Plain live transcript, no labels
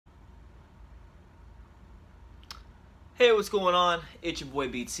Hey, what's going on? It's your boy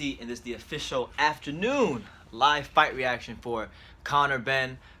BT, and this is the official afternoon live fight reaction for Conor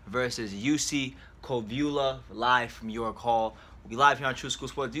Benn versus Jussi Koivula, live from York Hall. We'll be live here on True School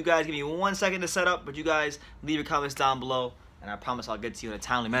Sports. You guys give me 1 second to set up, but you guys leave your comments down below, and I promise I'll get to you in a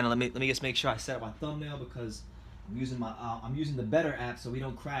timely manner. Let me just make sure I set up my thumbnail because I'm using the better app so we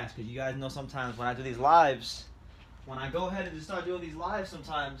don't crash. Because you guys know sometimes when I do these lives, when I go ahead and just start doing these lives,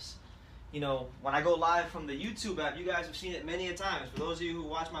 sometimes, you know, when I go live from the YouTube app, you guys have seen it many a times. For those of you who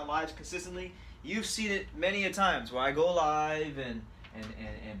watch my lives consistently, you've seen it many a times where I go live and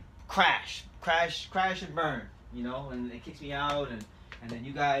crash and burn, you know, and it kicks me out, and then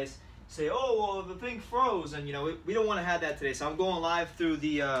you guys say, oh, well, the thing froze, and you know, we don't want to have that today. So I'm going live through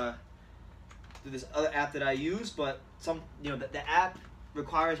the through this other app that I use, but the app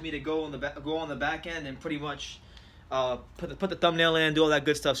requires me to go on the back end and pretty much put the thumbnail in, do all that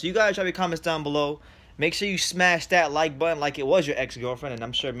good stuff. So you guys drop your comments down below. Make sure you smash that like button like it was your ex-girlfriend, and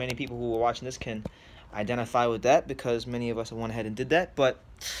I'm sure many people who are watching this can identify with that because many of us have went ahead and did that. But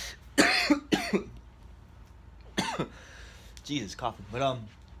Jesus, coughing. But I'm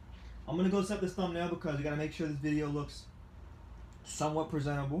gonna go set this thumbnail because we gotta make sure this video looks somewhat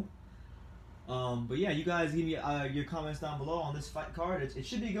presentable. But yeah, you guys give me your comments down below on this fight card. It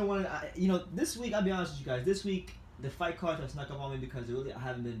should be a good one. This week, I'll be honest with you guys. This week, the fight cards have snuck up on me because there really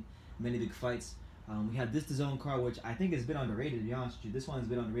haven't been many big fights. We have this DAZN card, which I think has been underrated, to be honest with you. This one has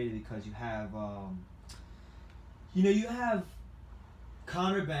been underrated because you have, you have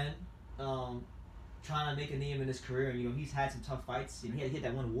Conor Benn trying to make a name in his career. You know, he's had some tough fights. You know, he had hit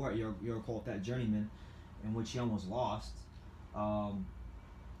that one war at York Hall, that journeyman, in which he almost lost. So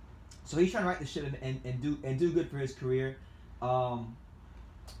he's trying to right the ship and do good for his career.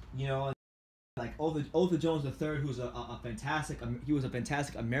 Like Otha Jones III, who's a fantastic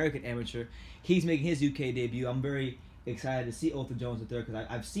American amateur. He's making his UK debut. I'm very excited to see Otha Jones III because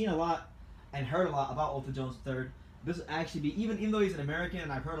I've seen a lot and heard a lot about Otha Jones III. This will actually be, even though he's an American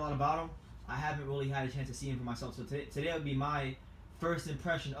and I've heard a lot about him, I haven't really had a chance to see him for myself. So today would be my first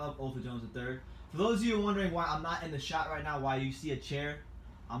impression of Otha Jones III. For those of you who are wondering why I'm not in the shot right now, why you see a chair,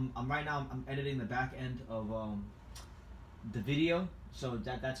 I'm editing the back end of the video, so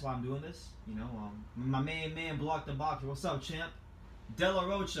that's why I'm doing this. You know, my main man blocked the box. What's up, champ? Della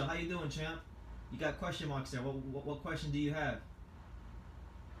Rocha, how you doing, champ? You got question marks there. What question do you have?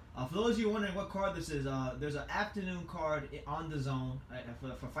 For those of you wondering what card this is, there's an afternoon card on DAZN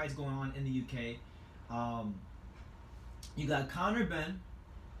for fights going on in the UK. You got Conor Benn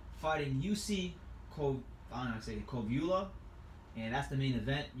fighting Jussi Koivula, and that's the main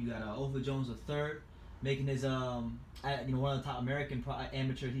event. You got Otha Jones III making his one of the top American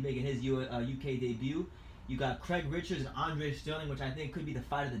amateurs. He's making his UK debut. You got Craig Richards and Andre Sterling, which I think could be the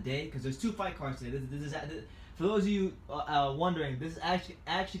fight of the day because there's two fight cards today. For those of you wondering, this is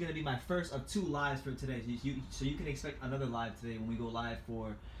actually going to be my first of two lives for today. So you can expect another live today when we go live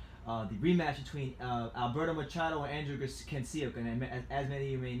for the rematch between Alberto Machado and Andrew Cancio. And as many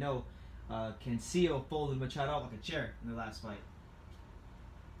of you may know, Cancio folded Machado off like a chair in the last fight.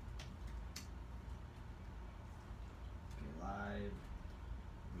 Live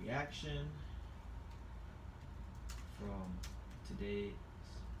reaction from today's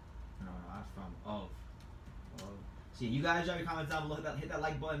see, you guys drop your comments down below, hit that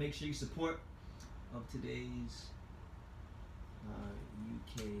like button, make sure you support of today's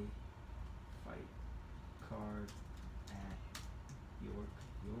UK fight card at York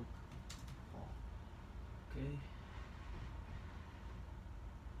Hall. Okay.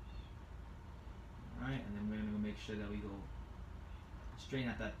 Alright, and then we're gonna go make sure that we go straighten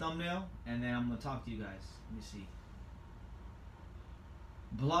out that thumbnail, and then I'm gonna talk to you guys. Let me see.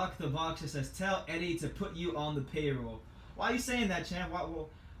 Block the box that says tell Eddie to put you on the payroll. Why are you saying that, champ? Why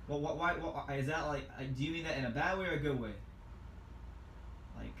is that like? Do you mean that in a bad way or a good way?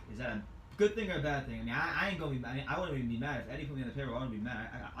 Like, is that a good thing or a bad thing? I mean, I ain't gonna be. I wouldn't even be mad if Eddie put me on the payroll. I wouldn't be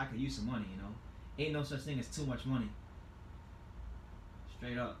mad. I could use some money, you know. Ain't no such thing as too much money.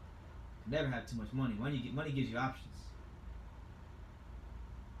 Straight up. Never have too much money. Money gives you options.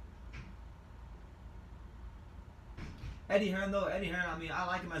 Eddie Hearn, I mean, I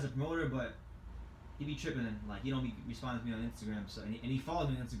like him as a promoter, but he be tripping and like he don't be responding to me on Instagram. So and he follows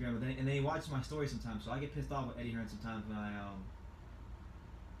me on Instagram, but then he watches my stories sometimes. So I get pissed off with Eddie Hearn sometimes when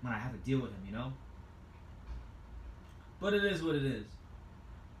I have to deal with him, you know. But it is what it is.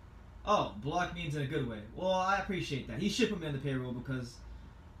 Oh, block means in a good way. Well, I appreciate that. He should put me on the payroll because,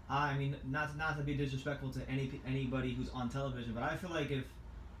 I mean, not to be disrespectful to anybody who's on television, but I feel like if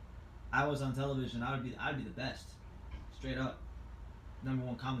I was on television, I'd be the best. Straight up.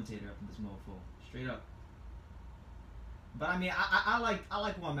 #1 commentator up in this mofo. Straight up. But I mean, I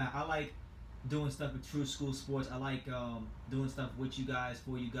like where I'm at. I like doing stuff with True School Sports. I like doing stuff with you guys,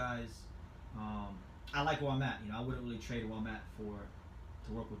 for you guys. Um, I like where I'm at. You know, I wouldn't really trade where I'm at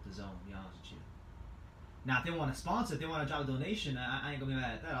to work with the zone. To be honest with you. Now, if they want to sponsor, if they want to drop a donation, I ain't gonna be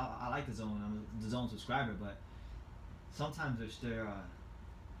mad at that. I like the zone. I'm a the zone subscriber, but sometimes their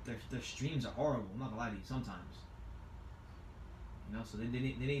streams are horrible. I'm not gonna lie to you. Sometimes, you know, so they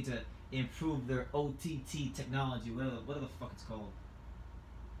need to improve their OTT technology, whatever the fuck it's called.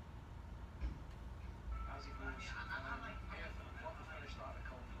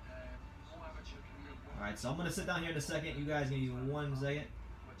 All right, so I'm gonna sit down here in a second. You guys give me 1 second.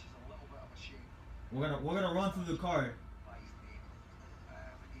 We're gonna run through the card.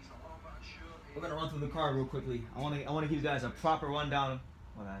 We're gonna run through the card real quickly. I wanna give you guys a proper rundown.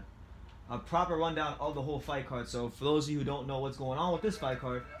 Hold on. A proper rundown of the whole fight card. So for those of you who don't know what's going on with this fight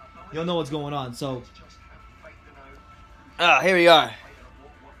card, you'll know what's going on. So here we are.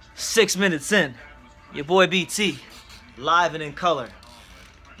 6 minutes in. Your boy BT, live and in color.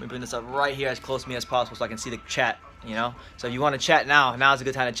 Let me bring this up right here as close to me as possible so I can see the chat. You know, so if you want to chat now's a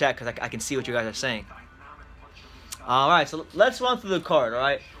good time to chat because I can see what you guys are saying. All right, so let's run through the card. All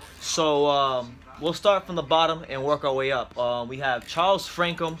right, so we'll start from the bottom and work our way up. We have Charles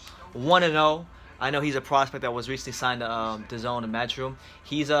Frankham, 1-0. I know he's a prospect that was recently signed to DAZN and Matchroom.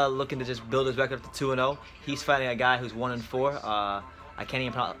 He's looking to just build his record up to 2-0. He's fighting a guy who's 1-4. I can't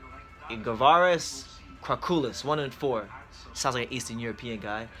even pronounce Gavaris Krakulis, 1-4. Sounds like an Eastern European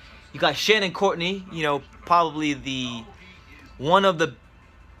guy. You got Shannon Courtney, you know, probably one of the.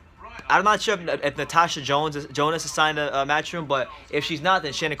 I'm not sure if Natasha Jonas is signed to Matchroom, but if she's not,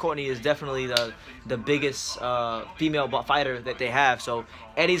 then Shannon Courtney is definitely the biggest female fighter that they have. So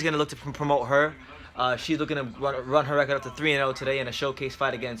Eddie's gonna look to promote her. She's looking to run her record up to 3-0 today in a showcase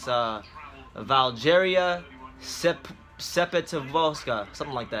fight against Valgeria Sepetivoska,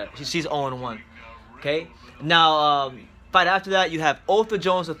 something like that. She's 0-1. Okay, now. Fight after that, you have Otha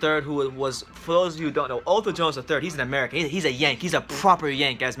Jones III, who was, for those of you who don't know, Otha Jones III, he's an American. He's a Yank. He's a proper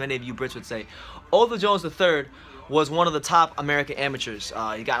Yank, as many of you Brits would say. Otha Jones III was one of the top American amateurs.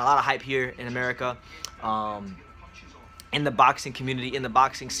 He got a lot of hype here in America, in the boxing community, in the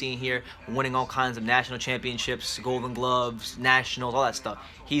boxing scene here, winning all kinds of national championships, Golden Gloves, nationals, all that stuff.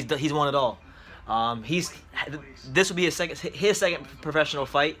 He's won it all. This will be his second professional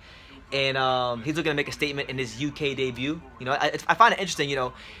fight. And he's looking to make a statement in his UK debut. You know, I find it interesting, you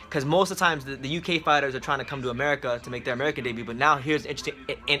know, because most of the times the UK fighters are trying to come to America to make their American debut. But now here's an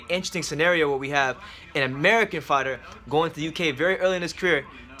interesting scenario where we have an American fighter going to the UK very early in his career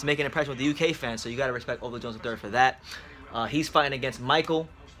to make an impression with the UK fans. So you got to respect Otha Jones III for that. He's fighting against Michael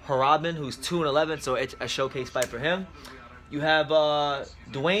Harabin, who's 2-11, so it's a showcase fight for him. You have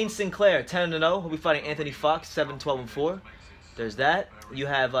Dwayne Sinclair, 10-0. He'll be fighting Anthony Fox, 7-12-4. There's that. You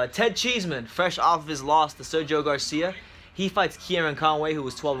have Ted Cheeseman, fresh off of his loss to Sergio Garcia. He fights Kieran Conway, who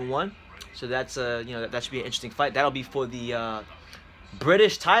was 12-1. So that's you know, that should be an interesting fight. That'll be for the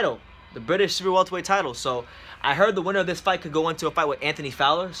British title, the British super welterweight title. So I heard the winner of this fight could go into a fight with Anthony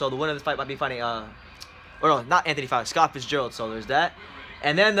Fowler. So the winner of this fight might be fighting or no, not Anthony Fowler, Scott Fitzgerald. So there's that.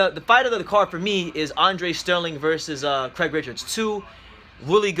 And then the fight of the card for me is Andre Sterling versus Craig Richards. Two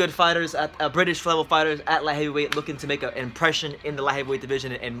really good fighters, British level fighters at light heavyweight, looking to make an impression in the light heavyweight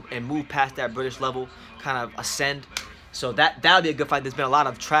division and move past that British level, kind of ascend. So that'll be a good fight. There's been a lot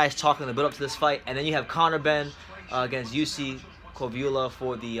of trash talking in the build up to this fight. And then you have Conor Benn against Jussi Koivula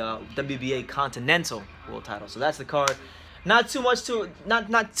for the WBA Continental World Title. So that's the card. Not too many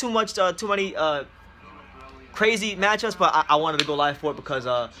crazy matchups, but I wanted to go live for it because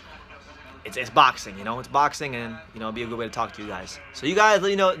it's boxing, you know. It's boxing, and you know, it'll be a good way to talk to you guys. So you guys, let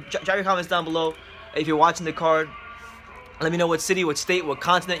me know. Drop your comments down below if you're watching the card. Let me know what city, what state, what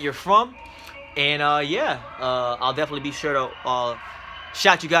continent you're from, and I'll definitely be sure to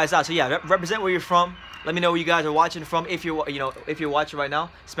shout you guys out. So yeah, represent where you're from. Let me know where you guys are watching from. If you're watching right now,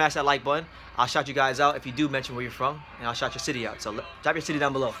 smash that like button. I'll shout you guys out if you do mention where you're from, and I'll shout your city out. So drop your city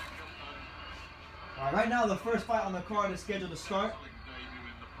down below. All right, right now the first fight on the card is scheduled to start.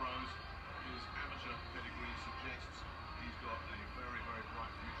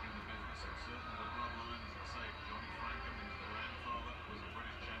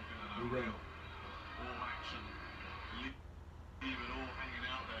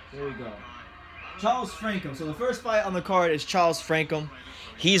 There we go. Charles Frankham. So the first fight on the card is Charles Frankham.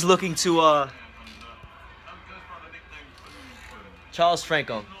 He's looking to Charles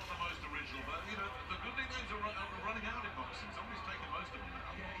Frankham.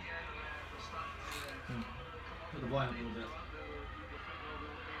 Put the volume up a little bit.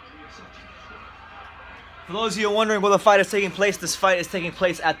 For those of you wondering where the fight is taking place, this fight is taking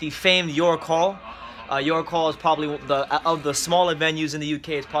place at the famed York Hall. York Hall is probably of the smaller venues in the UK.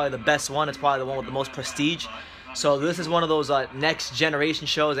 It's probably the best one. It's probably the one with the most prestige. So this is one of those next generation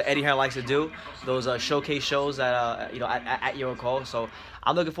shows that Eddie Hearn likes to do. Those showcase shows at at York Hall. So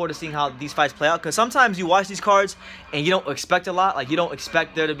I'm looking forward to seeing how these fights play out. Because sometimes you watch these cards and you don't expect a lot. Like you don't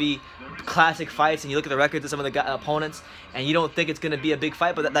expect there to be classic fights, and you look at the records of some of the opponents, and you don't think it's gonna be a big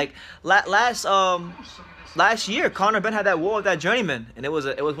fight. But like last year, Conor Benn had that war with that journeyman, and it was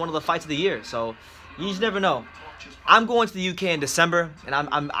one of the fights of the year. So you just never know. I'm going to the UK in December, and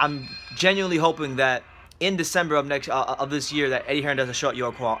I'm genuinely hoping that in December of this year that Eddie Hearn does a show at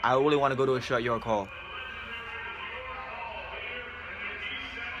York Hall. I really want to go to a show at York Hall.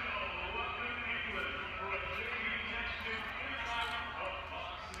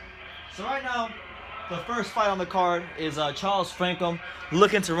 So right now, the first fight on the card is Charles Frankham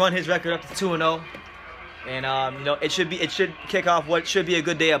looking to run his record up to 2-0. And it should kick off what should be a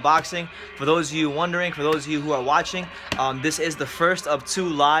good day of boxing. For those of you wondering, for those of you who are watching, this is the first of 2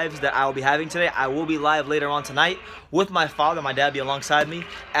 lives that I will be having today. I will be live later on tonight with my father. My dad will be alongside me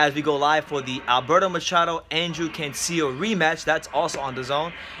as we go live for the Alberto Machado Andrew Cancio rematch. That's also on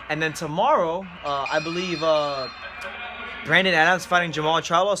DAZN. And then tomorrow, I believe Brandon Adams fighting Jamal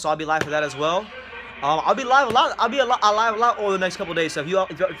Charlo, so I'll be live for that as well. I'll be live a lot. I'll be live a lot over the next couple of days. So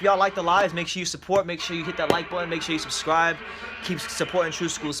if y'all like the lives, make sure you support. Make sure you hit that like button. Make sure you subscribe. Keep supporting True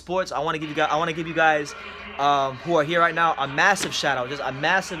School Sports. I want to give you guys who are here right now a massive shout out. Just a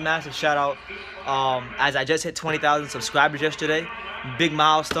massive shout out. As I just hit 20,000 subscribers yesterday. Big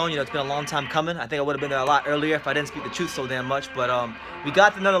milestone. You know, it's been a long time coming. I think I would have been there a lot earlier if I didn't speak the truth so damn much. But we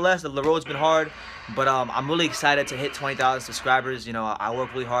got there nonetheless. The road's been hard. But I'm really excited to hit 20,000 subscribers. You know, I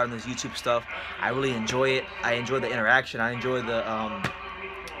work really hard on this YouTube stuff. I really enjoy it. I enjoy the interaction. I enjoy the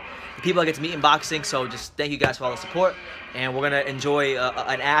people I get to meet in boxing. So just thank you guys for all the support. And we're going to enjoy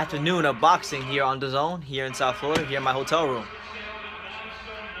an afternoon of boxing here on DAZN, here in South Florida, here in my hotel room.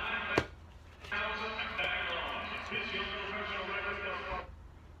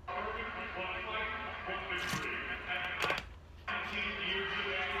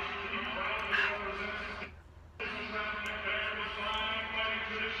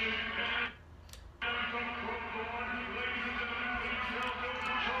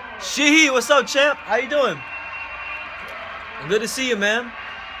 Shihi, what's up, champ? How you doing? Good to see you, man.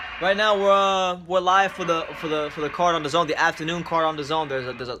 Right now we're live for the card on DAZN, the afternoon card on DAZN.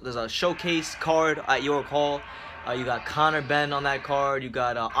 There's a showcase card at York Hall. You got Conor Benn on that card. You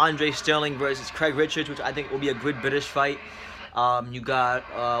got Andre Sterling versus Craig Richards, which I think will be a good British fight. You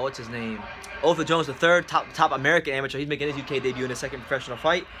got what's his name? Arthur Jones III, top American amateur. He's making his UK debut in his second professional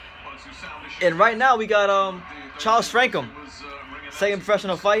fight. And right now we got Charles Frankham, second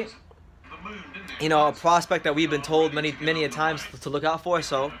professional fight. You know, a prospect that we've been told many a times to look out for.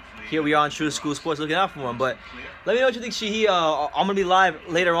 So here we are on True School Sports looking out for him. But let me know what you think, Shihi. I'm gonna be live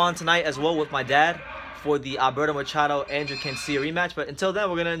later on tonight as well with my dad for the Alberto Machado Andrew Cancio rematch. But until then,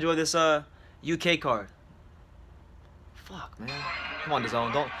 we're gonna enjoy this UK card. Fuck, man. Come on,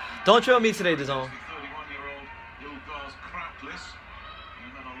 DAZN. Don't trail me today, DAZN.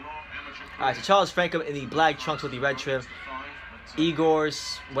 Alright, so Charles Frankham in the black trunks with the red trim.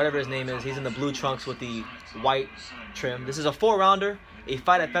 Igor's, whatever his name is, he's in the blue trunks with the white trim. This is a 4-rounder, a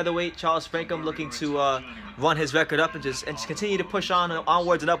fight at featherweight. Charles Frankham looking to run his record up and just continue to push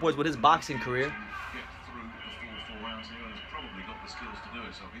onwards and upwards with his boxing career.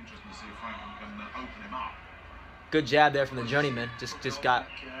 Good jab there from the journeyman. Just got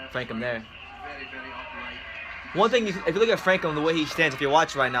Frankham there. One thing, if you look at Frankham, the way he stands, if you're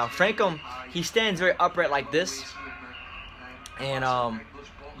watching right now, Frankham, he stands very upright like this. And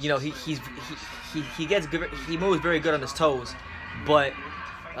you know, he gets good, he moves very good on his toes, but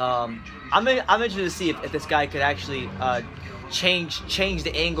I'm interested to see if this guy could actually change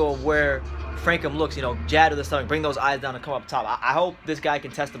the angle of where Frankham looks. You know, jab to the stomach, bring those eyes down and come up top. I hope this guy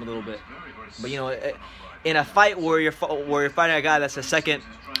can test him a little bit. But you know, in a fight where you're fighting a guy that's a second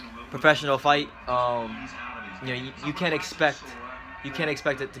professional fight, you know, you can't expect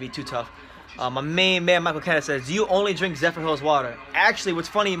it to be too tough. My main man, Michael Kenneth, says, do you only drink Zephyr Hills water? Actually, what's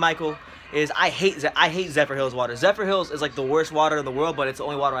funny, Michael, is I hate Zephyr Hills water. Zephyr Hills is like the worst water in the world, but it's the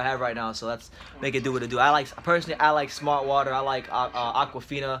only water I have right now, so let's make it do what it do. Personally, I like Smart Water. I like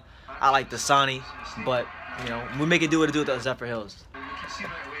Aquafina. I like Dasani, but you know, we make it do what it do with the Zephyr Hills.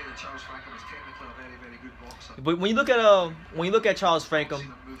 But when you look at Charles Frankham,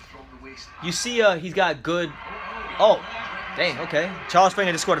 you see he's got good. Oh, dang. Okay, Charles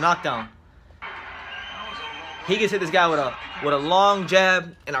Frankham just scored a knockdown. He gets hit this guy with a long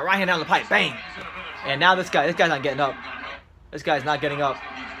jab and a right hand down the pipe. Bang. And now this guy's not getting up. This guy's not getting up.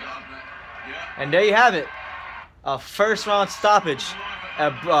 And there you have it. A first-round stoppage.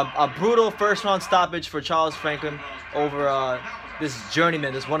 A brutal first-round stoppage for Charles Franklin over this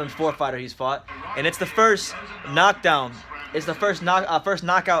journeyman, this 1-4 fighter he's fought. And it's the first knockdown. It's the first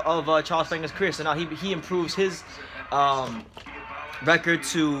knockout of Charles Franklin's career. So now he improves his record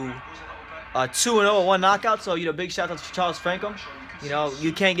to 2-0 1 knockout. So, you know, big shout out to Charles Franklin. You know,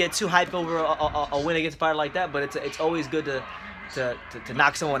 you can't get too hyped over a win against a fighter like that, but it's always good to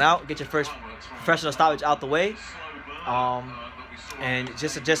knock someone out, get your first professional stoppage out the way. And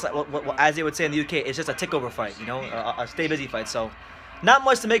just like what as they would say in the UK, it's just a takeover fight, you know, a stay busy fight. So, not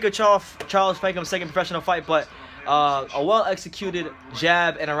much to make of Charles Franklin's second professional fight, but a well executed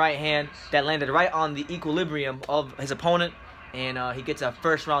jab and a right hand that landed right on the equilibrium of his opponent, and he gets a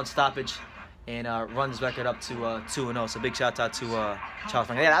first round stoppage and runs his record up to 2-0. So big shout out to Charles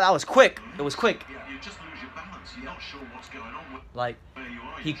Franklin. Yeah, that was quick. It was quick. Like,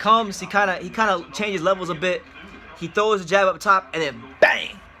 he comes, he kind of changes levels a bit. He throws the jab up top and then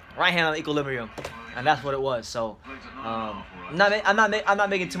bang, right hand on the equilibrium, and that's what it was. So I'm not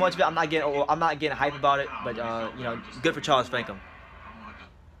making too much of it. I'm not getting hype about it. But you know, good for Charles Franklin.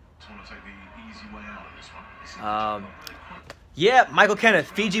 Yeah, Michael Kenneth,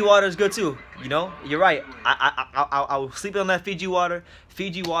 Fiji water is good too. You know, you're right. I was sleeping on that Fiji water.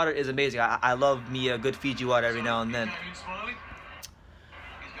 Fiji water is amazing. I love me a good Fiji water every now and then.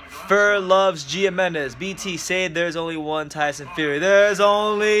 Fur loves Gia Mendes. BT said there's only one Tyson Fury. There's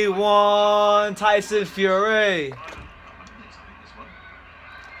only one Tyson Fury.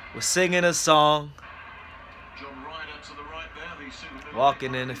 We're singing a song.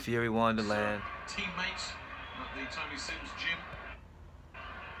 Walking in the Fury Wonderland.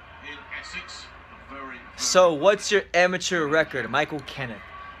 So, what's your amateur record, Michael Kenneth?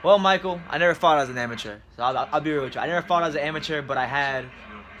 Well, Michael, I never fought as an amateur. So I'll be real with you. I never fought as an amateur, but I had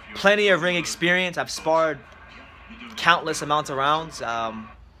plenty of ring experience. I've sparred countless amounts of rounds.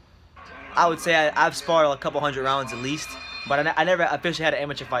 I would say I've sparred a couple hundred rounds at least, but I never officially had an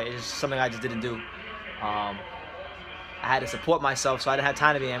amateur fight. It's just something I just didn't do. I had to support myself, so I didn't have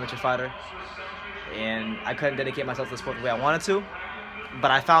time to be an amateur fighter, and I couldn't dedicate myself to the sport the way I wanted to. But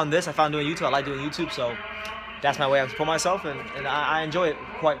I found doing YouTube. I like doing YouTube, so that's my way I support myself, and I enjoy it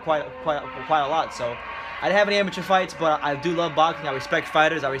quite a lot. So I didn't have any amateur fights, but I do love boxing. I respect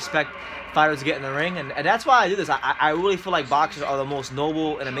fighters. I respect fighters who get in the ring, and that's why I do this. I really feel like boxers are the most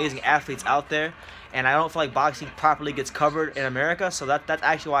noble and amazing athletes out there, and I don't feel like boxing properly gets covered in America. So that's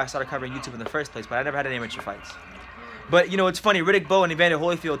actually why I started covering YouTube in the first place. But I never had any amateur fights. But you know, it's funny. Riddick Bowe and Evander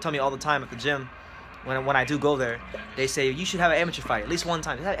Holyfield tell me all the time at the gym. When I do go there, they say, you should have an amateur fight, at least one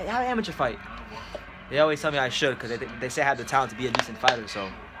time. Have an amateur fight. They always tell me I should, because they say I have the talent to be a decent fighter, so.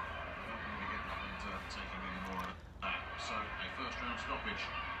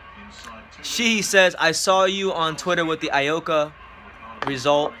 She says, I saw you on Twitter with the Ioka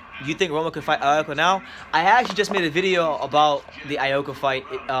result. You think Roma could fight Ioka now? I actually just made a video about the Ioka fight.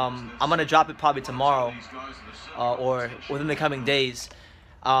 I'm going to drop it probably tomorrow or within the coming days.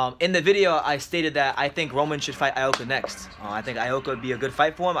 In the video, I stated that I think Roman should fight Ioka next. I think Ioka would be a good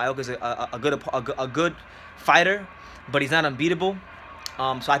fight for him. Ioka's a good fighter, but he's not unbeatable.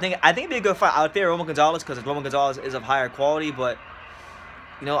 So I think it'd be a good fight out there, Roman Gonzalez, because Roman Gonzalez is of higher quality. But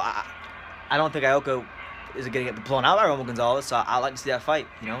you know, I don't think Ioka is going to get blown out by Roman Gonzalez. So I like to see that fight.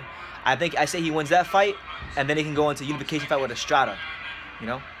 You know, I say he wins that fight, and then he can go into a unification fight with Estrada. You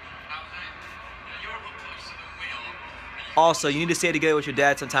know. Also, you need to stay together with your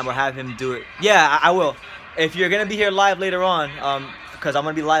dad sometime or have him do it. Yeah, I will. If you're going to be here live later on, because I'm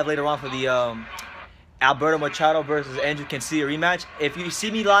going to be live later on for the Alberto Machado versus Andrew Cancilla rematch. If you see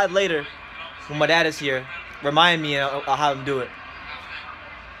me live later when my dad is here, remind me and I'll have him do it.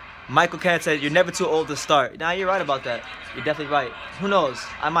 Michael Kenneth said, you're never too old to start. Nah, you're right about that. You're definitely right. Who knows?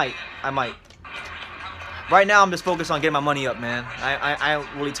 I might. Right now, I'm just focused on getting my money up, man. I ain't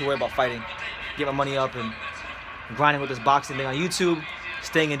really too worried about fighting. Get my money up and grinding with this boxing thing on YouTube,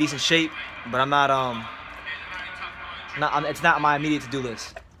 staying in decent shape, but I'm not it's not my immediate to-do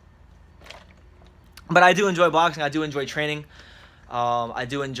list. But I do enjoy boxing. I do enjoy training. I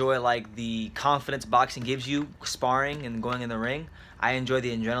do enjoy like the confidence boxing gives you, sparring and going in the ring. I enjoy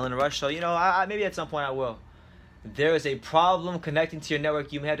the adrenaline rush. So you know, maybe at some point I will. There is a problem connecting to your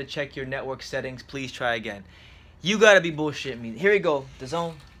network. You may have to check your network settings. Please try again. You gotta be bullshitting me. Here we go. The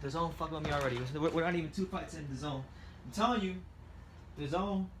zone fucking with me already. We're not even 2 fights in the zone. I'm telling you, the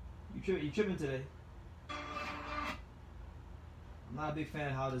zone, you tripping today. I'm not a big fan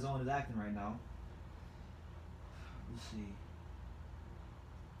of how the zone is acting right now. Let's see.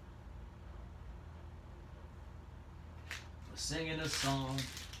 singing a song,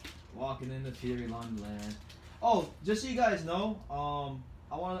 walking in the fairyland land. Oh, just so you guys know,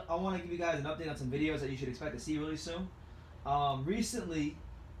 I want to give you guys an update on some videos that you should expect to see really soon. Recently,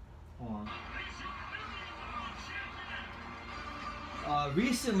 hold on.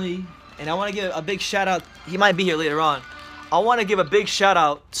 Recently, and I want to give a big shout out. He might be here later on. I want to give a big shout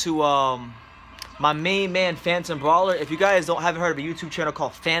out to my main man, Phantom Brawler. If you guys haven't heard of a YouTube channel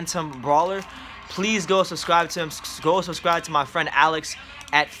called Phantom Brawler, please go subscribe to him. Go subscribe to my friend Alex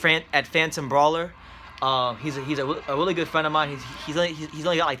at Phantom Brawler. He's a really good friend of mine. He's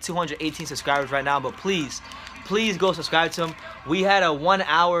only got like 218 subscribers right now, but please go subscribe to him. We had a 1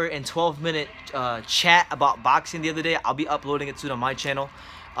 hour and 12-minute chat about boxing the other day. I'll be uploading it soon on my channel.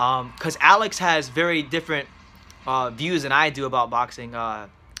 Because Alex has very different views than I do about boxing.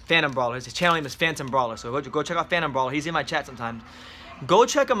 Phantom Brawler. His channel name is Phantom Brawler. So go check out Phantom Brawler. He's in my chat sometimes. Go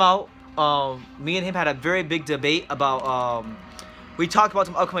check him out. Me and him had a very big debate about. We talked about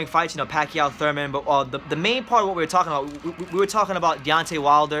some upcoming fights, Pacquiao, Thurman. But the main part of what we were talking about, we were talking about Deontay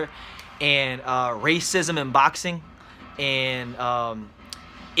Wilder and racism in boxing, and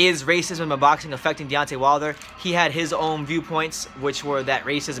is racism in boxing affecting Deontay Wilder? He had his own viewpoints, which were that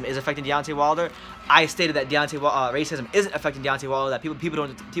racism is affecting Deontay Wilder. I stated that racism isn't affecting Deontay Wilder. That people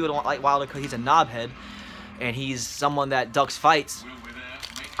don't like Wilder because he's a knobhead, and he's someone that ducks fights.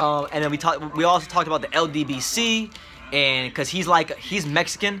 And then we also talked about the LDBC, and because he's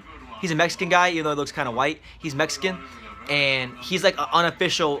Mexican. He's a Mexican guy, even though he looks kind of white. He's Mexican, and he's like an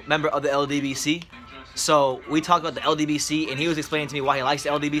unofficial member of the LDBC. So we talked about the LDBC, and he was explaining to me why he likes the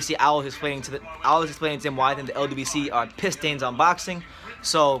LDBC. I was explaining to him why I think the LDBC are piss stains on boxing.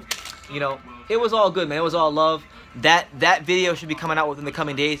 So, it was all good, man. It was all love. That video should be coming out within the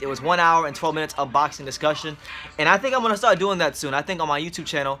coming days. It was 1 hour and 12 minutes of boxing discussion, and I think I'm gonna start doing that soon. I think on my YouTube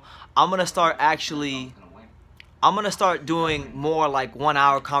channel, I'm gonna start doing more like 1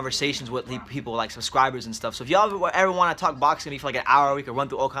 hour conversations with people, like subscribers and stuff. So if y'all ever want to talk boxing with me for like an hour, we could run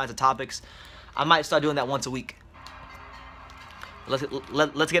through all kinds of topics. I might start doing that once a week.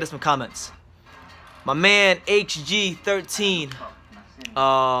 Let's get us some comments. My man HG13.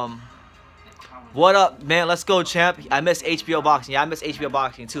 What up, man? Let's go, champ. I miss HBO boxing. Yeah, I miss HBO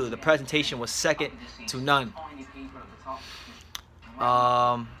boxing too. The presentation was second to none.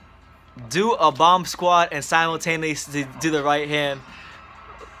 Do a bomb squat and simultaneously do the right hand.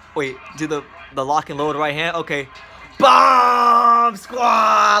 Wait, do the lock and load right hand? Okay. Bomb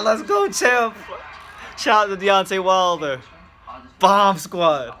squad! Let's go, champ! Shout out to Deontay Wilder. Bomb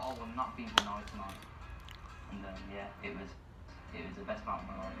squad.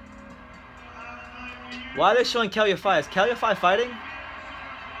 Why are they showing Kaliafai? Is Kaliafai fighting?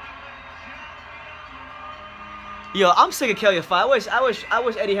 Yo, I'm sick of Kaliafai. I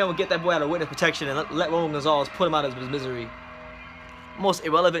wish Eddie Hearn would get that boy out of witness protection and let Roman Gonzalez put him out of his misery. Most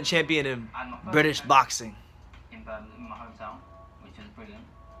irrelevant champion in British boxing. In my hometown, which is brilliant.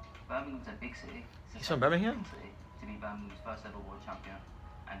 Birmingham's a big city. He's from Birmingham? To be Birmingham's first ever world champion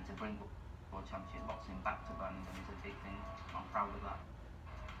and to bring world championship boxing back to Birmingham is a big thing. I'm proud of that.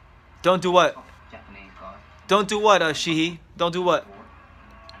 Don't do what? Japanese guy. Don't do what, Shihi? Don't do what? And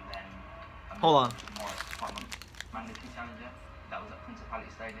then hold on. Mandatory challenger. That was at Principality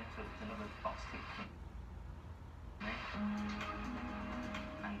Stadium, so it's another box tick for me.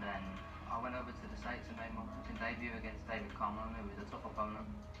 And then I went over to the States and made my debut against David Conor, who was a tough opponent,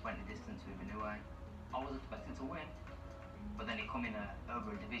 went the distance with a new way. I was expecting to win, but then he come in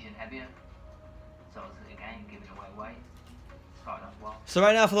over a division heavier, so I was again giving away weight. Started off well. So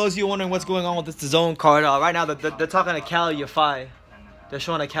right now, for those of you wondering what's going on with this DAZN card, right now they're talking to Kaliafai. They're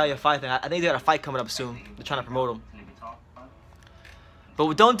showing a Kaliafai thing. I think they got a fight coming up soon. They're trying to promote him.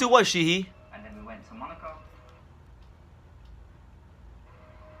 But don't do what, Shihi? And then we went to Monaco.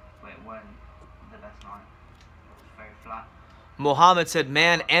 Where it weren't the best night. It was very flat. Mohammed said,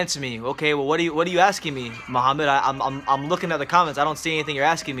 "Man, answer me." Okay, well, what are you asking me, Mohammed? I'm looking at the comments. I don't see anything you're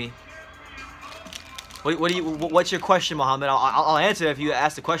asking me. What's your question, Mohammed? I'll answer if you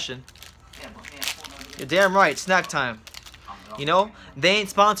ask the question. You're damn right. Snack time. They ain't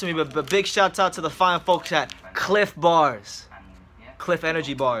sponsoring me, but big shouts out to the fine folks at Cliff Bars, Cliff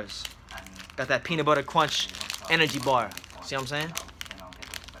Energy Bars. Got that peanut butter crunch energy bar. See what I'm saying?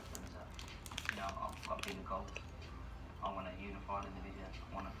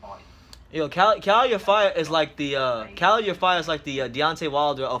 Yo, Kaliafai is like the Deontay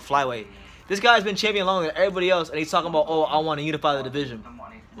Wilder of flyweight. This guy's been champion longer than everybody else, and he's talking about, oh, I want to unify the division.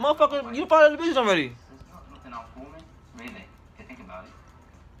 Motherfucker, unify the division already. There's nothing else for me, really, if you think about it.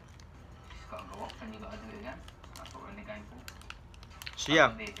 You just got to go up and you got to do it again. That's what we're in the game for. So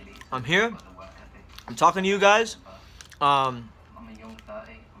yeah, I'm here. I'm talking to you guys. Um, I'm a young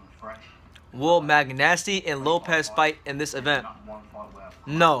 30. I'm fresh. will Magnassi and Lopez fight in this event? Not one fight where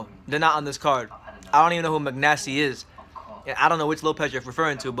No, they're not on this card. I don't even know who Magnassi is. And I don't know which Lopez you're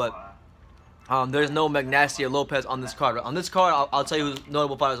referring to, but there's no Magnassi or Lopez on this card. On this card, I'll tell you who's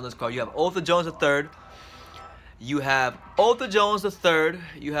notable fighters on this card. You have Otha Jones III. You have Otha Jones III.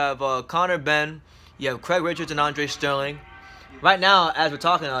 You have Conor Benn. You have Craig Richards and Andre Sterling. Right now, as we're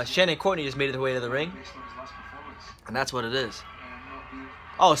talking, Shannon Courtney just made it way to the ring. And that's what it is.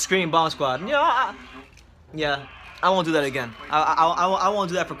 Oh, Scream Bomb Squad. Yeah, I won't do that again. I won't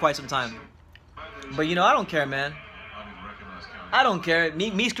do that for quite some time. But, I don't care, man. I don't care.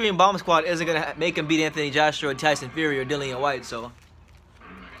 Me Scream Bomb Squad isn't going to make him beat Anthony Joshua, Tyson Fury, or Dillian White, so.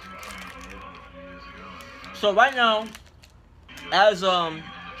 So right now,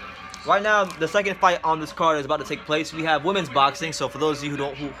 right now the second fight on this card is about to take place. We have women's boxing. So for those of you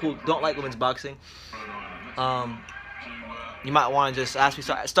who don't like women's boxing, you might want to just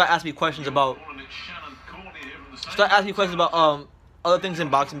start asking me questions about other things in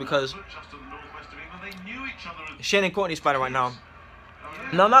boxing, because Shannon Courtney's fighting right now.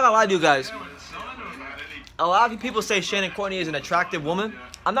 Now, I'm not gonna lie to you guys. A lot of people say Shannon Courtney is an attractive woman.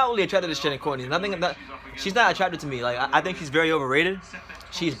 I'm not really attracted to Shannon Courtney. She's not attractive to me. Like, I think she's very overrated.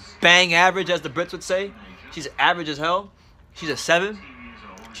 She's bang average, as the Brits would say. She's average as hell. She's a 7.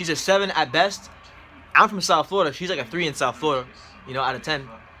 She's a 7 at best. I'm from South Florida. She's like a 3 in South Florida, out of 10.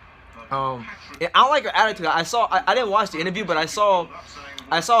 I don't like her attitude. I didn't watch the interview, but I saw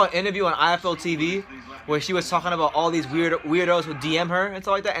an interview on IFL TV where she was talking about all these weirdos who DM her and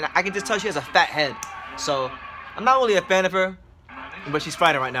stuff like that, and I can just tell she has a fat head. So I'm not really a fan of her, but she's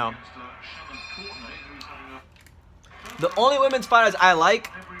fighting right now. The only women's fighters I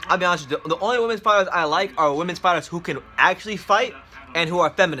like, I'll be honest with you, the only women's fighters I like are women's fighters who can actually fight and who are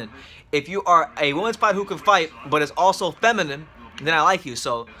feminine. If you are a women's fighter who can fight but is also feminine, then I like you.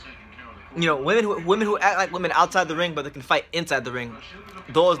 So, women who act like women outside the ring but they can fight inside the ring,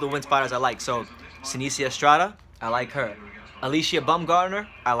 those are the women's fighters I like. So, Senicia Estrada, I like her. Alicia Baumgartner,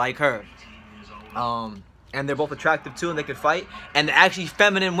 I like her. And they're both attractive too, and they can fight. And they're actually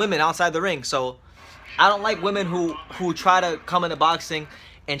feminine women outside the ring. So, I don't like women who try to come into boxing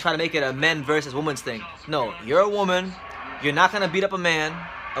and try to make it a men versus women's thing. No, you're a woman. You're not going to beat up a man.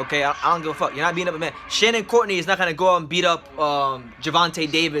 Okay, I don't give a fuck. You're not beating up a man. Shannon Courtney is not going to go out and beat up Javante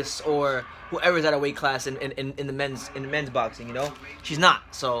Davis or whoever's at a weight class in the men's boxing, She's not.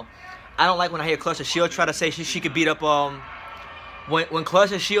 So, I don't like when I hear Clarissa Shields try to say she could beat up when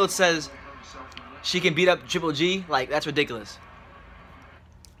Clarissa Shields says she can beat up Triple G, like, that's ridiculous.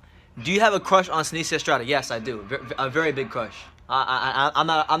 Do you have a crush on Senicia Estrada? Yes, I do. A very big crush.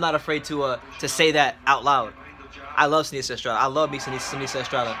 I'm not afraid to say that out loud. I love Senicia Estrada. I love me Senicia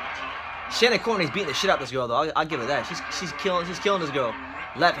Estrada. Shannon Courtney's beating the shit out of this girl, though. I'll give her that. She's killing this girl.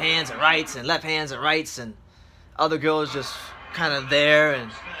 Left hands and rights, and other girls just kind of there and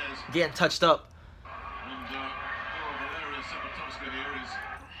getting touched up.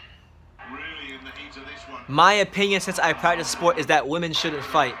 My opinion, since I practice sport, is that women shouldn't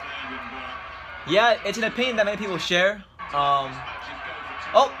fight. Yeah, it's an opinion that many people share.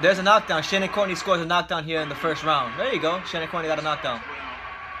 Oh, there's a knockdown. Shannon Courtney scores a knockdown here in the first round. There you go. Shannon Courtney got a knockdown.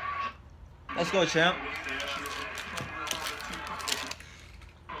 Let's go, champ.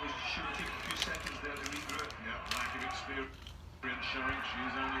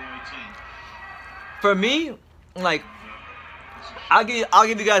 For me, like, I'll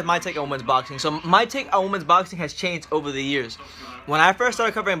give you guys my take on women's boxing. So my take on women's boxing has changed over the years. When I first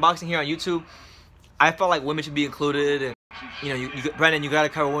started covering boxing here on YouTube, I felt like women should be included, and Brendan, you gotta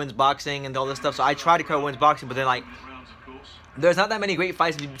cover women's boxing and all this stuff. So I tried to cover women's boxing, but then, like, there's not that many great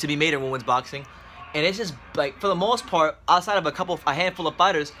fights to be made in women's boxing, and it's just, like, for the most part, outside of a handful of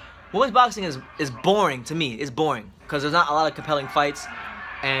fighters, women's boxing is boring to me. It's boring because there's not a lot of compelling fights,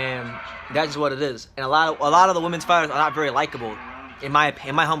 and that's just what it is. And a lot of the women's fighters are not very likable, in my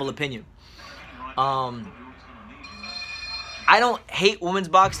humble opinion. I don't hate women's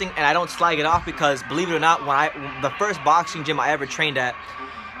boxing, and I don't slag it off because, believe it or not, the first boxing gym I ever trained at,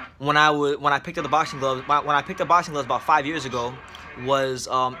 when I picked up the boxing gloves, about 5 years ago, was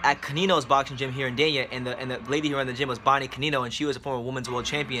at Canino's boxing gym here in Dania, and the lady who ran the gym was Bonnie Canino, and she was a former women's world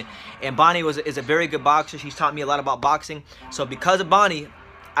champion. And Bonnie is a very good boxer. She's taught me a lot about boxing. So because of Bonnie,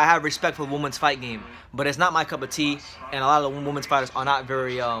 I have respect for the women's fight game. But it's not my cup of tea, and a lot of the women's fighters are not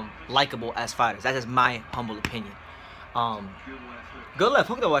very likable as fighters. That's just my humble opinion. Good left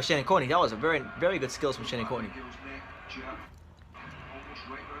hook though by Shannon Courtney. That was a very, very good skills from Shannon Courtney.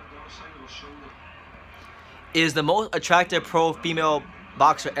 Is the most attractive pro female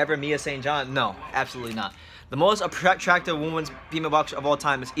boxer ever Mia St. John? No, absolutely not. The most attractive women's female boxer of all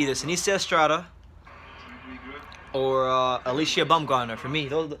time is either Seniesa Estrada or Alicia Baumgartner. For me,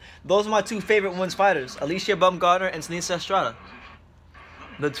 those are my two favorite women's fighters: Alicia Baumgartner and Seniesa Estrada.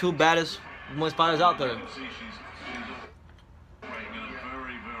 The two baddest women's fighters out there.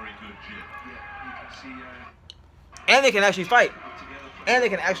 And they can actually fight.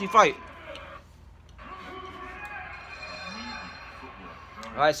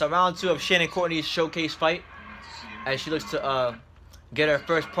 Alright, so round 2 of Shannon Courtney's showcase fight. As she looks to get her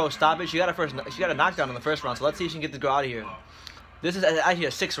first pro stoppage. She got a knockdown in the first round, so let's see if she can get the girl out of here. This is actually a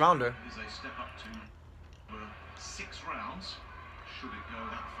 6-rounder.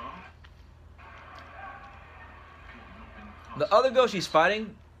 The other girl she's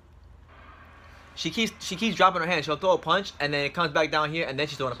fighting, she keeps dropping her hand. She'll throw a punch and then it comes back down here and then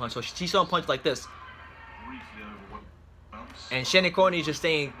she's throwing a punch. So she's throwing a punch like this. And Shannon Courtney's just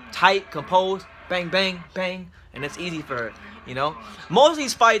staying tight, composed, bang, bang, bang, and it's easy for her. You know, most of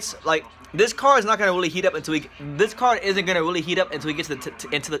these fights, like this card is not gonna really heat up until this card isn't gonna really heat up until we get to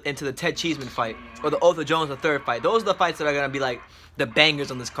into the Ted Cheeseman fight or the Otho Jones the third fight. Those are the fights that are gonna be like the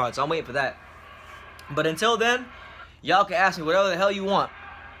bangers on this card. So I'm waiting for that. But until then, y'all can ask me whatever the hell you want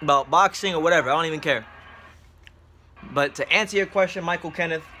about boxing or whatever. I don't even care. But to answer your question, Michael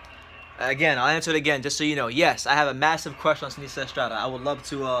Kenneth, again, I'll answer it again just so you know. Yes, I have a massive crush on Seniesa Estrada. I would love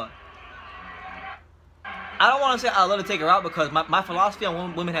to. I don't want to say I'd love to take her out because my philosophy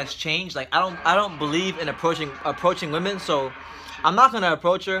on women has changed. Like I don't believe in approaching women, so I'm not gonna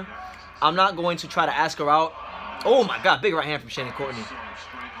approach her. I'm not going to try to ask her out. Oh my God, big right hand from Shannon Courtney.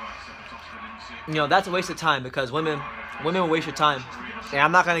 You know, that's a waste of time because women will waste your time. And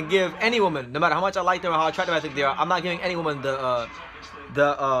I'm not gonna give any woman, no matter how much I like them or how attractive I think they are, I'm not giving any woman the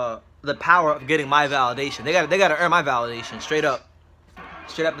power of getting my validation. They gotta earn my validation, straight up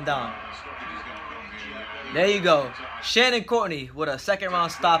and down. There you go, Shannon Courtney with a 2nd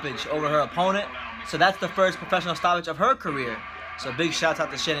round stoppage over her opponent. So that's the first professional stoppage of her career. So big shout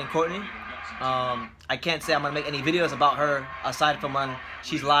out to Shannon Courtney. I can't say I'm gonna make any videos about her aside from when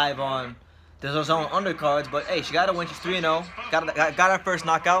she's live on there's her own undercards, but hey, she got to win. She's 3-0. Got her first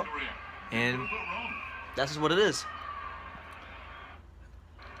knockout, and that's just what it is.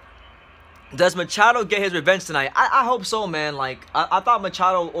 Does Machado get his revenge tonight? I hope so, man. Like I thought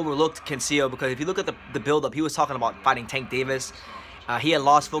Machado overlooked Cancio because if you look at the build-up, he was talking about fighting Tank Davis. He had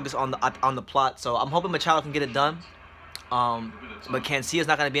lost focus on the plot, so I'm hoping Machado can get it done. But Cancio's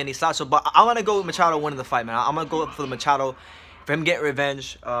not gonna be any slouch. So, but I'm gonna go with Machado winning the fight, man. I'm gonna go for the Machado. For him getting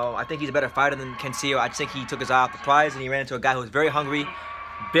revenge, I think he's a better fighter than Cancio. I just think he took his eye off the prize and he ran into a guy who was very hungry,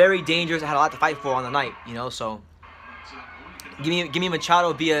 very dangerous, and had a lot to fight for on the night. You know, so give me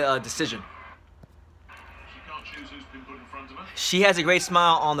Machado via decision. She has a great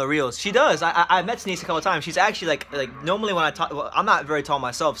smile on the reels. She does. I met Seniesa a couple of times. She's actually like normally when I talk, well, I'm not very tall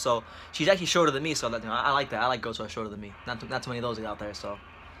myself, so she's actually shorter than me. So I like that. I like girls who are shorter than me. Not too many of those out there. So.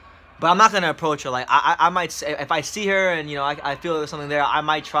 But I'm not gonna approach her. Like I might say, if I see her and you know I feel there's something there, I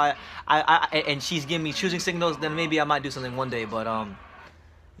might try. And she's giving me choosing signals, then maybe I might do something one day. But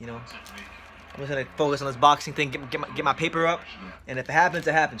you know, I'm just gonna focus on this boxing thing, get my paper up, and if it happens,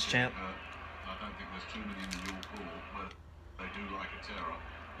 it happens, champ. I don't think there's too many in the York Hall, but they do like a terror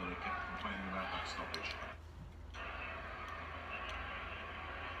that have kept complaining about that stoppage.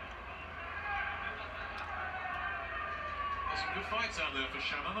 There's some good fights out there for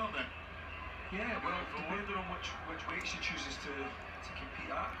Shannon, aren't there? Yeah, well, depending on which weight she chooses to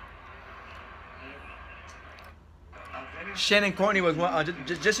compete at. Shannon Courtney was one.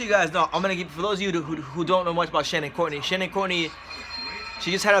 Just so you guys know, I'm gonna give for those of you who don't know much about Shannon Courtney. Shannon Courtney,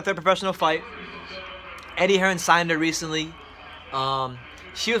 she just had her 3rd professional fight. Eddie Hearn signed her recently.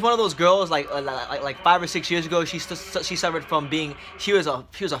 She was one of those girls like 5 or 6 years ago. She suffered from being she was a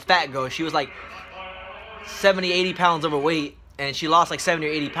fat girl. She was like 70, 80 pounds overweight, and she lost like 70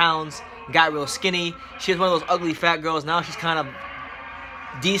 or 80 pounds. Got real skinny. She was one of those ugly fat girls. Now she's kind of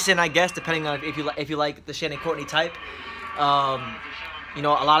decent, I guess, depending on if you like the Shannon Courtney type. You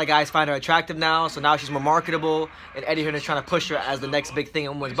know, a lot of guys find her attractive now, so now she's more marketable. And Eddie Hearn is trying to push her as the next big thing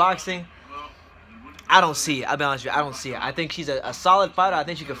in women's boxing. I don't see it. I'll be honest with you. I don't see it. I think she's a solid fighter. I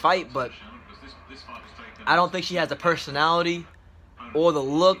think she can fight, but I don't think she has the personality or the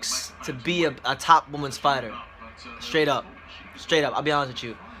looks to be a top women's fighter. Straight up. I'll be honest with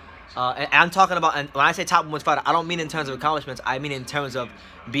you. And I'm talking about, and when I say top women's fighter, I don't mean in terms of accomplishments. I mean in terms of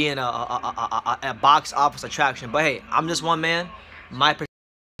being a box office attraction. But hey, I'm just one man. My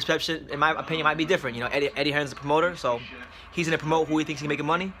perception, in my opinion, might be different. You know, Eddie Hearn's the promoter, so he's gonna promote who he thinks he can make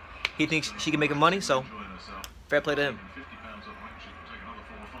money. He thinks she can make money, so fair play to him.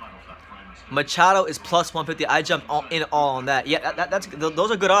 Machado is plus 150. I jumped all on that. Yeah,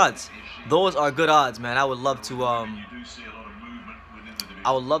 those are good odds. Those are good odds, man. I would love to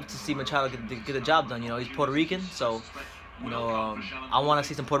see Machado get the job done. You know, he's Puerto Rican, so you know, I want to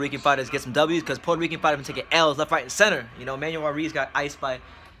see some Puerto Rican fighters get some W's because Puerto Rican fighters been taking L's left, right, and center. You know, Manuel Ruiz got iced by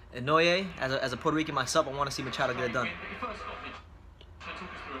Inoue. As a Puerto Rican myself, I want to see Machado get it done.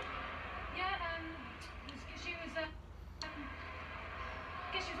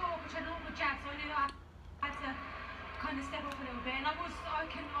 Kind of step up a little bit, and I'll be the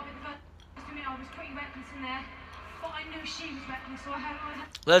first to admit I was pretty reckless in there, but I knew she was reckless, so I had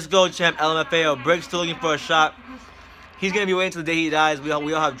Let's go, champ. LMFAO. Briggs still looking for a shot. He's gonna be waiting till the day he dies. We all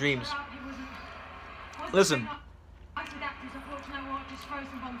have dreams. Listen,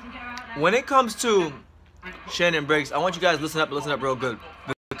 when it comes to Shannon Briggs, I want you guys to listen up real good,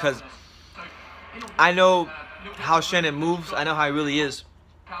 because I know how Shannon moves. I know how he really is.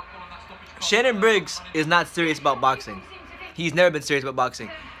 Shannon Briggs is not serious about boxing. He's never been serious about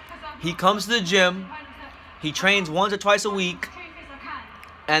boxing. He comes to the gym, he trains once or twice a week,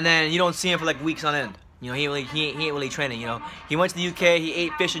 and then you don't see him for like weeks on end. You know, he ain't really training. You know, he went to the UK, he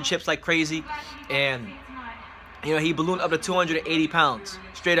ate fish and chips like crazy, and you know he ballooned up to 280 pounds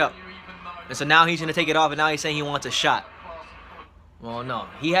straight up. And so now he's gonna take it off, and now he's saying he wants a shot. Well, no,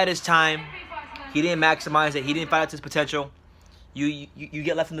 he had his time. He didn't maximize it. He didn't fight out his potential. You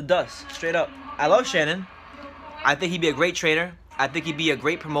get left in the dust, straight up. I love Shannon. I think he'd be a great trainer. I think he'd be a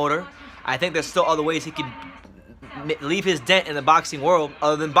great promoter. I think there's still other ways he could leave his dent in the boxing world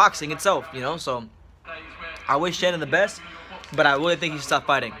other than boxing itself, you know? So I wish Shannon the best, but I really think he should stop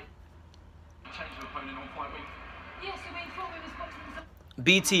fighting.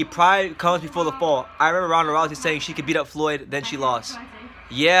 BT, pride comes before the fall. I remember Ronda Rousey saying she could beat up Floyd, then she lost.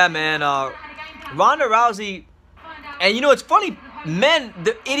 Yeah, man. Ronda Rousey... And you know, it's funny, men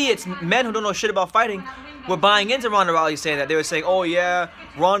who don't know shit about fighting, were buying into Ronda Rousey saying that. They were saying, oh yeah,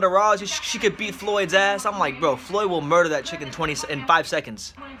 Ronda Rousey, she could beat Floyd's ass. I'm like, bro, Floyd will murder that chick in 5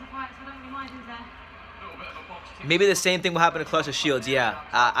 seconds. Maybe the same thing will happen to Clarissa Shields, yeah.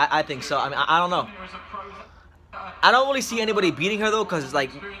 I think so. I mean, I don't know. I don't really see anybody beating her, though, because, like,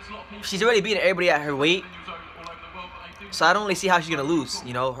 she's already beating everybody at her weight. So I don't really see how she's going to lose,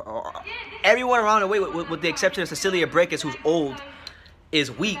 you know. Everyone around the way, with the exception of Cecilia Brækhus, who's old,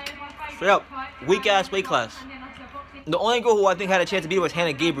 is weak. Straight up. Weak-ass weight class. The only girl who I think had a chance to beat her was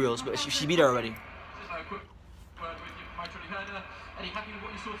Hannah Gabriels, but she beat her already. Yeah,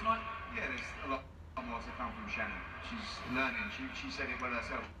 there's a lot more to come from Shannon. She's learning. She said it well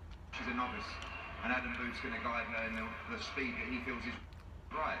herself. She's a novice. And Adam Booth's going to guide her in the speed that he feels is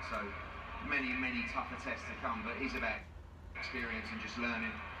right. So many, many tougher tests to come, but he's about experience and just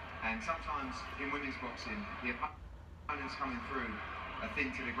learning. And sometimes in women's boxing, the opponents coming through are thin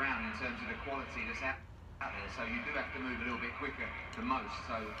to the ground in terms of the quality that's out there. So you do have to move a little bit quicker than most.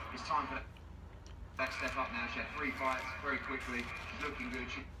 So it's time for that step up now. She had 3 fights very quickly. She's looking good.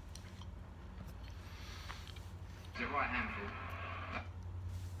 She's a right handful.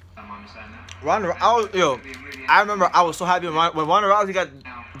 Don't mind me saying that. I remember I was so happy when Ronda Rousey got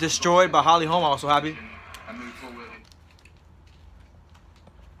destroyed by Holly Holm. I was so happy.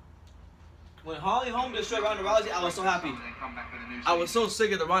 When Holly Holm destroyed Ronda Rousey, I was so happy. I was so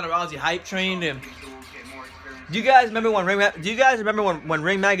sick of the Ronda Rousey hype train. And do you guys remember when when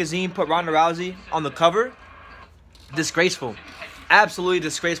Ring Magazine put Ronda Rousey on the cover? Disgraceful, absolutely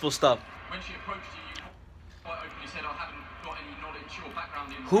disgraceful stuff.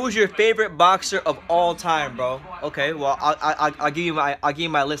 Who's your favorite boxer of all time, bro? Okay, well I'll give you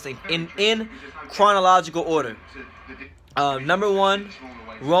my listing in chronological order. Number 1,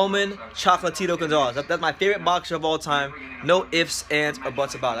 Roman Chocolatito Gonzalez. That's my favorite boxer of all time. No ifs, ands, or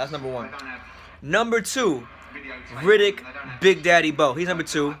buts about it. That's number 1. Number 2, Riddick Big Daddy Bo. He's number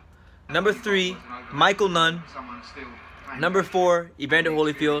 2. Number 3, Michael Nunn. Number 4, Evander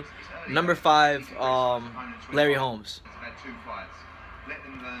Holyfield. Number 5, Larry Holmes. Let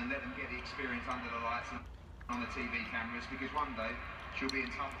them learn, let them get the experience under the lights and on the TV cameras, because one day she'll be in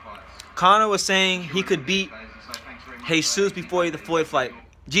tough fights. Conor was saying he could beat Jesus before the Floyd fight.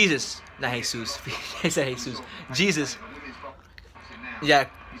 Jesus, not Jesus. He said Jesus. Jesus. Yeah,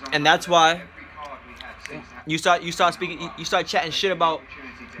 and that's why you start chatting shit about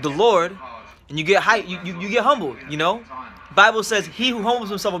the Lord, and you get hype, you get humbled. You know, Bible says he who humbles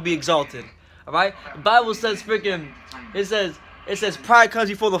himself will be exalted. All right, the Bible says it says pride comes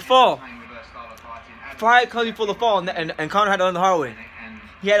before the fall. Pride comes before the fall, and Conor had to learn the hard way.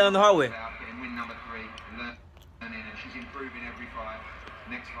 He had to learn the hard way.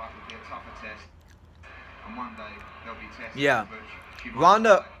 Yeah,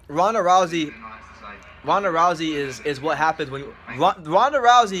 Ronda Ronda Rousey. Ronda Rousey is what happens when Ronda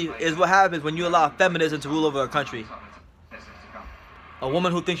Rousey is what happens when you allow feminism to rule over a country. A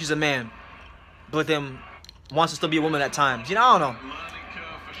woman who thinks she's a man, but then wants to still be a woman at times. You know, I don't know.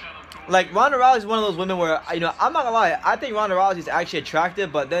 Like, Ronda Rousey is one of those women where, you know, I'm not gonna lie, I think Ronda Rousey is actually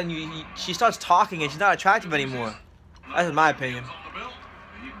attractive, but then she starts talking and she's not attractive anymore. That's in my opinion.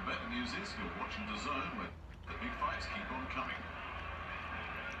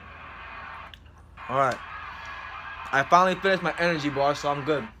 Alright. I finally finished my energy bar, so I'm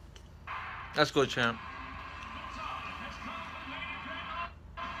good. Let's go, champ.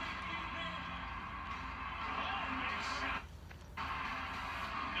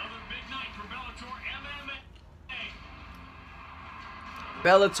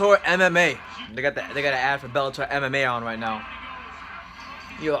 Bellator MMA. They got an ad for Bellator MMA on right now.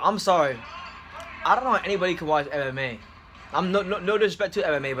 Yo, I'm sorry. I don't know how anybody can watch MMA. I'm no disrespect to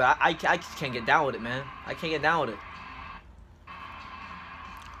MMA, but I just can't get down with it, man. I can't get down with it.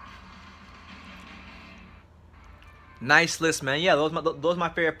 Nice list, man. Yeah, those are my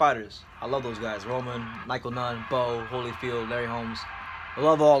favorite fighters. I love those guys. Roman, Michael Nunn, Bo, Holyfield, Larry Holmes. I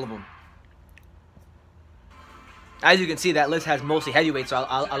love all of them. As you can see, that list has mostly heavyweights, so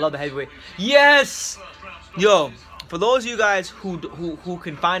I love the heavyweight. Yes! Yo, for those of you guys who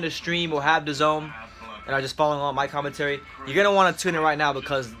can find a stream or have the zone and are just following along my commentary, you're going to want to tune in right now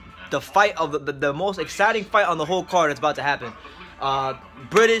because the fight of the most exciting fight on the whole card is about to happen.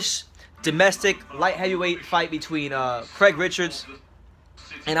 British domestic light heavyweight fight between Craig Richards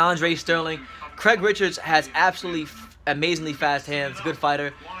and Andre Sterling. Craig Richards has absolutely amazingly fast hands, good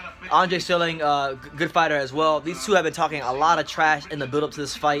fighter. Andre Sterling, good fighter as well. These two have been talking a lot of trash in the build-up to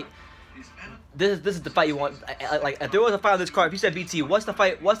this fight. This is the fight you want. Like, if there was a fight on this card, if you said BT, what's the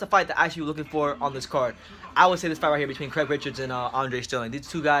fight that actually you're looking for on this card? I would say this fight right here between Craig Richards and Andre Sterling. These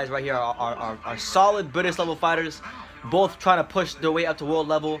two guys right here are solid British level fighters, both trying to push their way up to world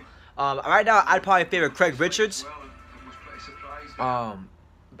level. Right now, I'd probably favor Craig Richards.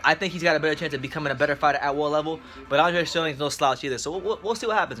 I think he's got a better chance of becoming a better fighter at world level, but Andre Sterling's no slouch either. So we'll see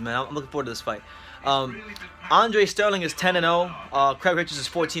what happens, man. I'm looking forward to this fight. Andre Sterling is 10-0. Craig Richards is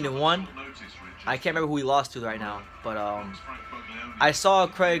 14-1. I can't remember who he lost to right now, but I saw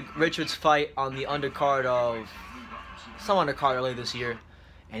Craig Richards fight on the undercard of some undercard earlier this year,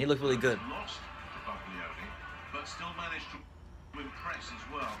 and he looked really good. But still managed to impress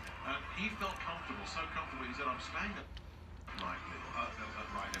as well. And he felt comfortable, so comfortable. He said, "I'm staying at right."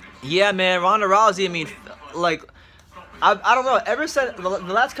 Yeah, man, Ronda Rousey, I mean, like, I don't know, ever since the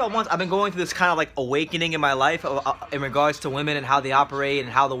last couple months, I've been going through this kind of, like, awakening in my life in regards to women and how they operate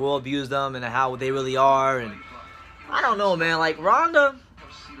and how the world views them and how they really are, and I don't know, man, like, Ronda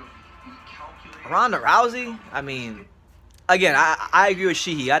Rousey, I mean, again, I agree with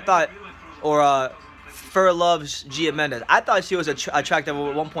Sheehy, I thought, or, Fur Loves Gia Mendes, I thought she was attractive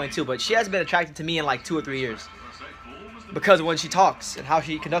at 1.2, but she hasn't been attractive to me in, like, 2 or 3 years. Because when she talks and how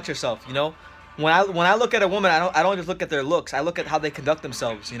she conducts herself, you know, when I look at a woman, I don't just look at their looks. I look at how they conduct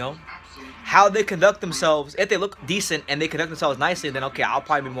themselves, you know, how they conduct themselves. If they look decent and they conduct themselves nicely, then okay, I'll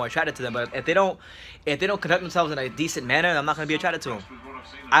probably be more attracted to them. But if they don't conduct themselves in a decent manner, I'm not gonna be attracted to them.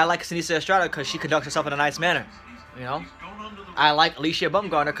 I like Sinisa Estrada because she conducts herself in a nice manner, you know. I like Alicia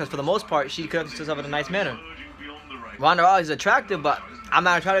Baumgartner because for the most part she conducts herself in a nice manner. Ronda Rousey is attractive, but I'm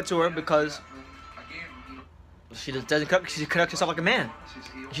not attracted to her because she just doesn't she conducts herself like a man.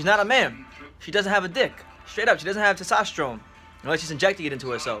 She's not a man. She doesn't have a dick. Straight up, she doesn't have testosterone. Unless she's injecting it into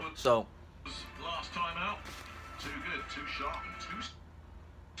herself. So Last time out, too good, too sharp, and too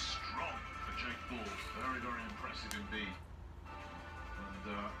strong for Jake Paul. Very, very impressive indeed.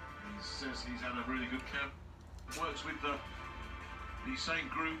 And he says he's had a really good camp. Works with the same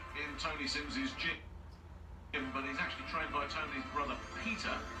group in Tony Sims's gym, but he's actually trained by Tony's brother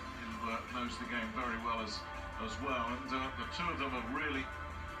Peter, who knows the game very well as well. And the two of them have really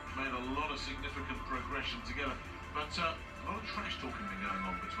made a lot of significant progression together. But a lot of trash talking been going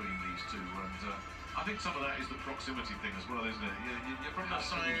on between these two, and I think some of that is the proximity thing as well, isn't it? You're from the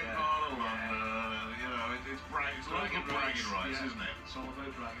same part of London, you know, it's local bragging rights, isn't it? It's all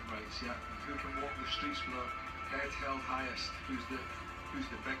about bragging rights, yeah. Who can walk the streets with a head held highest? Who's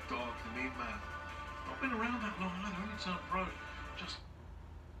the big dog, the main man? Not been around that long either, only turned pro just.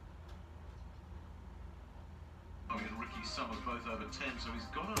 And Ricky Summers both over 10, so he's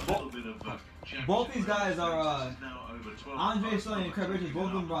got a little bit of both these guys are Andre Sterling and Craig Richards. Both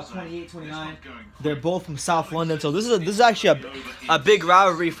of them are about 28, 29. They're both from South London, so this is actually a big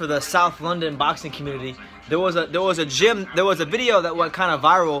rivalry for the South London boxing community. There was a video that went kind of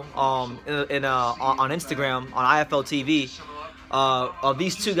viral on Instagram on IFL TV of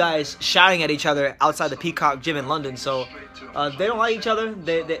these two guys shouting at each other outside the Peacock Gym in London. So they don't like each other.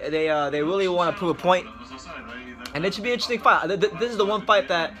 They really want to prove a point, and it should be an interesting fight. This is the one fight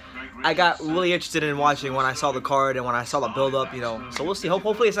that I got really interested in watching when I saw the card and when I saw the build-up, you know. So we'll see.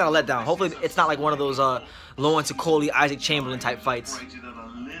 Hopefully it's not a letdown. Hopefully it's not like one of those Lawrence Okoli, Isaac Chamberlain type fights.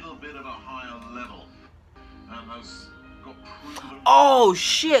 Oh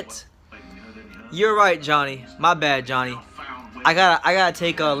shit! You're right, Johnny. My bad, Johnny. I gotta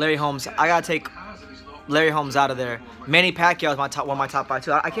take Larry Holmes. I gotta take Larry Holmes out of there. Manny Pacquiao is one of my top 5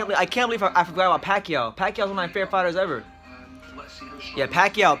 too. I can't believe I forgot about Pacquiao. Pacquiao's one of my favorite fighters ever. Yeah,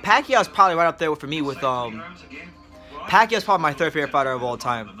 Pacquiao's probably right up there for me with Pacquiao's probably my 3rd favorite fighter of all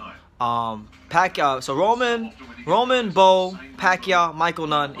time. Pacquiao. So Roman, Bo, Pacquiao, Michael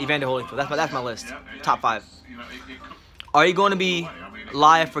Nunn, Evander Holyfield. That's my list. Top 5. Are you going to be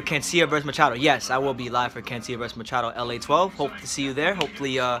live for Cancia versus Machado? Yes, I will be live for Cancia versus Machado, LA 12. Hope to see you there.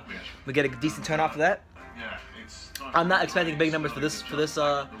 Hopefully, we get a decent turnout for that. I'm not expecting big numbers for this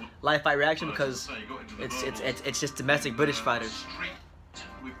live fight reaction because it's just domestic British fighters.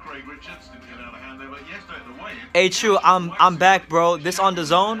 Hey, true. I'm back, bro. This on the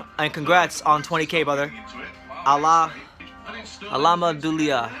zone, and congrats on 20K, brother. Alama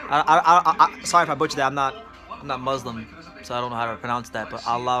Dulia. Sorry if I butchered that. I'm not Muslim, so I don't know how to pronounce that. But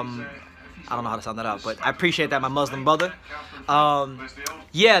I don't know how to sound that out. But I appreciate that, my Muslim brother.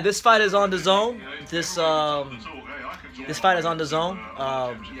 Yeah, this fight is on the zone. This fight is on the zone.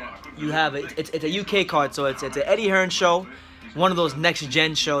 You have it's a UK card, so it's an Eddie Hearn show. One of those next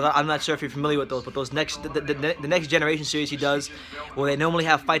gen shows. I'm not sure if you're familiar with those, but those the next generation series he does, where they normally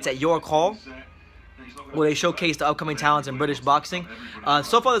have fights at York Hall, where they showcase the upcoming talents in British boxing.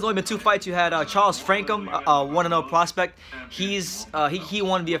 So far, there's only been 2 fights. You had Charles Frankham, 1-0 prospect. He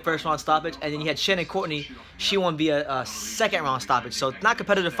won via first round stoppage, and then you had Shannon Courtney. She won via second round stoppage. So not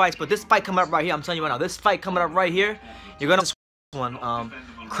competitive fights, but this fight coming up right here, I'm telling you right now, this fight coming up right here, you're gonna this one.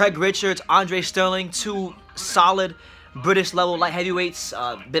 Craig Richards, Andre Sterling, 2 solid British level light heavyweights.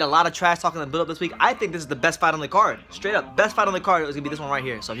 Been a lot of trash talking in the build up this week. I think this is the best fight on the card. Straight up, best fight on the card is gonna be this one right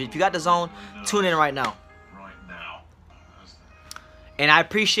here. So if you got the zone, tune in right now. And I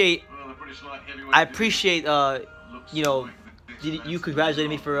appreciate you know, you congratulated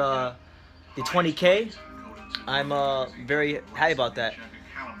me for the 20K. I'm very happy about that.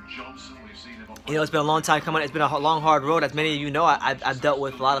 You know, it's been a long time coming. It's been a long, hard road. As many of you know, I've dealt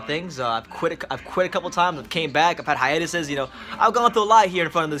with a lot of things. I've quit a couple times. I've came back. I've had hiatuses. You know, I've gone through a lot here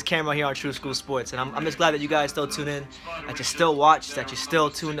in front of this camera here on True School Sports, and I'm just glad that you guys still tune in, that you still watch, that you still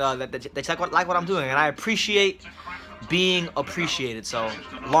tune, that you like what I'm doing, and I appreciate being appreciated. So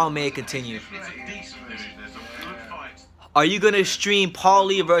long may it continue. Are you gonna stream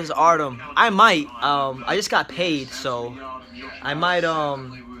Paulie versus Artem? I might. I just got paid, so I might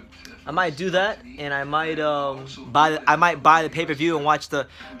do that, and I might buy the pay-per-view and watch the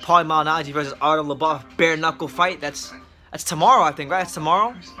Paulie Malignaggi versus Artem Lobov bare knuckle fight. That's tomorrow, I think, right? It's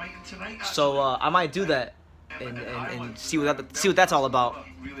tomorrow. So I might do that and see what that's all about.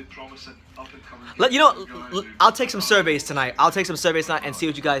 I'll take some surveys tonight. And see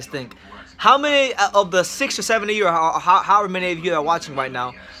what you guys think. How many of the 6 or 7 of you, or however many of you that are watching right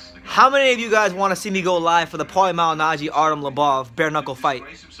now, how many of you guys want to see me go live for the Paulie Malignaggi Artem Lobov bare knuckle fight?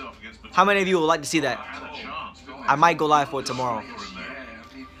 How many of you would like to see that? I might go live for it tomorrow.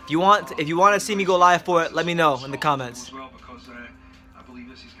 If you want to see me go live for it, let me know in the comments.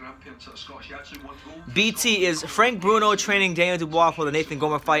 BT, is Frank Bruno training Daniel Dubois for the Nathan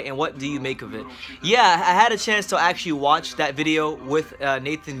Gorman fight, and what do you make of it? Yeah, I had a chance to actually watch that video with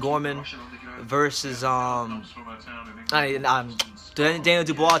Nathan Gorman versus Daniel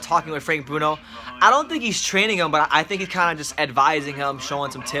Dubois talking with Frank Bruno. I don't think he's training him, but I think he's kind of just advising him,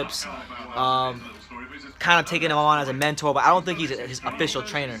 showing some tips, kind of taking him on as a mentor, but I don't think he's his official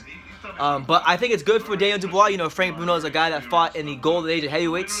trainer. But I think it's good for Daniel Dubois. You know, Frank Bruno is a guy that fought in the golden age of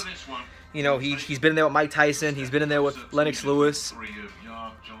heavyweights. You know, he's been in there with Mike Tyson. He's been in there with Lennox Lewis.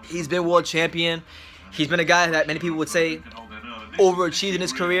 He's been world champion. He's been a guy that many people would say overachieved in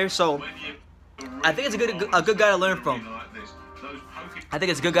his career. So I think it's a good guy to learn from.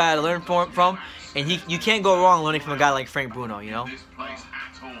 And you can't go wrong learning from a guy like Frank Bruno, you know?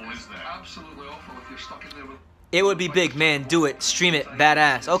 It would be big, man. Do it. Stream it.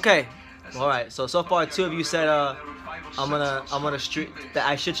 Badass. Okay. All right. So far, 2 of you said I'm gonna stream that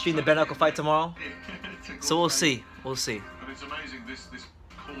I should stream the bare knuckle fight tomorrow. So we'll see. But it's amazing this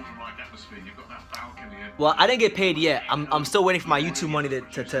cauldron-like atmosphere. You've got that balcony. Well, I didn't get paid yet. I'm still waiting for my YouTube money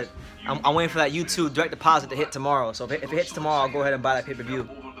to I'm waiting for that YouTube direct deposit to hit tomorrow. So if it hits tomorrow, I'll go ahead and buy that pay-per-view.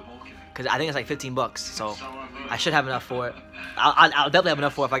 Cause I think it's like $15. So I should have enough for it. I'll definitely have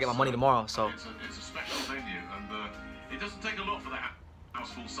enough for it if I get my money tomorrow. So. It's a special venue, and it doesn't take a lot for the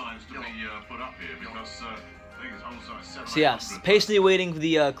house full signs to be put up here because I think it's almost like 700. So yes, patiently waiting for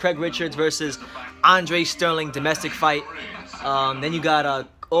the Craig Richards versus Andre Sterling domestic fight. Then you got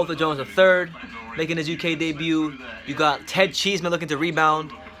Arthur Jones III making his UK debut. You got Ted Cheeseman looking to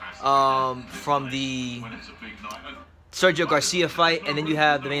rebound from the Sergio Garcia fight, and then you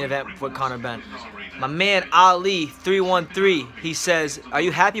have the main event for Conor Benn. My man Ali 313, he says, "Are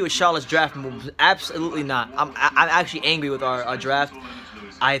you happy with Charlotte's draft moves?" Absolutely not. I'm actually angry with our draft.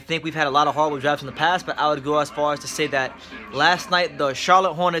 I think we've had a lot of horrible drafts in the past, but I would go as far as to say that last night the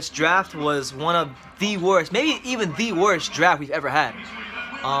Charlotte Hornets draft was one of the worst, maybe even the worst draft we've ever had.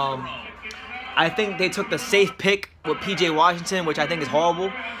 I think they took the safe pick with P.J. Washington, which I think is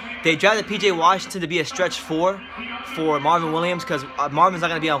horrible. They drafted P.J. Washington to be a stretch 4 for Marvin Williams because Marvin's not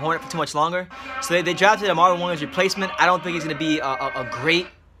going to be on Hornet for too much longer. So they drafted a Marvin Williams replacement. I don't think he's going to be a great,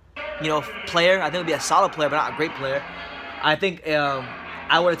 player. I think he'll be a solid player, but not a great player. I think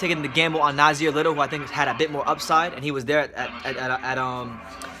I would have taken the gamble on Nasir Little, who I think had a bit more upside, and he was there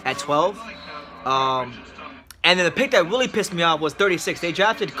at 12. And then the pick that really pissed me off was 36. They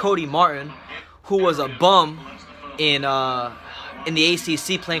drafted Cody Martin, who was a bum in the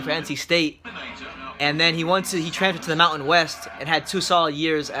ACC playing for NC State, and then he transferred to the Mountain West and had 2 solid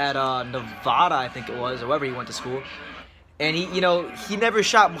years at Nevada, I think it was, or wherever he went to school. And he never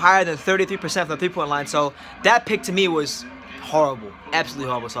shot higher than 33% from the 3-point line. So that pick to me was horrible, absolutely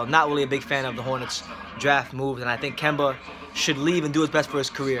horrible. So I'm not really a big fan of the Hornets draft moves, and I think Kemba should leave and do his best for his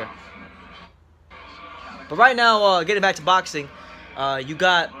career. But right now, getting back to boxing, you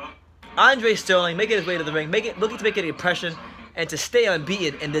got Andre Sterling making his way to the ring, looking to make an impression and to stay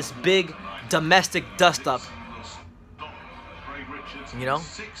unbeaten in this big domestic dust-up.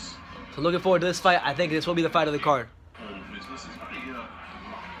 So looking forward to this fight. I think this will be the fight of the card.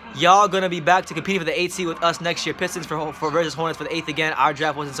 Y'all gonna be back to competing for the 8th seed with us next year. Pistons for versus Hornets for the 8th again. Our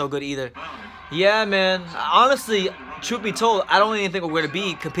draft wasn't so good either. Yeah, man. Honestly, truth be told, I don't even think we're gonna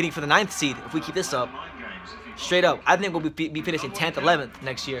be competing for the 9th seed if we keep this up. Straight up, I think we'll be finishing 10th, 11th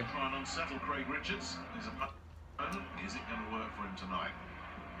next year.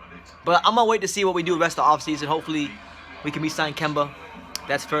 But I'm gonna wait to see what we do the rest of the offseason. Hopefully, we can re-sign Kemba.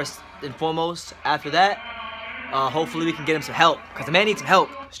 That's first and foremost. After that, hopefully we can get him some help, because the man needs some help.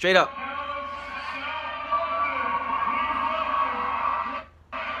 Straight up.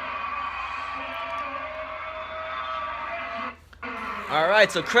 All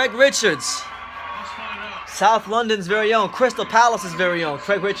right, so Craig Richards, South London's very own, Crystal Palace's very own,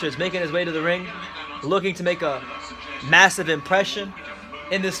 Craig Richards making his way to the ring, looking to make a massive impression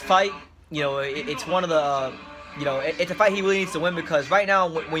in this fight. It's one of the, it's a fight he really needs to win, because right now,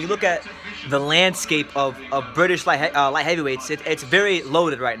 when you look at the landscape of British light heavyweights, it's very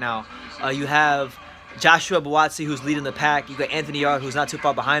loaded right now. You have Joshua Buatsi, who's leading the pack. You got Anthony Yarde, who's not too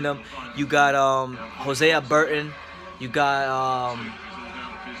far behind him. You got Hosea Burton. You got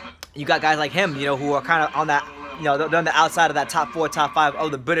guys like him, who are kind of on that, they're on the outside of that top 4, top 5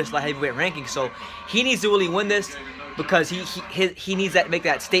 of the British light heavyweight ranking. So he needs to really win this, because he needs to make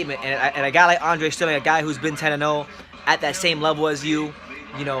that statement. And a guy like Andre Sterling, a guy who's been 10-0 at that same level as you,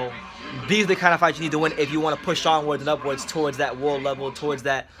 these are the kind of fights you need to win if you want to push onwards and upwards towards that world level, towards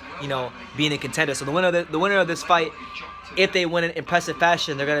that, being a contender. So the winner of this fight, if they win in impressive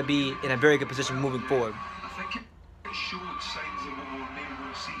fashion, they're going to be in a very good position moving forward.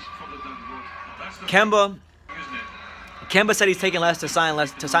 Kemba said he's taking less to sign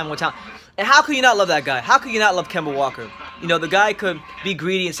more talent. And how could you not love that guy? How could you not love Kemba Walker? The guy could be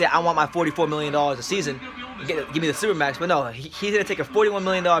greedy and say, I want my $44 million a season. Give me the Supermax. But no, he's going to take a $41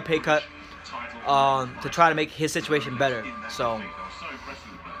 million pay cut to try to make his situation better. So,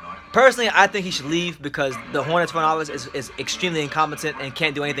 personally, I think he should leave, because the Hornets front office is extremely incompetent and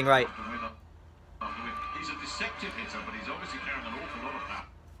can't do anything right. He's a deceptive hitter, but he's obviously carrying an awful lot of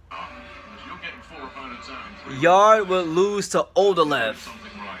power. You're getting 4 opponents out. Yarde will lose to Olderlev.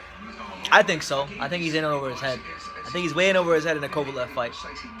 I think so. I think he's in over his head. I think he's way in over his head in the Koivula fight. He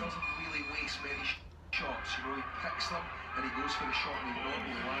doesn't really waste many shots. He picks them and he goes for the shot and he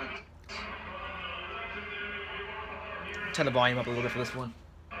normally lands. Turn the volume up a little bit for this one.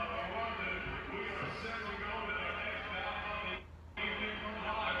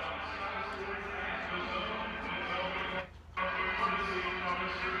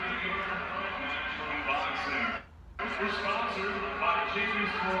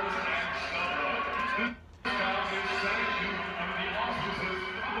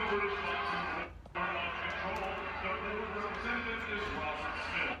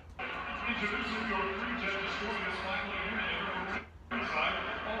 Introducing your three judges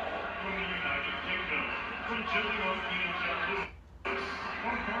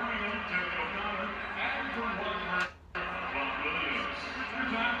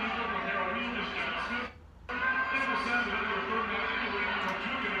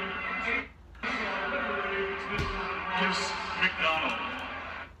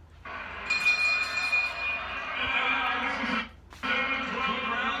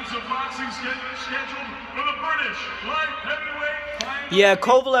Yeah,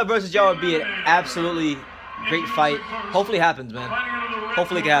 Koivula versus Yao would be an absolutely great fight. Hopefully it happens, man.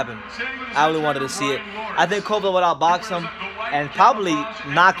 Hopefully it can happen. I really wanted to see it. I think Koivula would outbox him and probably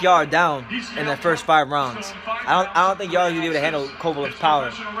knock Yao down in the first 5 rounds. I don't think Yao will be able to handle Koivula's power,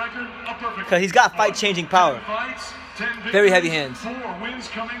 because he's got fight-changing power. Very heavy hands.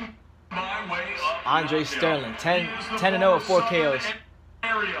 Andre Sterling, 10-0 with 4 KOs.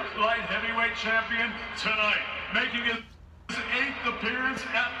 Light heavyweight champion tonight, making his 8th appearance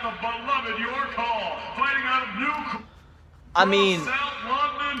at the beloved York Hall, fighting out of New. I mean,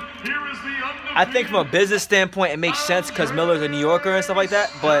 I think from a business standpoint, it makes sense because Miller's a New Yorker and stuff like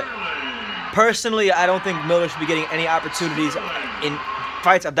that. But personally, I don't think Miller should be getting any opportunities in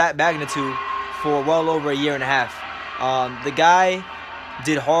fights of that magnitude for well over a year and a half. The guy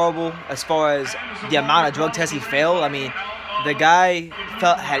did horrible as far as the amount of drug tests he failed. I mean, the guy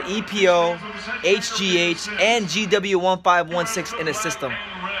had EPO, HGH, and GW1516 in his system.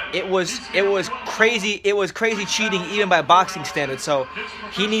 It was crazy. It was crazy cheating even by boxing standards. So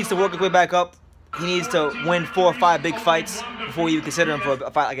he needs to work his way back up. He needs to win 4 or 5 big fights before you consider him for a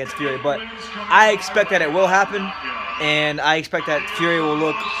fight against Fury. But I expect that it will happen, and I expect that Fury will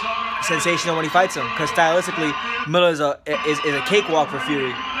look sensational when he fights him, because stylistically, Miller is a cakewalk for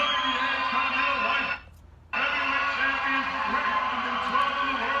Fury.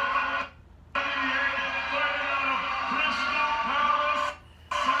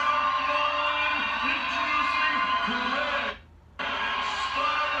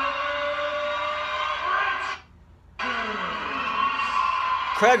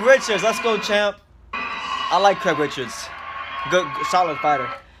 Craig Richards, let's go, champ. I like Craig Richards. Good, solid fighter.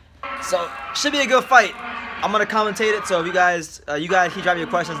 So, should be a good fight. I'm gonna commentate it. So if you guys keep dropping your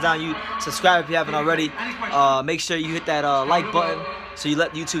questions down. You subscribe if you haven't already. Make sure you hit that like button so you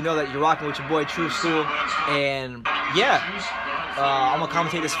let YouTube know that you're rocking with your boy True School. And yeah, I'm gonna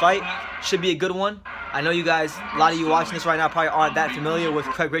commentate this fight. Should be a good one. I know you guys, a lot of you watching this right now probably aren't that familiar with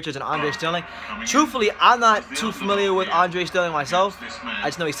Craig Richards and Andre Sterling. Truthfully, I'm not too familiar with Andre Sterling myself. I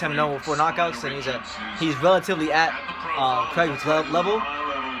just know he's 10-0 with 4 knockouts, and he's relatively at Craig's level.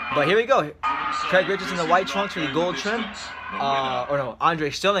 But here we go. Craig Richards in the white trunks with the gold trim. Andre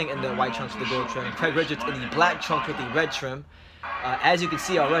Sterling in the white trunks with the gold trim. Craig Richards in the black trunks with the red trim. As you can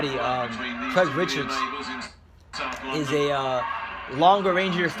see already, Craig Richards is a longer,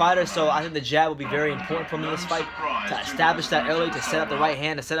 rangier fighter, so I think the jab will be very important for him in this fight, to establish that early, to set up the right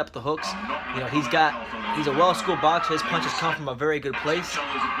hand, to set up the hooks. You know, he's a well-schooled boxer. His punches come from a very good place.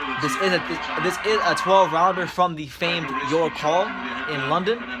 This is a 12-rounder from the famed York Hall in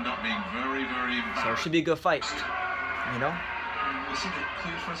London, so it should be a good fight. You know. We see the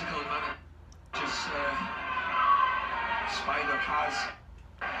clear physical advantage Spider has.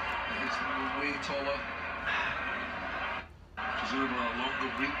 He's way taller. Presumably a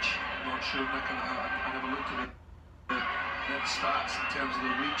longer reach. Not sure, Nick. I never looked at the stats in terms of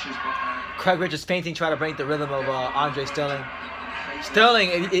the reaches, but Craig Richards fainting, trying to break the rhythm of Andre Sterling.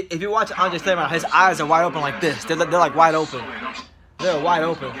 Sterling, if you watch Andre Sterling, his eyes are wide open like this. They're like wide open. They're wide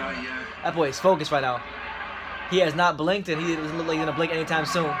open. That boy is focused right now. He has not blinked, and he doesn't look like he's gonna blink anytime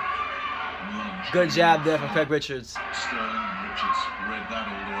soon. Good jab there from Craig Richards. Sterling and Richards read that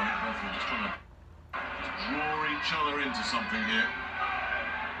all the way. They're just trying to draw each other into something here.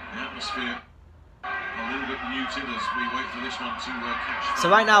 The atmosphere a little bit muted as we wait for this one to catch fire. So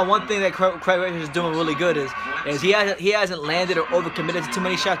right now, one thing that Craig Richards is doing really good is he hasn't landed or overcommitted to too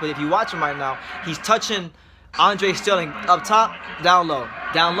many shots. But if you watch him right now, he's touching Andre Sterling up top, down low,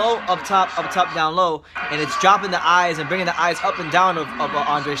 up top, down low, and it's dropping the eyes and bringing the eyes up and down of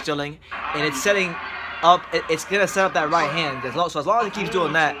Andre Sterling, and it's setting up. It's gonna set up that right hand. So as long as he keeps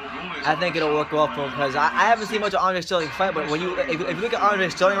doing that, I think it'll work well for him. Because I haven't seen much of Andre Sterling fight, but if you look at Andre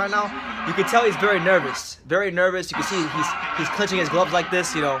Sterling right now, you can tell he's very nervous. Very nervous. You can see he's clenching his gloves like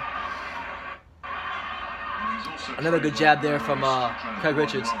this, you know. Another good jab there from Craig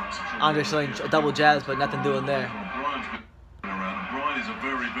Richards. Andre Sterling double jabs, but nothing doing there. Brian is a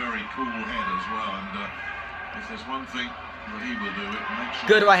very, very cool head as well, and if there's one thing that he will do, it make sure.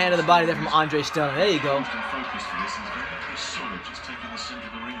 Good right hand to the body there from Andre Sterling. There you go. Focus for this is very, very solid, just taking the center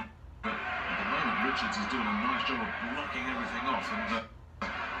of the ring. But at the moment, Richards is doing a nice job of blocking everything off, and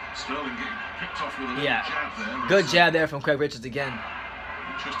Sterling getting picked off with a little Yeah. jab there. Good It's, jab there from Craig Richards again.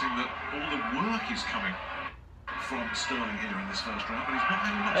 Interesting that all the work is coming from Sterling here in this first round, but he's not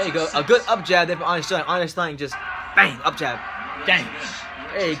having much There you go. A success. good up jab there from Andre Sterling. Andre Sterling just bang, up jab. Dang.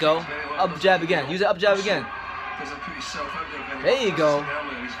 There you go. Up jab again. Use the up jab again. There you go.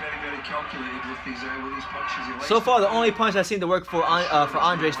 So far, the only punch I've seen to work for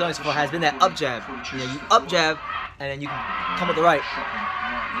Andre Sterling so far has been that up jab. You know, you up jab, and then you can come with the right. Shocking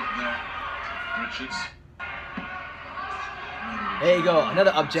right hook there. Richards. There you go.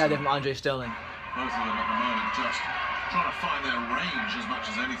 Another up jab there from Andre Sterling. Both of them at the moment just trying to find their range as much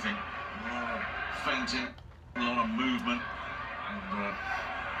as anything. A lot of feinting, a lot of movement. And,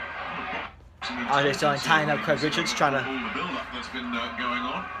 Andre Sterling tying up Craig Richards, trying to all the build-up that's been going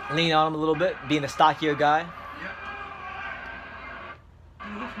on. lean on him a little bit, being the stockier guy.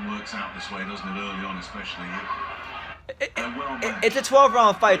 And it often works out this way, doesn't it? Early on, especially. It's a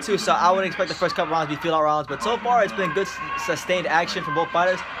 12-round fight too, so I wouldn't expect the first couple rounds to be feel-out rounds. But so far, it's been good, sustained action from both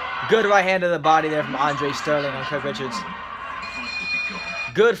fighters. Good right hand to the body there from Andre Sterling on Craig Richards.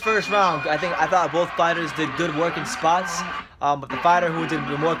 Good first round. I thought both fighters did good work in spots, but the fighter who did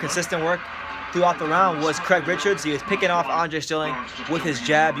the more consistent work throughout the round was Craig Richards. He was picking off Andre Sterling with his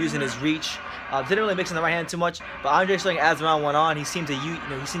jab, using his reach. Didn't really mix in the right hand too much, but Andre Sterling, as the round went on, he seemed to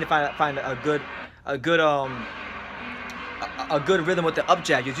find a good rhythm with the up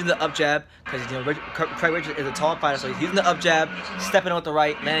jab. He's using the up jab because Craig Richards is a tall fighter, so he's using the up jab, stepping out the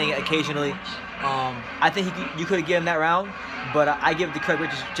right, landing it occasionally. I think you could have given him that round, but I give it to Craig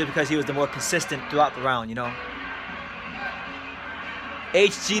Richards just because he was the more consistent throughout the round, you know.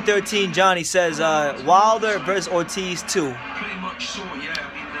 HG13 Johnny says Wilder versus Ortiz 2. Pretty much so, yeah.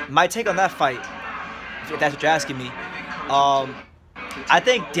 My take on that fight, if that's what you're asking me, I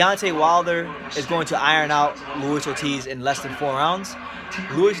think Deontay Wilder is going to iron out Luis Ortiz in less than 4 rounds.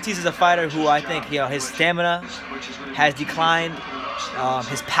 Luis Ortiz is a fighter who I think his stamina has declined,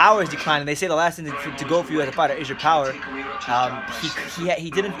 his power has declined, and they say the last thing to go for you as a fighter is your power.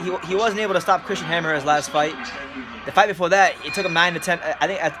 He wasn't able to stop Christian Hammer his last fight. The fight before that, it took him 9 to 10. I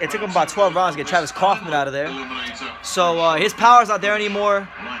think it took him about 12 rounds to get Travis Kaufman out of there. So his power's not there anymore.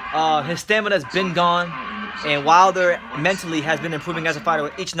 His stamina's been gone. And Wilder mentally has been improving as a fighter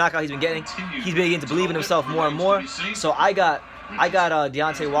with each knockout he's been getting. He's beginning to believe in himself more and more. So I got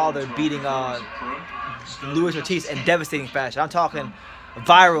Deontay Wilder beating Luis Ortiz in devastating fashion. I'm talking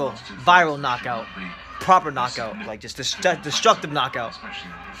viral knockout, proper knockout, like just destructive knockout. Especially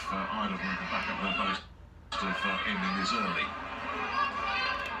if either of them can back up their boast of ending this early.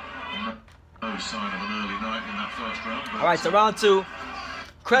 No sign of an early night in that first round. All right, so round 2.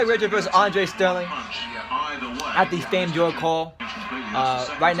 Craig Richards versus Andre Sterling at the famed York Hall.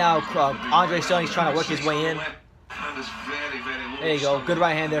 Right now, Andre Sterling's trying to work his way in. There you go. Good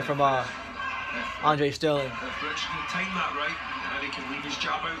right hand there from Andre Sterling.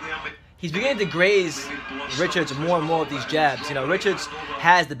 He's beginning to graze Richards more and more with these jabs. You know, Richards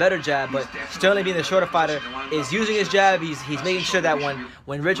has the better jab, but Sterling, being the shorter fighter, is using his jab. He's making sure that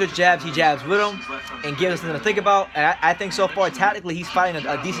when Richards jabs, he jabs with him and gives us something to think about. And I think so far, tactically, he's fighting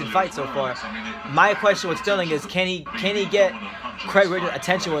a decent fight so far. My question with Sterling is, can he get Craig Richards'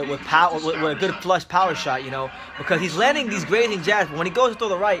 attention with power, with a good flush power shot? You know, because he's landing these grazing jabs, but when he goes to throw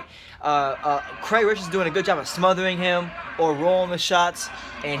the right, Craig Richards is doing a good job of smothering him or rolling the shots,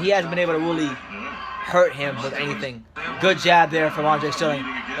 and he hasn't been able to really hurt him with anything. Good jab there from Andre Sterling,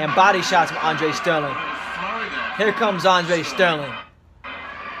 and body shots from Andre Sterling. Here comes Andre Sterling.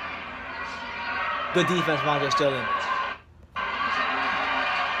 Good defense from Andre Sterling.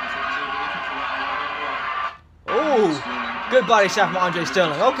 Oh, good body shot from Andre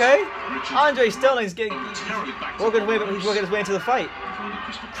Sterling. Okay, Andre Sterling's working his way into the fight.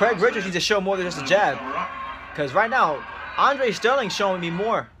 Craig Richards needs to show more than just a jab, because right now Andre Sterling's showing me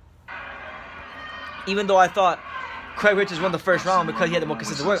more. Even though I thought Craig Richards won the first round because he had the more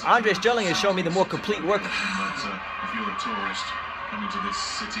consistent work, Andre Sterling is showing me the more complete work. If you're a tourist coming to this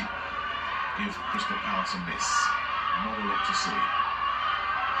city, give Crystal Palace a miss. Not a lot to see. The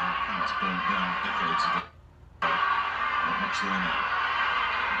palace burned down decades ago. Not much there now.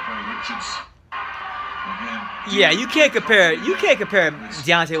 Craig Richards. Again. Yeah, you can't compare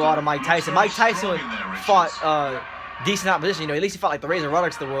Deontay Wilder to Mike Tyson. Mike Tyson fought decent opposition. You know, at least he fought like the Razor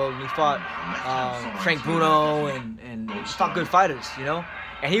Ruddocks of the world, and he fought Frank Bruno, and he fought good fighters. You know,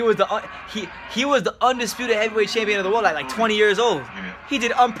 and he was the undisputed heavyweight champion of the world at like 20 years old. He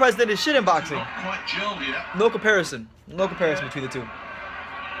did unprecedented shit in boxing. Quite gelled yet. No comparison between the two.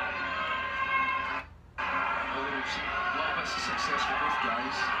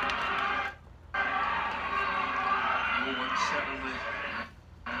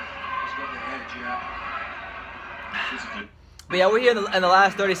 yet. But yeah, we're here in the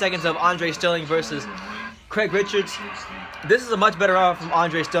last 30 seconds of Andre Sterling versus Craig Richards. This is a much better round from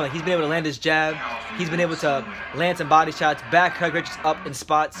Andre Sterling. He's been able to land his jab. He's been able to land some body shots, back Craig Richards up in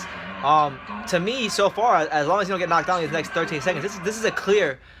spots. To me, so far, as long as he don't get knocked down in these next 13 seconds, this is a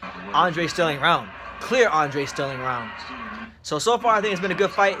clear Andre Sterling round. Clear Andre Sterling round. So far, I think it's been a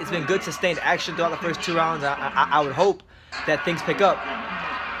good fight. It's been good sustained action throughout the first 2 rounds. I would hope that things pick up.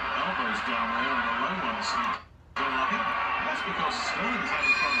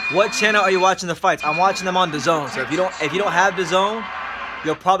 What channel are you watching the fights? I'm watching them on DAZN. So if you don't have DAZN,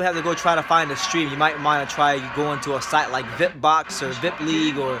 you'll probably have to go try to find a stream. You might want to try going to a site like VipBox or VIP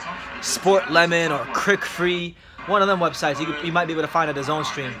League or Sport Lemon or Crick Free. One of them websites. You might be able to find a DAZN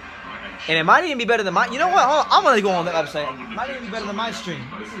stream. And it might even be better than my. You know what? I'm gonna go on that website. It might even be better than my stream.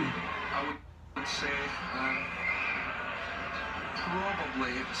 Let's see. I would say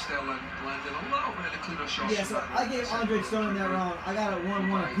probably Sterling landed a little bit of cleaner shots. Yeah, so I gave Andre Sterling that round. I got it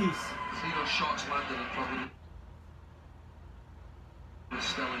 1-1 apiece. Cleaner shots landed and probably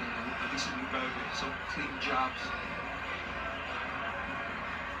Sterling a decent rebound, some clean jabs.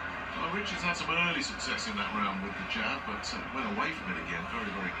 Well, Richards had some early success in that round with the jab, but went away from it again very,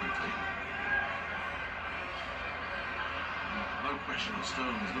 very quickly. No question that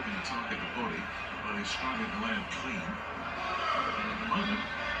Sterling is looking to target the body, but he's struggling to land clean. And at the moment,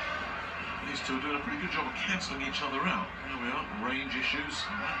 these two are doing a pretty good job of cancelling each other out. There we are, range issues.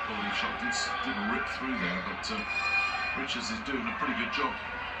 That body shot didn't rip through there, but Richards is doing a pretty good job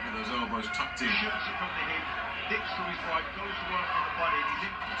with those elbows tucked in. Shoots it from the hip, dips to his right, goes to work on the body. He's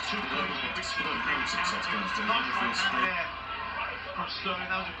in too close to Richards. Success goes down. Nice right hand there from Sterling.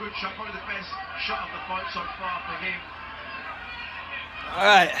 That was a good shot, probably the best shot of the fight so far for him. All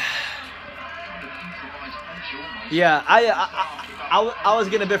right. Yeah, I was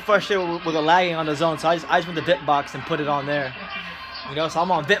getting a bit frustrated with the lagging on the zone, so I just went to VipBox and put it on there. You know, so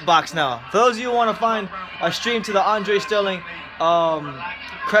I'm on VipBox now. For those of you who want to find a stream to the Andre Sterling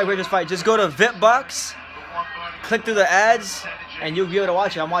Craig Richards fight, just go to VipBox, click through the ads, and you'll be able to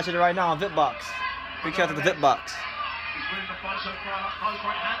watch it. I'm watching it right now on VipBox. Big shout out to the VipBox. He's winning the fight so far. Nice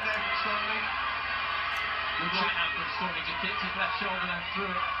right hand there from Sterling. Good right hand from Sterling. He kicked his left shoulder and threw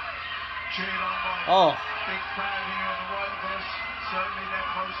it. Cheered on by Oh, big crowd here on the right of us. Certainly there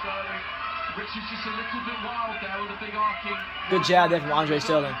pro Sterling. Richards just a little bit wild there with a big arcing. good jab there from Andre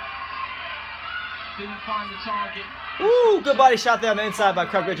Sterling. Didn't find the target. Ooh, good body shot there on the inside by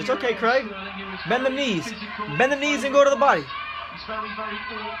Craig Richards. Okay, Craig. Bend the knees. Bend the knees and go to the body. It's very, very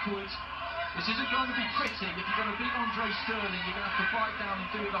awkward. This isn't going to be pretty. If you're going to beat Andre Sterling, you're going to have to fight down and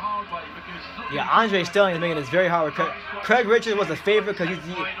do it the hard way because. Yeah, Andre Sterling is making this very hard. Craig Richards was a favorite because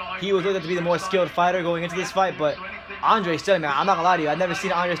he was looked to be the more skilled fighter going into this fight, but Andre Sterling, man, I'm not gonna lie to you, I've never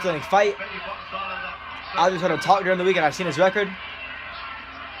seen Andre Sterling fight. I just heard him talk during the week and I've seen his record.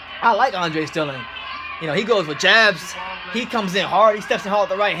 I like Andre Sterling. You know, he goes with jabs. He comes in hard. He steps in hard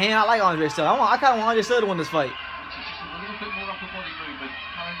with the right hand. I like Andre Sterling. I kind of want Andre Sterling to win this fight.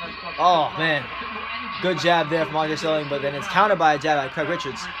 Oh, man. Good jab there from Andre Sterling, but then it's countered by a jab by Craig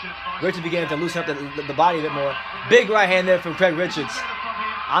Richards. Richards beginning to loosen up the body a bit more. Big right hand there from Craig Richards.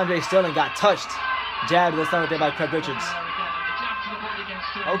 Andre Sterling got touched. Jab to the stomach there by Craig Richards.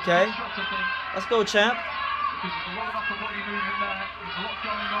 Okay. Let's go, champ. Because there's a lot of upper body movement there. There's a lot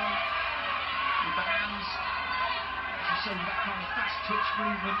going on with the hands. As you say, with that kind of fast touch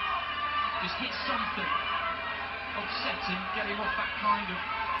movement, just hit something upsetting, get him off that kind of.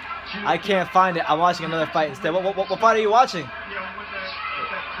 I can't find it. I'm watching another fight instead. What fight are you watching?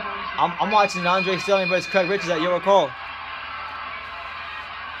 I'm watching Andre Sterling versus Craig Richards at your call.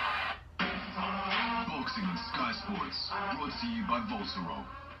 Boxing on Sky Sports, brought to you by Volsaro.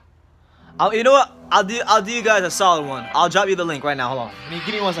 You know what? I'll do you guys a solid one. I'll drop you the link right now. Hold on.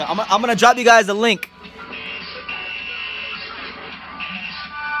 Give me 1 second. I'm gonna drop you guys the link.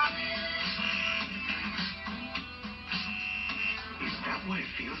 Is that what it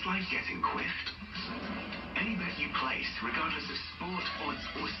feels like getting quiffed? Any bet you place, regardless of sport, odds,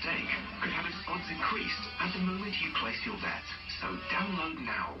 or stake, could have its odds increased at the moment you place your bet. So download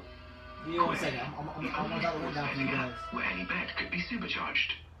now. Give me 1 second. I'm gonna drop the link down for you guys. Where any bet could be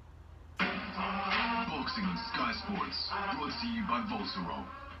supercharged. Boxing on Sky Sports, brought to you by Volsaro.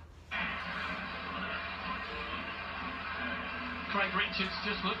 Craig Richards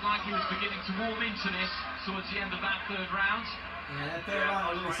just looked like he was beginning to warm into this towards the end of that third round. Yeah, that third round,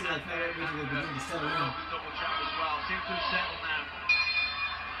 I really see like Craig Richards was beginning to settle in. Double jab as well. Seems to have settled now.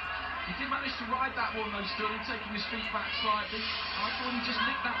 He did manage to ride that one though, Sterling, taking his feet back slightly. I thought he just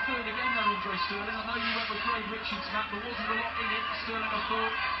nicked that third again though, Andre Sterling. I know you went with Craig Richards, Matt. There wasn't a lot in it, Sterling, I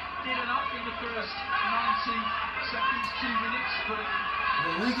thought. did enough in the first 90 seconds, 2 minutes, but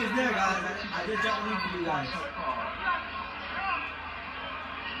The link is there, guys. I just dropped the link for you guys. so far.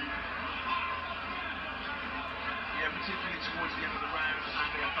 Yeah, particularly towards the end of the round,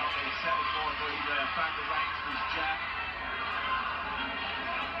 Andy, I felt that he settled more, but he found the range for his jab.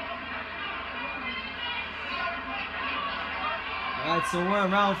 Alright, so we're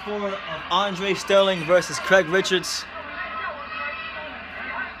in round 4 of Andre Sterling versus Craig Richards.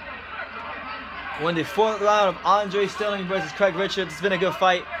 We're in the 4th round of Andre Sterling versus Craig Richards. It's been a good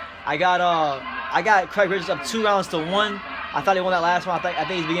fight. I got Craig Richards up 2 rounds to 1. I thought he won that last one. I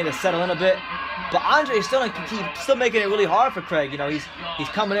think he's beginning to settle in a bit. But Andre Sterling keeps still making it really hard for Craig. You know, he's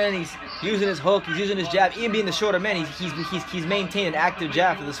coming in, he's using his hook, he's using his jab. Even being the shorter man, he's maintained an active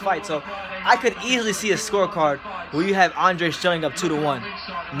jab for this fight. So I could easily see a scorecard where you have Andre Sterling up 2-1.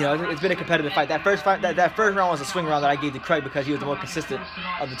 You know, it's been a competitive fight. That first round was a swing round that I gave to Craig because he was the more consistent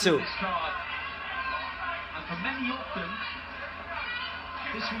of the two. And for many of them,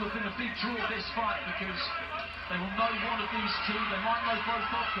 this will have been a big draw, this fight, because they will know one of these two. They might know both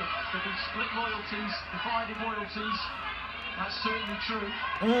of them. There'll be split loyalties, divided loyalties. That's certainly true.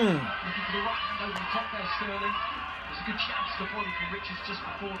 Looking for the right hand over the top there, Sterling. There's a good chance to the body from Richards just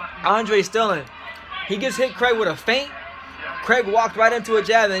before that. Andre Sterling, he just hit Craig with a feint. Craig walked right into a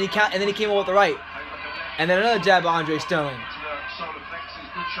jab, and then he came over with the right, and then another jab by Andre Sterling. Solar plexus,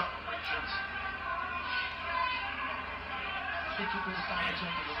 good shot from Richards. I think it was a damage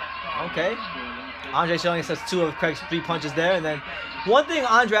under the left arm. Okay. Andre Sterling sets 2 of Craig's 3 punches there, and then one thing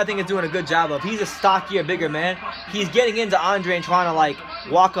Andre I think is doing a good job of. He's a stockier, bigger man. He's getting into Andre and trying to like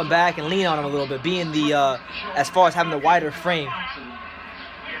walk him back and lean on him a little bit, being the as far as having the wider frame. Yeah,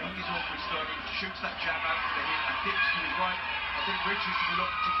 he's awkward, Sterling. Shoots that jab out to the hip and dips to his right. I think Richards will be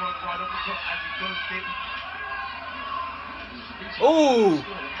looking to throw the right uppercut as he does dip. Ooh,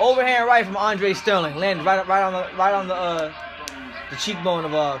 overhand right from Andre Sterling, landed right on the cheekbone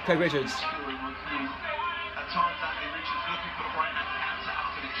of Craig Richards. At times, Andy Richards looking for the right hand counter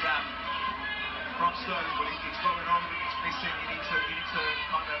after the jab from Sterling, but he's going over, he's missing. You need to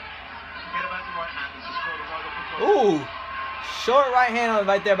kind of forget about the right hand and just throw the right uppercut. Ooh, short right hand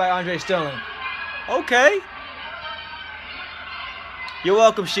right there by Andre Sterling. Okay. You're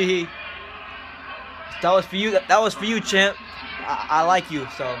welcome, Sheehy. That was for you. That was for you, champ. I like you,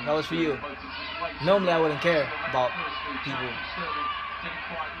 so that was for you. Normally I wouldn't care about people.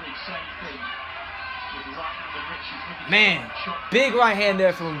 Man, big right hand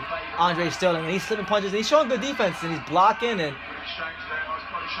there from Andre Sterling, and he's slipping punches, and he's showing good defense, and he's blocking. And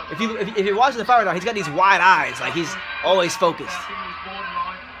if you're watching the fight right now, he's got these wide eyes, like he's always focused.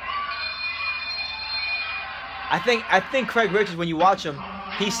 I think Craig Richards, when you watch him,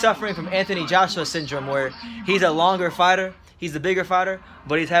 he's suffering from Anthony Joshua syndrome, where he's a longer fighter, he's the bigger fighter,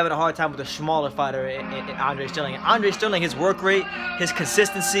 but he's having a hard time with the smaller fighter in Andre Sterling. And Andre Sterling, his work rate, his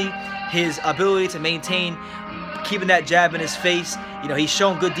consistency, his ability to maintain keeping that jab in his face, you know, he's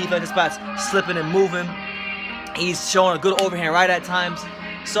showing good defensive spots, slipping and moving. He's showing a good overhand right at times.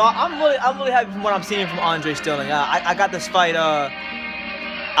 So I'm really happy from what I'm seeing from Andre Sterling. I got this fight. I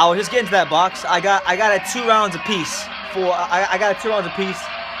was just getting to that box. I got it 2 rounds apiece. I got it 2 rounds apiece.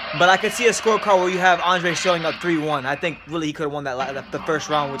 But I could see a scorecard where you have Andre Sterling up 3-1. I think really he could have won the first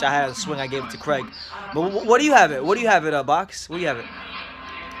round, which I had a swing. I gave it to Craig. But what do you have it? What do you have it, box? What do you have it?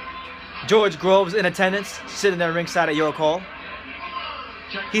 George Groves in attendance, sitting there ringside at your call.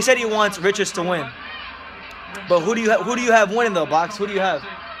 He said he wants Richards to win. But who do you have winning though, box? Who do you have?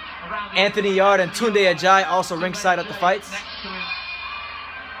 Anthony Yard and Tunde Ajayi also ringside at the fights.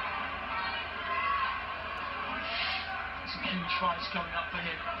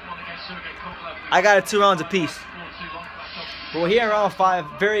 I got it 2 rounds apiece. But we're here in round 5.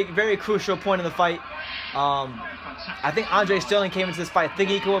 Very, very crucial point in the fight. I think Andre Sterling came into this fight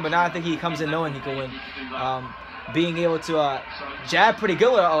thinking he could win, but now I think he comes in knowing he can win. Being able to jab pretty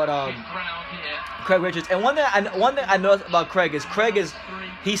good with Craig Richards. And one thing I noticed about Craig is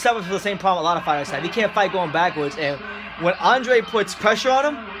he suffers from the same problem a lot of fighters have. He can't fight going backwards, and when Andre puts pressure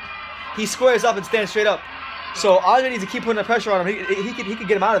on him, he squares up and stands straight up. So Andre needs to keep putting the pressure on him. He could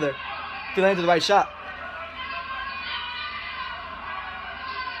get him out of there if he lands the right shot.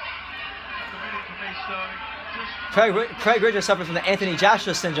 Craig Richards suffers from the Anthony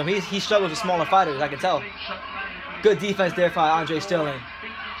Joshua syndrome. He struggles with smaller fighters, I can tell. Good defense there by Andre Sterling.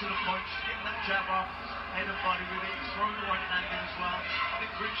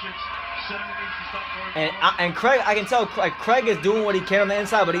 And Craig, I can tell Craig is doing what he can on the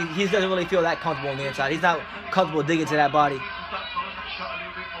inside, but he doesn't really feel that comfortable on the inside. He's not comfortable digging to that body.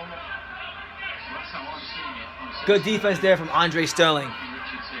 Good defense there from Andre Sterling.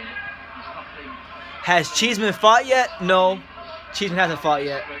 Has Cheeseman fought yet? No, Cheeseman hasn't fought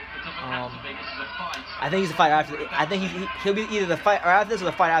yet. I think he's a fight after. I think he'll be either the fight or after this or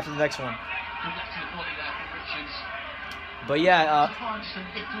the fight after the next one. But yeah,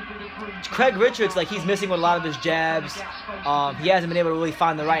 Craig Richards, like, he's missing with a lot of his jabs. He hasn't been able to really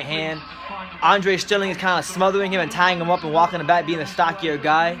find the right hand. Andre Sterling is kind of smothering him and tying him up and walking him back, being a stockier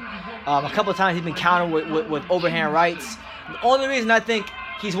guy. A couple of times he's been countered with overhand rights. The only reason I think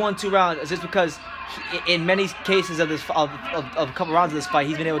he's won 2 rounds is just because in many cases of a couple rounds of this fight,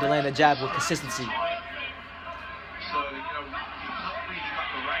 he's been able to land a jab with consistency.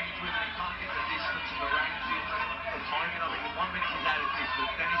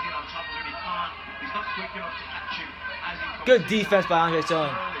 Good defense by Andre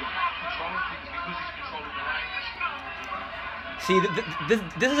Sterling. See,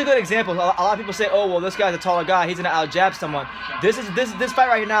 this is a good example. A lot of people say, "Oh, well, this guy's a taller guy. He's gonna out jab someone." This fight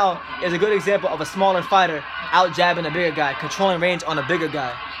right now is a good example of a smaller fighter out jabbing a bigger guy, controlling range on a bigger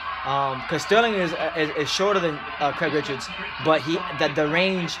guy. Because Sterling is shorter than Craig Richards, but the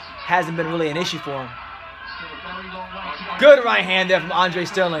range hasn't been really an issue for him. Good right hand there from Andre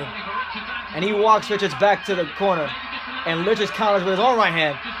Sterling, and he walks Richards back to the corner, and Richards counters with his own right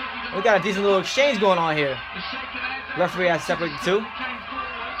hand. We got a decent little exchange going on here. Referee has separated the two.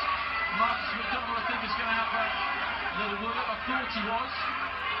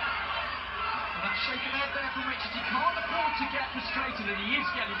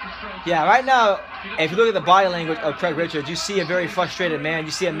 Yeah, right now, if you look at the body language of Craig Richards, you see a very frustrated man.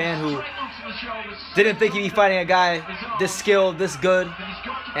 You see a man who didn't think he'd be fighting a guy this skilled, this good.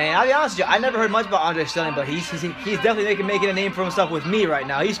 And I'll be honest with you, I never heard much about Andre Sterling, but he's definitely making a name for himself with me right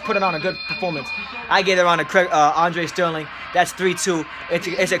now. He's putting on a good performance. I gave the round to Andre Sterling. That's 3-2.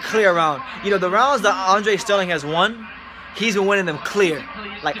 It's a clear round. You know, the rounds that Andre Sterling has won, he's been winning them clear.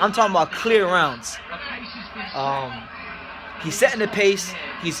 Like, I'm talking about clear rounds. He's setting the pace.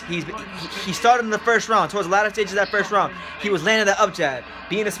 He started in the first round. Towards the latter stages of that first round, he was landing that up jab.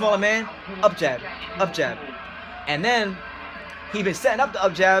 Being a smaller man, up jab, up jab. And then he's been setting up the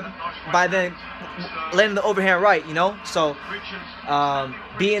up jab by then landing the overhand right, you know? So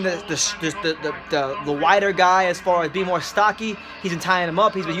being the wider guy as far as being more stocky, he's been tying him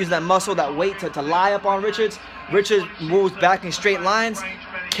up. He's been using that muscle, that weight to lie up on Richards. Richards moves back in straight lines,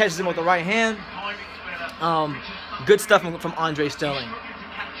 catches him with the right hand. Good stuff from Andre Sterling.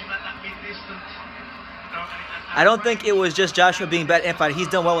 I don't think it was just Joshua being bad in fight. He's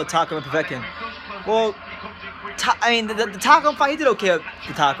done well with Takam and Povetkin. Well, the Takam fight, he did okay with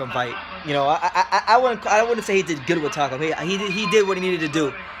the Takam fight. You know, I wouldn't say he did good with Takam. He did what he needed to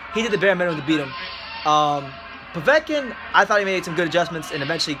do. He did the bare minimum to beat him. Povetkin, I thought he made some good adjustments and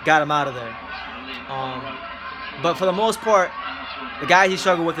eventually got him out of there. But for the most part, the guys he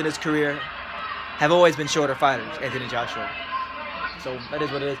struggled with in his career have always been shorter fighters, Anthony Joshua. So that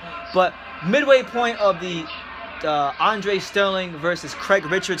is what it is. But midway point of the Andre Sterling versus Craig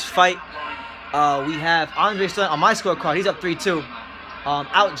Richards fight, we have Andre Sterling on my scorecard. He's up 3-2.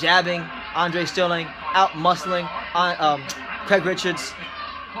 Out jabbing Andre Sterling, out muscling Craig Richards.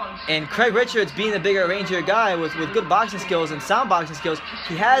 And Craig Richards, being the bigger, rangier guy with good boxing skills and sound boxing skills,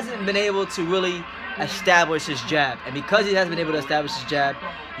 he hasn't been able to really establish his jab. And because he hasn't been able to establish his jab,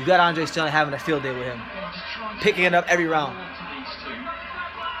 you got Andre Sterling having a field day with him, picking it up every round.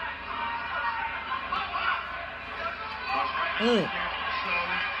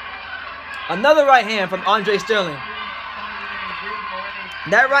 Another right hand from Andre Sterling.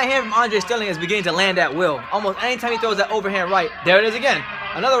 That right hand from Andre Sterling is beginning to land at will. Almost anytime he throws that overhand right, there it is again.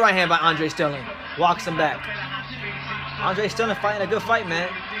 Another right hand by Andre Sterling. Walks him back. Andre Sterling fighting a good fight, man.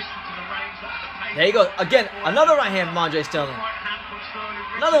 There you go. Again, another right hand from Andre Sterling.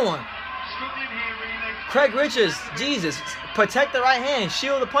 Another one. Craig Richards, Jesus. Protect the right hand.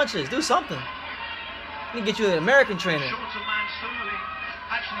 Shield the punches. Do something. Let me get you an American trainer.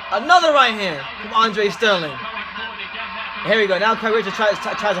 Another right hand from Andre Sterling. Here we go. Now Craig Richards tries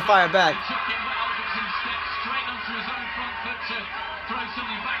to fire back.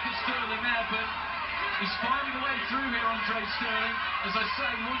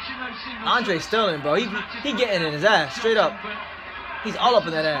 Andre Sterling, bro, he getting in his ass straight up. He's all up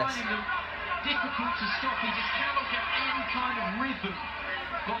in that ass. Difficult to stop. He just cannot get any kind of rhythm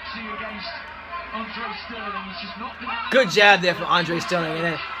boxing against Andre Sterling. He's just not been. Good jab there from Andre Sterling, and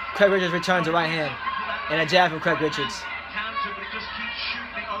then Craig Richards returns a right hand and a jab from Craig Richards. Counter, but he just keeps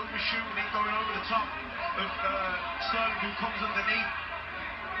shooting, overshooting it, going over the top of Sterling, who comes underneath.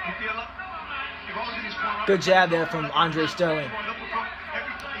 Good jab there from Andre Sterling. It's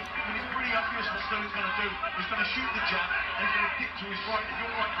pretty obvious Sterling's going to do. He's going to shoot the jab, and he's going to dip to his right, and your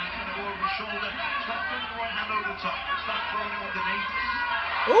right hand's going to go over his shoulder. Start throwing the right hand over the top. Start throwing it underneath.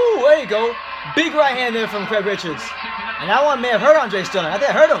 Ooh, there you go. Big right hand there from Craig Richards. And that one may have hurt Andre Sterling. I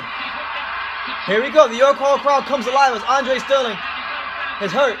think it hurt him. Here we go. The York Hall crowd comes alive as Andre Sterling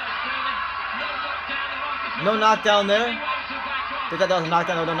is hurt. No knockdown there. They thought that was a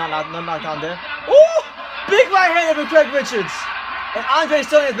knockdown. No knockdown there. Ooh! Big right hand from Craig Richards. And Andre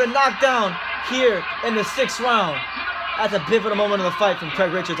Sterling has been knocked down here in the 6th round. That's a pivotal moment of the fight from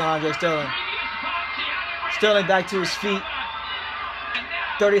Craig Richards on Andre Sterling. Sterling back to his feet.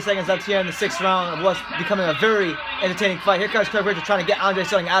 30 seconds left here in the 6th round of what's becoming a very entertaining fight. Here comes Craig Richards trying to get Andre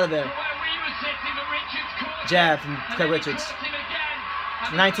Sterling out of there. Jab from Craig Richards.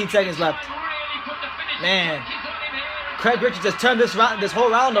 19 seconds left. Man, Craig Richards has turned this whole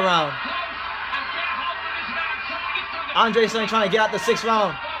round around. Andre Sterling trying to get out the 6th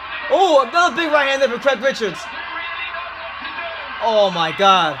round. Oh, another big right hand there from Craig Richards. Oh my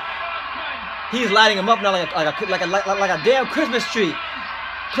God. He's lighting him up now like a damn Christmas tree.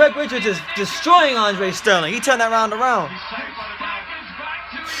 Craig Richards is destroying Andre Sterling. He turned that round around.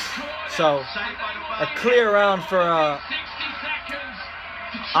 So, a clear round for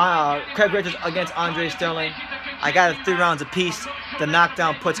Craig Richards against Andre Sterling. I got it 3 rounds apiece. The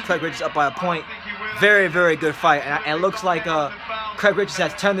knockdown puts Craig Richards up by a point. Very, very good fight. And it looks like Craig Richards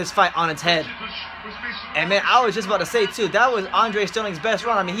has turned this fight on its head. And man, I was just about to say too, that was Andre Sterling's best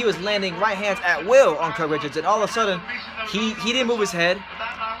round. I mean, he was landing right hands at will on Craig Richards, and all of a sudden, he didn't move his head.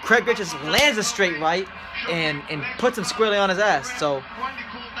 Craig Richards lands a straight right and puts him squarely on his ass. So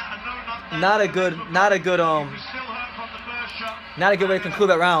not a good way to conclude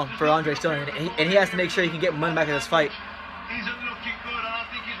that round for Andre Sterling, and he has to make sure he can get money back in this fight.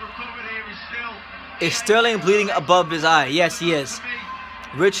 Is Sterling bleeding above his eye? Yes, he is.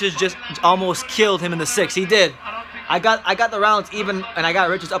 Richards just almost killed him in the 6th. He did. I got the rounds even, and I got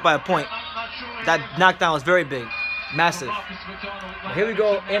Richards up by a point. That knockdown was very big, massive. But here we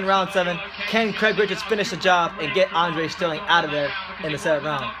go in round 7. Can Craig Richards finish the job and get Andre Sterling out of there in the 7th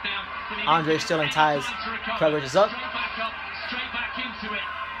round? Andre Sterling ties Craig Richards up.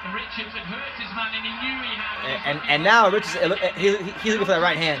 And now Richards, he's looking for that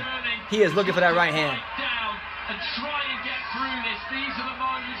right hand. He is looking for that right hand. And try and get through this. These are the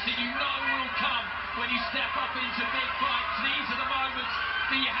moments that you know will come when you step up into big fights. These are the moments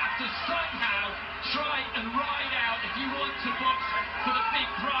that you have to somehow try and ride out if you want to box for the big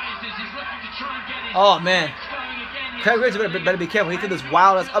prizes. He's looking to try and get his going again. Craig Richards better be careful. He threw this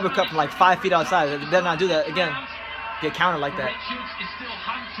wild ass uppercut from like 5 feet outside. He better not do that again. Get countered like that. Richards is still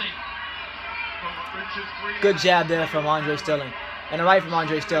hunting. Good jab there from Andre Sterling. And a right from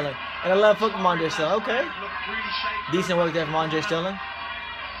Andre Sterling. And a left hook from Andre Sterling. Okay. Decent work there from Andre Sterling.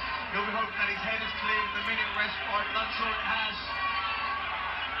 He'll be hoping that his head is clear in the minute respite. Not sure it has.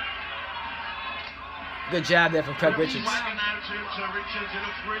 Good jab there from Craig Richards. Now to Richards. He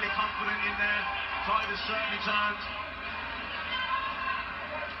looks really confident in there. Tide has certainly turned.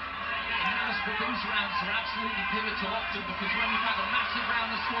 Yes, but these rounds are absolutely pivotal often, because when you've had a massive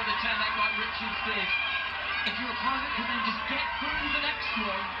round and scored a 10 like Richards did, if your opponent can then just get through the next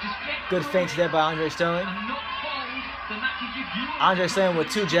one, good feints there by Andre Sterling. and not fold, then that can give you Andre Sterling with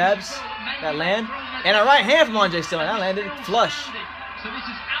 2 jabs that land. And a right hand from Andre Sterling. That landed flush. So this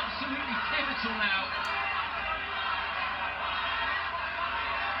is absolutely pivotal now.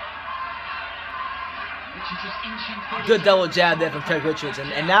 Richards just inching forward. Good double jab there from Craig Richards.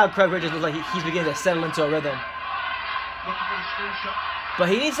 And now Craig Richards looks like he's beginning to settle into a rhythm. Looking for the screw shot. But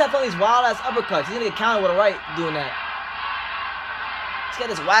he needs to stop throwing these wild ass uppercuts. He's gonna get countered with a right doing that. He's got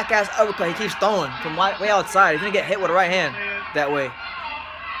this whack ass uppercut he keeps throwing from way outside. He's gonna get hit with a right hand that way.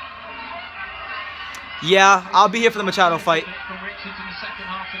 Yeah, I'll be here for the Machado fight.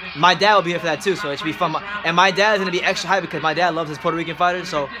 My dad will be here for that too, so it should be fun. And my dad's gonna be extra hyped because my dad loves his Puerto Rican fighters,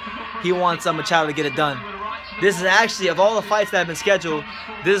 so he wants Machado to get it done. This is actually, of all the fights that have been scheduled,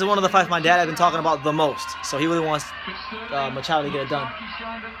 this is one of the fights my dad has been talking about the most. So he really wants Machado to get it done.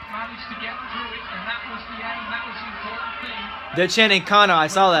 They're chanting Conor, I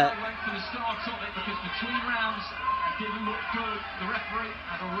saw that.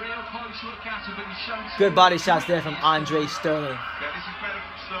 Good body shots there from Andre Sterling. Yeah, this is better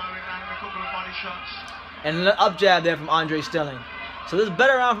from Sterling, and a couple of body shots. And an up jab there from Andre Sterling. So this is a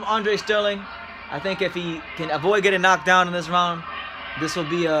better round from Andre Sterling. I think if he can avoid getting knocked down in this round, this will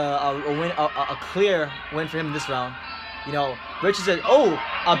be a clear win for him in this round. You know, Richard said, oh,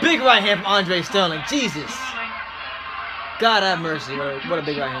 a big right hand from Andre Sterling. Jesus. God have mercy. What a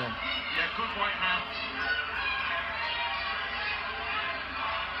big right hand. Yeah, good right hand.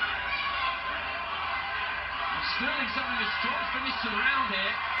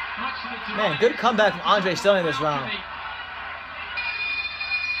 Man, good comeback from Andre Sterling this round.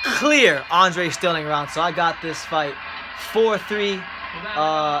 Clear Andre Sterling round. So I got this fight 4-3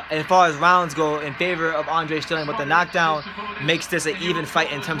 as far as rounds go in favor of Andre Sterling, but the knockdown makes this an even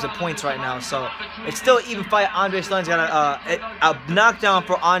fight in terms of points right now. So it's still an even fight. Andre Sterling's got a knockdown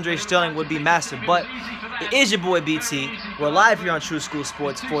for Andre Sterling would be massive, but it is your boy BT. We're live here on True School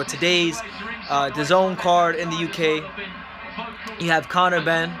Sports for today's DAZN card in the UK. You have Conor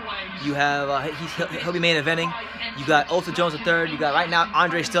Benn. You have he'll be main eventing. You got Ultra Jones III. You got right now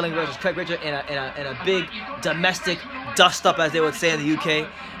Andre Sterling versus Craig Richards in a big domestic dust up, as they would say in the UK.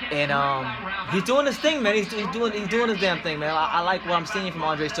 And he's doing his thing, man. He's doing his damn thing, man. I like what I'm seeing from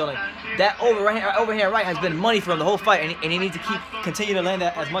Andre Sterling. That overhand right has been money for him the whole fight, and he needs to continue to land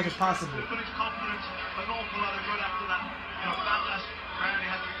that as much as possible.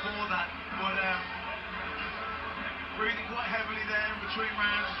 Breathing quite heavily there in between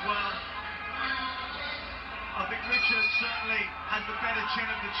rounds as well. I think Richards certainly has the better chin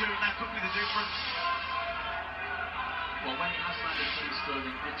of the two, and that could be the difference. Well, when he has landed pretty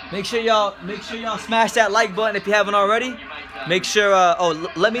Sterling, Richards... Make sure y'all smash that like button if you haven't already. Make sure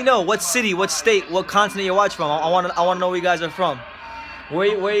let me know what city, what state, what continent you watch from. I want to know where you guys are from.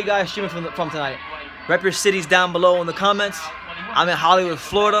 Where you guys streaming from tonight? Rep your cities down below in the comments. I'm in Hollywood,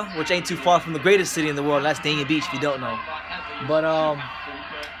 Florida, which ain't too far from the greatest city in the world. And that's Dania Beach, if you don't know. But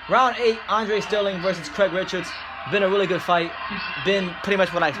round 8, Andre Sterling versus Craig Richards. Been a really good fight. Been pretty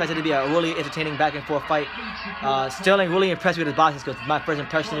much what I expected to be a really entertaining back and forth fight. Sterling really impressed me with his boxing skills. My first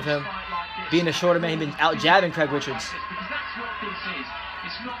impression of him, being a shorter man, he's been out jabbing Craig Richards. Because that's what this is.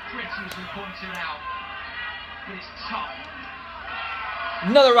 It's not pretty, as we pointed out, but it's tough.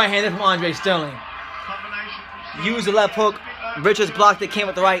 Another right-hander from Andre Sterling. Used the left hook. Richards blocked it, came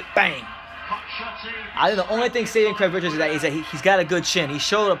with the right, bang. I think the only thing saving Craig Richards is that he's got a good chin. He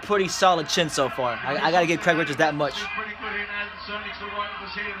showed a pretty solid chin so far. I got to give Craig Richards that much.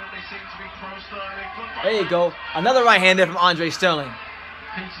 There you go. Another right-hander from Andre Sterling.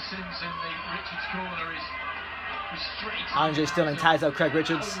 Andre Sterling ties up Craig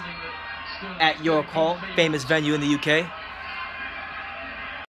Richards at York Hall, famous venue in the UK.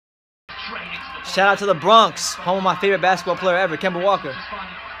 Shout out to the Bronx, home of my favorite basketball player ever, Kemba Walker.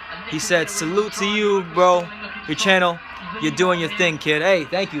 He said, salute to you, bro, your channel. You're doing your thing, kid. Hey,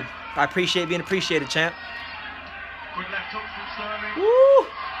 thank you. I appreciate being appreciated, champ. Woo!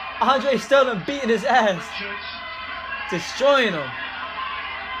 Andre Sterling beating his ass. Destroying him.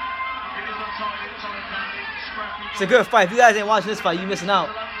 It's a good fight. If you guys ain't watching this fight, you're missing out.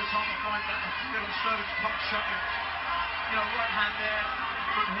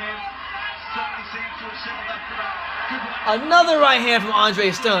 Another right hand from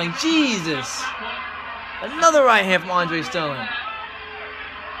Andre Sterling. Jesus. Another right hand from Andre Sterling.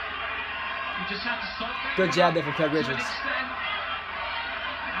 Good jab there from Craig Richards.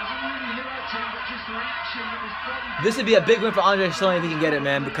 This would be a big win for Andre Sterling if he can get it,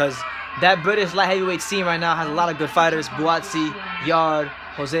 man, because that British light heavyweight scene right now has a lot of good fighters. Buatsi, Yard,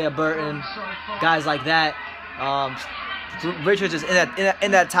 Hosea Burton, guys like that. Richards is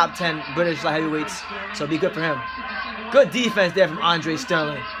in that top 10 British light heavyweights, so it'd be good for him. Good defense there from Andre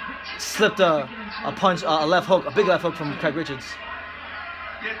Sterling. Slipped a punch, a left hook, a big left hook from Craig Richards.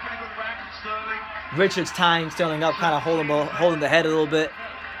 Richards tying Sterling up, kind of holding the head a little bit.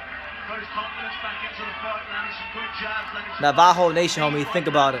 Navajo Nation, homie, think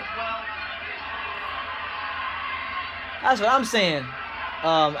about it. That's what I'm saying.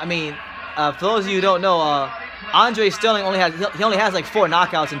 For those of you who don't know, Andre Sterling only has like 4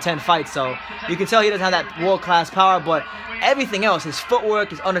 knockouts in 10 fights, so you can tell he doesn't have that world-class power, but everything else, his footwork,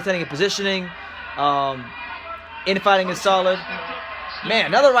 his understanding of positioning, infighting is solid. Man,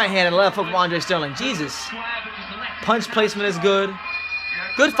 another right hand and left hook from Andre Sterling. Jesus. Punch placement is good.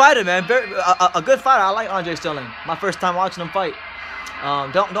 Good fighter, man. A good fighter. I like Andre Sterling. My first time watching him fight.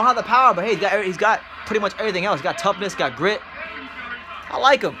 Don't have the power, but hey, he's got pretty much everything else. He's got toughness, got grit. I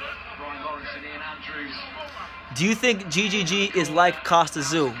like him. Do you think GGG is like Costa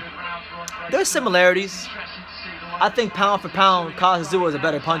Zoo? There's similarities. I think pound for pound, Costa Zoo is a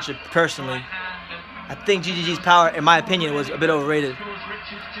better puncher, personally. I think GGG's power, in my opinion, was a bit overrated.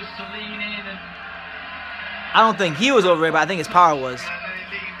 I don't think he was overrated, but I think his power was.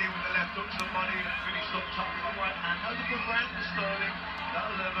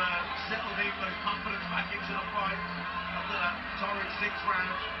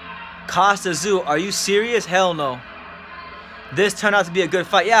 Costa Zoo, are you serious? Hell no. This turned out to be a good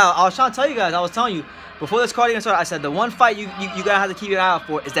fight. Yeah, I was trying to tell you guys. I was telling you before this card even started. I said the one fight you gotta have to keep your eye out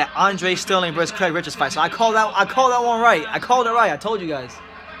for is that Andre Sterling versus Craig Richards fight. So I called that one right. I called it right. I told you guys.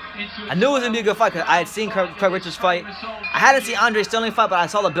 I knew it was gonna be a good fight because I had seen Craig Richards fight. I hadn't seen Andre Sterling fight, but I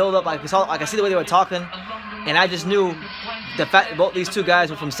saw the build-up. I could see the way they were talking, and I just knew the fact that both these two guys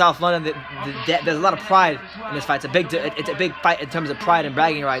were from South London. There's a lot of pride in this fight. It's a big fight in terms of pride and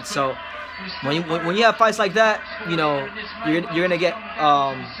bragging rights. So when you have fights like that, you know you're gonna get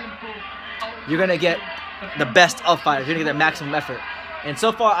the best of fighters. You're gonna get their maximum effort. And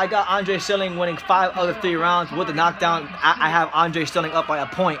so far, I got Andre Sterling winning 5 out of 3 rounds with the knockdown. I have Andre Sterling up by a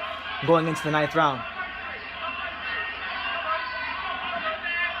point going into the 9th round.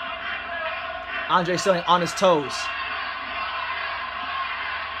 Andre Sterling on his toes.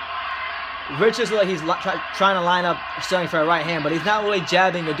 Richards looks like he's trying to line up Sterling for a right hand, but he's not really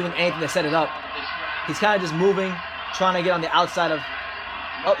jabbing or doing anything to set it up. He's kind of just moving, trying to get on the outside of...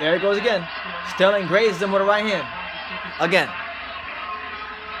 Oh, there he goes again. Sterling grazes him with a right hand. Again.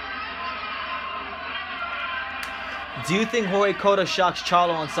 Do you think Jorge Cota shocks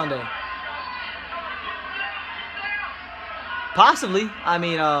Charlo on Sunday? Possibly. I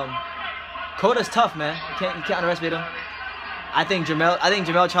mean, Cota's tough, man. You can't underestimate him. I think Jamel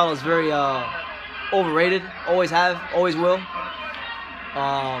Charlo is very overrated. Always have, always will.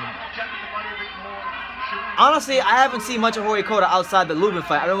 Honestly, I haven't seen much of Jorge Cota outside the Lubin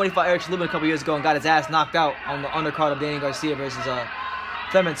fight. I remember when he fought Eric Lubin a couple years ago and got his ass knocked out on the undercard of Danny Garcia versus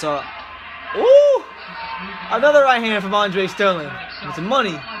Fleming. So, ooh, another right hand from Andre Sterling. It's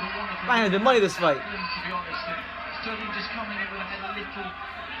money. Right hand's been money this fight. Sterling just coming in with a head a little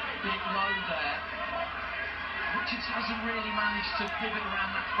bit low there. Richards hasn't really managed to pivot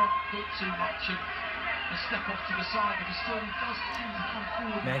around that front foot too much and step off to the side because Sterling does tend to come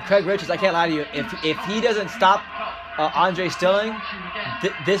forward. Man, Craig Richards, I can't lie to you. If he doesn't stop Andre Sterling,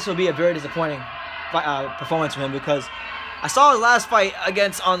 this will be a very disappointing performance for him because I saw his last fight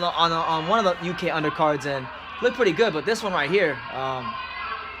against on one of the UK undercards and looked pretty good, but this one right here,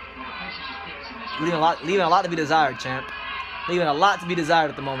 leaving a lot to be desired, champ. Leaving a lot to be desired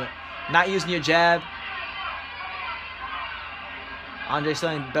at the moment. Not using your jab. Andre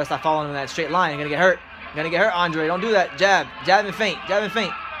Sterling better stop following him in that straight line. You're gonna get hurt. You're gonna get hurt, Andre. Don't do that. Jab. Jab and feint. Jab and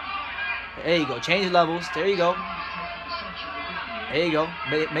feint. There you go. Change levels. There you go. There you go.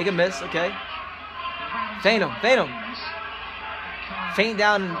 Make him miss. Okay. Feint him. Feint him. Feint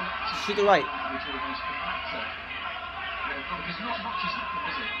down and shoot the right.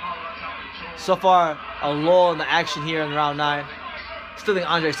 So far, a lull in the action here in round 9. Still think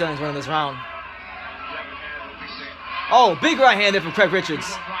Andre Sterling's winning this round. Oh, big right hand there from Craig Richards.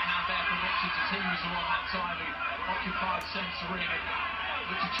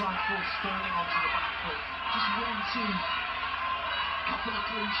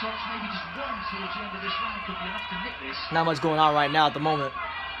 Not much going on right now at the moment.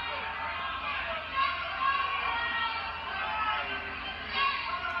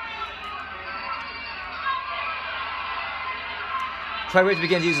 Craig Richards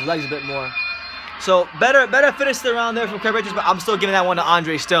begins to use his legs a bit more. So better finish the round there from Craig Richards, but I'm still giving that one to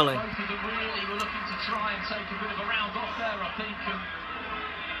Andre Sterling.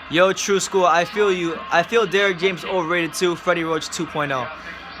 Yo, True School, I feel you. I feel Derek James overrated too. Freddie Roach 2.0.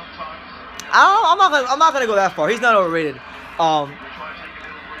 I'm not gonna go that far. He's not overrated.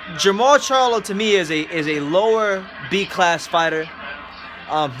 Jamal Charlo to me is a lower B class fighter.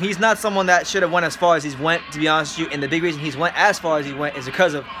 He's not someone that should have went as far as he's went, to be honest with you. And the big reason he's went as far as he went is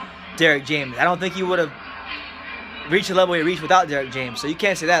because of Derek James. I don't think he would have reached the level he reached without Derek James. So you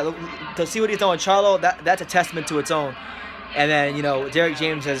can't say that. Look, to see what he's done with Charlo, that's a testament to its own. And then, you know, Derek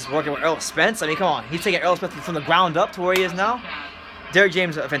James is working with Errol Spence. I mean, come on. He's taking Errol Spence from the ground up to where he is now. Derek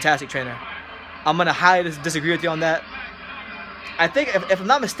James is a fantastic trainer. I'm going to highly disagree with you on that. I think, if I'm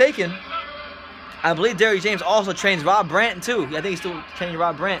not mistaken, I believe Derek James also trains Rob Brandt, too. I think he's still training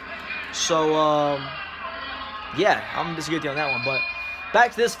Rob Brandt. So, yeah, I'm going to disagree with you on that one. But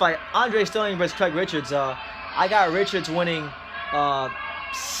back to this fight, Andre Sterling versus Craig Richards. I got Richards winning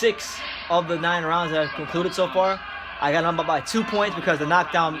 6 of the 9 rounds that I've concluded so far. I got him up by 2 points because the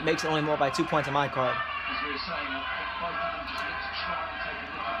knockdown makes it only more by 2 points on my card.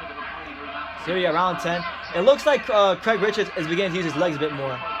 So here we are, round 10. It looks like Craig Richards is beginning to use his legs a bit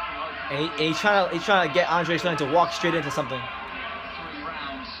more. And he's trying to get Andre Sterling to walk straight into something.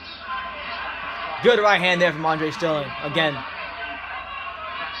 Good right hand there from Andre Sterling. Again.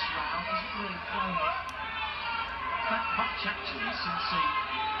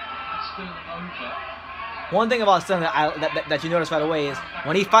 One thing about Sterling that you notice right away is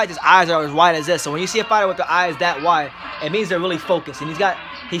when he fights, his eyes are as wide as this. So when you see a fighter with the eyes that wide, it means they're really focused. And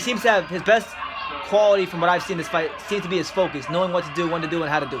he seems to have his best quality from what I've seen in this fight seems to be his focus, knowing what to do, when to do, and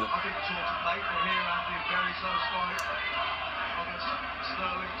how to do it.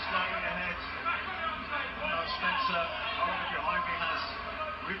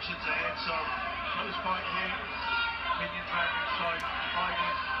 Richards ahead, so close fight here. Opinions round inside,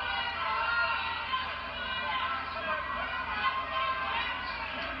 divided.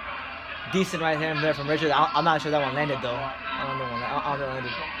 Decent right hand there from Richards. I'm not sure that one landed though. I don't know that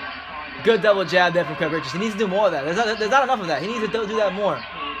landed. Good double jab there from Craig Richards. He needs to do more of that. There's not enough of that. He needs to do that more.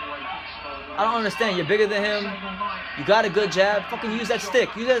 I don't understand. You're bigger than him. You got a good jab. Fucking use that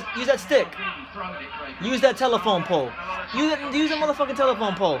stick. Use that stick. Use that telephone pole. Use the motherfucking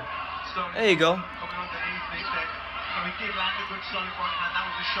telephone pole. There you go.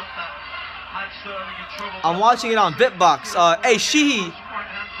 I'm watching it on Bitbox. Hey, Sheehy.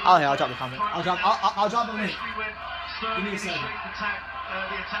 Oh, yeah, I'll drop the comment. I'll drop the link. Give me a second.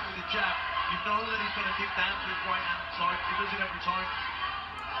 The attack with the jab. You know that he's going to kick down to his right hand side. He does it every time.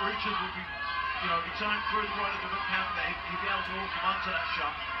 Richards will be, every time through the right of the hook counter there, he'll be able to walk him onto that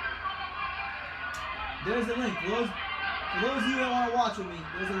shot. There's the link. For those of you that want to watch with me,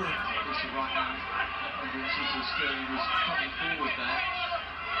 there's the link. Obviously right now, Jussi Sterling was coming forward there.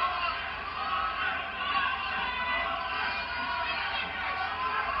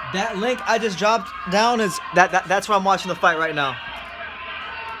 That link I just dropped down is that's where I'm watching the fight right now.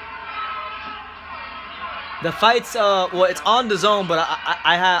 The fight's well, it's on the zone, but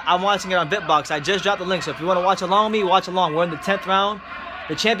I'm watching it on Bitbox. I just dropped the link, so if you want to watch along with me, watch along. We're in the 10th round,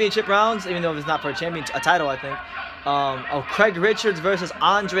 the championship rounds, even though it's not for a title, I think. Of Craig Richards versus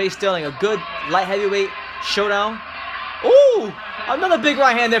Andre Sterling, a good light heavyweight showdown. Ooh, another big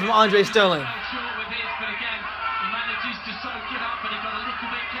right hand there from Andre Sterling.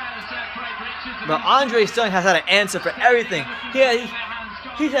 But Andre Sterling has had an answer for everything.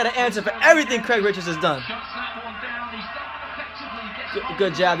 He's had an answer for everything Craig Richards has done.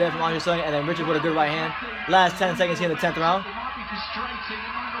 Good jab there from Andre Sterling, and then Richards with a good right hand. Last 10 seconds here in the 10th round.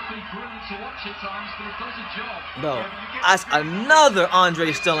 Bro, that's another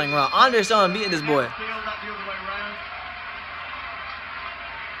Andre Sterling round. Andre Sterling beating this boy.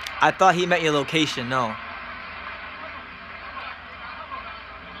 I thought he meant your location. No.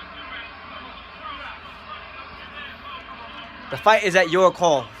 The fight is at your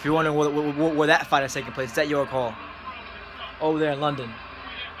call. If you're wondering where that fight is taking place, it's at your call. Over there in London.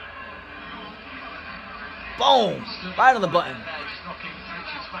 Boom! Right on the button.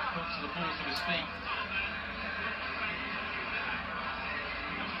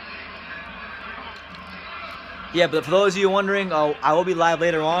 Yeah, but for those of you wondering, I will be live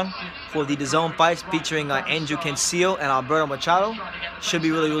later on for the DAZN fights featuring Andrew Cancio and Alberto Machado. Should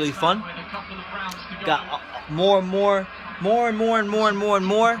be really, really fun. Got more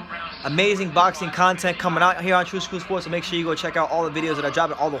amazing boxing content coming out here on True School Sports, so make sure you go check out all the videos that I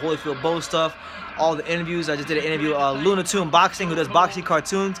dropped, all the Holyfield Bowl stuff, all the interviews. I just did an interview Luna Toon Boxing, who does boxing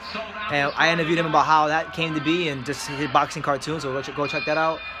cartoons, and I interviewed him about how that came to be and just his boxing cartoons, so go check that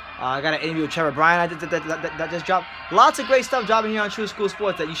out. I got an interview with Trevor Bryan that just dropped. Lots of great stuff dropping here on True School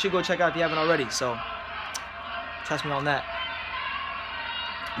Sports that you should go check out if you haven't already, so trust me on that.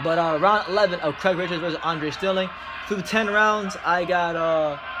 But round 11 of Craig Richards versus Andre Sterling. Through 10 rounds, I got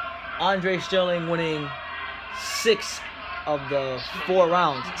Andre Sterling winning 6 of the 4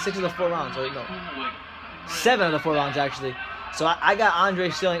 rounds. 6 of the 4 rounds. Or no, 7 of the 4 rounds, actually. So I got Andre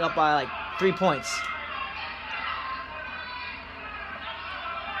Sterling up by like 3 points.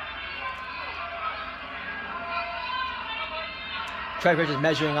 Craig Richards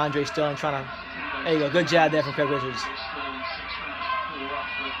measuring Andre Sterling, trying to... There you go. Good jab there from Craig Richards.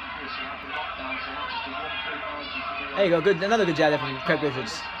 There you go, good, another good jab there from Craig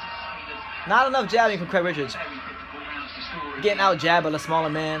Richards. Not enough jabbing from Craig Richards. Getting out jabbed by the smaller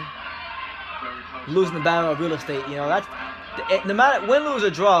man. Losing the battle of real estate, that's no matter win, lose, or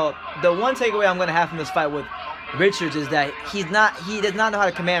draw. The one takeaway I'm gonna have from this fight with Richards is that he does not know how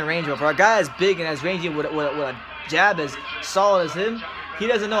to command range. For a guy as big and as rangy with a jab as solid as him, he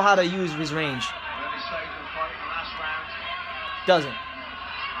doesn't know how to use his range. Doesn't.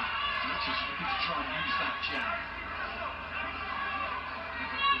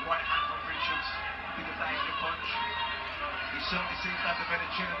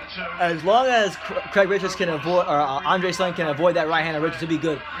 As long as Craig Richards can avoid, or Andre Sterling can avoid that right hand of Richards, to be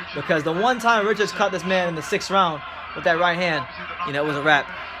good. Because the one time Richards cut this man in the 6th round with that right hand, it was a wrap.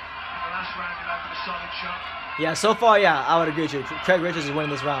 Yeah, so far, yeah, I would agree with you. Craig Richards is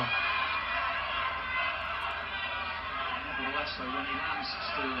winning this round.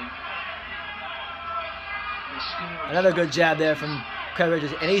 Another good jab there from Craig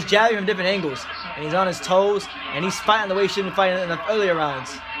Richards, and he's jabbing from different angles, and he's on his toes, and he's fighting the way he should be fighting in the earlier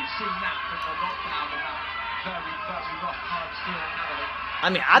rounds. I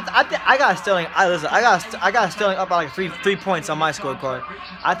mean, I got Sterling. Listen, I got Sterling up by like three points on my scorecard.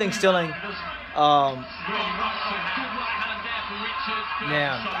 I think Sterling.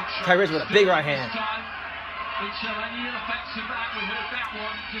 Damn, Craig Richards with a big right hand.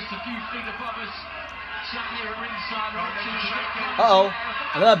 Uh-oh,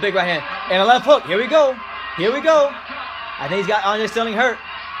 another big right hand and a left hook. Here we go. Here we go. I think he's got Andre Sterling hurt.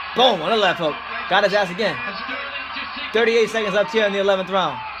 Boom, on the left hook. Got his ass again. 38 seconds left here in the 11th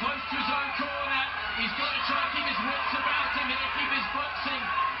round.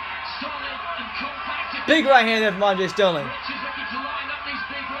 Big right hand there from Andre Sterling.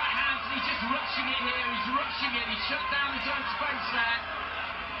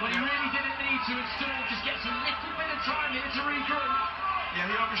 But he really didn't need to, and Sterling just gets a little bit of time here to regroup. Yeah,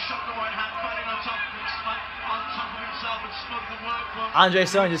 he overshot the right hand, fighting on top of himself and smothered the work. Andre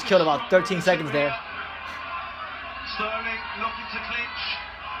Sterling just killed about 13 seconds there. Sterling looking to clinch.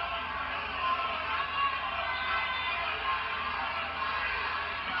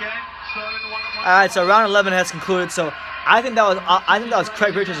 Again, Sterling one. All right, so round 11 has concluded. So I think that was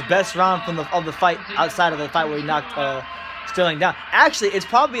Craig Richards' best round of the fight, outside of the fight where he knocked Sterling down. Actually, it's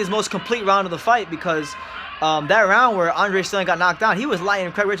probably his most complete round of the fight, because that round where Andre Sterling got knocked down, he was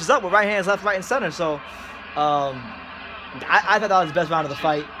lighting Craig Richards up with right hands left, right, and center. So I thought that was the best round of the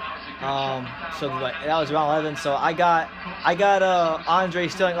fight. So that was round 11. So I got Andre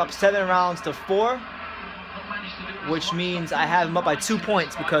Sterling up 7 rounds to 4, which means I have him up by 2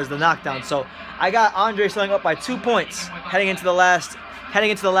 points because of the knockdown. So I got Andre Sterling up by 2 points heading into the last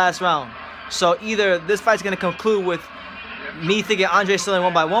round. So either this fight's gonna conclude with me thinking Andre Sterling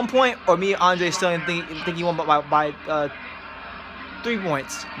won by 1 point, or me Andre Sterling think he won by 3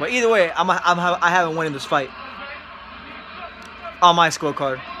 points. But either way, I have him winning this fight on my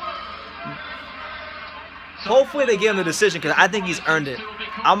scorecard. Hopefully they give him the decision, because I think he's earned it.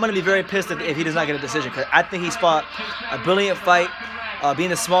 I'm gonna be very pissed if he does not get a decision, because I think he's fought a brilliant fight,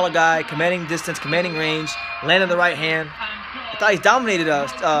 being a smaller guy, commanding distance, commanding range, landing the right hand. I thought he's dominated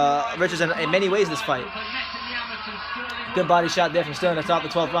Richards in many ways this fight. Good body shot there from Sterling to start the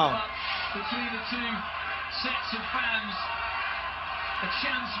 12th round. Between the two sets of fans, a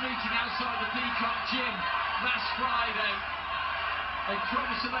chance meeting outside the Peacock Gym last Friday. They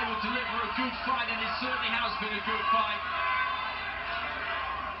promised that they would deliver a good fight, and it certainly has been a good fight.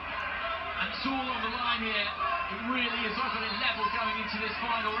 And it's all on the line here. It really is open and level going into this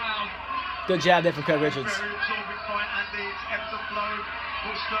final round. Good jab there from Craig Richards. Very absorbing fight, Andy. It's ebbs and flows.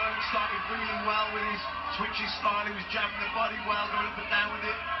 But Sterling started really well with his twitchy style. He was jabbing the body well, going up and down with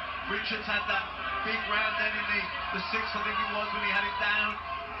it. Richards had that big round then in the 6th, I think it was, when he had it down.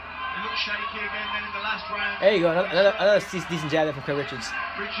 He looked shaky again then in the last round. There you go, another decent jab there from Craig Richards.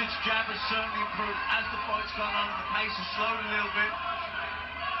 Richards' jab has certainly improved as the fight's gone on. The pace has slowed a little bit.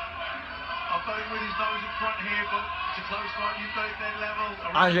 I've got him with his nose in front here, but it's a close fight. You've got it dead level.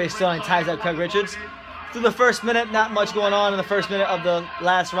 Andre Sterling ties up Craig Richards. Through the first minute, not much going on in the first minute of the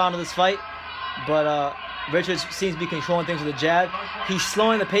last round of this fight, but Richards seems to be controlling things with the jab. He's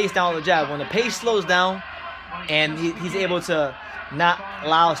slowing the pace down with the jab. When the pace slows down, and he's able to not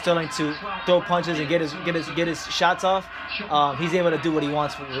allow Sterling to throw punches and get his shots off, he's able to do what he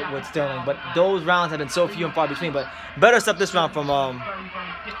wants with Sterling. But those rounds have been so few and far between. But better stuff this round from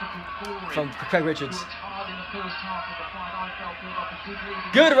Craig Richards.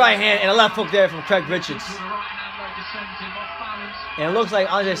 Good right hand and a left hook there from Craig Richards. And it looks like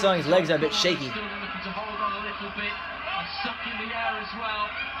Andre Sterling's legs are a bit shaky.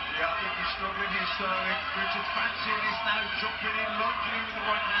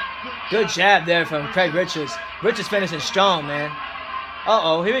 Good jab there from Craig Richards. Richards finishing strong, man.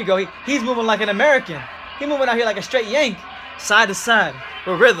 Uh-oh, here we go. He's moving like an American. He's moving out here like a straight Yank. Side to side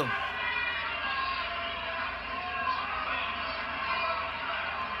with rhythm.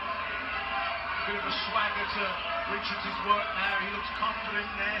 Bit of a swagger to Richards' work now. He looks confident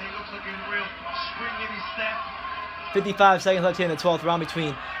there. He looks like a real spring in his step. 55 seconds left here in the 12th round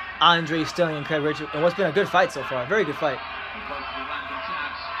between Andre Sterling and Craig Richards. And what's been a good fight so far. Very good fight.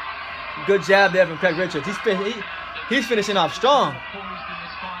 Good jab there from Craig Richards. He's finishing off strong.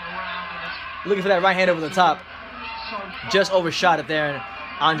 Looking for that right hand over the top. Just overshot it there. And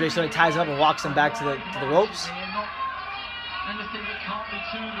Andre Sterling ties him up and walks him back to the ropes.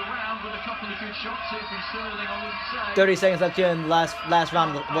 30 seconds left here in the last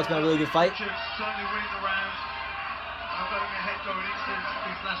round of what's been a really good fight.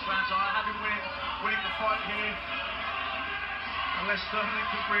 Unless Sterling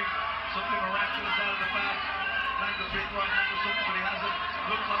can bring something miraculous out of the bag. claimed a big right hand or something, but he hasn't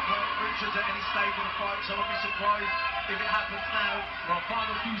looked like Richards at any stage in the fight, so I'll be surprised if it happens now. Well,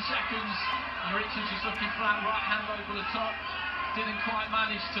 final few seconds. Richards is looking flat, right hand over the top. Didn't quite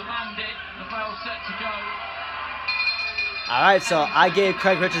manage to land it. The bell set to go. All right, so I gave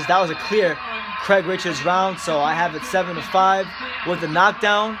Craig Richards, that was a clear Craig Richards round, so I have it 7-5 with the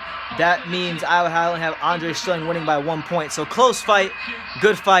knockdown. That means I would only have Andre Sterling winning by 1 point. So close fight,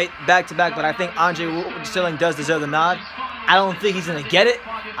 good fight, back-to-back, but I think Andre Sterling does deserve the nod. I don't think he's going to get it.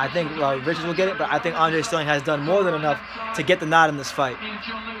 I think Richards will get it, but I think Andre Sterling has done more than enough to get the nod in this fight.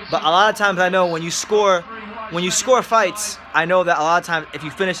 But a lot of times I know when you score fights, I know that a lot of times if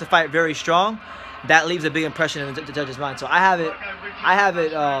you finish the fight very strong, that leaves a big impression in the judge's mind. So I have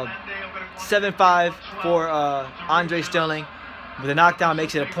it 7-5 for Andre Sterling. But the knockdown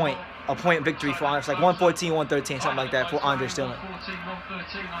makes it a point victory for Andre. It's like 114, 113, something like that for Andre Sterling. 114,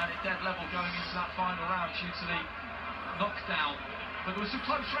 113, I had it dead level going into that final round due to the knockdown. But there were some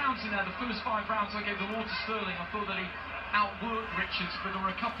close rounds in there. The first 5 rounds I gave them all to Sterling. I thought that he outworked Richards, but there were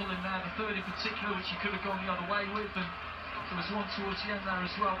a couple in there, the third in particular, which he could have gone the other way with. And there was one towards the end there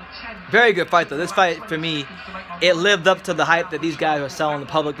as well. The 10. Very good fight, though. This fight, for me, it lived up to the hype that these guys were selling the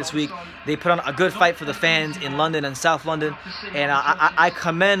public this week. They put on a good fight for the fans in London and South London. And I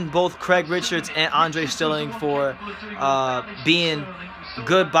commend both Craig Richards and Andre Sterling for being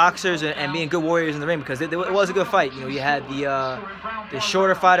good boxers and being good warriors in the ring, because it was a good fight. You know, you had the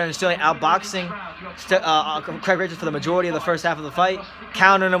shorter fighter and Sterling outboxing Craig Richards for the majority of the first half of the fight,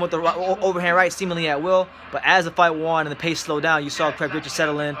 countering him with the overhand right seemingly at will. But as the fight won and the pace slowed down, you saw Craig Richards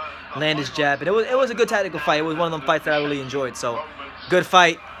settle in, land his jab, and it was a good tactical fight. It was one of them fights that I really enjoyed. So, good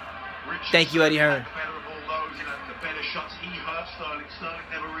fight. Thank you, Eddie Hearn. The better shots he hurt Sterling. Sterling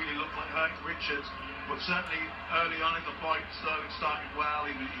never really looked like hurting Richards, but certainly early on in the fight, Sterling started well.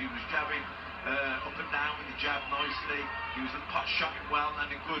 He was jabbing up and down with the jab nicely. He was pot shotting well and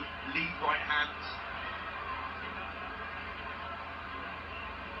a good lead right hands.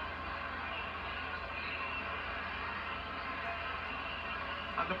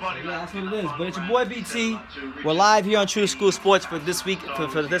 Yeah, that's what it is. But it's your boy BT. We're live here on True School Sports for this week,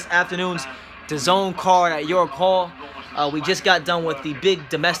 for this afternoon's DAZN card at your call. We just got done with the big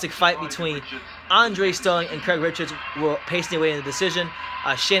domestic fight between Andre Sterling and Craig Richards. We're pacing away in the decision.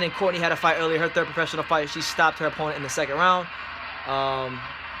 Shannon Courtney had a fight earlier, her third professional fight. She stopped her opponent in the second round.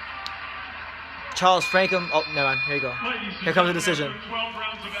 Charles Frankham. Oh, never mind. Here you go. Here comes the decision. 12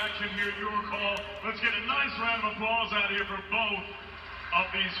 rounds of action here at your call. Let's get a nice round of applause out here for both of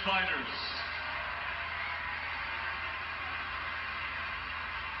these fighters.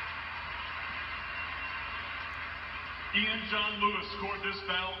 Ian John Lewis scored this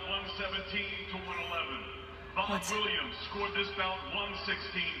bout 117 to 111. Bob Williams scored this bout 116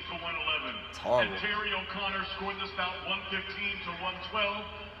 to 111. And Terry O'Connor scored this bout 115 to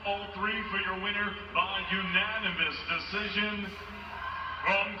 112. All three for your winner by unanimous decision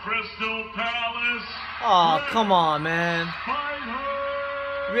from Crystal Palace. Oh, come on, man.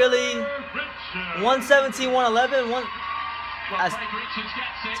 Really? 117, 111? That's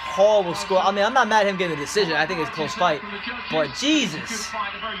horrible score. I mean, I'm not mad at him getting the decision. I think it's a close fight. But Jesus.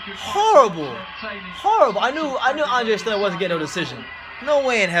 Horrible. Horrible. I knew Andre Sterling wasn't getting no decision. No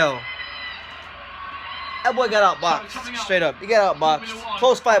way in hell. That boy got outboxed. Straight up. He got outboxed.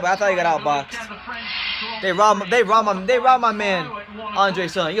 Close fight, but I thought he got outboxed. They robbed my man, Andre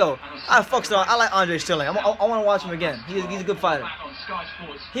Sterling. Yo, I like Andre Sterling. I want to watch him again. He's a good fighter.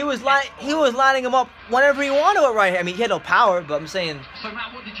 He was lining him up whenever he wanted it right here. I mean, he had no power, but I'm saying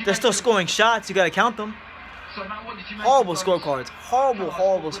they're still scoring shots. You got to count them. Horrible scorecards.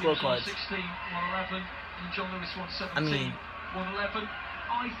 Horrible scorecards. I mean,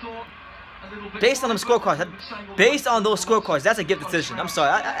 based on them scorecards, based on those scorecards, that's a gift decision. I'm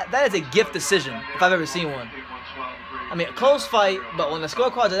sorry, that is a gift decision if I've ever seen one. I mean, a close fight, but when the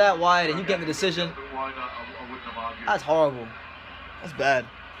scorecards are that wide and you get the decision, that's horrible. That's bad.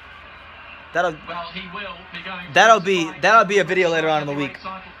 That'll be a video later on in the week.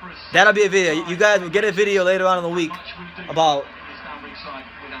 That'll be a video. You guys will get a video later on in the week about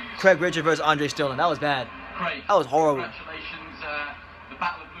Craig Richards versus Andre Sterling. That was bad. That was horrible. Congratulations, the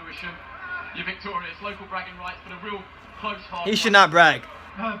Battle of Lewisham. You're victorious. Local bragging rights, but a real close fight. He should not brag.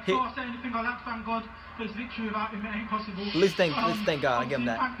 Before I say anything, I'd like to thank God for this victory. Without him, it ain't possible. At least thank God. I give him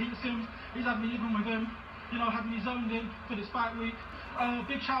that. He's had me living with him. You know, had me zoned in for this fight week.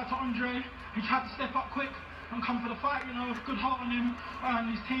 Big shout out to Andre. He tried to step up quick and come for the fight. You know, good heart on him and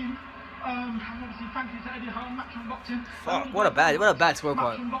his team. And obviously, thank you to Eddie Hearn, Matchroom Boxing. Fuck, what a bad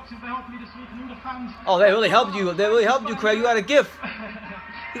scorecard. Matchroom Boxing for helping me this week and all the fans. Oh, they really helped you. They really helped you, Craig. You got a gift.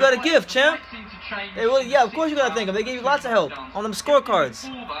 You got a gift, champ. changed. Yeah, of course you gotta thank them. They gave you lots of help on them scorecards.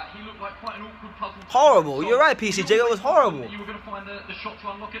 Before that, he looked like quite an awkward puzzle. Horrible. You're right, PCJ. It was horrible. You were going to find the shot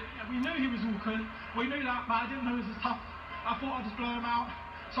to unlock it. We knew he was awkward. We knew that, but I didn't know he was as tough. I thought I'd just blow him out.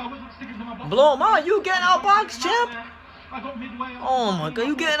 So I wasn't sticking to my box. Blow him out? You getting outboxed, champ? I got midway. Oh my god,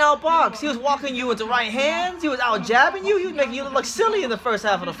 you getting outboxed. He was walking you into right hands. He was out jabbing you. He was making you look silly in the first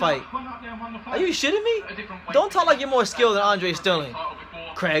half of the fight. Are you shitting me? Don't talk like you're more skilled than Andre Sterling.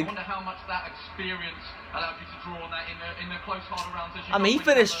 Craig. I wonder how much that experience allowed you to draw on that in the close harder rounds. I mean, he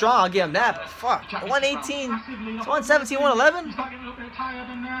finished strong. I'll give him that. But fuck, 118, 117, 111. You start getting a little bit tired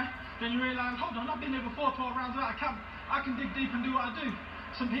and then you realise, hold on, I've been here before 12 rounds out of camp. I can dig deep and do what I do.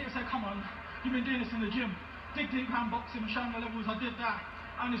 Some people say, come on, you've been doing this in the gym. Dig deep hand boxing, showing the levels. I did that.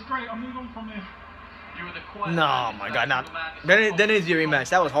 And it's great. I'll move on from here. No, my god, not. Then needs to be a rematch.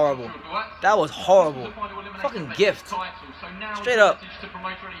 That was horrible. That was horrible. Fucking gift. Straight up.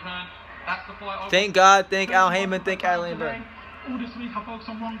 Thank God, thank Al Heyman, thank Alan Benn. All this week I focused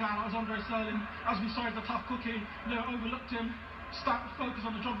on one guy, that was Andre Sterling. As we saw, he's a tough cookie. Overlooked him. Start to focus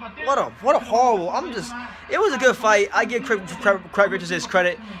on the job I did. What a horrible. It was a good fight. I give Craig Richards his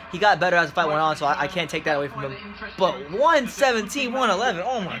credit. He got better as the fight went on, so I can't take that away from him. But 117, 111,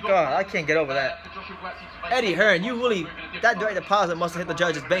 oh my god, I can't get over that. Eddie Hearn, you really, that direct deposit must have hit the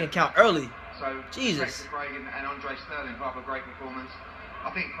judge's bank account early. So, Jesus. Craig and Andre Sterling put up a great performance. I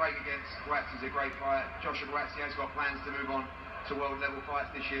think Craig against Guatsi is a great fight. Joshua Guatsi has got plans to move on to world level fights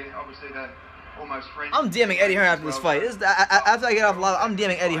this year. Obviously, they're almost friends. I'm DMing Eddie Hearn after this fight. After I get off live, I'm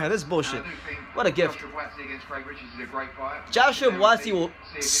DMing Eddie Hearn. This is bullshit. What a gift. Joshua Guatsi against Craig Richards is a great fight. Joshua Guatsi will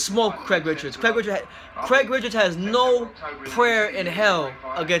smoke Craig Richards. Craig Richards has no prayer in hell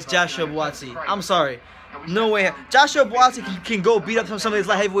against Joshua Guatsi. I'm sorry. No way. Joshua Guatsi can go beat up some of these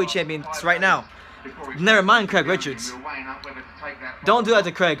light heavyweight champions right now. Never mind Craig Richards. Don't do that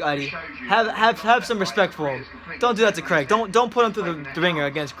to Craig, Eddie. Have some respect for him. Don't do that to Craig. Don't put him through the ringer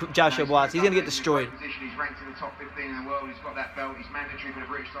against Joshua Guatsi. He's gonna get destroyed. He's ranked in the top 15 in the world. He's got that belt. He's mandatory for the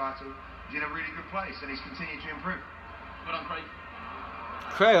British title. He's in a really good place, and he's continued to improve. Good on Craig.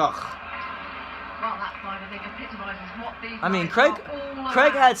 Craig, Well, that fight, I think, epitomises what these I mean, guys Craig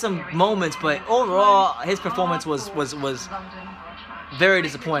are all had about. some moments, but overall, his performance was very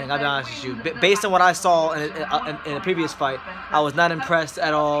disappointing. I'll be honest with you. Based on what I saw in the previous fight, I was not impressed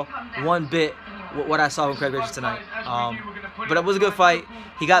at all, one bit, with what I saw from Craig Richards tonight. But it was a good fight.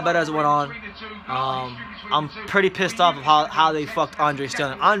 He got better as it went on. I'm pretty pissed off of how they fucked Andre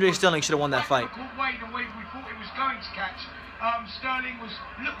Sterling. Andre Sterling should have won that fight.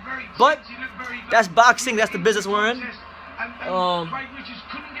 But that's boxing. That's the business we're in. Craig Richards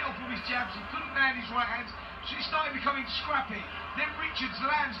couldn't get off of his jabs. He couldn't land his right hands. So it started becoming scrappy. Then Richards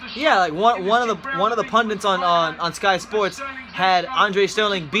lands the shot. Yeah, like one of the pundits on Sky Sports had Andre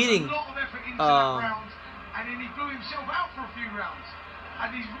Sterling beating. And then he blew himself out for a few rounds.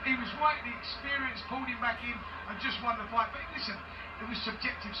 And he was right. The experience pulled him back in and just won the fight. But listen, it was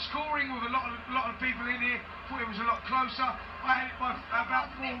subjective scoring with a lot of people in here. Thought it was a lot closer. I had it by about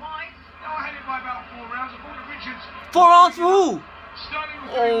 4. No, I had it by about 4 rounds. I thought that Richards. 4 rounds for who?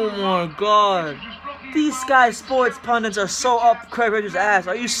 Oh my god. These Sky Sports pundits are so up Craig Richards' ass.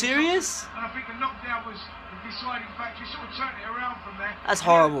 Are you serious? And I think the knockdown was the deciding factor. He sort of turned it around from there. That's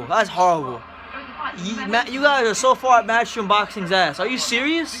horrible. That's horrible. You guys are so far at Matchroom Boxing's ass. Are you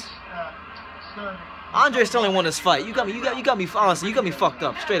serious? Andre Sterling won this fight. You got me. Honestly, you got me fucked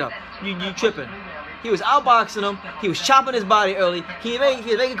up. Straight up. You tripping. He was outboxing him. He was chopping his body early. He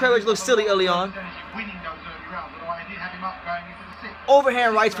was making Craig Richards look silly early on.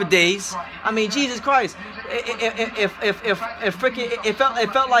 Overhand rights for days. I mean, Jesus Christ. If freaking it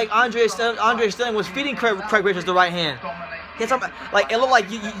felt like Andre Sterling was feeding Craig Richards the right hand. He had some, like it looked like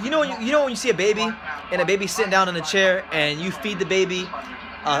you know when you see a baby and a baby sitting down in a chair and you feed the baby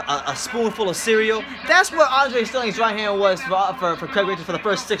a spoonful of cereal. That's what Andre Sterling's right hand was for Craig Richards for the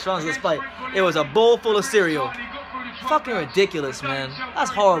first 6 rounds of this fight. It was a bowl full of cereal. Fucking ridiculous, man.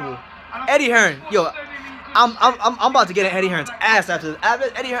 That's horrible. Eddie Hearn, yo. I'm about to get in Eddie Hearn's ass after this.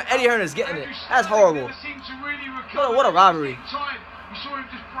 Eddie Hearn is getting it. That's horrible. What a robbery.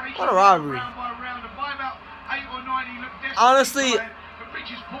 What a robbery. Honestly,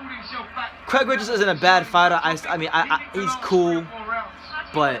 Craig Richards isn't a bad fighter. I mean, he's cool.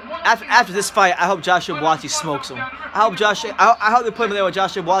 But after this fight, I hope Joshua Guatsi smokes him. I hope they put him there with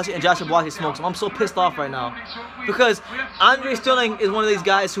Joshua Guatsi and Joshua Guatsi smokes him. I'm so pissed off right now because Andre Sterling is one of these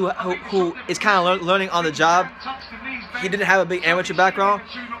guys who is kind of learning on the job. He didn't have a big amateur background,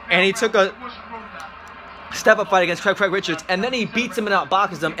 and he took a step-up fight against Craig Richards, and then he beats him and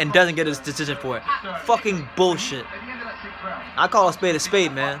outboxes him and doesn't get his decision for it. Fucking bullshit. I call a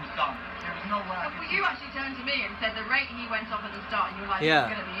spade, man. rate he went off at the start, and you were like, Yeah,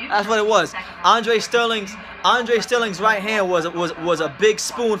 "It's gonna be that's what it was. Andre Sterling's right hand was a big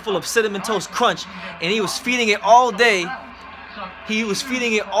spoonful of cinnamon toast crunch, and he was feeding it all day. He was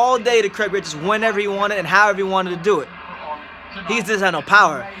feeding it all day to Craig Richards whenever he wanted and however he wanted to do it. He just had no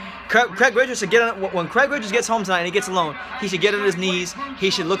power. Craig Richards should get on, when Craig Richards gets home tonight and he gets alone, he should get on his knees. He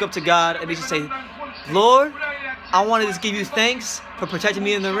should look up to God and he should say, Lord, I want to just give you thanks for protecting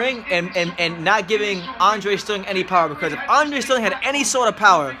me in the ring and not giving Andre Sterling any power, because if Andre Sterling had any sort of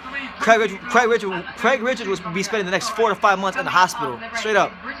power, Craig Richards would be spending the next 4 to 5 months in the hospital. Straight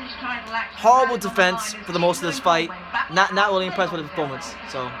up. Horrible defense for the most of this fight. Not really impressed with his performance.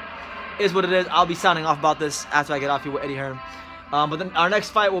 So, it is what it is. I'll be signing off about this after I get off here with Eddie Hearn. But then our next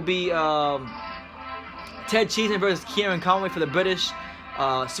fight will be Ted Cheeseman versus Kieran Conway for the British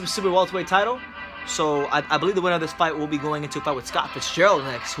super welterweight title. So I believe the winner of this fight will be going into a fight with Scott Fitzgerald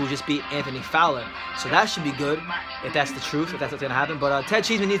next, who just beat Anthony Fowler. So that should be good, if that's the truth, if that's what's going to happen. But Ted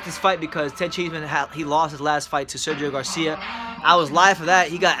Cheeseman needs this fight because Ted Cheeseman, he lost his last fight to Sergio Garcia. I was live for that.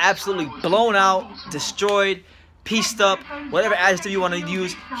 He got absolutely blown out, destroyed, pieced up, whatever adjective you want to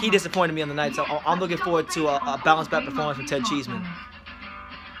use. He disappointed me on the night. So I'm looking forward to a bounce back performance from Ted Cheeseman.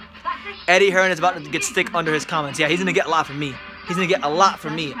 Eddie Hearn is about to get stick under his comments. Yeah, he's going to get a lot from me. He's going to get a lot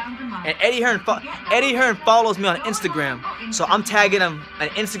from me. And Eddie Hearn follows me on Instagram. So I'm tagging him on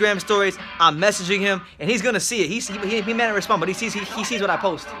Instagram stories. I'm messaging him. And he's going to see it. He may not respond, but he sees what I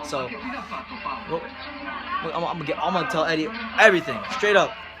post. So I'm going to tell Eddie everything. Straight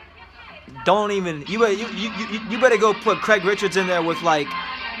up. Don't even... You better go put Craig Richards in there with, like,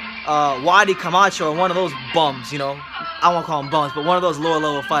 Wadi Camacho or one of those bums, you know. I won't call them bums, but one of those lower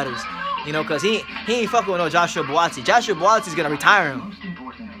level fighters. You know, because he ain't fucking with no Joshua Buatsi. Joshua Buatsi's going to retire him.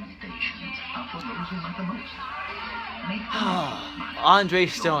 Andre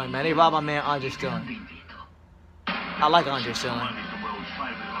Sterling, man. They robbed my man Andre Sterling. I like Andre Sterling.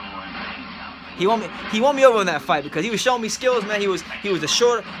 He won me over in that fight because he was showing me skills, man. He was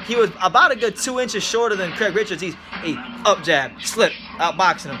about a good 2 inches shorter than Craig Richards. He up jab, slip,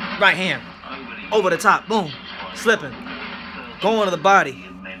 outboxing him, right hand, over the top, boom, slipping, going to the body.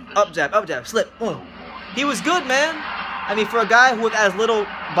 Up jab, slip, boom. He was good, man. I mean, for a guy who with as little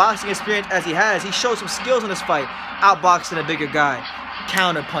boxing experience as he has, he showed some skills in this fight. Outboxing a bigger guy,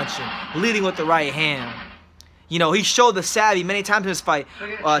 counter punching, leading with the right hand. You know, he showed the savvy many times in this fight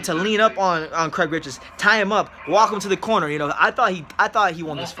to lean up on Craig Richards, tie him up, walk him to the corner. You know, I thought he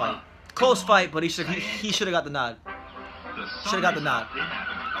won this fight. Close fight, but he should have got the nod. Should have got the nod.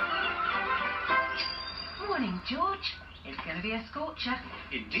 Morning, George. It's going to be a scorcher.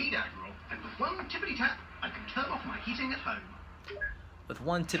 Indeed, Admiral. And with one tippity tap, I can turn off my heating at home. With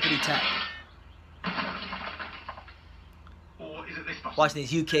one tippity tap. Or is it this button? Watching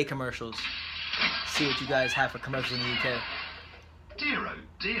these UK commercials. See what you guys have for commercials in the UK. Dear oh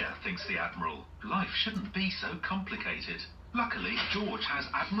dear, thinks the Admiral. Life shouldn't be so complicated. Luckily, George has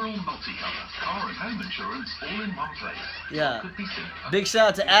Admiral Multicover, car and home insurance, all in one place. Yeah. Big shout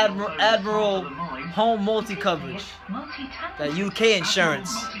out to Admiral Home Multi-Coverage. That UK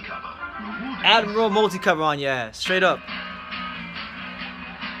insurance. Admiral Multi-Cover on your ass. Straight up.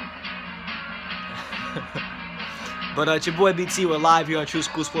 But it's your boy BT. We're live here on True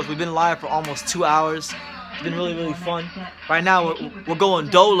School Sports. We've been live for almost 2 hours. It's been really, really fun. Right now, we're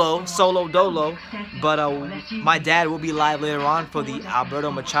going solo dolo. But my dad will be live later on for the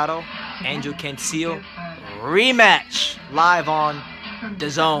Alberto Machado, Angel Cantillo rematch live on the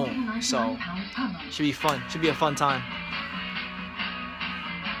Zone. So, should be fun. Should be a fun time.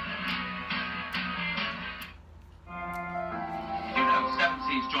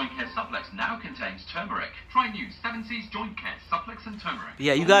 Joint Care Supplex now contains turmeric. Try new 7 Seas Joint Care Supplex and turmeric.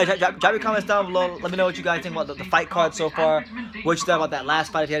 Yeah, you guys, drop your comments down below. Let me know what you guys think about the fight card so far. What you thought about that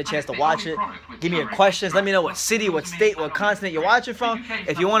last fight if you had a chance to watch it. Give me your questions. Let me know what city, what state, what continent you're watching from.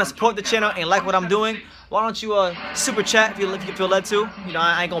 If you want to support the channel and like what I'm doing, why don't you super chat if you feel led to. You know,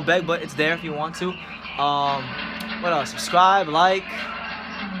 I ain't gonna beg, but it's there if you want to. What else? Subscribe, like.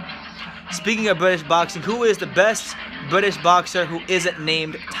 Speaking of British boxing, who is the best British boxer who isn't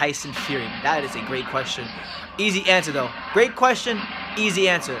named Tyson Fury? That is a great question. Easy answer, though. Great question, easy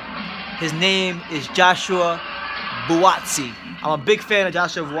answer. His name is Joshua Buatsi. I'm a big fan of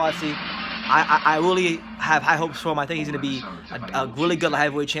Joshua Buatsi. I really have high hopes for him. I think he's going to be a really good light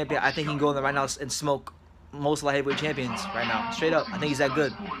heavyweight champion. I think he can go in there right now and smoke most light heavyweight champions right now. Straight up. I think he's that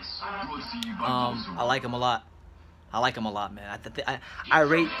good. I like him a lot. I like him a lot, man. I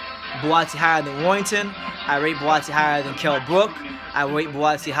rate Buatsi higher than Warrington. I rate Buatsi higher than Kell Brook. I rate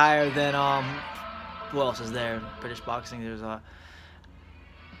Buatsi higher than who else is there in British boxing? There's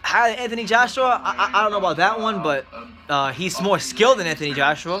higher than Anthony Joshua? I don't know about that one, but he's more skilled than Anthony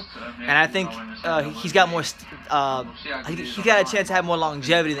Joshua, and I think he's got more. He's got a chance to have more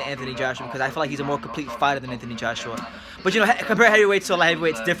longevity than Anthony Joshua because I feel like he's a more complete fighter than Anthony Joshua. But you know, compare heavyweights to light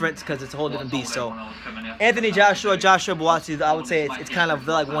heavyweights, different because it's a whole different beast. So Anthony Joshua, Joshua Buatsi, I would say it's kind of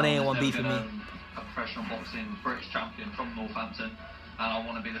like 1A and 1B for me. A professional boxing British champion from Northampton, and I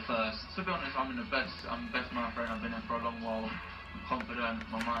want to be the first. To be honest, I'm the best man friend. I've been in for a long while. I'm confident,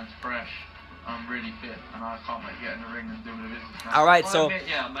 my mind's fresh, I'm really fit, and I can't wait to get in the ring and do the business now. All right, so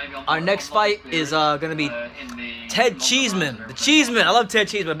our next fight is gonna be Ted Cheeseman. The Cheeseman, I love Ted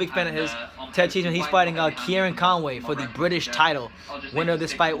Cheeseman. Big fan of his. Ted Cheeseman, he's fighting Kieran Conway for the British title. Winner of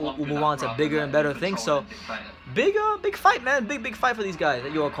this fight will move on to bigger and better things. So, big fight, man. Big fight for these guys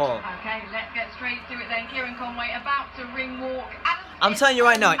at your call. Okay, let's get straight to it then. Kieran Conway about to ring walk. I'm telling you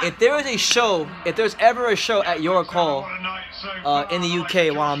right now, if there is a show, if there's ever a show at your call in the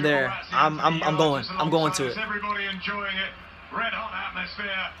UK while I'm there, I'm going to it. Everybody enjoying it. Red hot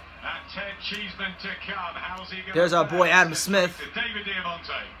atmosphere. And Ted Cheeseman to come. How's he going? There's our boy Adam Smith. David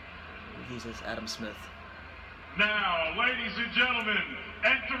Diamante. He's just Adam Smith. Now, ladies and gentlemen,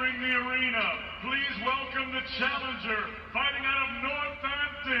 entering the arena, please welcome the challenger, fighting out of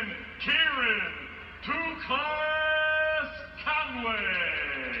Northampton, Kieran Two-Class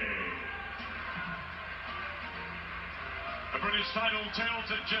Conway. The British title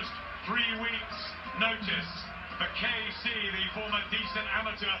held at just 3 weeks' notice for KC, the former decent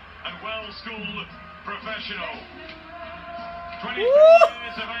amateur and well-schooled professional. 23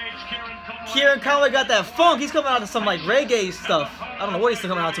 years of age, Kieran Conway got that funk. He's coming out to some like reggae stuff. I don't know what he's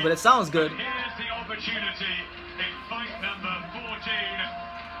coming out to, but it sounds good. Here's the opportunity in fight number 14,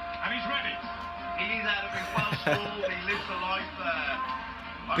 and he's ready. He's out of his well-schooled, he lives a life there.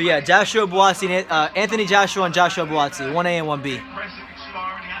 But yeah, Joshua Buatsi, Anthony Joshua and Joshua Buatsi, 1A and 1B. Impressive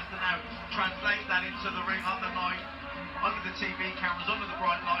expiring, he has to now translate that into the ring under night, under the TV cameras, under the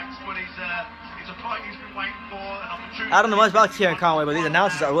bright lights, but it's a fight he's been waiting for, an opportunity. I don't know much about Kieran Conway, but these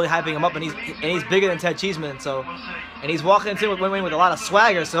announcers are really hyping him up, and he's bigger than Ted Cheeseman, so, and he's walking into it with a lot of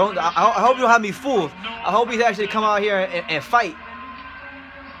swagger. So I hope you don't have me fooled. I hope he's actually come out here and fight.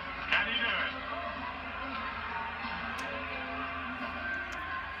 Can he do it?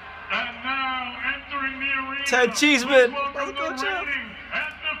 And now entering the arena, Ted Cheeseman. welcome Let's go, the champ. reigning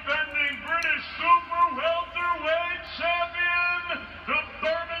and defending British super welterweight champion, the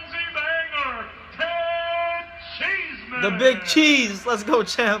Bermondsey Banger, Ted Cheeseman. The big cheese. Let's go,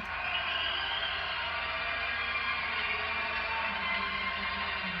 champ.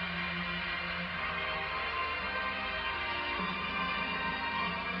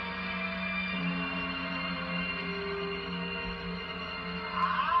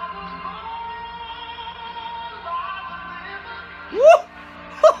 Woo!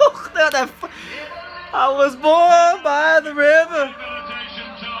 Look at that. I was born by the river.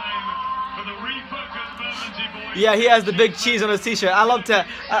 Yeah, he has the big cheese on his t-shirt. I love Ted.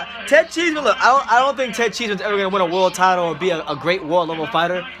 Ted Cheeseman, look, I don't think Ted Cheeseman's ever going to win a world title or be a great world level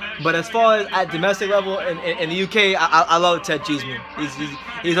fighter. But as far as at domestic level in the UK, I love Ted Cheeseman.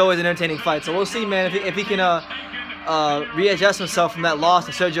 He's always an entertaining fight. So we'll see, man, if he can readjust himself from that loss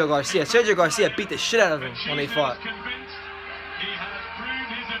to Sergio Garcia. Sergio Garcia beat the shit out of him when they fought.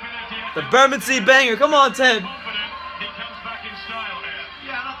 The Bermondsey Banger. Come on, Ted. Yeah, and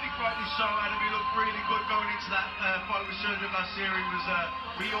I think rightly so, Adam. He looked really good going into that fight with Sergio Garcia. He was,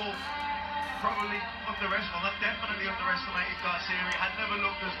 we all probably definitely underestimated Garcia. He had never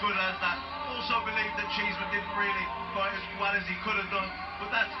looked as good as that. Also believed that Cheeseman didn't really fight as well as he could have done.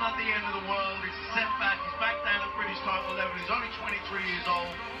 But that's not the end of the world. It's a setback. He's back down at British title level. He's only 23 years old.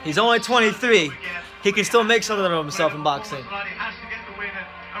 He's only 23. He can still make something of himself in boxing. He has to get the win and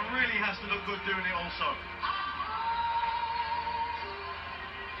really has to look good doing it also.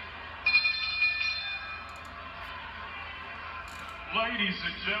 Ladies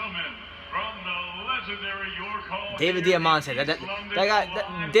and gentlemen, from the legendary York Hall, David Diamante. That guy,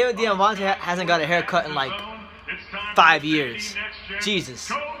 David Diamante hasn't got a haircut in like 5 years. Jesus,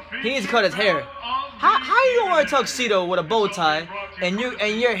 he needs to cut his hair. How you gonna wear a tuxedo with a bow tie and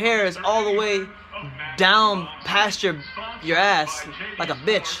your hair is all the way down past your ass like a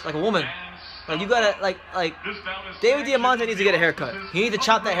bitch, like a woman? Like you gotta like David Diamante needs to get a haircut. He needs to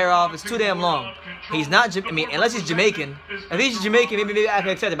chop that hair off. It's too damn long. He's not. I mean, unless he's Jamaican. If he's Jamaican, maybe I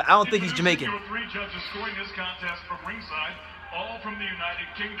can accept it. But I don't think he's Jamaican. Three judges scoring this contest from ringside, all from the United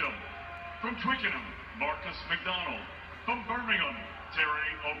Kingdom. From Twickenham, Marcus McDonald. From Birmingham,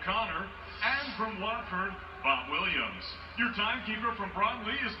 Terry O'Connor. And from Watford, Bob Williams. Your timekeeper from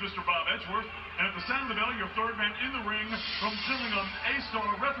Bromley is Mr. Bob Edgeworth. And at the sound of the bell, your third man in the ring from Gillingham, A-star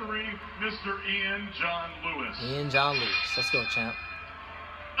referee, Mr. Ian John Lewis. Ian John Lewis. Let's go, champ.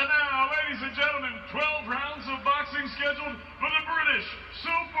 And now, ladies and gentlemen, 12 rounds of boxing scheduled for the British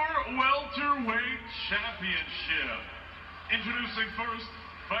Super Welterweight Championship. Introducing first,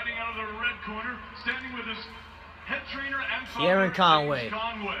 fighting out of the red corner, standing with his head trainer and Kieran Conway.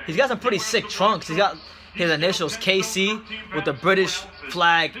 He's got some pretty sick trunks. He's got his initials KC with the British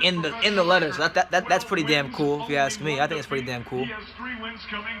flag in the letters. That's pretty damn cool if you ask me. I think it's pretty damn cool. He has 3 wins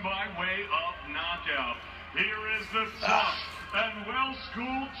coming by way of knockout. Here is the tough and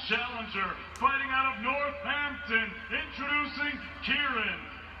well-schooled challenger fighting out of Northampton, introducing Kieran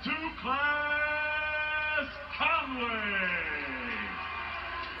Two-Class Conway.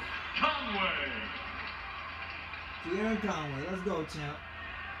 Kieran Conway, let's go, champ.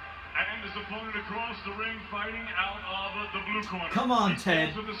 And his opponent across the ring fighting out of the blue corner. Come on,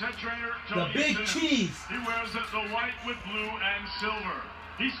 Ted. With his head trainer, The big cheese. He wears the white with blue and silver.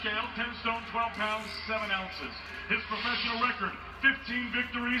 He scaled 10 stone, 12 pounds, 7 ounces. His professional record, 15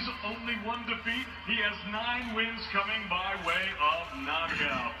 victories, only 1 defeat. He has 9 wins coming by way of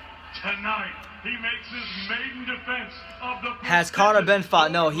knockout. Tonight, he makes his maiden defense of the... Has Conor Benn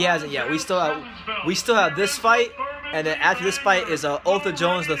fought? No, he hasn't yet. We still have this fight, and then after this fight is Arthur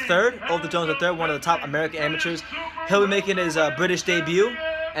Jones III. Arthur Jones III, one of the top American amateurs. He'll be making his British debut,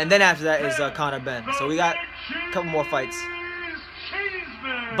 and then after that is Conor Benn. So we got a couple more fights.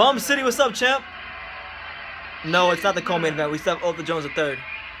 Bum City, what's up, champ? No, it's not the co-main event. We still have Arthur Jones III.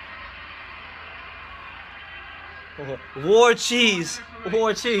 War Cheese.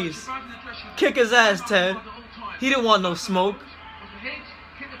 War Cheese. Kick his ass, Ted. He didn't want no smoke.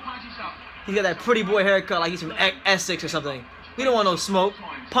 He got that pretty boy haircut like he's from Essex or something. He don't want no smoke.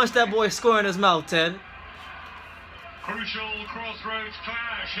 Punch that boy square in his mouth, Ted. Crucial crossroads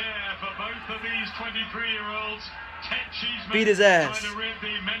clash here for both of these 23-year-olds. Ted Cheeseman beat his ass. Trying to rid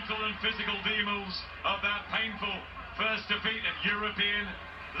the mental and physical demons of that painful first defeat at European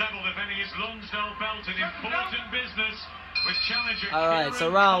level, defending his Lonsdale belt, an important business with challenger. Alright,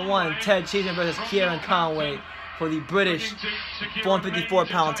 so round 1, Ted Cheeseman versus Kieran Conway for the British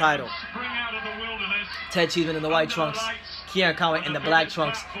 154-pound title. Ted Cheeseman in the white trunks, Kieran Conway in the black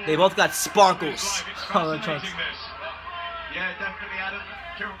trunks. They both got sparkles on their trunks. Yeah, definitely, Adam.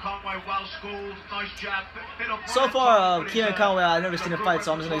 Kieran Conway, well schooled, nice jab. So far, Kieran Conway, I've never seen him fight,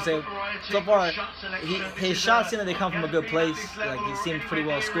 so I'm just gonna say, so far, his shots seem like they come from a good place. Like he seems pretty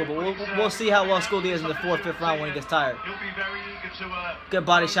well schooled, but we'll see how well schooled he is in the 4th, 5th round when he gets tired. Good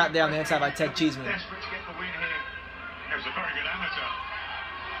body shot there on the inside by Ted Cheeseman. There's a very good amateur.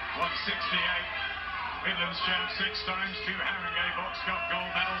 168. Midlands champ 6 times, 2 Haringey Box Cup gold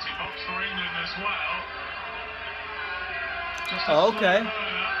medals. He boxed for England as well. Oh, okay.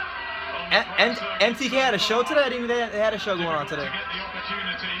 MTK had a show today? I didn't even they had a show going on today.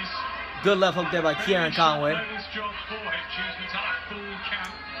 Good left hook there by Kieran Conway.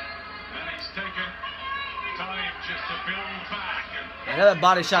 Another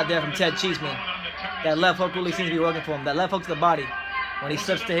body shot there from Ted Cheeseman. That left hook really seems to be working for him. That left hook to the body. When he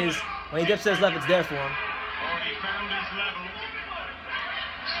dips to his left, it's there for him. Already found his level.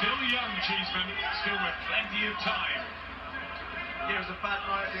 Still young, Cheeseman. Still with plenty of time. Here's a bad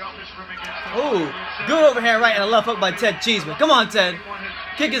night at the office room against Ooh, good overhand right and a left hook by Ted Cheeseman. Come on, Ted.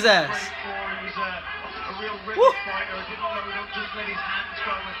 Kick his ass. He was a real rhythm fighter. Didn't know he don't just let his hands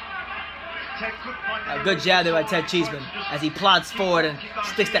go. Ted could find A good jab there by Ted Cheeseman as he plods forward and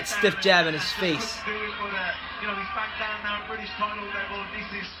sticks that stiff jab in his face. You know, he's back down now at British title level. This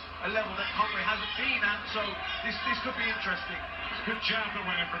is a level that Conway hasn't been at, so this could be interesting. Good jab that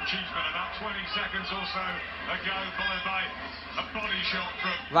went in from Cheeseman about 20 seconds or so ago, followed by a body shot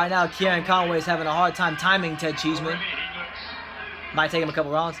from... Right now, Kieran Conway is having a hard time timing Ted Cheeseman. Might take him a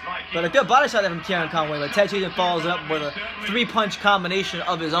couple rounds. But a good body shot there from Kieran Conway, but Ted Cheeseman follows up with a 3-punch combination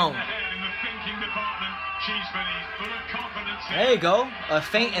of his own. There you go. A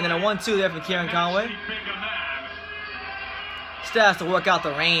feint and then a 1-2 there from Kieran Conway. Still has to work out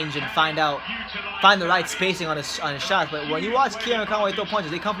the range and find the right spacing on his shots. But when you watch Kieran Conway throw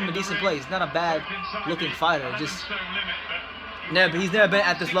punches, they come from a decent place. He's not a bad looking fighter. He's never been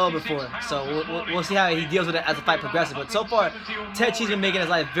at this level before. So we'll see how he deals with it as the fight progresses. But so far, Ted Cheeseman making his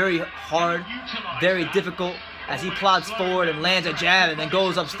life very hard, very difficult as he plods forward and lands a jab and then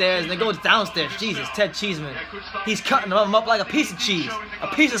goes upstairs and then goes downstairs. Jesus, Ted Cheeseman. He's cutting him up like a piece of cheese. A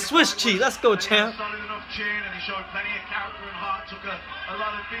piece of Swiss cheese. Let's go, champ. And he showed plenty of character and heart. Took a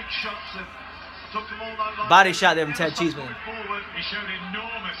lot of big shots and Body shot there from Ted Cheeseman.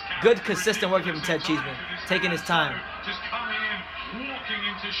 Good consistent work here from Ted Cheeseman. Taking his time. Just coming in, walking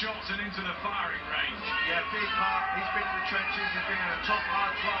into shots and into the firing range. Yeah, big part. He's been in the trenches. He's been in a top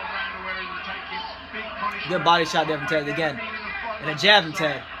hard 12 rounder where he will take his big punishment. Good body shot there from Ted again. And a jab from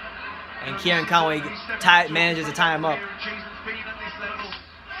Ted. And Kieran Conway manages to tie him up.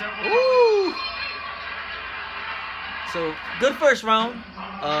 Ooh! So, good first round.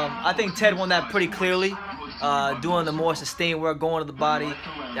 I think Ted won that pretty clearly. Doing the more sustained work, going to the body,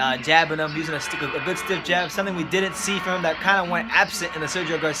 jabbing him, using a good stiff jab. Something we didn't see from him that kind of went absent in the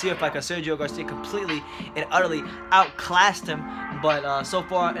Sergio Garcia fight, because Sergio Garcia completely and utterly outclassed him. But so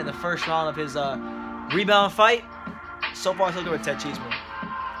far in the first round of his rebound fight, so far so good with Ted Cheeseman.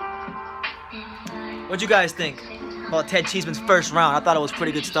 What you guys think about Ted Cheeseman's first round? I thought it was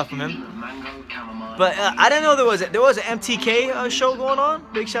pretty good stuff from him. But I didn't know there was an MTK show going on.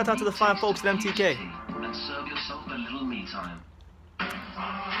 Big shout out to the fine folks at MTK. And serve yourself a little me time.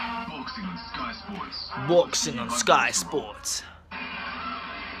 Boxing on Sky Sports. Boxing on Sky Sports.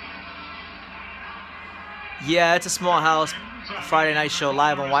 Yeah, it's a small house Friday night show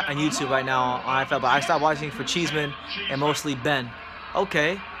live on YouTube right now on IFL. But I stopped watching for Cheeseman and mostly Benn.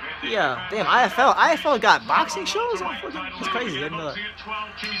 Okay. Yeah. Damn, IFL got boxing shows? It's crazy. I didn't know that.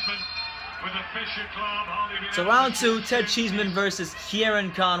 So round 2, Ted Cheeseman versus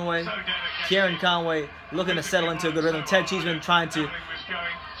Kieran Conway. Kieran Conway looking to settle into a good rhythm. Ted Cheeseman trying to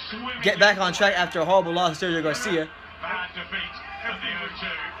get back on track after a horrible loss to Sergio Garcia.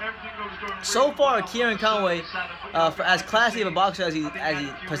 So far, Kieran Conway, for as classy of a boxer as he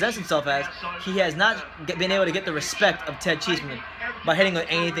presents himself as, he has not been able to get the respect of Ted Cheeseman by hitting on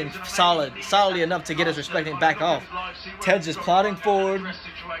anything solidly enough to get his respect and back off. Ted's just plodding forward,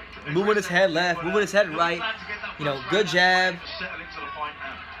 moving his head left, moving his head right. You know, good jab.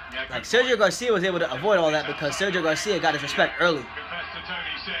 Like Sergio Garcia was able to avoid all that because Sergio Garcia got his respect early.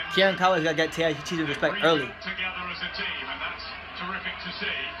 Kieran Conway's got to get Ted Cheeseman's respect early.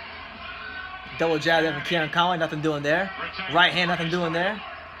 Double jab there from Kieran Conway, nothing doing there. Right hand, nothing doing there.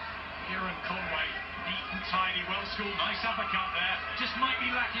 Kieran Conway, neat and tidy, well schooled, nice uppercut there. Just might be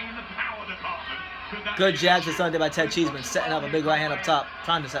lacking in the power department. Good jabs to Sunday by Ted Cheeseman, setting up a big right hand up top.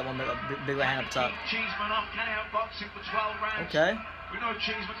 Trying to set one big right hand up top. Okay.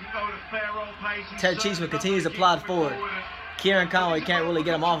 Ted Cheeseman continues to plod forward. Kieran Conway can't really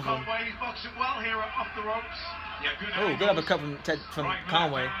get him off of him. Oh, good uppercut from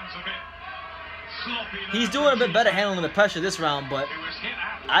Conway. He's doing a bit better handling the pressure this round, but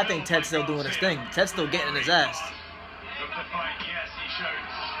I think Ted's still doing his thing. Ted's still getting his ass.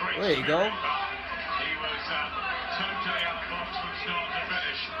 There you go.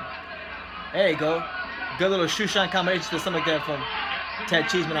 There you go. Good little shoe shine combination to the stomach there from Ted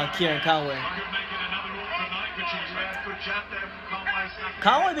Cheeseman on Kieran Conway.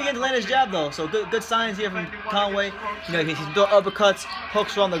 Conway began to land his jab though, so good signs here from Conway. You know, he can throw uppercuts,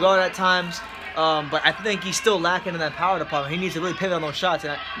 hooks around the guard at times. But I think he's still lacking in that power department. He needs to really pivot on those shots,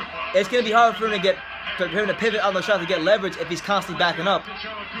 and it's gonna be hard for him to pivot on those shots to get leverage if he's constantly backing up.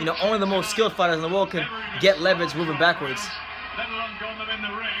 You know, only the most skilled fighters in the world can get leverage moving backwards.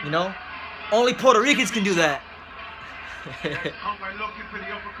 You know, only Puerto Ricans can do that. Conway looking for the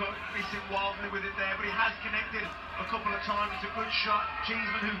uppercut, missing wildly with it there, but he has connected a couple of times. It's a good shot.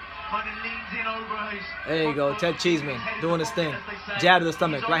 Cheeseman who kind of leans in over his... There you go, Ted Cheeseman doing his thing. Jab to the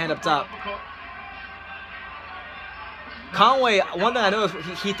stomach, right hand up top. Conway, one thing I know is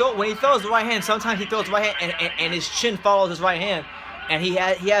when he throws the right hand, sometimes he throws the right hand and his chin follows his right hand, and he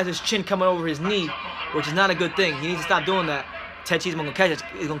has his chin coming over his knee, which is not a good thing. He needs to stop doing that. Ted Cheeseman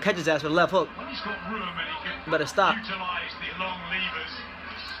he's gonna catch his ass with a left hook. Better stop.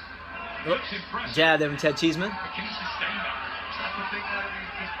 Oh, jab there from Ted Cheeseman.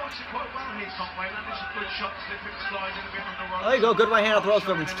 There you go, good right hand off the ropes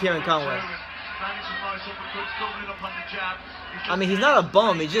from Kieran Conway. I mean, he's not a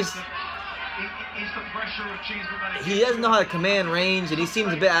bum. He doesn't know how to command range, and he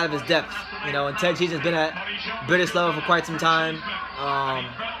seems a bit out of his depth. You know, and Ted Cheeseman's been at British level for quite some time.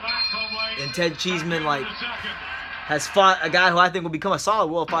 And Ted Cheeseman, like, has fought a guy who I think will become a solid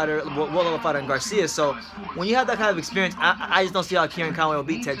world level fighter in Garcia. So when you have that kind of experience, I just don't see how Kieran Conway will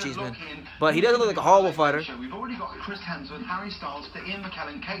beat Ted Cheeseman. But he doesn't look like a horrible fighter. We've already got Chris Hemsworth, Harry Styles, Ian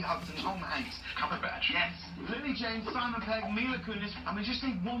McKellen, Kate Hudson, Tom Hanks, Cumberbatch. Yes. Lily James, Simon Pegg, Mila Kunis, and we just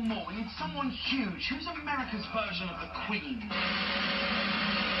need one more. We need someone huge. Who's America's version of the Queen?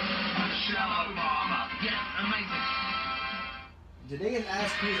 Michelle Obama. Yeah, amazing. Did they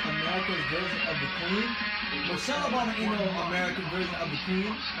ask who's America's version of the Queen? Michelle Obama ain't no American version of the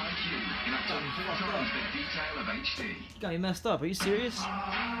Queen. Got me messed up. Are you serious?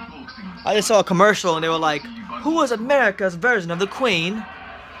 I just saw a commercial and they were like, "Who is America's version of the Queen?"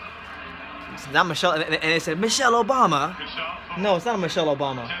 It's not Michelle, and they said Michelle Obama. No, it's not Michelle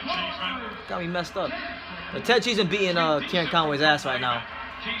Obama. Got me messed up. But Ted Cheeseman beating Kieran Conway's ass right now,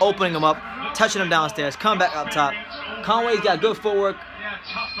 opening him up, touching him downstairs, come back up top. Conway's got good footwork,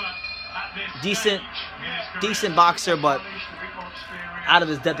 decent boxer, but out of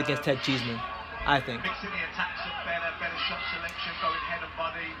his depth against Ted Cheeseman, I think.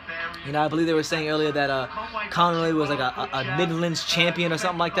 You know, I believe they were saying earlier that Conor was like a Midlands champion or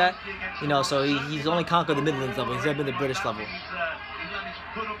something like that. You know, so he's only conquered the Midlands level. He's never been the British level.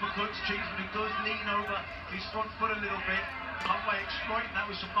 Good uppercuts, Cheeseman does lean over his front foot a little bit. Conway exploiting that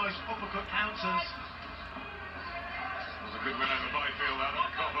with some nice uppercut counters. Was a good win over Byfield out of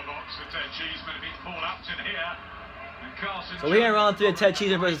the copper box for Ted Cheeseman. If he's Paul Upton here. So we're in round 3 of Ted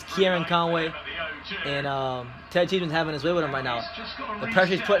Cheeseman versus Kieran Conway. And Ted Cheeseman's having his way with him right now. The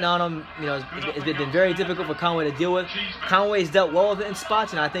pressure he's putting on him, you know, it's been very difficult for Conway to deal with. Conway's dealt well with it in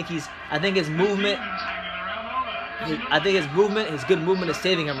spots, and I think his movement, his good movement is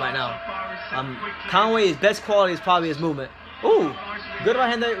saving him right now. Conway's best quality is probably his movement. Ooh, good right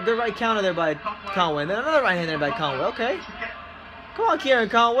hand there, good right counter there by Conway. And then another right hand there by Conway. Okay. Come on, Kieran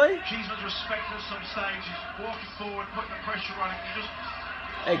Conway. Cheeseman's respected at some stage. He's walking forward, putting the pressure on him.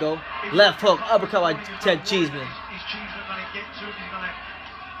 There you go. Left hook, uppercut by Ted Cheeseman.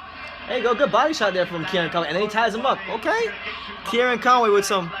 There you go. Good body shot there from Kieran Conway, and then he ties him up. Okay. Kieran Conway with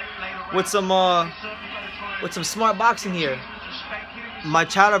some smart boxing here. My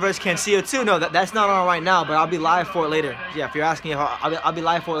Chowder versus Cancillo too. No, that's not on right now, but I'll be live for it later. Yeah, if you're asking, I'll be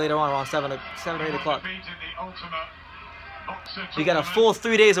live for it later on around 7 or 8 o'clock. We got a full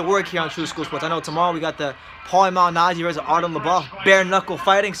 3 days of work here on True School Sports. I know tomorrow we got the Paulie Malignaggi versus Artem Lobov, bare knuckle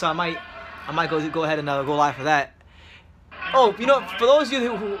fighting. So I might go ahead and go live for that. Oh, you know, for those of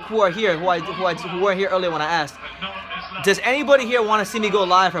you who are here, who weren't here earlier when I asked, does anybody here want to see me go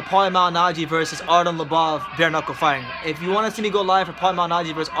live for Paulie Malignaggi versus Artem Lobov bare knuckle fighting? If you want to see me go live for Paulie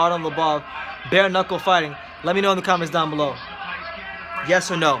Malignaggi versus Artem Lobov bare knuckle fighting, let me know in the comments down below.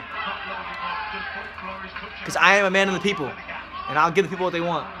 Yes or no? Because I am a man of the people, and I'll give the people what they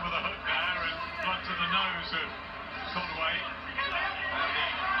want.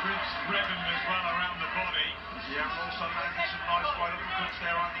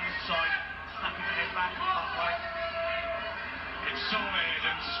 It's solid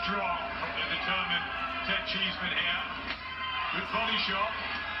and strong from the determined Ted Cheeseman here. Good body shot.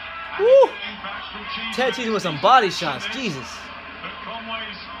 Woo! Ted Cheeseman with some body shots. Jesus. But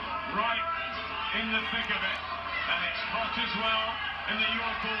Conway's right in the thick of it, and it's hot as well in the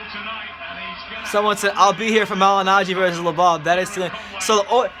York Hall tonight. And he's gonna. Someone said I'll be here for Malignaggi versus Lobov. That is so.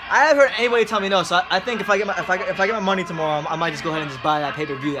 I haven't heard anybody tell me no. So I think if I get my money tomorrow, I might just go ahead and just buy that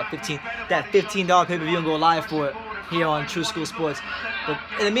pay-per-view, that $15 pay-per-view, and go live for it here on True School Sports. But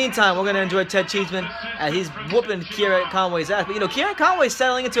in the meantime, we're gonna enjoy Ted Cheeseman as he's whooping Kieran Conway's ass. But you know, Kieran Conway's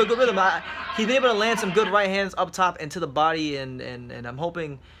settling into a good rhythm. He's been able to land some good right hands up top into the body, and I'm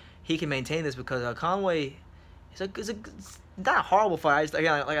hoping he can maintain this because Conway is not a horrible fight. Like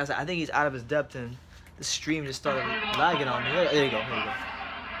I said, I think he's out of his depth, and the stream just started lagging on me. There you go. And at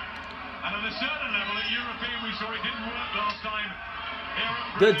a certain level, at European, we saw it didn't work last time.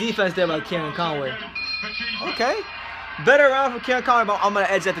 Good defense there by Kieran Conway. Okay. Better round for Kieran Conway, but I'm gonna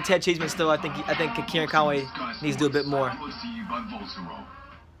edge at the Ted Cheeseman still. I think Kieran Conway needs to do a bit more.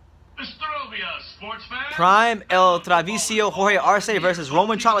 Prime El Travicio Jorge Arce versus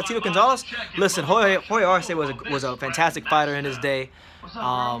Roman Chocolatito Gonzalez. Listen, Jorge Arce was a fantastic fighter in his day.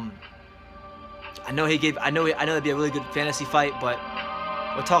 I know that'd be a really good fantasy fight, but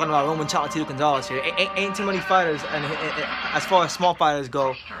we're talking about Roman Chocolatito Gonzalez here. Ain't too many fighters, and as far as small fighters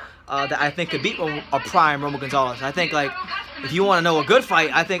go, that I think could beat a prime Roman Gonzalez. I think, like, if you want to know a good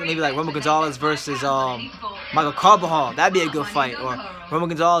fight, I think maybe like Roman Gonzalez versus Michael Carbajal. That'd be a good fight. Or Roman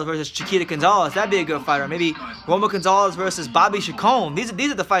Gonzalez versus Chiquita Gonzalez. That'd be a good fight. Or maybe Roman Gonzalez versus Bobby Chacon. These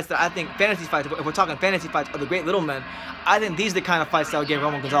are the fights that I think fantasy fights. If we're talking fantasy fights of the great little men, I think these are the kind of fights that would give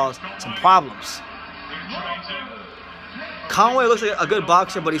Roman Gonzalez some problems. Conway looks like a good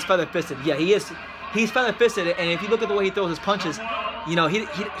boxer, but he's feather-fisted. Yeah, he is. He's feather-fisted, and if you look at the way he throws his punches, you know, he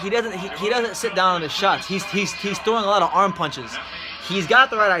doesn't sit down on his shots. He's throwing a lot of arm punches. He's got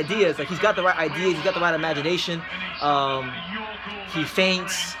the right ideas. Like, he's got the right imagination. He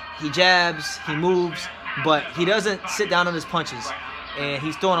feints, he jabs, he moves, but he doesn't sit down on his punches. And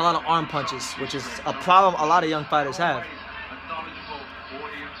he's throwing a lot of arm punches, which is a problem a lot of young fighters have.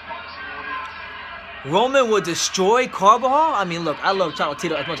 Roman would destroy Carvajal. I mean, look, I love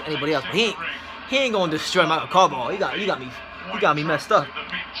Chocolatito as much as anybody else, but he ain't gonna destroy Michael Carvajal. You got me messed up.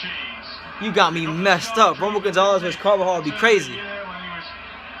 You got me messed up. Roman Gonzalez versus Carvajal would be crazy.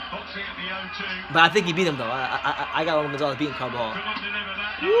 But I think he beat him though. I got Roman Gonzalez beating Carvajal.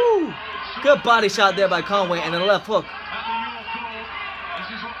 Woo! Good body shot there by Conway and then a left hook.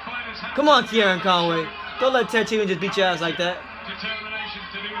 Come on, Kieran Conway. Don't let Ted Cheeseman just beat your ass like that. Determination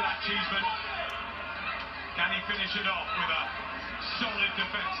to do that, Cheeseman. Can he finish it off with a solid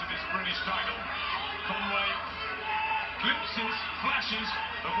defence of his British title? Conway, glimpses, flashes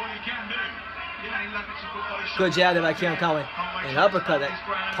of what he can do. Good jab there by Kieran Conway. An uppercut that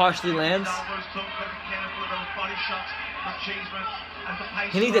partially lands.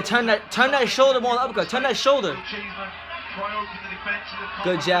 He needs to turn that shoulder more on the uppercut. Turn that shoulder.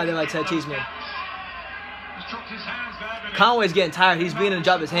 Good jab there by Ted Cheeseman. Conway's getting tired. He's beginning to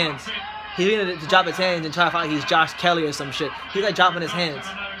drop his hands. He's beginning to drop his hands and try to fight like he's Josh Kelly or some shit. He's like dropping his hands.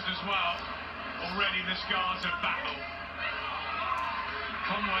 Already the scars of battle.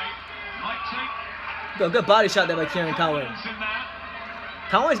 Conway might take. Good body shot there by Kieran Conway.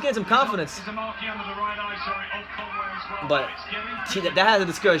 Conway's getting some confidence. But that has to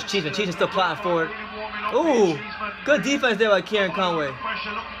discourage Cheeseman. Cheeseman's still plotting forward. Ooh, good defense there by Kieran Conway.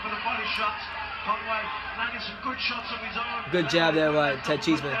 Good jab there by Ted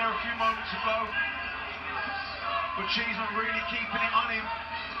Cheeseman. But Cheeseman really keeping it on him.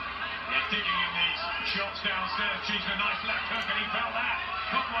 Yeah, digging in these shots downstairs. Cheeseman, nice left hook, and he felt that.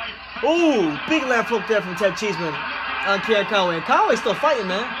 Ooh, big left hook there from Ted Cheeseman on Kieran Conway. And Conway's still fighting,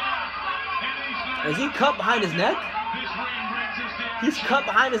 man. Is he cut behind his neck? He's cut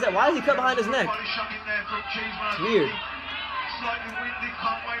behind his neck. Why is he cut behind his neck? It's weird.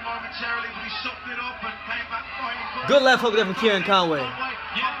 Good left hook there from Kieran Conway.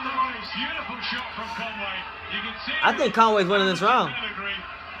 I think Conway's winning this round.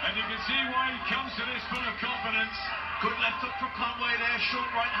 And you can see why he comes to this full of confidence. Good left hook from Conway there, short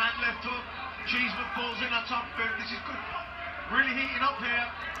right hand left hook. Cheeseman falls in on top of it. This is good. Really heating up here.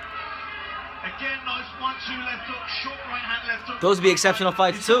 Again, nice 1-2 left hook, short right hand left hook. Those would be exceptional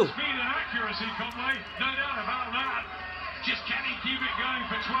fights too. Speed and accuracy, Conway. No doubt about that. Just can he keep it going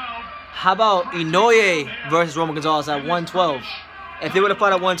for 12? How about Inoue versus Roman Gonzalez at 112? If they would have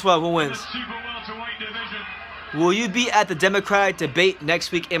fought at 112, who wins? Super welterweight division. Will you be at the Democratic debate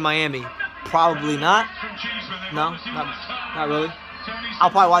next week in Miami? Probably not. No, not really. I'll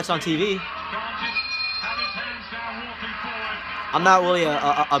probably watch it on TV. I'm not really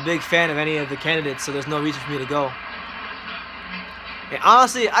a big fan of any of the candidates, so there's no reason for me to go. And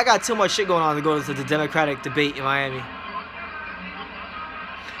honestly, I got too much shit going on to go to the Democratic debate in Miami.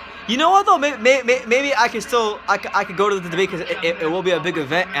 You know what though? Maybe I can still I could go to the debate because it will be a big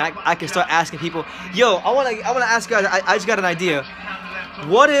event, and I can start asking people. Yo, I wanna ask you guys. I just got an idea.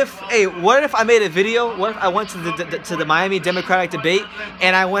 What if I made a video? What if I went to the Miami Democratic debate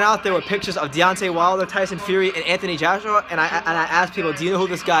and I went out there with pictures of Deontay Wilder, Tyson Fury, and Anthony Joshua, and I asked people, do you know who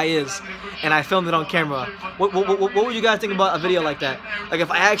this guy is? And I filmed it on camera. What would you guys think about a video like that? Like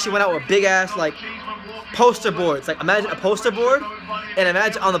if I actually went out with big ass like poster boards. Like imagine a poster board, and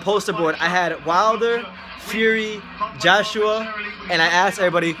imagine on the poster board I had Wilder, Fury, Joshua, and I asked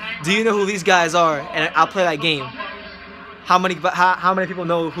everybody, do you know who these guys are? And I'll play that game. How many people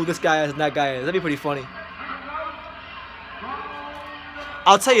know who this guy is and that guy is? That'd be pretty funny.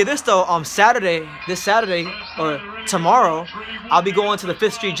 I'll tell you this though, this Saturday or tomorrow, I'll be going to the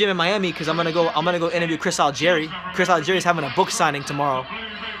 5th Street Gym in Miami because I'm gonna go interview Chris Algieri. Chris Algieri's having a book signing tomorrow.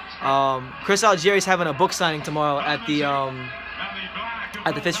 Chris Algieri's having a book signing tomorrow at the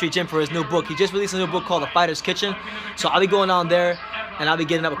 5th Street Gym for his new book. He just released a new book called The Fighter's Kitchen. So I'll be going down there and I'll be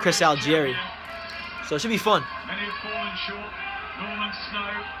getting up with Chris Algieri. So it should be fun. Many have fallen short. Norman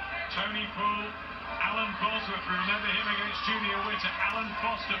Snow, Tony Poole, Alan Bosworth. Remember him against Junior Witter. Alan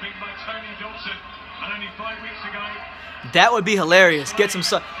Foster beaten by Tony Dodson. And only 5 weeks ago. That would be hilarious. Get some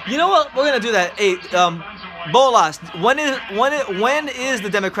stuff. You know what? We're gonna do that. Hey, Bolas, when is the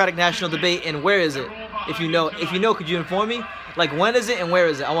Democratic National Debate and where is it? If you know, could you inform me? Like when is it and where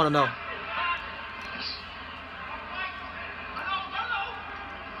is it? I want to know.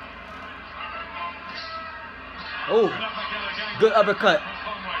 Oh, good uppercut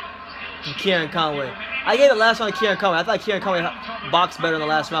from Kieran Conway. I gave the last round to Kieran Conway. I thought Kieran Conway boxed better in the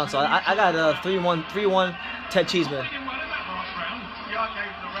last round, so I got a 3-1 Ted Cheeseman.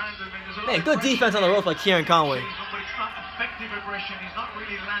 Man, good defense on the road by Kieran Conway.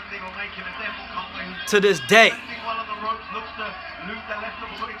 To this day.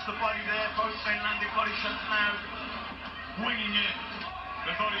 Winging in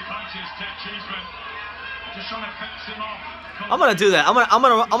the body punches, Ted Cheeseman. Just trying to fence him off. I'm gonna do that. I'm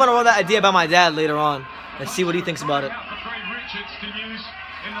gonna run that idea by my dad later on and see what he thinks about it. Richards to use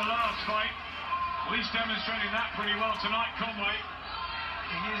in the last fight. He's demonstrating that pretty well tonight, Conway.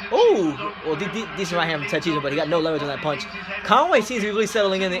 Oh, well, decent right hand from Ted Cheeseman, but he got no leverage on that punch. Conway seems to be really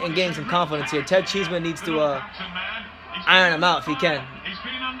settling in and gaining some confidence here. Ted Cheeseman needs to iron him out if he can.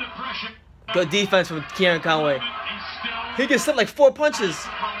 Good defense from Kieran Conway. He can slip like 4 punches.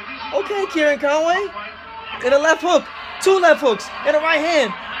 Okay, Kieran Conway. In a left hook. 2 left hooks. In a right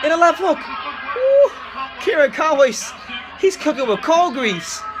hand. In a left hook. Ooh. Kieran Conway, he's cooking with cold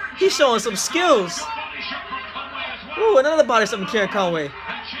grease. He's showing some skills. Ooh, another body shot from Kieran Conway.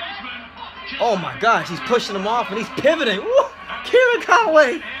 Oh my gosh, he's pushing him off and he's pivoting. Ooh, Kieran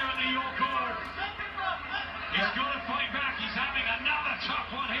Conway.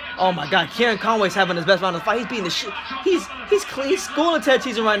 Oh my God, Kieran Conway's having his best round of the fight. He's beating the shit. He's schooling Ted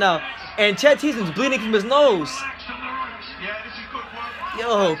Cheeseman right now, and Ted Cheeseman's bleeding from his nose.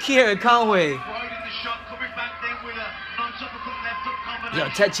 Yo, Kieran Conway. Yo,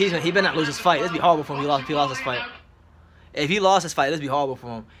 Ted Cheeseman, he better not lose his fight. This be horrible for him if he lost this fight. If he lost this fight, this be horrible for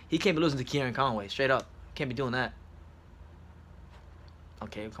him. He can't be losing to Kieran Conway, straight up. Can't be doing that.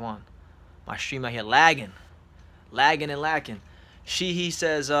 Okay, come on. My stream out here lagging. Lagging and lacking. He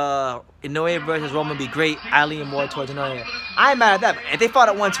says, Inoue versus Roman would be great. I lean more towards Inoue. I ain't mad at that. If they fought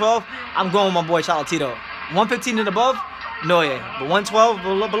at 112, I'm going with my boy Chocolatito. 115 and above, Inoue. But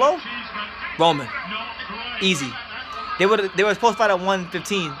 112 below, Roman. Easy. They were supposed to fight at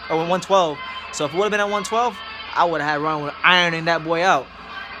 115 or 112. So if it would have been at 112, I would have had Roman with ironing that boy out.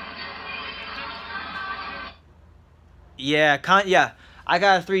 Yeah, I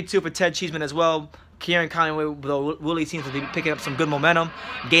got a 3-2 for Ted Cheeseman as well. Kieran Conway, though, really seems to be picking up some good momentum,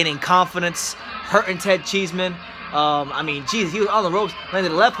 gaining confidence, hurting Ted Cheeseman. I mean, Jesus, he was on the ropes,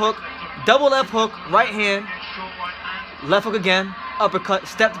 landed a left hook, double left hook, right hand, left hook again, uppercut,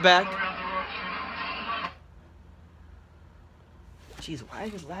 stepped back. Jeez, why are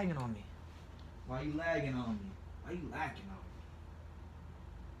you lagging on me? Why are you lagging on me? Why are you lagging on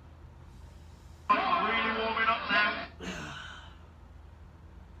me? Really warming up now.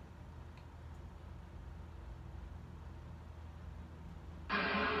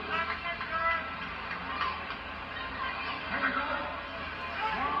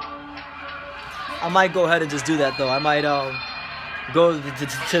 I might go ahead and just do that though. I might go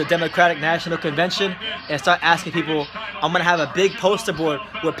to the Democratic National Convention and start asking people. I'm gonna have a big poster board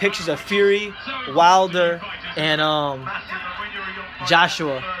with pictures of Fury, Wilder, and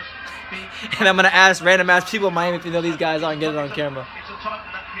Joshua, and I'm gonna ask random people in Miami if you know these guys are and get it on camera.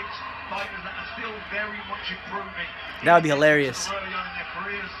 That would be hilarious.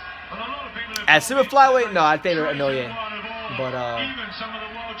 At super flyweight, no, I'd favor Inoue, but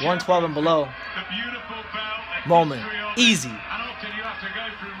 112 and below, Roman, easy.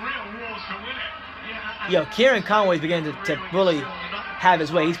 Yo, Kieran Conway's beginning to really have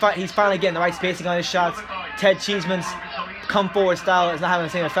his way. He's finally getting the right spacing on his shots. Ted Cheeseman's come forward style is not having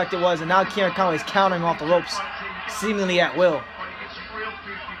the same effect it was, and now Kieran Conway's countering off the ropes, seemingly at will.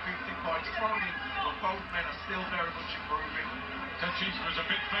 Ted Cheeseman was a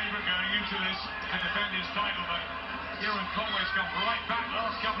big favourite going into this to defend his title, but Kieran Conway's gone right back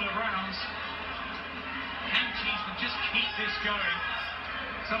last couple of rounds. Can Cheeseman just keep this going?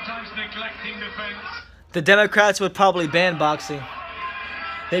 Sometimes neglecting defence. The Democrats would probably ban boxing.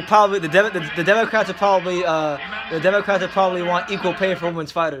 The Democrats would probably want equal pay for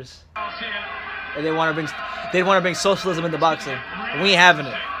women's fighters, and they want to bring socialism into boxing. We ain't having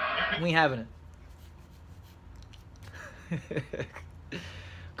it. We ain't having it.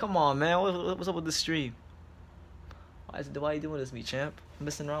 Come on, man. What's up with this stream? Why are you doing this to me, champ? I'm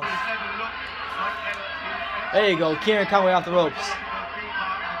missing out. There you go. Kieran Conway off the ropes.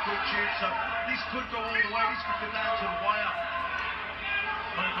 This could go all the way. This could go down to the wire.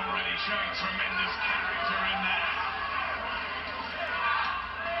 Both already showing tremendous character in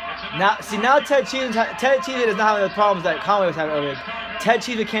there. Now Ted Cheeseman is not having the problems that Conway was having earlier. Ted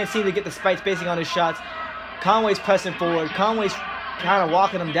Cheeseman can't seem to get the right spacing on his shots. Conway's pressing forward. Conway's kind of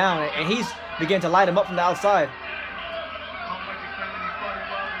walking him down, and he's beginning to light him up from the outside.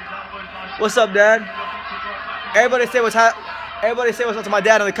 What's up, Dad? Everybody say what's up to my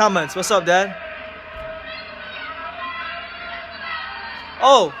dad in the comments. What's up, Dad?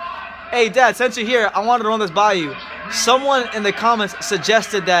 Oh, hey, Dad, since you're here, I wanted to run this by you. Someone in the comments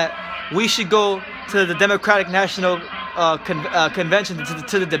suggested that we should go to the Democratic National Convention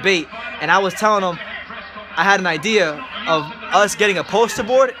to the debate, and I was telling them I had an idea of us getting a poster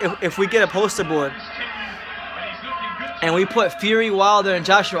board. If we get a poster board, and we put Fury, Wilder, and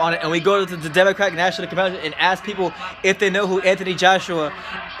Joshua on it, and we go to the Democratic National Convention and ask people if they know who Anthony Joshua,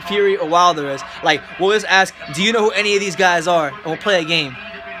 Fury, or Wilder is. Like, we'll just ask, do you know who any of these guys are? And we'll play a game.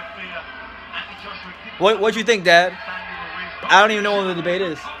 What you think, Dad? I don't even know what the debate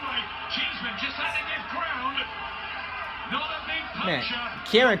is. Man,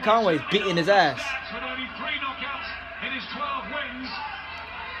 Kieran Conway's beating his ass.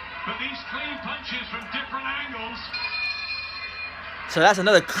 So that's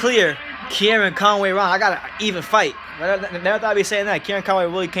another clear Kieran Conway round. I got an even fight. Never thought I'd be saying that. Kieran Conway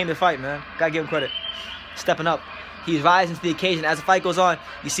really came to fight, man. Gotta give him credit. Stepping up. He's rising to the occasion. As the fight goes on,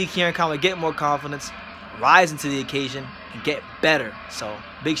 you see Kieran Conway get more confidence, rising to the occasion, and get better. So,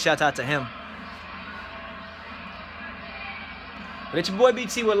 big shout out to him. But it's your boy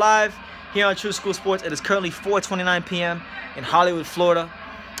BT. We're live here on True School Sports. It is currently 4:29 p.m. in Hollywood, Florida.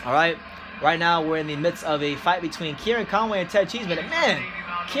 All right. Right now, we're in the midst of a fight between Kieran Conway and Ted Cheeseman. And man,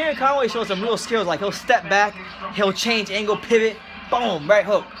 Kieran Conway shows some real skills. Like, he'll step back, he'll change angle, pivot, boom, right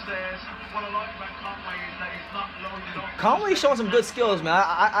hook. Conway's showing some good skills, man.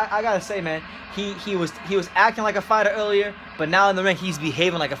 I gotta say, man, he was acting like a fighter earlier, but now in the ring, he's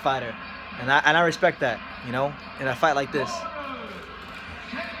behaving like a fighter, and I respect that, you know, in a fight like this.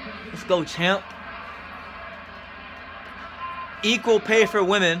 Let's go, champ. Equal pay for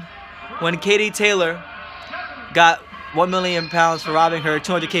women. When Katie Taylor got 1 million pounds for robbing her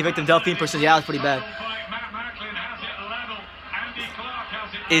 200K victim Delphine person, yeah, that was pretty bad.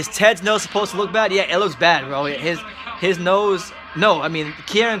 Is Ted's nose supposed to look bad? Yeah, it looks bad, bro. His nose. No, I mean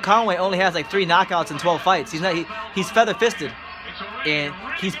Kieran Conway only has like 3 knockouts in 12 fights. He's feather fisted, and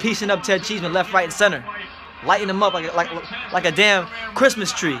he's piecing up Ted Cheeseman left, right, and center, lighting him up like a damn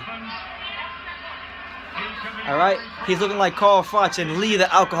Christmas tree. All right, he's looking like Carl Froch and Lee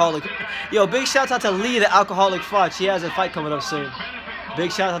the Alcoholic. Yo, big shout out to Lee the Alcoholic Froch. He has a fight coming up soon.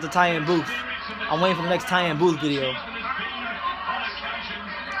 Big shout out to Tyan Booth. I'm waiting for the next Tyan Booth video.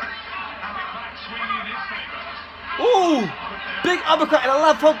 Ooh, big uppercut and a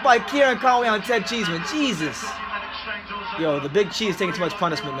left hook by Kieran Conway on Ted Cheeseman. Jesus. Yo, the big cheese taking too much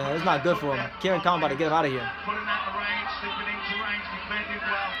punishment, man. It's not good for him. Kieran Conway about to get him out of here.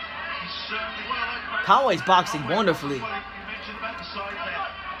 Conway's boxing wonderfully.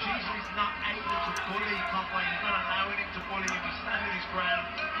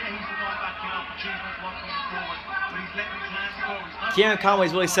 Kieran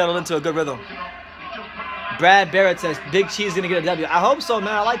Conway's really settled into a good rhythm. Brad Barrett says Big Cheese is going to get a W. I hope so,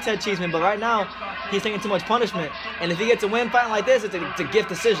 man. I like Ted Cheeseman, but right now he's taking too much punishment. And if he gets a win fighting like this, it's a gift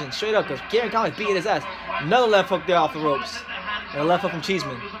decision, straight up, because Kieran Conway's beating his ass. Another left hook there off the ropes. And a left hook from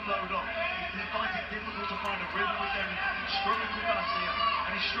Cheeseman.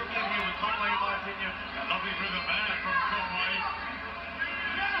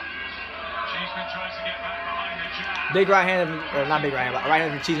 Big right hand, or not big right hand, but right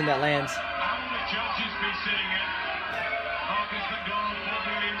hand from Cheeseman that lands.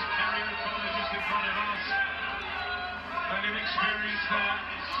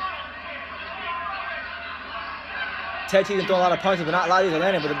 Ted Cheeseman throwing a lot of punches, but not a lot of these are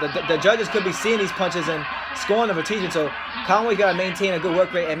landing. But the judges could be seeing these punches and scoring them for Cheeseman. So Conway's got to maintain a good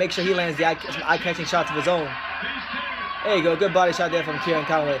work rate and make sure he lands the eye-catching shots of his own. There you go, good body shot there from Kieran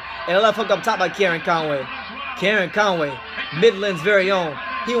Conway. And a left hook up top by Kieran Conway. Kieran Conway, Midland's very own.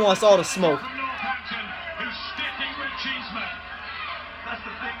 He wants all the smoke.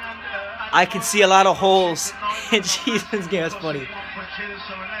 I can see a lot of holes in Cheeseman's game. That's funny.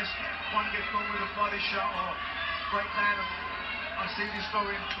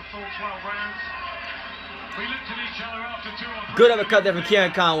 Good uppercut there from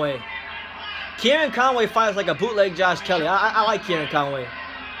Kieran Conway. Kieran Conway fights like a bootleg Josh Kelly. I like Kieran Conway.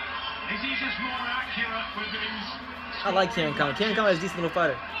 I like Kieran Conway. Kieran Conway is a decent little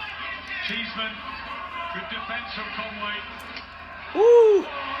fighter. Cheeseman, good defense from Conway. Woo!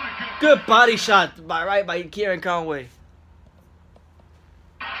 Good body shot by Kieran Conway.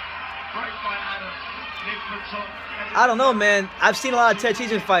 I don't know, man. I've seen a lot of Ted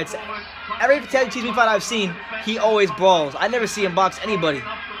Cheeseman fights. Every Ted Cheeseman fight I've seen, he always brawls. I never see him box anybody.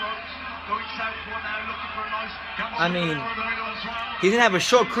 I mean, he's gonna have a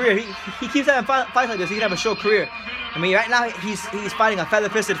short career. He keeps having fights like this. He can have a short career. I mean, right now he's fighting a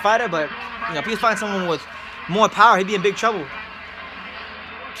feather-fisted fighter, but you know, if he's fighting someone with more power, he'd be in big trouble.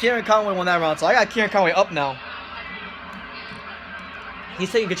 Kieran Conway won that round, so I got Kieran Conway up now.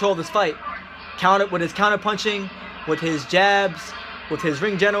 He's taking control of this fight. With his counter punching, with his jabs, with his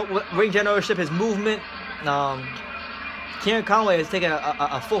ring generalship, his movement. Kieran Conway is taking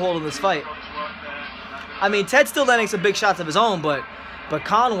a foothold in this fight. I mean, Ted's still landing some big shots of his own, but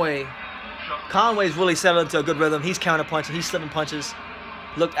Conway's really settled into a good rhythm. He's counter-punching. He's slipping punches.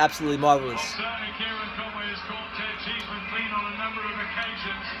 Looked absolutely marvelous.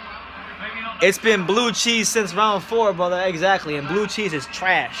 It's been blue cheese since round 4, brother. Exactly, and blue cheese is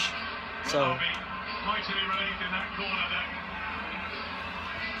trash. So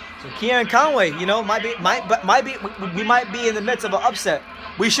Kieran Conway, you know, we might be in the midst of an upset.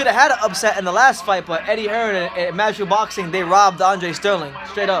 We should have had an upset in the last fight, but Eddie Hearn and Matthew Boxing, they robbed Andre Sterling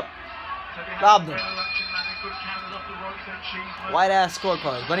straight up, robbed him. White ass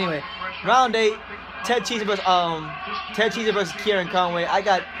scorecard. But anyway, round 8, Ted Cheeseman versus Kieran Conway. I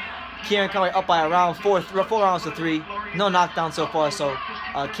got Kieran Conway up by around 4 rounds to 3. No knockdown so far, so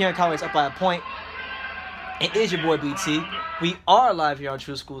Kieran Conway's up by a point. It is your boy BT. We are live here on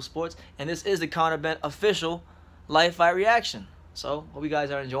True School Sports, and this is the Conor Benn official live fight reaction. So hope you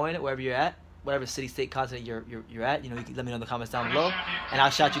guys are enjoying it wherever you're at, whatever city, state, continent you're at. You know, you can let me know in the comments down below, and I'll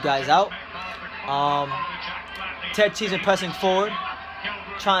shout you guys out. Ted Cheeseman pressing forward,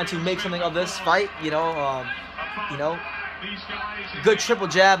 trying to make something of this fight. You know, good triple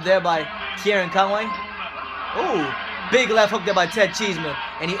jab there by Kieran Conway. Ooh, big left hook there by Ted Cheeseman,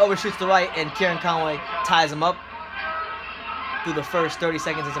 and he overshoots the right, and Kieran Conway ties him up through the first 30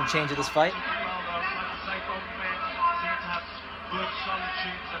 seconds and some change of this fight.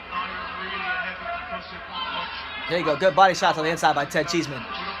 There you go, good body shots on the inside by Ted Cheeseman.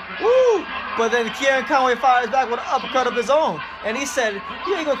 Woo! But then Kieran Conway fires back with an uppercut of his own. And he said,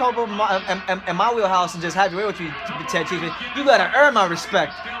 you ain't gonna come up in my wheelhouse and just have your way with you, Ted Cheeseman. You gotta earn my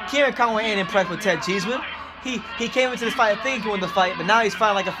respect. Kieran Conway ain't impressed with Ted Cheeseman. He came into this fight thinking he could win the fight, but now he's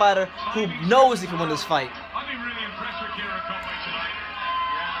fighting like a fighter who knows he can win this fight. I've been really impressed with Kieran Conway tonight.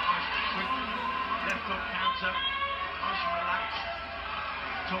 Yeah, left hook counter, nice and relaxed,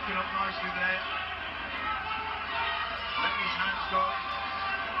 talking up nicely there. Letting his hands go.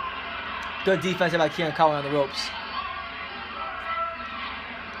 Good defense by Kieran Conway on the ropes.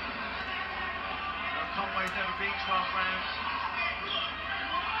 Conway's never been 12 rounds.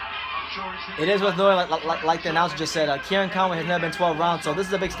 It is worth knowing, like the announcer just said, Kieran Conway has never been 12 rounds, so this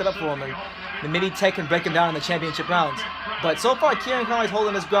is a big step up for him, and maybe Ted can break him down in the championship rounds. But so far, Kieran Conway's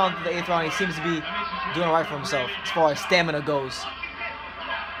holding his ground through the 8th round. He seems to be doing all right for himself as far as stamina goes.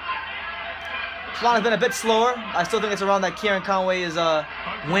 This round has been a bit slower. I still think it's a round that Kieran Conway is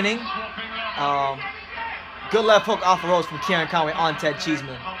winning. Good left hook off the ropes from Kieran Conway on Ted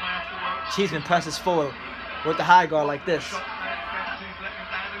Cheeseman. Cheeseman presses forward with the high guard like this.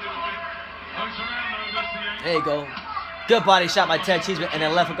 There you go. Good body shot by Ted Cheeseman, and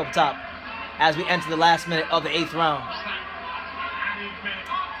then left hook up top as we enter the last minute of the 8th round.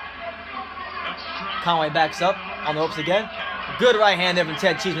 Conway backs up on the ropes again. Good right hand there from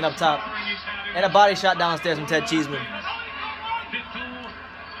Ted Cheeseman up top. And a body shot downstairs from Ted Cheeseman.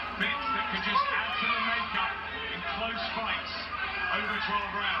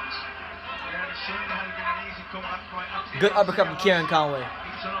 Good uppercut from Kieran Conway.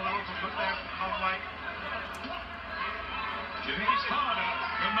 Do you think it's harder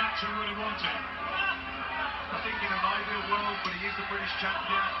than Matcher really wanted? I think in an ideal world, but he is the British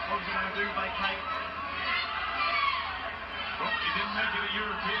champion. What's he going to do, vacate? Well, he didn't make it a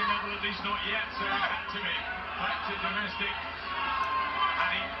European level, at least not yet, so he had to be back to domestic. And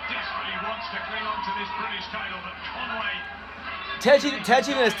he desperately wants to cling on to this British title, but Conway... Ted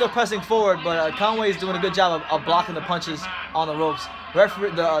Cheeseman is still pressing forward, but Conway is doing a good job of blocking the punches on the ropes.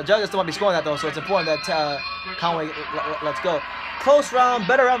 The judges don't want to be scoring that, though, so it's important that Conway lets go. Close round,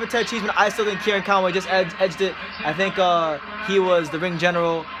 better round for Ted Cheeseman. I still think Kieran Conway just edged it. I think he was the ring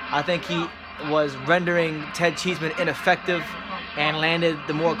general. I think he was rendering Ted Cheeseman ineffective and landed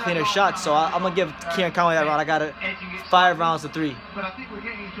the more cleaner shots. So I'm going to give Kieran Conway that round. I got it 5 rounds to 3. But I think we're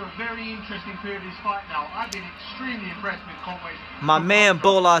getting into a very interesting period of this fight now. I've been extremely impressed with Conway. My man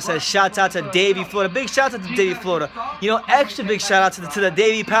Bola says, shouts out to Davey, Florida. Big shout out to Davey, Florida. You know, extra big shout out to the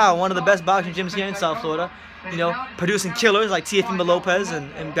Davey Powell, one of the best boxing gyms here in South Florida. You know, producing killers like Teofimo Lopez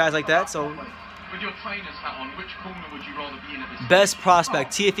and guys like that. So, with your trainer's hat on, which corner would you rather be in at this best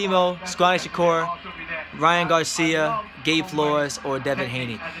prospect, Teofimo, Scrawny Shakur, Ryan Garcia, Gabe Flores, or Devin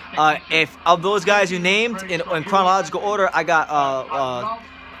Haney. If of those guys you named in chronological order, I got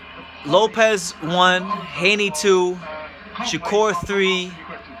Lopez 1, Haney 2, Shakur 3,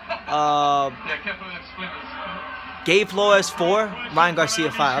 Gabe Flores 4, Ryan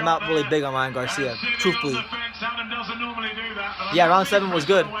Garcia 5. I'm not really big on Ryan Garcia, truthfully. Yeah, round 7 was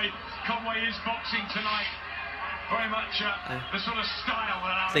good. Conway is boxing tonight. Very much the sort of style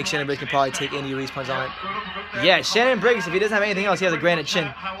that I think Shannon Briggs can probably take Andy Ruiz punch on it. Yeah, Shannon Briggs, if he doesn't have anything else, he has a granite chin.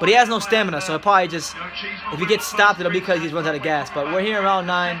 But he has no stamina, so he'll probably just, if he gets stopped, it'll be because he runs out of gas. But we're here in round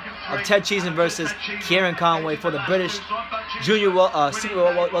 9 of Ted Cheeseman versus Kieran Conway for the British Junior Super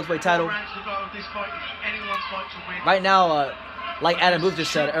Welterweight title. Right now, like Adam Booth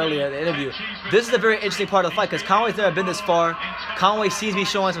just said earlier in the interview, this is a very interesting part of the fight because Conway's never been this far. Conway seems to be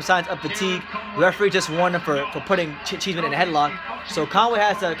showing some signs of fatigue. The referee just warned him for putting Cheeseman in a headlock. So Conway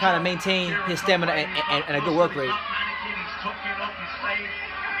has to kind of maintain his stamina and a good work rate.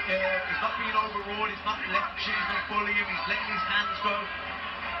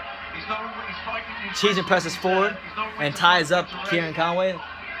 Cheeseman presses forward and ties up Kieran Conway.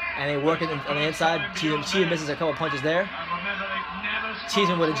 And they work it on the inside. Cheeseman misses a couple punches there.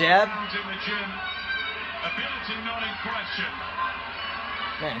 Cheeseman with a jab.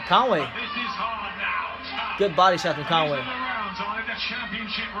 Man, Conway. Good body shot from Conway.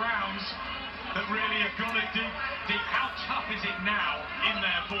 Championship rounds that really have got to dig. How tough is it now in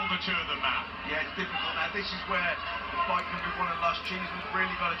there for the two of them now? Yeah, it's difficult now. This is where the fight can be won and lost. Cheeseman's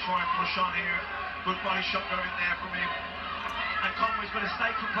really got to try and push on here. Good body shot going there from him. And Conway's got to stay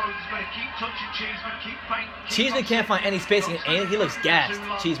composed. He's got to keep touching Cheeseman, keep fighting. Cheeseman can't find any spacing, and he looks gassed,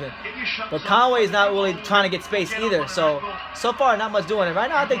 Cheeseman. But Conway is not really trying to get space either. So far, not much doing it. Right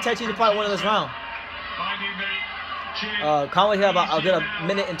now, I think Ted Cheeseman probably winning this round. Conway's got about a good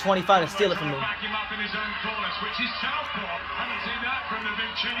minute and 25 to steal it from him.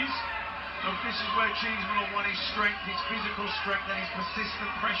 So this is where Cheeseman will want his strength, his physical strength, and his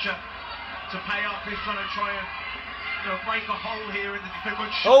persistent pressure to pay off. He's trying to break a hole here in the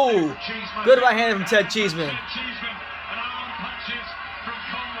defense. Oh, good right hand from Ted Cheeseman.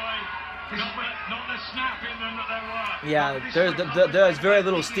 Yeah, there's very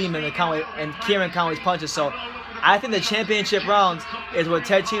little steam in the Conway and Kieran Conway's punches. So I think the championship rounds is where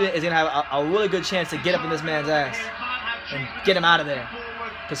Ted Cheeseman is gonna have a really good chance to get up in this man's ass and get him out of there.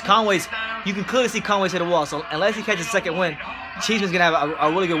 Because you can clearly see Conway's hit the wall. So unless he catches a second win, Cheeseman's gonna have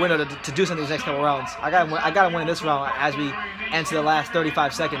a really good window to do something these next couple rounds. I gotta win this round as we enter the last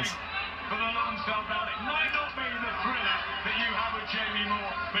 35 seconds.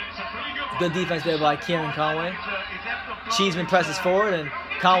 Good defense there by Kieran Conway. Cheeseman presses forward, and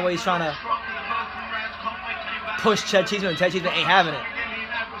Conway's trying to push Ted Cheeseman, and Ted Cheeseman ain't having it.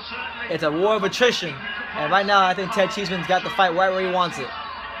 It's a war of attrition, and right now I think Ted Cheeseman's got the fight right where he wants it.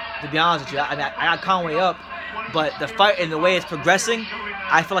 To be honest with you, I got Conway up, but the fight and the way it's progressing,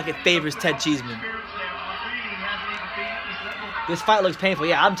 I feel like it favors Ted Cheeseman. This fight looks painful.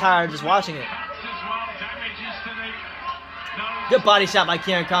 Yeah, I'm tired of just watching it. Good body shot by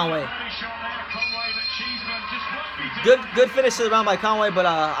Kieran Conway. Good finish to the round by Conway, but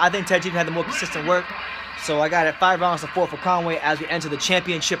I think Ted Cheeseman had the more consistent work. So I got it 5 rounds to 4 for Conway as we enter the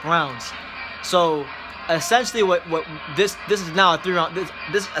championship rounds. So essentially, what this is now a 3-round. This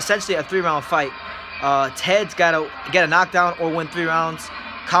is essentially a 3-round fight. Ted's got to get a knockdown or win 3 rounds.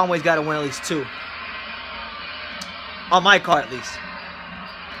 Conway's got to win at least 2. On my card, at least.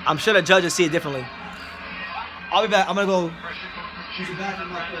 I'm sure the judges see it differently. I'll be back. I'm gonna go. She's back in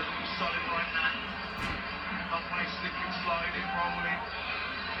my solid right now. Conway slipping, sliding, rolling,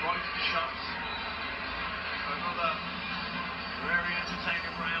 right shots. Another very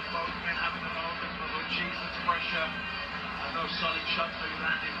entertaining round. Both men having the moment, but with Cheeseman's pressure and those solid shots that he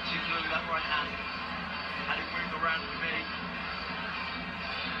landed, particularly that right hand. Had it moved around for me.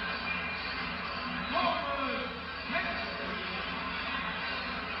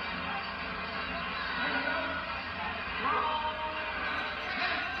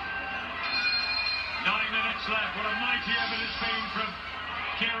 Left. What a mighty effort it's been from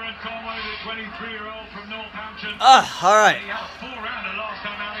Kieran Conway, the 23-year-old from Northampton. All right. He had a 4-rounder last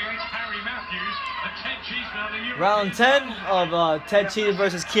time out against Harry Matthews and Ted Cheeseman. Round 10 of Ted Cheeseman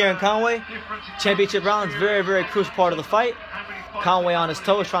versus Kieran Conway. Championship rounds, very, very crucial part of the fight. Conway on his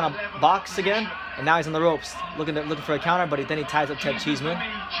toes, trying to box again, and now he's on the ropes, looking for a counter, but then he ties up Ted Cheeseman.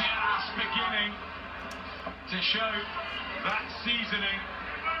 Just beginning to show that seasoning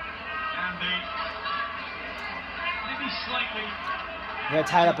and the slightly they're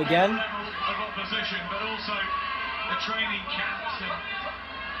tied up again. Of opposition, but also the training camps and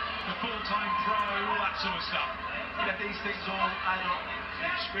the full-time pro, all that sort of stuff. Yeah, these things all add up. The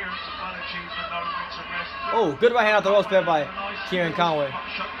experience of one achievement, no limits of rest. Oh, good right hand off the ropes there by Kieran Conway.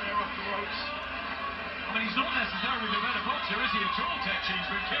 Shot there off the ropes. I mean, he's not necessarily the better boxer, is he, at all, Ted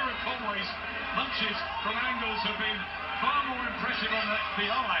Cheeseman? Kieran Conway's punches from angles have been far more impressive on the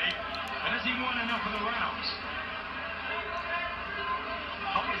eye, and has he won enough of the rounds?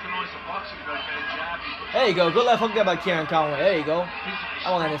 Conway's an There you go. Good left hook there by Kieran Conway. There you go.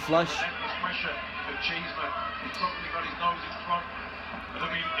 I won't let it flush.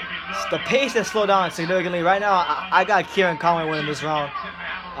 The pace has slowed down significantly. Right now, I got Kieran Conway winning this round.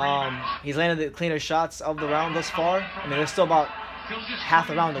 He's landed the cleaner shots of the round thus far. I mean, there's still about half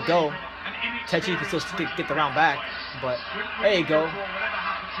the round to go. Ted Cheese can still get the round back. But there you go.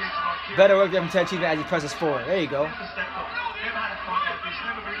 Better work there from Ted Cheese as he presses forward. There you go.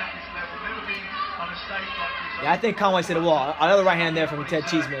 Yeah, I think Conway's hit the wall. Another right hand there from Ted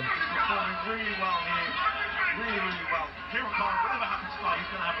Cheeseman.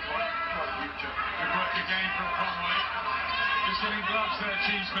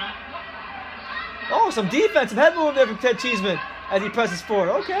 Oh, some defense, some head movement there from Ted Cheeseman as he presses forward.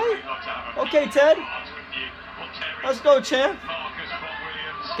 Okay. Okay, Ted. Let's go, champ.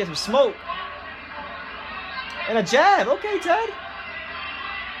 Get some smoke. And a jab. Okay, Ted.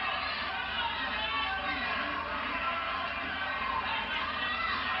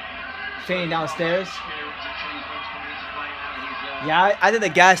 Fading downstairs. Yeah, I think the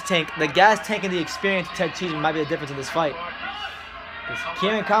gas tank and the experience of Ted Cheeseman might be the difference in this fight. Because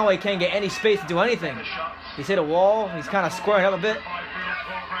Kieran Conway can't get any space to do anything. He's hit a wall. He's kind of squaring up a bit.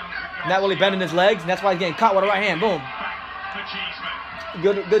 Not really bending his legs, and that's why he's getting caught with a right hand. Boom.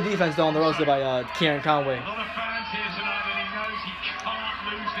 Good defense though on the roster by Kieran Conway. A lot of fans here tonight, and he knows he can't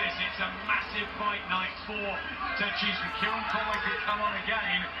lose this. It's a massive fight night for Ted Cheeseman. Kieran Conway could come on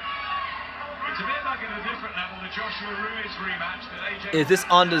again. It's a bit like at a different level, the Joshua Ruiz rematch that AJ. Is this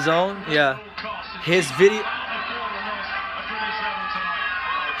on the zone? Yeah. His video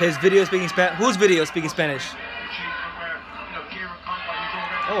speaking Spanish. Whose video speaking Spanish?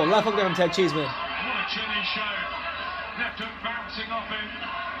 Oh, left hook there from Ted Cheeseman. What a chinny show. Left hook bouncing off him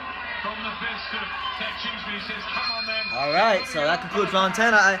from the fist of Ted Cheeseman. He says, come on then. All right, so that concludes round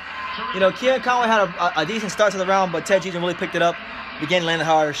 10. Kieran Conway had a decent start to the round, but Ted Cheeseman really picked it up. Began landing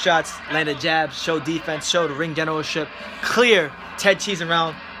harder shots, landed jabs, showed defense, showed ring generalship. Clear Ted Cheeseman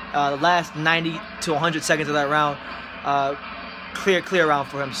round. The last 90 to 100 seconds of that round. Clear round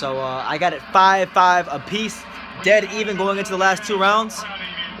for him. So I got it 5-5 apiece. Dead even going into the last two rounds.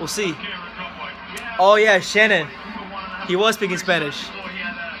 We'll see. Oh yeah, Shannon. He was speaking Spanish.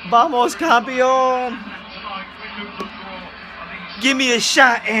 Vamos, campeón. Give me a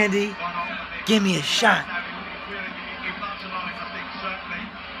shot, Andy. Give me a shot.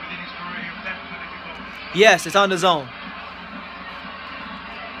 Yes, it's on the zone. And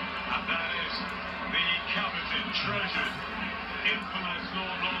that is the coveted, treasured, infamous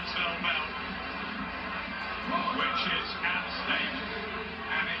Lord Lonsdale belt, which is at stake.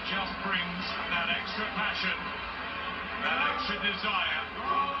 And it just brings that extra passion, that extra desire.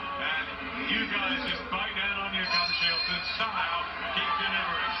 And you guys just bite down on your gum shields and somehow keep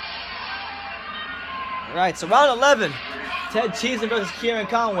delivering. All right, so round 11. Ted Cheeseman versus Kieran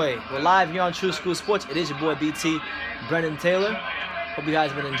Conway. We're live here on True School Sports. It is your boy BT, Brendan Taylor. Hope you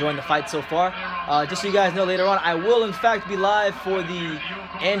guys have been enjoying the fight so far. Just so you guys know, later on, I will in fact be live for the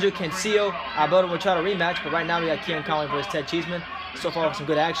Andrew Cancio Alberto Machado rematch. But right now we got Kieran Conway versus Ted Cheeseman. So far, some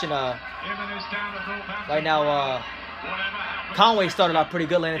good action. Right now, Conway started out pretty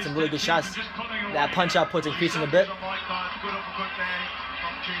good, landing some really good shots. That punch output's increasing a bit.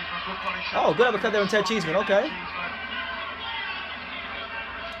 Oh, good uppercut there from Ted Cheeseman. Okay.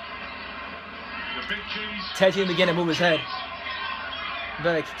 Ted Cheeseman began to move his head.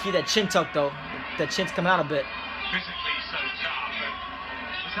 Better keep that chin tucked though. That chin's coming out a bit. Physically so tough, and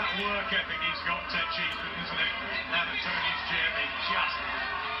it's that work ethic he's got, Ted Cheeseman, isn't it? Now that Tony's gym, it just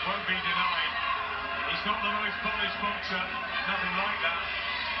won't be denied. He's not the most polished boxer, nothing like that,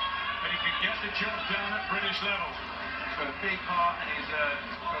 but he can get the job done at British level. He's got a big heart and he's got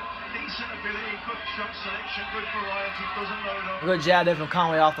decent ability, good shot selection, good variety, doesn't load up. Good jab there from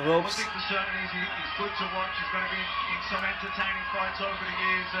Conway off the ropes. I think for certain he's good to watch. He's going to be in some entertaining fights over the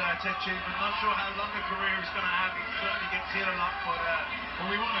years, Ted Cheeseman. Not sure how long a career he's going to have. He certainly gets hit a lot, but well,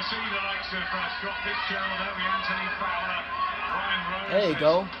 we want to see the likes of Scott Fitzgerald, Anthony Fowler, Ryan Rose. There you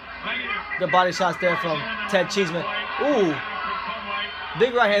go. Good body shots there from Ted Cheeseman. Ooh.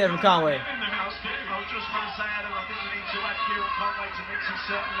 Big right hand there from Conway. I was just going to say, Adam, I think we need to add Kieran Conway to mix. He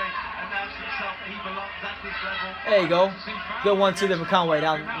certainly announced himself that he belongs at this level. There you go. Good 1-2 there from Conway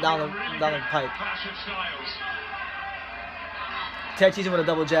down the pipe. Ted Cheeseman with a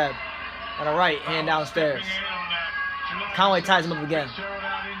double jab. And a right hand downstairs. Conway ties him up again. It's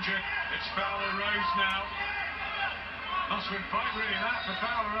Fowler Rose now. Must have been quite really that for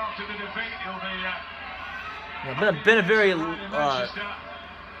Fowler after the defeat. He'll be Been a very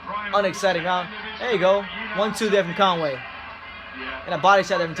unexciting round. There you go. 1-2 there from Conway. And a body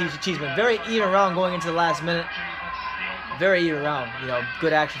shot there from Cheeseman. Very even round going into the last minute. Very even round. You know,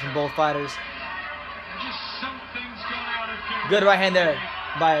 good action from both fighters. Good right hand there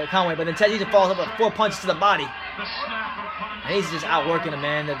by Conway, but then Ted Cheeseman falls up with 4 punches to the body. And he's just outworking him,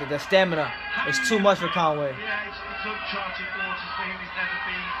 man. The stamina is too much for Conway. Yeah, it's uncharted waters for him. He's never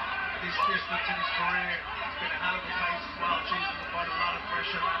been this distance in his career. It's been a hell of a pace as well. Cheeseman applied a lot of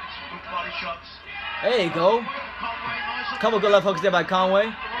pressure, landing some good body shots. There you go. A couple good left hooks there by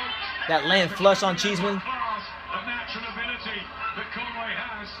Conway. That land flush on Cheeseman.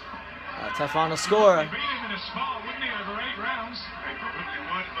 Tough round to score. He beat him in a spar, wouldn't he, over 8 rounds? He probably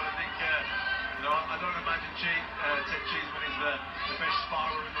would, but I think, I don't imagine Ted Cheeseman is the best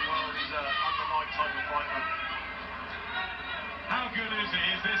sparrer in the world. He's an on-the-line type of fighter. How good is he?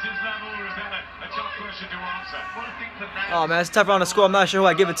 Is this his level, or is that a tough question to answer? Well, I think for now, Oh, man, it's a tough round to score. I'm not sure who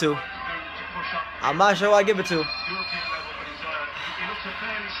I give it to. I'm not sure who I give it to. European level, but he looks a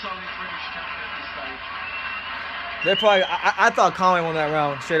fairly solid British champion at this stage. They're probably. I thought Conway won that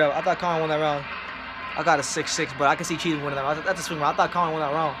round. Straight up, I thought Conway won that round. I got a 6-6, but I can see Cheeseman winning that round. That's a swing round. I thought Conway won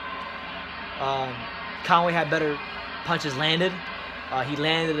that round. Conway had better punches landed. He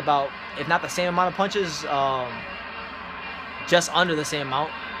landed about, if not the same amount of punches, just under the same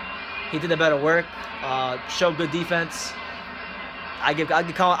amount. He did the better work. Showed good defense. I give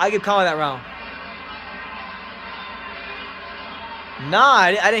Conway that round. Nah,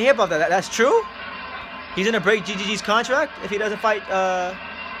 I didn't hear about that. That's true. He's gonna break GGG's contract if he doesn't fight,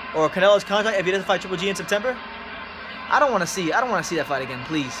 or Canelo's contract if he doesn't fight Triple G in September. I don't want to see that fight again.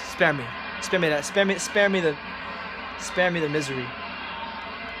 Please spare me. Spare me that. Spare me the misery.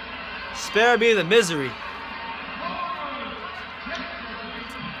 Spare me the misery.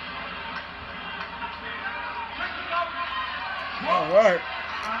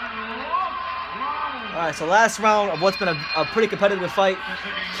 All right, so last round of what's been a pretty competitive fight.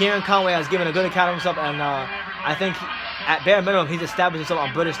 Kieran Conway has given a good account of himself, and I think at bare minimum he's established himself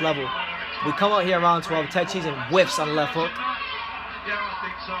on British level. We come out here round 12, Ted Cheeseman whiffs on the left hook. Yeah, I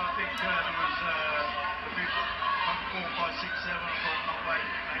think so. I think there was a bit 4, 5, 6, 7. I thought Conway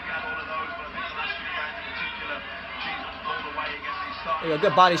maybe had all of those, but I think the last few rounds in particular, Cheeseman pulled away against his start. There you go,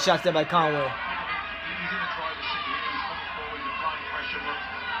 good body shots there by Conway. He's in the driver's seat here. He's coming forward, he's applying pressure, but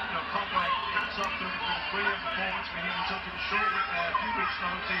Conway, hats off to him. It's been a brilliant performance for him. He took him short with a few weeks'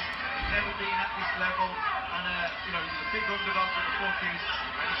 notice. He's never been at this level, and he's a big underdog for the bookies,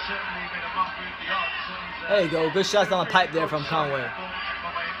 and he's certainly been a mockery of the odds. There you go, good shots down the pipe there from Conway.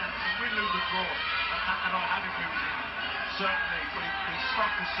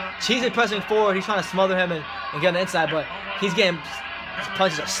 Cheeseman pressing forward, he's trying to smother him and get on the inside, but he's getting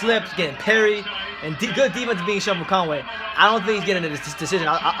punches are slipped, getting parried, and good defense being shown from Conway. I don't think he's getting this decision.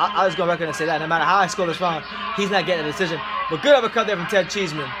 I'll just go on record and say that. No matter how I score this round, he's not getting a decision. But good uppercut there from Ted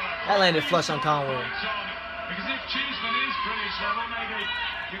Cheeseman. That landed flush on Conway. Because if Cheeseman is British level, maybe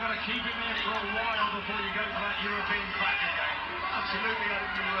you've got to keep him there for a while before you go to that European crack again. Absolutely, you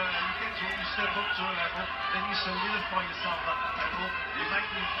get to you step up to a level, then you solidify yourself at that level, you make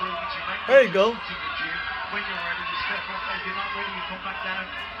the improvements, you make there you go. To the gym. When you're ready, you step up. If you're not ready, you come back down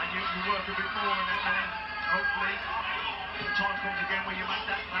and you work a bit more, and then hopefully the time comes again where you make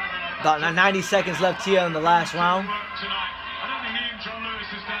that ladder. About 90 seconds left here in the last round. I don't think Ian John Lewis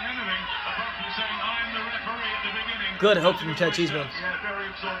has done anything apart from saying I am the referee at the beginning. Good hook from Ted Cheeseman. Yeah,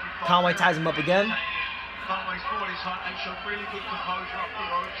 very absorbing. Conway ties him up again. Conway's fought his heart and showed really good composure off the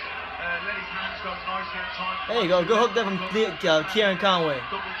ropes. Let his hands go nicely at time. There you go. Good hook there from Kieran Conway.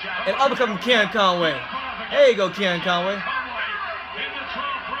 An uppercut from Kieran Conway. There you go, Kieran Conway.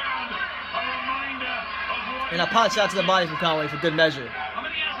 And a pot shot to the body from Conway for good measure.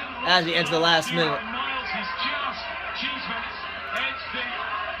 As we enter the last minute.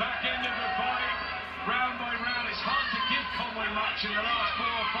 Round by round, it's hard to give Conway much in the last 4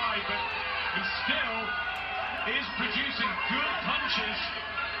 or 5, but he still is producing good punches,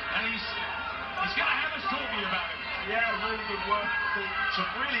 and he's going to have us talking about him. Yeah, really good work. Some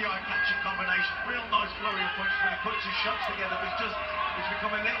really eye-catching combinations. Real nice flurry of punches when he puts his shots together. But it's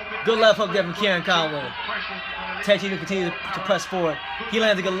become a little bit... Good left hook there from Kieran Conway. Ted Cheeseman continues to press forward. He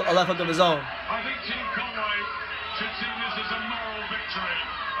lands a left hook of his own. I think Team Conway should see this as a moral victory.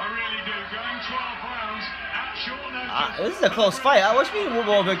 I really do. Going 12 rounds at short notice. This is a close fight. What do you mean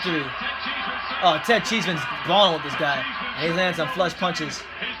moral victory? Oh, Ted Cheeseman's balling with this guy. And he's landing some flush punches.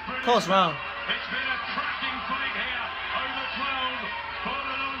 Close round. It's been a cracking fight here. Over 12.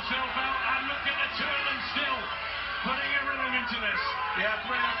 Pulling himself out. And look at the tournament still. Putting everything into this. Yeah,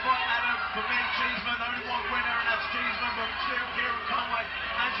 brilliant fight, Adam. For me, Cheeseman, only one winner, and that's Cheeseman, but still, Kieran Conway,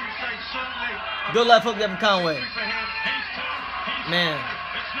 as you say, certainly. Good luck for Kevin Conway. Man,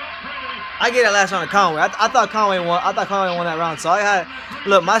 I get that last round of Conway. I thought Conway won. I thought Conway won that round. So I had,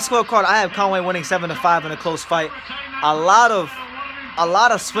 look, my scorecard. I have Conway winning 7-5 in a close fight. A lot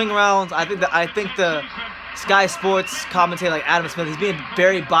of swing rounds. I think the Sky Sports commentator like Adam Smith, he's being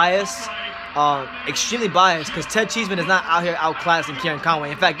very biased, extremely biased, because Ted Cheeseman is not out here outclassing Kieran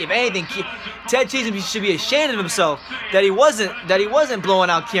Conway. In fact, if anything, Ted Cheeseman should be ashamed of himself that he wasn't blowing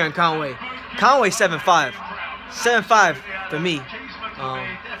out Kieran Conway. Conway 7-5, 7-5 for me.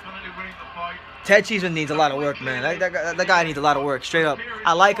 Ted Cheeseman needs a lot of work, man. That guy needs a lot of work, straight up.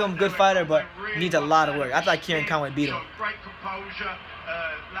 I like him, good fighter, but needs a lot of work. I thought Kieran Conway beat him. Great composure,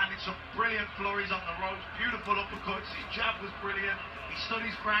 landed some brilliant flurries on the ropes, beautiful uppercuts. His jab was brilliant. He stood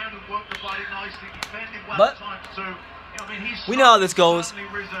his ground and worked the body nicely. Defended well But at times too. I mean, we know how this goes.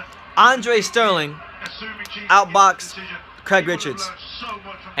 Andre Sterling outboxed Craig Richards,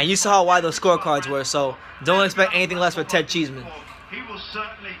 and you saw why those scorecards were. So don't expect anything less for Ted Cheeseman. He will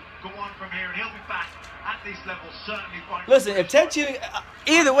certainly go on from here, and he'll be back at this level. Certainly. Listen, if Ted Cheeseman,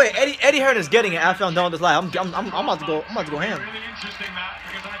 either way, Eddie Hearn is getting it after I'm done with this live. I'm about to go. I'm about to go ham. Really interesting that,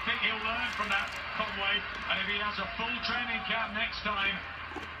 because I think he'll learn from that, Conway, and if he has a full training camp next time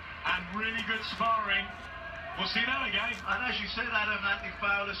and really good sparring, we'll see that again. And as you said, Adam, Anthony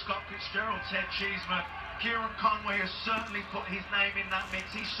Fowler, Scott Fitzgerald, Ted Cheeseman, Kieran Conway has certainly put his name in that mix.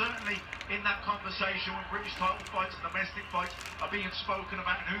 He's certainly in that conversation when British title fights and domestic fights are being spoken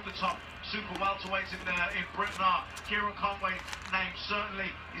about, and who the top super welterweights in Britain are. Kieran Conway's name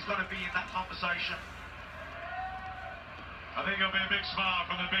certainly is going to be in that conversation. I think it'll be a big smile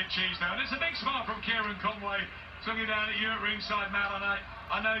from the big cheese now. And it's a big smile from Kieran Conway. Looking down at you at ringside, Matt, and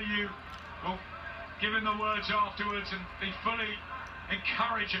I know you will give him the words afterwards and be fully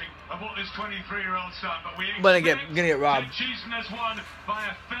encouraging of what this 23-year-old's done. But gonna get robbed. Cheeseman has won by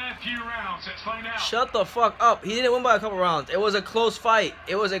a fair few rounds. Let's find out. Shut the fuck up. He didn't win by a couple rounds. It was a close fight.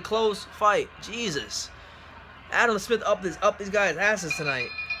 It was a close fight. Jesus. Adam Smith up these guys' asses tonight.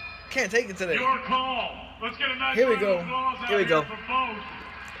 Can't take it today. Your call. Let's get a nice Here we go. round of applause out Here we go. for both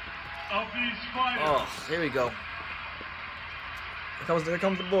of these fighters. Oh, here we go. Here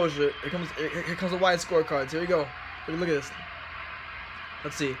comes the bullshit. Here comes the wide scorecards. Here we go. Look at this.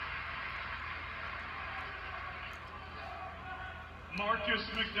 Let's see. Marcus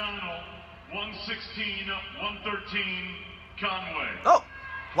McDonald, 116, 113, Conway. Oh,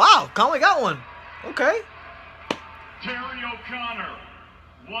 wow. Conway got one. Okay. Terry O'Connor,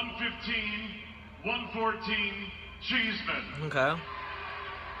 115, 114, Cheeseman. Okay.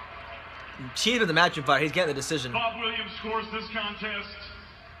 Cheeseman's the matching fighter. He's getting the decision. Bob Williams scores this contest.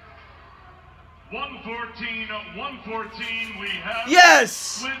 114, 114. We have.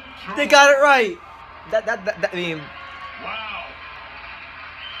 Yes! They got it right. That I mean. Wow.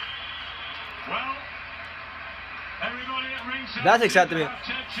 Well, everybody at ringside. That's acceptable.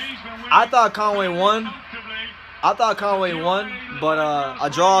 I thought Conway won. But a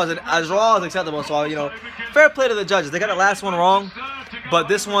draw is acceptable. So fair play to the judges. They got the last one wrong, but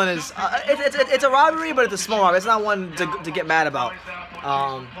this one is it's a robbery, but it's a small robbery. It's not one to get mad about.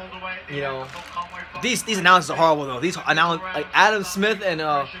 These announcers are horrible though. These like Adam Smith and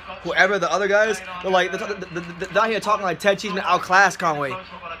whoever the other guys, they're down here talking like Ted Cheeseman outclassed Conway.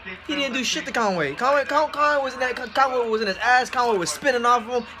 He didn't do shit to Conway. Conway was in his ass. Conway was spinning off of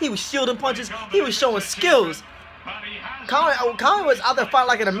him. He was shielding punches. He was showing skills. Conway was out there fighting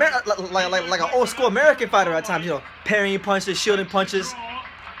like an old school American fighter at times. Parrying punches, shielding punches.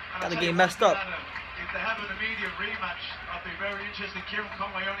 Got the game messed up. If they have an immediate rematch, I'd be very interested. Kieran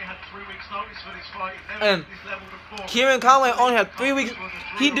Conway only had 3 weeks' notice for this fight. He's never And at this level before. Kieran Conway only had 3 weeks.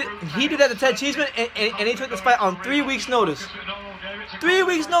 He did that to Ted Cheeseman, and he took this fight on 3 weeks' notice. 3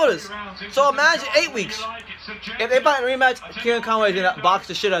 weeks' notice. So imagine 8 weeks. If they fight in a rematch, Kieran Conway is gonna box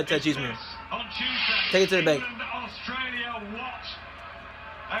the shit out of Ted Cheeseman. Take it to the bank.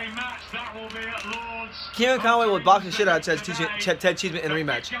 Kieran Conway will box the shit out of Ted Cheeseman in a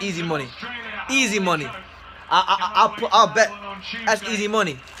rematch. Easy money. Easy money. I'll bet that's easy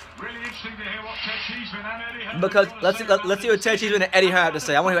money. Because let's see what Ted Cheeseman and Eddie Hearn have to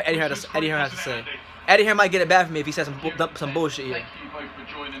say. I want to hear what Eddie Hearn has to say. Eddie Hearn might get it bad for me if he says some bullshit here. Thank you both for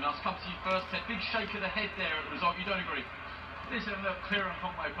joining us. Come to you first, Ted. Big shake of the head there at the result. You don't agree? Listen, look, Kieran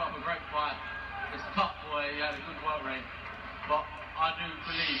Conway put up a great fight. It's a tough boy. He had a good work rate, but I do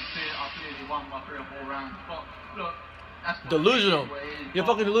believe I clearly won by 3 or 4 rounds. But look, that's delusional. You're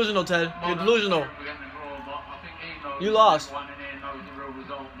fucking delusional, Ted. You're delusional. You lost. Knows the real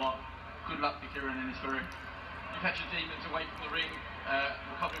result, but good luck to Kieran in his career. you've had your demons away from the ring,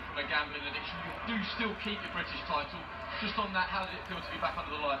 recovering from a gambling addiction. You do still keep your British title. Just on that, how did it feel to be back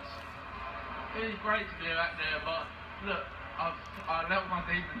under the lights? It was great to be back there, but look, I let my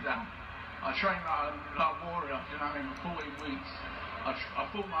demons out. I trained like a warrior, you know what I mean, for 14 weeks. I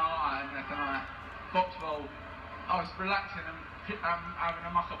fought my eye and I boxed well. I was relaxing and having a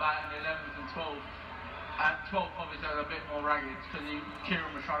muck about in the 11th and 12th. And 12th obviously was a bit more ragged because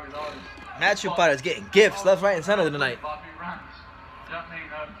Kieran was trying his hardest. Matthew Potter's getting gifts left, right, and center tonight. By a few rounds. Do you know what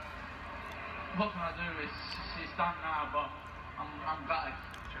I mean? What can I do? It's done now, but I'm gutted.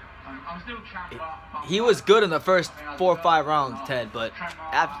 I'm still champ, but He was good in the first 4 or 5 rounds, Ted, but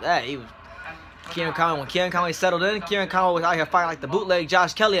after that, he was. Kieran Conway, when Kieran Conway settled in, Kieran Conway was out here fighting like the bootleg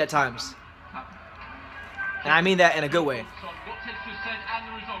Josh Kelly at times. And I mean that in a good way.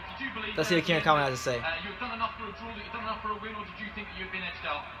 Let's see what Kieran Conway has to say. You've done enough for a draw, that you've done enough for a win, or did you think that you'd been edged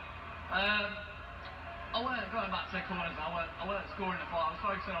out? I weren't going back to the corners. I weren't scoring the fight. I was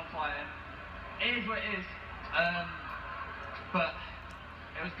focusing on fighting. It is what it is. But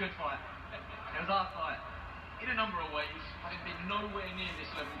it was a good fight. It was a hard fight. In a number of ways, having been nowhere near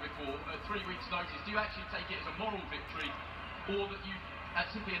this level before, at 3 weeks' notice, do you actually take it as a moral victory, or that you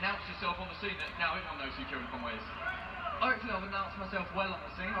simply announced yourself on the scene that now everyone knows who Kieran Conway is? Hopefully I've announced myself well on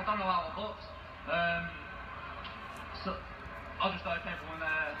the scene. I don't know how I box. So I just hope everyone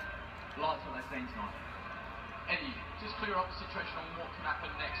likes what they've seen tonight. Eddie, just clear up the situation on what can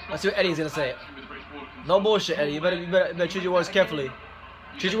happen next. Let's see what Eddie's gonna say. No bullshit, Eddie. You better choose your words carefully.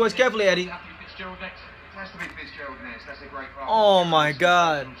 Choose your words carefully, Eddie. It has to be Fitzgerald next. That's a great fight. Oh my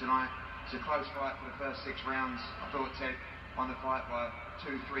God. Tonight. It's a close fight for the first 6 rounds. I thought Ted won the fight by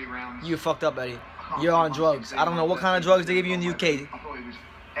 2-3 rounds. You fucked up, Eddie. You're on drugs. I don't know what kind of drugs they give you in the UK. I thought he was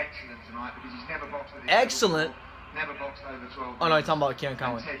excellent tonight because he's never boxed at this Excellent? level. Never boxed over 12 Oh no, you're talking about Kieran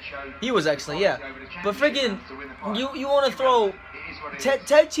Conway. He was excellent, yeah. But freaking, you want to throw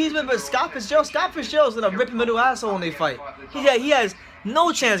Ted Cheeseman versus Scott Fitzgerald? Scott Fitzgerald's gonna rip him a new asshole when they fight. He has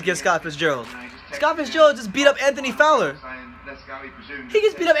no chance against Scott Fitzgerald. Scott Fitzgerald just beat up Anthony Fowler. He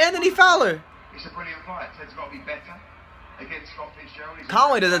just beat up Anthony Fowler. It's a brilliant fight. Ted's got to be better against Scott Fitzgerald.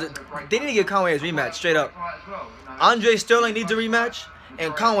 Conway they need to give Conway his rematch straight up. Andre Sterling needs a rematch,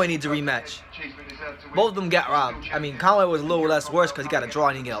 and Conway needs a rematch. Both of them got robbed. I mean, Conway was a little less worse because he got a draw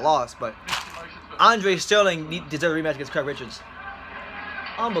and he didn't get a loss, but Andre Sterling deserves a rematch against Craig Richards.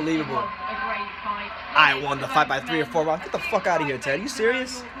 Unbelievable. I won the fight by 3 or 4 rounds. Get the fuck out of here, Ted. Are you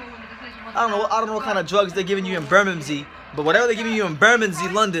serious? I don't know what kind of drugs they're giving you in Bermondsey, but whatever they're giving you in Bermondsey,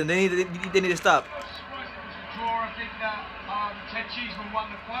 London, they need to stop.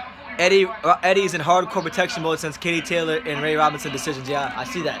 Eddie's in hardcore protection mode since Katie Taylor and Ray Robinson decisions. Yeah, I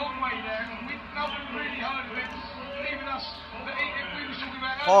see that.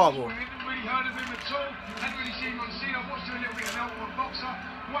 Horrible.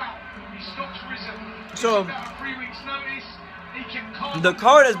 So the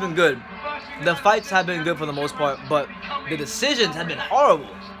card has been good. The fights have been good for the most part, but the decisions have been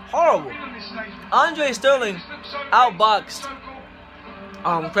horrible. Horrible. Andre Sterling outboxed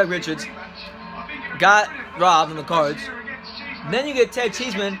Craig Richards, got robbed on the cards. Then you get Ted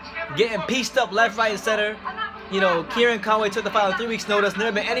Cheeseman getting pieced up left, right, and center. You know, Kieran Conway took the fight on 3 weeks' notice.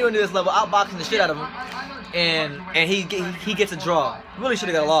 Never been anyone to this level, outboxing the shit out of him. And he gets a draw. Really should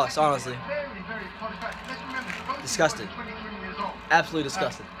have got a loss, honestly. Disgusted. Absolutely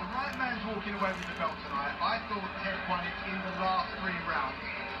disgusted. The right man's walking away with the belt tonight. I thought Ted won it in the last 3 rounds.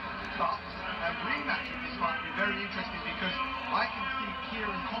 But a rematch of this might be very interesting because I can see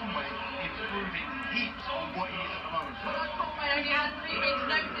Kieran Conway improving heaps on what he is at the moment. Well, Conway only had 3 weeks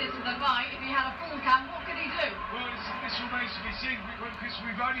notice for the fight. If he had a full camp, what could he do? Well, this remains to be seen because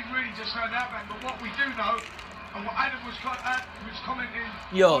we've only really just heard that back. But what we do know, and what Adam was commenting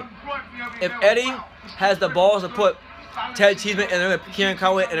Yo, if Eddie has the balls to put Ted Cheeseman and then Kieran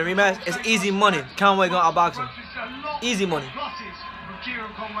Conway in a rematch, it's easy money. Conway gonna outbox him. Easy money.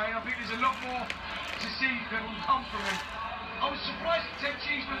 Kieran Conway, I think there's a lot more to see that will come from him. I was surprised at Ted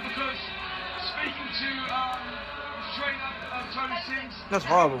Cheeseman because speaking to trainer Tony Sims. That's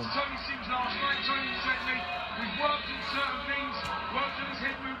horrible. Tony Sims last night, Tony said to me, we've worked on certain things, worked on his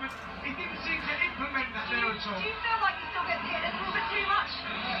head movement. He didn't seem to implement that there at all. Do you feel like he still gets hit a little bit too much?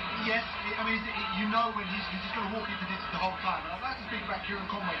 Yes, I mean, you know when he's just going to walk into this the whole time. And I'd like to speak about Kieran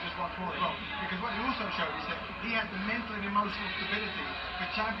Conway just once more as well. Because what he also showed is that he has the mental and emotional stability for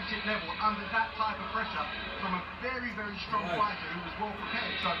championship level under that type of pressure from a very, very strong fighter who was well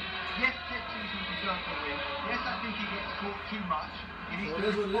prepared. So, yes, Ted Cheeseman deserves the win. Yes, I think he gets caught too much. He needs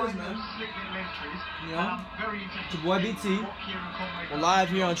to find those slick little entries. Yeah. And I'm very interested It's your boy BT. what Kieran Conway We're live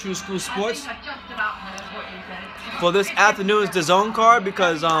here on True School Sports. for this afternoon's DAZN card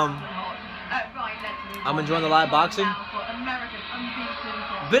because I'm enjoying the live boxing.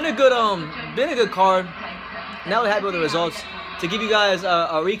 Been a good card. Now we're happy with the results. To give you guys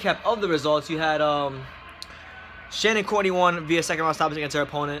a recap of the results, you had Shannon Courtney won via second round stoppage against her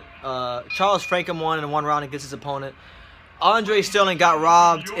opponent. Charles Frankham won in one round against his opponent. Andre Sterling got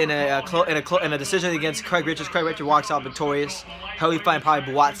robbed in a decision against Craig Richards. Craig Richards walks out victorious. He'll be fighting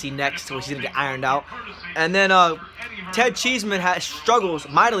probably Buatsi next, which he's gonna get ironed out. And then Ted Cheeseman had struggles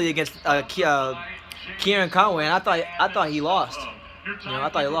mightily against Kieran Conway, and I thought he lost. I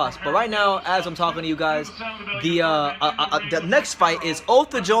thought he lost. But right now, as I'm talking to you guys, the next fight is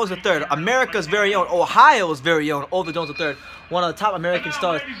Otha Jones III, America's very own, Ohio's very own Otha Jones III, one of the top American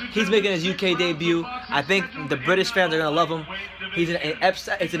stars. He's making his UK debut. I think the British fans are gonna love him. He's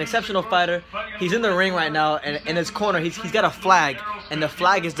an exceptional fighter. He's in the ring right now, and in his corner, he's got a flag, and the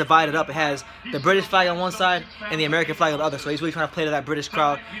flag is divided up. It has the British flag on one side and the American flag on the other. So he's really trying to play to that British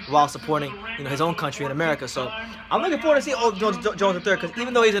crowd while supporting, his own country in America. So I'm looking forward to seeing Otha Jones III, because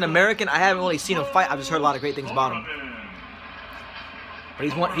even though he's an American, I haven't really seen him fight. I've just heard a lot of great things about him. But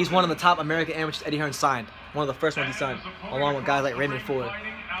he's one of the top American amateurs Eddie Hearn signed. One of the first ones he signed, along with guys like Raymond Ford. Out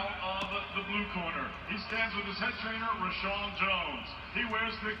of the blue corner, he stands with his head trainer, Rashawn Jones. He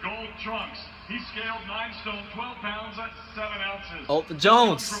wears the gold trunks. He scaled 9 stone, 12 pounds at 7 ounces. Otha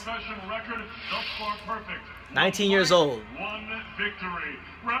Jones. Professional record, thus far perfect. 19 years old. One victory.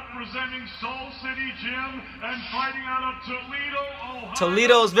 Representing Soul City Gym and fighting out of Toledo, Ohio.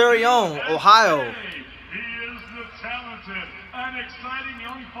 Toledo's very own, Ohio. He is the talented and exciting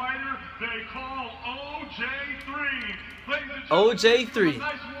young fighter they call OJ3. OJ3.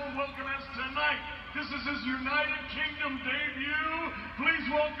 Nice warm welcome as tonight. This is his United Kingdom debut. Please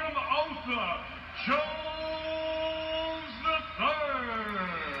welcome Otha Jones III.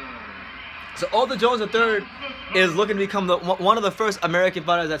 So Otha Jones III is looking to become one of the first American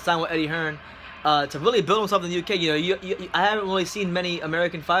fighters that signed with Eddie Hearn to really build himself in the UK. I haven't really seen many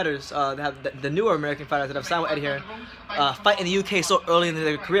American fighters that have the newer American fighters that have signed with Eddie Hearn fight in the UK so early in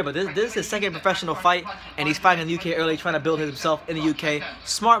their career. But this is his second professional fight, and he's fighting in the UK early, trying to build himself in the UK.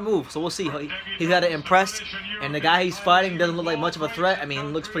 Smart move. So we'll see. He's got to impress, and the guy he's fighting doesn't look like much of a threat. I mean,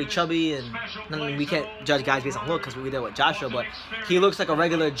 he looks pretty chubby, and we can't judge guys based on look because we did with Joshua, but he looks like a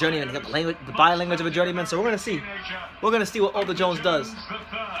regular journeyman. He's got the body language of a journeyman. So we're gonna see. We're gonna see what Otha Jones does.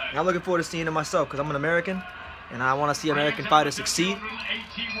 And I'm looking forward to seeing him myself because I'm an American, and I want to see American fighters succeed.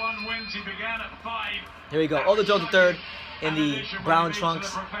 Here we go. Otha Jones III in the brown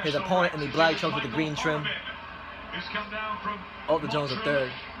trunks. His opponent in the black trunks with the green trim. Otha Jones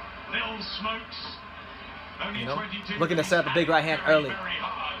III. Looking to set up a big right hand early.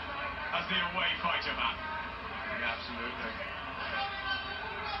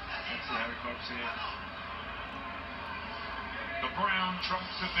 The brown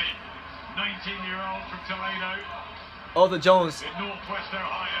trunks of the 19-year-old from Toledo. Otha Jones. In Northwest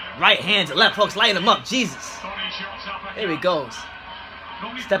Ohio. Right hand to left hooks, lighting him up. Jesus. There he goes.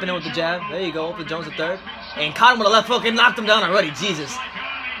 Stepping in with the jab. There you go. Otha Jones III. And caught him with a left hook and knocked him down already. Jesus.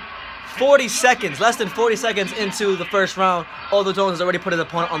 40 seconds. Less than 40 seconds into the first round. Otha Jones has already put his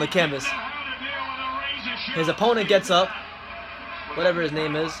opponent on the canvas. His opponent gets up. Whatever his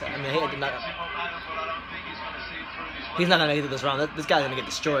name is. I mean, he's not going to make it through this round. This guy's going to get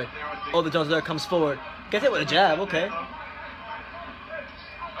destroyed. Otha Jones there comes forward. Gets hit with a jab. Okay.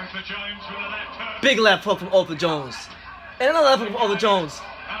 Big left hook from Otha Jones. And another left hook from Otha Jones.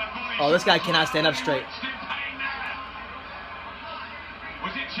 Oh, this guy cannot stand up straight.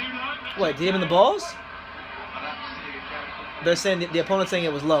 Wait, did he hit him in the balls? They're saying the opponent's saying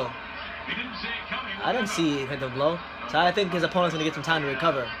it was low. I didn't see him hit the blow. So I think his opponent's going to get some time to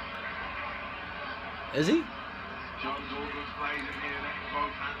recover. Is he?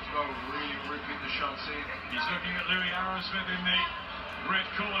 He's looking at Louis Arrowsmith in the red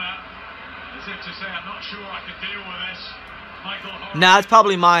corner, as if to say, I'm not sure I can deal with this. Michael Nah, it's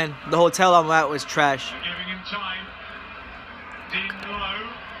probably mine. The hotel I'm at was trash. Giving him time. Dean Lowe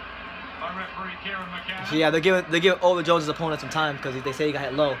by referee Kieran McCann. So yeah, they give Otha Jones' opponent some time because they say he got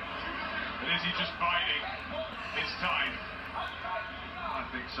hit low. But is he just biding his time? I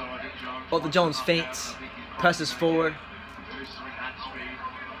think so. I think Otha Jones feints, presses forward.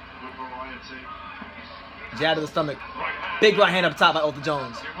 Jab to the stomach. Big right hand up top by Otha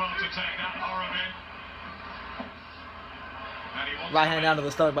Jones. Right hand down to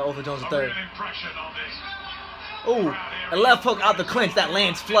the stomach by Otha Jones III. Ooh, a left hook out the clinch that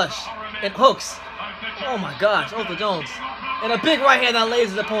lands flush. It hooks. Oh my gosh, Otha Jones. And a big right hand that lays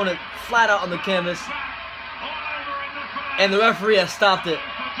his opponent flat out on the canvas. And the referee has stopped it.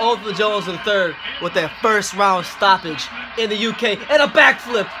 Koivula Jones III with their first round stoppage in the UK and a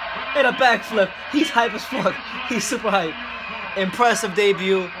backflip. He's hype as fuck. He's super hype. Impressive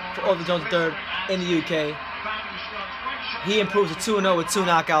debut for Koivula Jones III in the UK. He improves to 2-0 with 2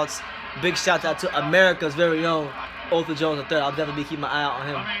 knockouts. Big shout out to America's very own Koivula Jones III. I'll definitely be keeping my eye out on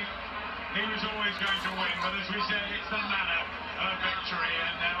him. He was always going to win, but as we said, it's the manner of victory,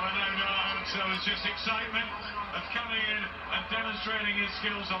 and now I know not, so it's just excitement of coming in and demonstrating his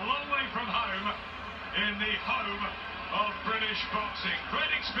skills a long way from home, in the home of British boxing.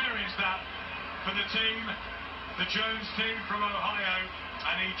 Great experience that for the team, the Jones team from Ohio,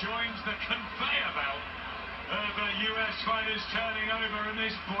 and he joins the conveyor belt of US fighters turning over in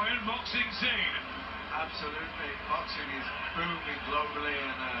this buoyant boxing scene. Absolutely, boxing is booming globally,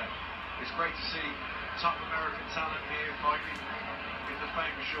 and it's great to see top American talent here fighting in the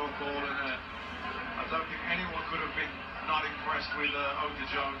famous short ball, and I don't think anyone could have been not impressed with Koivula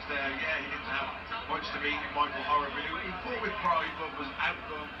Jones there. Yeah, he didn't have much to beat in Michael Horrible. He fought with pride, but was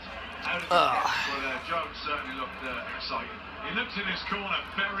outgunned, out of his depth, but Jones certainly looked exciting. He looked in his corner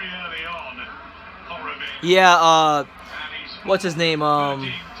very early on, Horrible. Yeah, what's his name?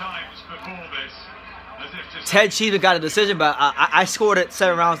 13 times before this. Ted Cheeseman got a decision, but I scored it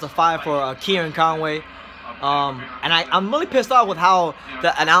 7 rounds to 5 for Kieran Conway. And I'm really pissed off with how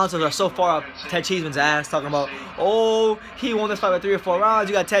the announcers are so far up Ted Cheeseman's ass, talking about, oh, he won this fight by 3 or 4 rounds.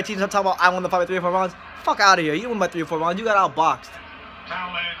 You got Ted Cheeseman talking about, I won the fight by 3 or 4 rounds. Fuck out of here. You didn't win by 3 or 4 rounds. You got outboxed.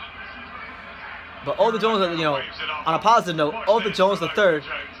 But Koivula Jones, you know, on a positive note, Koivula Jones III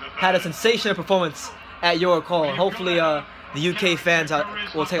had a sensational performance at York Hall. And hopefully, the UK fans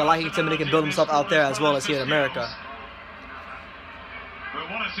will take a liking to him and he can build himself out there as well as here in America. We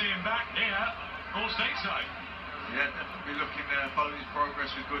want to see him back here, or stateside. Yeah, definitely looking to follow his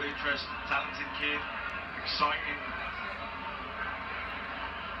progress with good interest. Talented kid, exciting.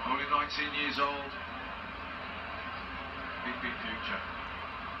 Only 19 years old. Big future.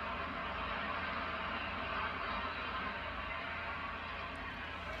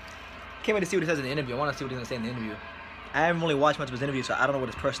 Can't wait to see what he says in the interview. I want to see what he's going to say in the interview. I haven't really watched much of his interview, so I don't know what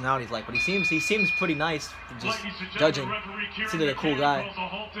his personality is like. But he seems pretty nice, just judging. Seems like a cool guy.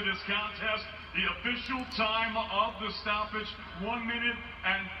 The official time of the stoppage, 1 minute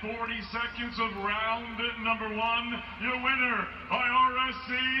and 40 seconds of round number 1. Your winner by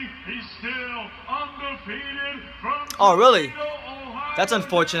RSC, he's still undefeated from Oh, really? That's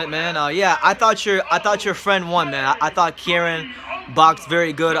unfortunate, man. Yeah, I thought your friend won, man. I thought Kieran boxed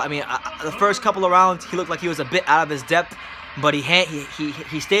very good. I mean, the first couple of rounds, he looked like he was a bit out of his depth, but he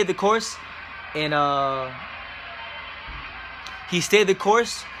stayed the course, and he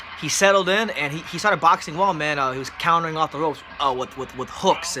settled in, and he started boxing well, man. He was countering off the ropes with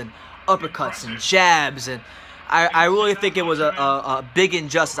hooks and uppercuts and jabs, and I really think it was a big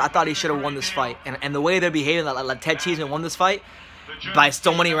injustice. I thought he should have won this fight, and the way they're behaving, like Ted Cheeseman won this fight by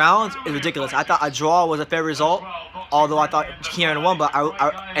so many rounds, is ridiculous. I thought a draw was a fair result, although I thought Kieran won. But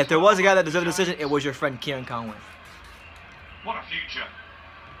if there was a guy that deserved a decision, it was your friend Kieran Conway. What a future.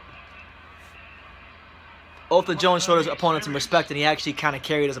 Koivula Jones showed his opponent some respect, and he actually kind of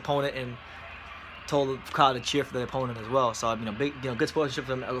carried his opponent and told the crowd to cheer for the opponent as well. So, good sportsmanship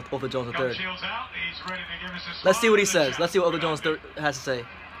from Koivula Jones III. Let's see what he says. Let's see what Koivula Jones III has to say.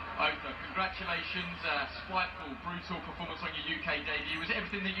 Congratulations, spiteful, brutal performance on your UK debut. Was it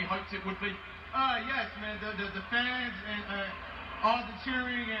everything that you hoped it would be? Yes, man. The fans and all the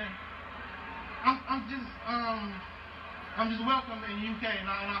cheering, and I'm just welcome in UK, and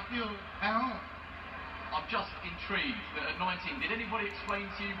I feel at home. I'm just intrigued that at 19, did anybody explain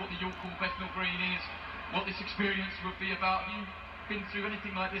to you what the York Hall Bethnal Green is, what this experience would be about? Have you been through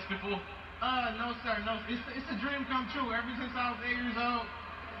anything like this before? No, sir, no. It's a dream come true. Ever since I was 8 years old,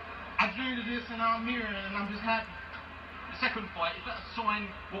 I dreamed of this, and I'm here, and I'm just happy. The second fight, is that a sign,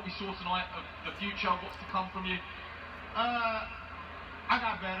 what we saw tonight, of the future, what's to come from you? I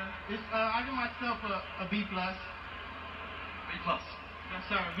got better. I give myself a B+. B+? Yes,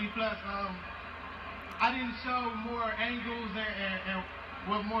 sir, B+. I didn't show more angles and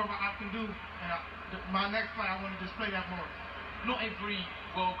what more I can do. My next fight, I want to display that more. Not every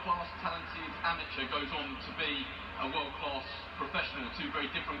world-class talented amateur goes on to be a world-class professional, 2 very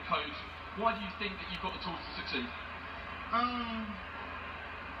different codes. Why do you think that you've got the tools to succeed? I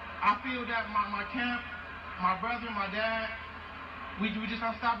feel that my camp, my brother, my dad, we just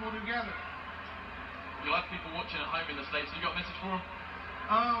unstoppable together. You'll have people watching at home in the States. You got a message for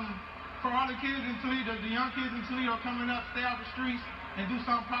them? For all the kids in Toledo, the young kids in Toledo coming up, stay out the streets and do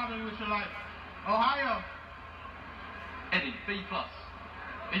something positive with your life. Ohio. Eddie, B+.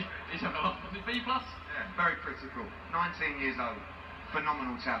 He's having a lot. Was it B+? Yeah, very critical. 19 years old.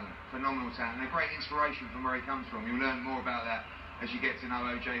 phenomenal talent, and a great inspiration from where he comes from. You'll learn more about that as you get to know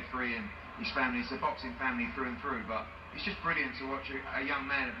OJ3 and his family. It's a boxing family through and through, but it's just brilliant to watch a young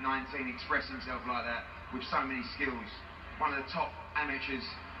man of 19 express himself like that with so many skills. One of the top amateurs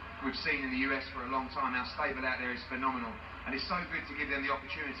we've seen in the US for a long time. Our stable out there is phenomenal, and it's so good to give them the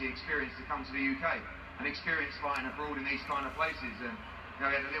opportunity, experience to come to the UK and experience fighting abroad in these kind of places. And you know,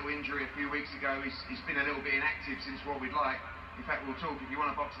 he had a little injury a few weeks ago. He's been a little bit inactive since what we'd like. In fact, we'll talk, if you want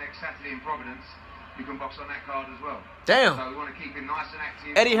to box next Saturday in Providence, you can box on that card as well. Damn. So we want to keep him nice and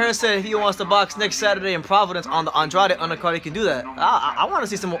active. Eddie Hearn said if he wants to box next Saturday in Providence on the Andrade undercard, he can do that. I want to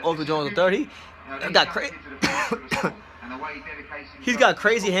see some Ultra Jones III. He got crazy. He's got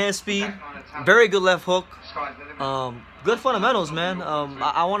crazy hand speed, very good left hook, good fundamentals, man.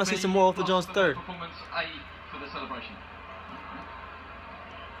 I want to see some more Ultra Jones III. Performance A for the celebration.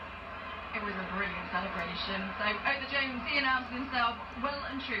 It was a brilliant celebration. So Ultra Jones, he announced himself well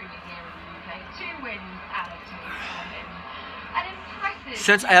and truly here in the UK. 2 wins out of 2 for him. An impressive.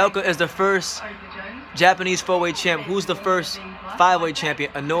 Since Ioka is the first Japanese 4-weight champ, who's the first 5-weight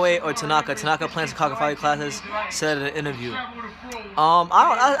champion? Inoue or Tanaka? Tanaka plans to conquer 5 classes, said in an interview.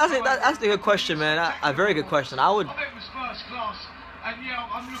 That's a good question, man. A very good question. I would.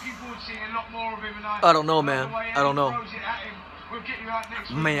 I don't know, man. I don't know.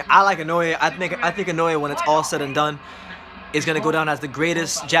 Man, I like Inoue. I think Inoue, when it's all said and done, is gonna go down as the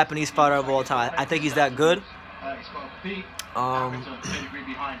greatest Japanese fighter of all time. I think he's that good.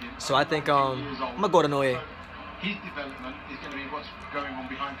 So I think I'm gonna go to Inoue. His development is going to be what's going on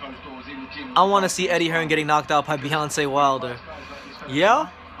behind closed doors in the gym. I want to see Eddie Hearn getting knocked out by Beyonce Wilder. Yeah,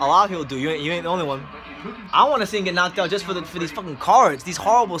 a lot of people do. You ain't the only one. I want to see him get knocked out just for these fucking cards, these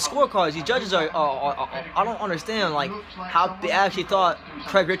horrible scorecards. These judges are I don't understand like how they actually thought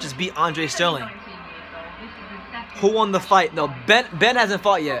Craig Richards beat Andre Sterling. Who won the fight? No, Ben hasn't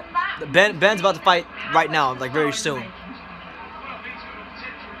fought yet. Ben's about to fight right now, like very soon.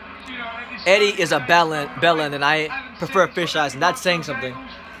 Eddie is a bell end, and I prefer fish eyes, and that's saying something.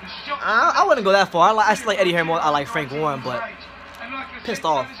 I wouldn't go that far. I still like Eddie Hearn more. I like Frank Warren, but pissed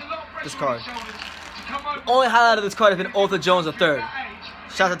off this card. The only highlight of this card has been Ultra Jones III.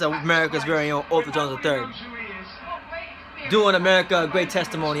 Shout out to America's very own Ultra Jones III. Doing America a great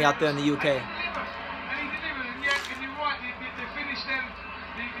testimony out there in the UK.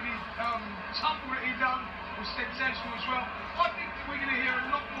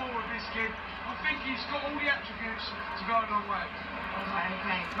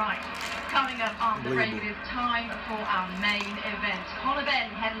 Okay, right. Coming up on the break, it is time for our main event. Conor Benn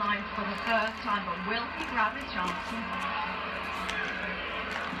headlines for the first time, but will he grab his chance?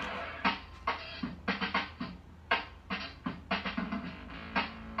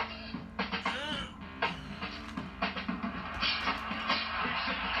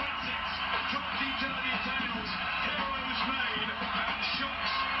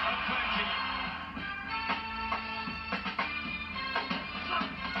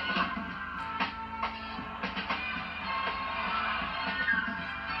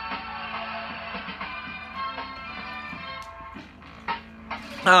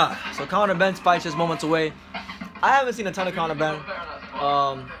 So Conor Benn's fight's just moments away. I haven't seen a ton of Conor Benn.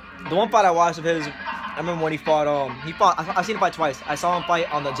 The one fight I watched of his, I remember when he fought. I've seen him fight twice. I saw him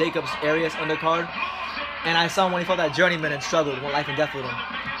fight on the Jacobs Arias undercard, and I saw him when he fought that journeyman and struggled, went life and death with him.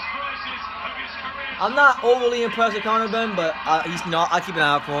 I'm not overly impressed with Conor Benn, but I keep an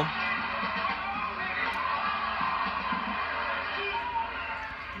eye out for him.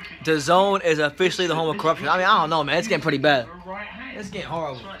 The zone is officially the home of corruption. I mean, I don't know, man. It's getting pretty bad. It's getting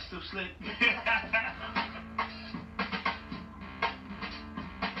horrible.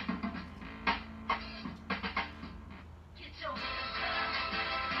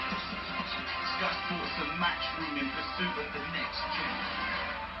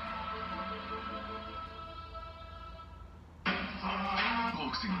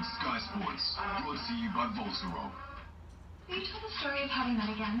 Boxing on Sky Sports, brought to you by Volsarol. Will you tell the story of how we met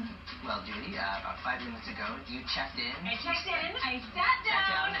again? Well, Judy, about 5 minutes ago, you checked in. I checked in, I sat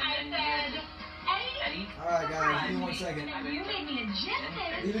down, I said, Eddie. Alright, guys, give me 1 second. You made me a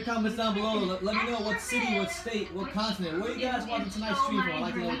gym. Leave the comments down below. Let me know what city, what state, what continent. Where you guys watching tonight's stream from? I'd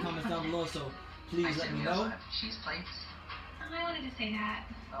like to know in the comments down below, so please let me know. Cheese plates. I wanted to say that.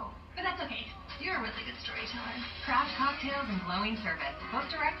 Oh. But that's okay. You're a really good storyteller. Craft cocktails and glowing service. Book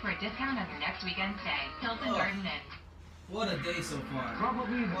direct for a discount on your next weekend stay. Hilton Garden Inn. What a day so far.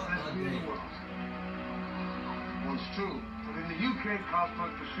 Probably the best in the world. Once true, but in the UK,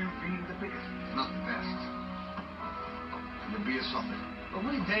 Carlsberg pursued being the biggest, not the best. And the beer something. But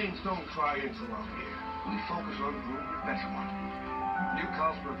we Danes don't try into our beer. We focus on brewing a better one.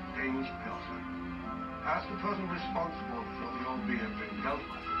 Newcastle have Danes Pilsner. Ask the person responsible for the old beer being dealt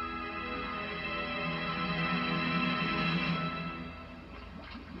with.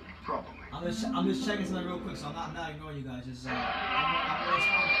 Probably. I'm just checking something real quick, so I'm not ignoring you guys. Just I'm gonna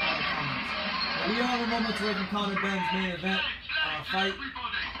respond to all the comments. But we are a moment away from Conor Benn's main event fight.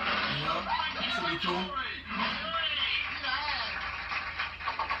 You know, should be cool.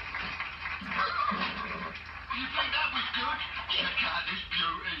 You think that was good? Check out this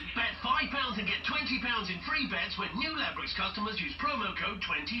beauty. Bet £5 and get £20 in free bets when new Ladbrokes customers use promo code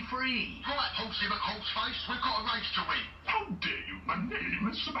 20FREE. Right, Horsey McHorseface, we've got a race to win. How dare you? My name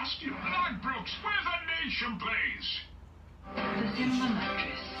is Sebastian. Ladbrokes, where the nation plays. The Timber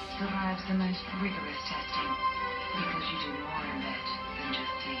mattress survives the most rigorous testing because you do more in bed than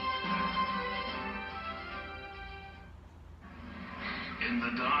just sleep. In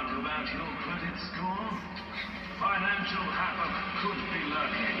the dark about your credit score? Financial havoc could be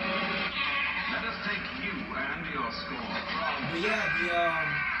lurking. Let us take you and your score from... But yeah,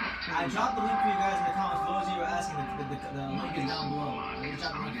 I dropped the link for you guys in the comments. For those of you who are asking, the link is down below. I just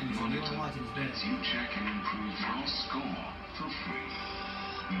dropped the link for you, so if you want to watch it, it's there. You check and improve your score for free.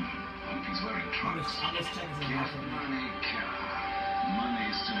 Hope he's wearing trunks. I'm just checking some Get money, car.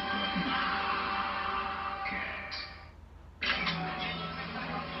 Money's to the get.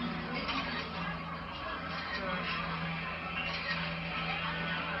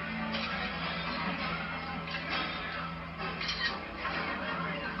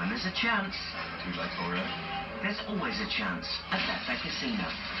 When there's a chance, Too late for it. there's always a chance at Betfair Casino.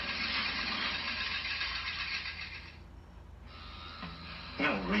 You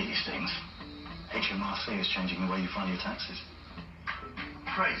know what really stings? HMRC is changing the way you file your taxes.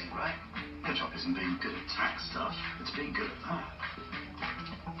 Crazy, right? Your job isn't being good at tax stuff, it's being good at that.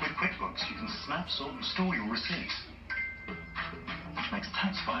 With QuickBooks, you can snap, sort, and store your receipts, which makes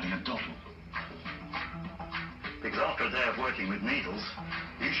tax filing a doddle. Because after a day of working with needles,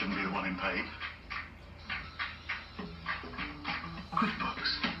 you shouldn't be the one in paid.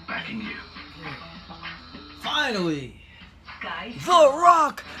 QuickBooks, backing you. Finally! Guys, The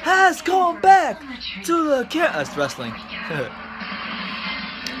Rock has come back to the camera. That's wrestling.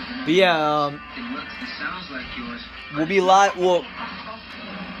 But yeah, we'll be live. Well,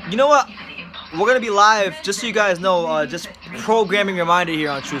 you know what? We're gonna be live. Just so you guys know, just programming reminder here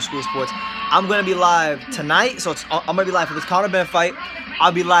on True School Sports. I'm gonna be live tonight, so I'm gonna be live for this Conor Benn fight.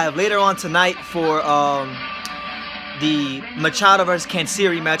 I'll be live later on tonight for the Machado vs.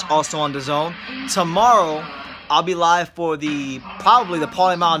 Canceri match, also on the Zone. Tomorrow, I'll be live for probably the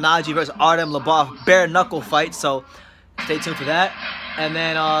Paulie Malignaggi versus Artem Lobov bare knuckle fight, so stay tuned for that. And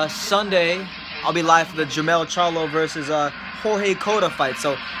then Sunday, I'll be live for the Jermell Charlo versus Jorge Cota fight.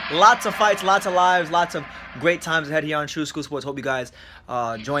 So lots of fights, lots of lives, lots of great times ahead here on True School Sports. Hope you guys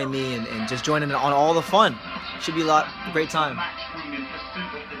join me and just join in on all the fun. Should be a great time.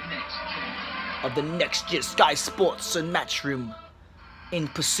 Of the next gen, Sky Sports and Matchroom in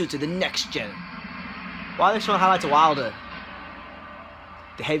pursuit of the next gen. Why are they showing highlights of Wilder?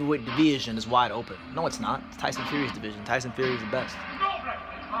 The heavyweight division is wide open. No, it's not. It's Tyson Fury's division. Tyson Fury is the best.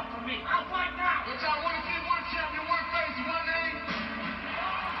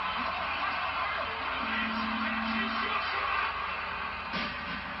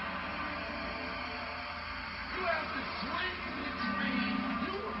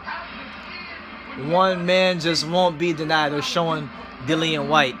 One man just won't be denied. They're showing Dillian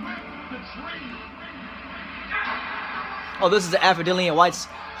White. Oh, this is after Dillian White's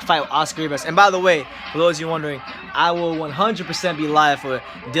fight with Oscar Rivas. And by the way, for those of you wondering, I will 100% be live for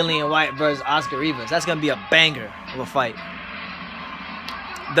Dillian White versus Oscar Rivas. That's gonna be a banger of a fight.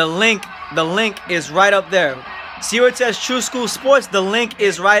 The link is right up there. See where it says True School Sports? The link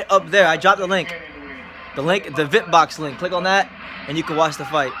is right up there. I dropped the link. The VipBox link. Click on that, and you can watch the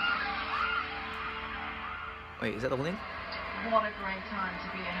fight. Wait, is that the link? what a great time to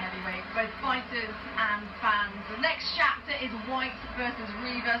be a heavyweight, both fighters and fans. The next chapter is White versus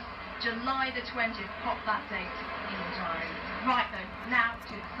Rivas, July the 20th. Pop that date in your diary. Right though, now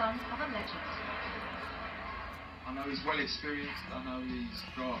to the son of a legend. I know he's well experienced. I know he's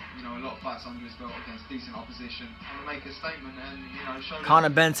got, a lot of fights under his belt against decent opposition. I want to make a statement and, show. Conor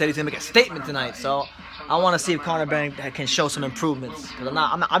Benn said he's gonna make a statement tonight, so I want to see if Conor Benn can show some improvements. Because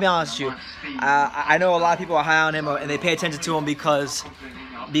I'll be honest with you, I know a lot of people are high on him and they pay attention to him because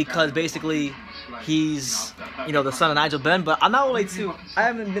basically he's, the son of Nigel Benn. But I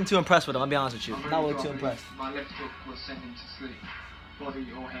haven't been too impressed with him. I'll be honest with you, I'm not really too impressed. My left hook was sent him to sleep, body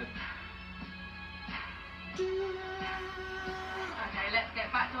or head. Okay, let's get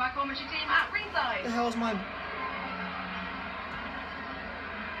back to our commentary team at ringside. What the hell is my...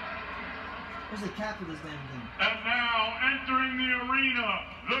 Where's the cap for this damn thing? And now entering the arena,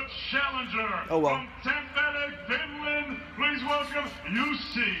 the challenger from Tampere, Finland. Please welcome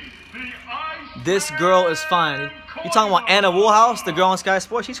Jussi, the Ice. This girl is fine. You talking about Anna Woolhouse, the girl on Sky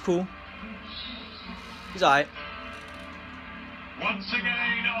Sports? She's cool. She's alright. Once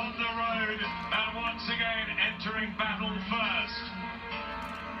again on the road, and once again entering battle first.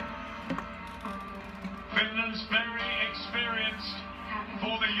 Finland's very experienced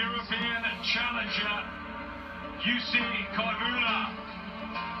for the European challenger, Jussi Koivula.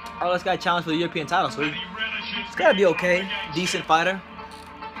 Oh, this guy challenged for the European title, so it's gotta be okay. Decent fighter.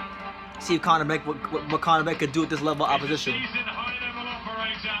 See if Conor Benn, what Conor Benn could do with this level of opposition. Seasoned high-level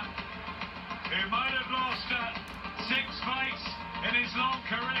operator who might have lost 6 fights in his long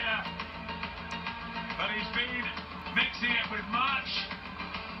career, but he's been mixing it with much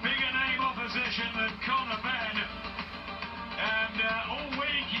bigger name opposition than Conor Benn. And all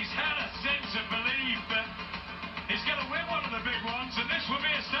week he's had a sense of belief that he's going to win one of the big ones, and this will be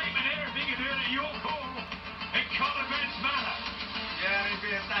a statement here if he can do it at your call in Conor Benn's manner. Yeah, it'd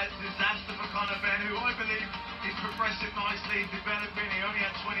be a disaster for Conor Benn, who I believe is progressing nicely, developing. He only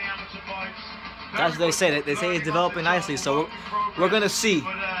had 20 amateur fights. That's what they say. They say he's developing nicely, so we're gonna see.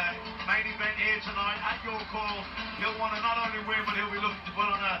 But main event here tonight at your call. He'll want to not only win, but he'll be looking to put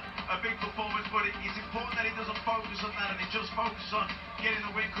on a big performance. But it's important that he doesn't focus on that, and he just focuses on getting the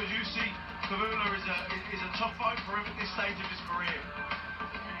win. Because you see, Koivula is a tough fight for him at this stage of his career.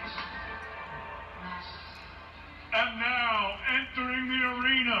 And now, entering the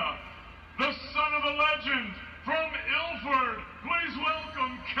arena, the son of a legend from Ilford. Please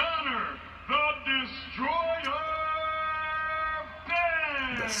welcome Conor, the Destroyer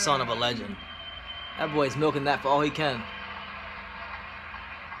Benn. The son of a legend. That boy's milking that for all he can.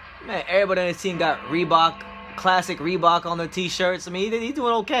 Man, everybody on his team got Reebok, classic Reebok on their t-shirts. I mean, he's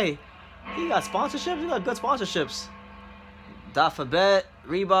doing okay. He got sponsorships. He got good sponsorships. Dafabet,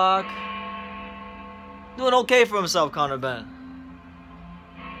 Reebok. Doing okay for himself, Conor Benn.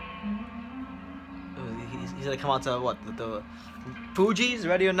 He's gonna come out to what? The Fuji's?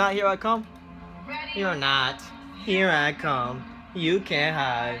 Ready or not, here I come? Ready or not, here I come. You can't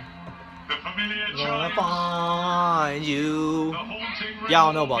hide. Gonna find you. Y'all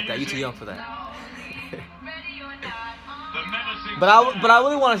don't know about that. You too young for that. But I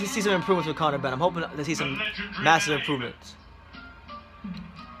really want to see some improvements with Conor Benn. I'm hoping to see some massive improvements.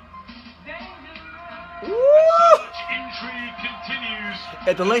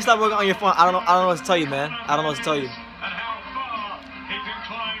 If the link's not working on your phone, I don't know what to tell you, man. I don't know what to tell you.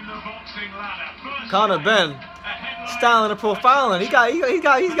 Conor Benn, styling and profiling. He's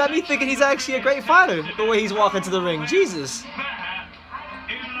got me thinking he's actually a great fighter. The way he's walking to the ring, Jesus.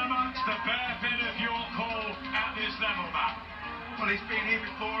 Well, he's been here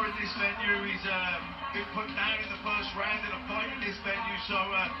before in this venue. He's been put down in the first round in a fight in this venue, so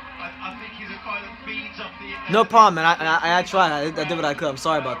I think he's a guy that feeds up the... No problem, man. I tried. I did what I could. I'm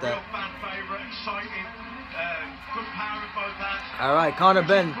sorry about that. All right, Conor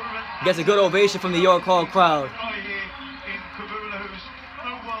Benn gets a good ovation from the York Hall crowd.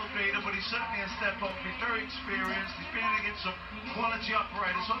 But he's certainly a step up. He's very experienced. He's been against some quality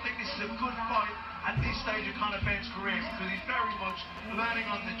operators. So I think this is a good fight at this stage of Conor Benn's career because he's very much learning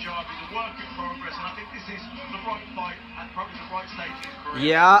on the job. He's a work in progress, and I think this is the right fight at probably the right stage in his career.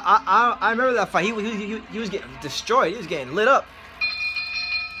 Yeah, I remember that fight. He was getting destroyed. He was getting lit up.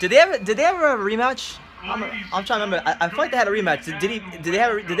 Did they ever have a rematch? I'm trying to remember. I feel like they had a rematch. Did they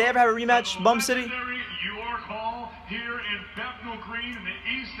ever have a rematch? Bum City. York Hall here in Bethnal Green in the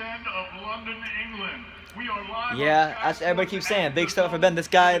East End of London, England. We are live. Yeah, that's everybody keeps saying. Big stuff for Ben. This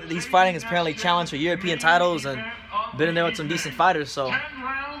guy that he's fighting is apparently challenged for European titles and been in there with some decent fighters. So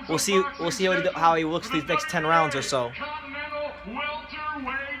we'll see how he looks these next 10 rounds or so.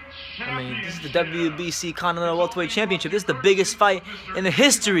 I mean, this is the WBC Continental Welterweight Championship. This is the biggest fight in the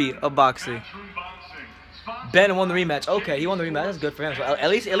history of boxing. Ben won the rematch. Okay, he won the rematch. That's good for him. So at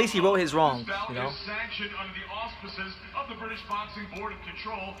least he wrote his wrongs, you know. Sanctioned under the auspices of the British Boxing Board of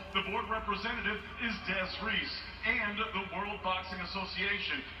Control. The board representative is Des Reese, and the World Boxing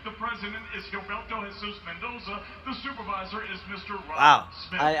Association. The president is Gilberto Jesus Mendoza. The supervisor is Mr. Robert Wow,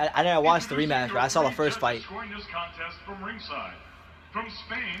 Smith. I never watched the rematch, but I saw the first fight. Scoring this contest from ringside. From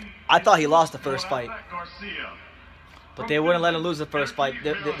Spain, I thought he lost the first fight. Garcia. But they wouldn't let him lose the first fight.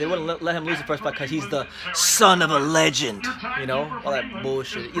 They wouldn't let him lose the first fight because he's the son of a legend. You know? All that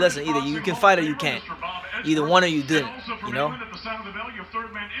bullshit. Listen, either you can fight or you can't. Either one or you didn't. You know? At the sound of the bell, your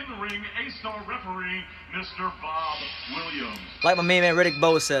third man in the ring, A-star referee, Mr. Bob Williams. Like my main man Riddick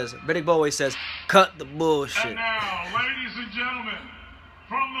Bowe says. Riddick Bowe always says, cut the bullshit. And now, ladies and gentlemen,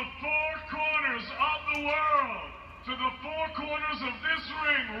 from the four corners to the four corners of this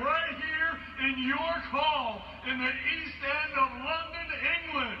ring right here in York Hall in the East End of London,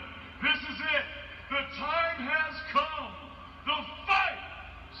 England. This is it. The time has come. The fight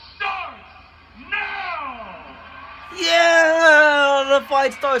starts now. Yeah, the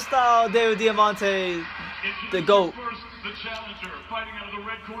fight starts style. David Diamante, the GOAT. First, the challenger, fighting out of the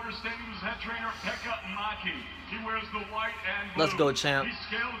red corner, standing with his head trainer, Pekka Maki. He wears the white and blue. Let's go, champ. He's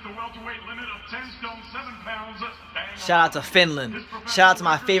scaled at the welterweight limit of 10 stone, 7 pounds. Shout out to Finland. Shout out to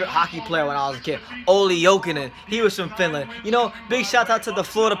my favorite hockey player when I was a kid, Olli Jokinen. He was from Finland. You know, big shout out to the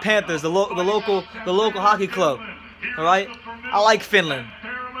Florida Panthers, the local hockey club. All right, I like Finland.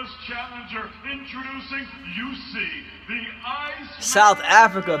 Challenger, introducing Jussi, the Ice South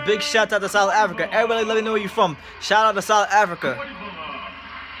Africa. Big shout out to South Africa. Everybody, let me know where you're from. Shout out to South Africa.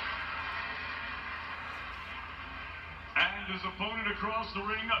 And his opponent across the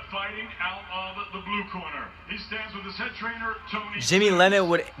ring, fighting out of the blue corner. He stands with his head trainer, Tony. Jimmy Lennon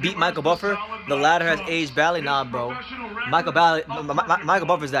would beat Michael Buffer. The latter has aged badly. Nah, bro. Michael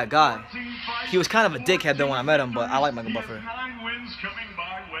Buffer's that guy. He was kind of a dickhead though when I met him, but I like Michael Buffer. 9 wins coming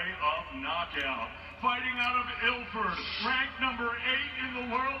by way of knockout. Fighting out of Ilford, ranked number 8 in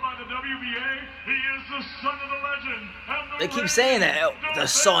the world by the WBA. He is the son of the legend. They keep saying that, the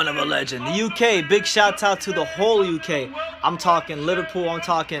son of a legend. The UK, big shout out to the whole UK. I'm talking Liverpool, I'm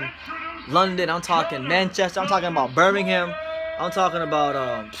talking London, I'm talking Manchester, I'm talking about Birmingham, I'm talking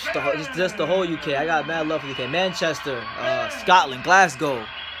about just the whole UK. I got mad love for the UK. Manchester, Scotland, Glasgow,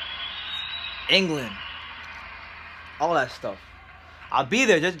 England, all that stuff. I'll be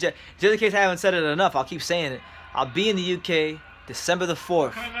there, just in case I haven't said it enough, I'll keep saying it. I'll be in the UK December the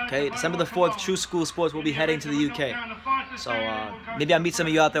 4th, okay? December the 4th, True School Sports will be heading to the UK. So maybe I'll meet some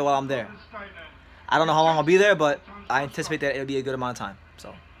of you out there while I'm there. I don't know how long I'll be there, but I anticipate that it'll be a good amount of time.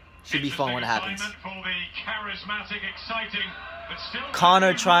 So should be fun when it happens.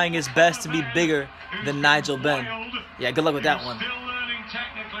 Conor trying his best to be bigger than Nigel Benn. Yeah, good luck with that one.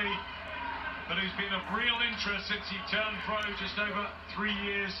 But he's been of real interest since he turned pro just over 3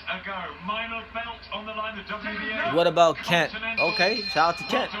 years ago. Minor belt on the line, the WBA. What about Kent? Okay, shout out to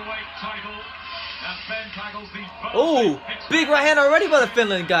Kent. Oh, big right hand already by the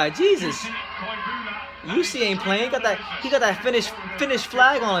Finland guy. Jesus. Jussi ain't playing. He got that finish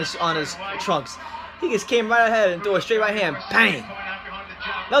flag on his trunks. He just came right ahead and threw a straight right hand. Bang.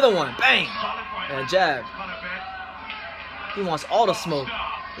 Another one. Bang. And a jab. He wants all the smoke.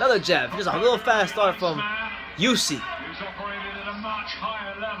 Another jab. Just a little fast start from Jussi.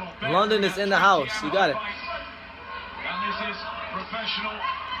 London is in the house. You got it.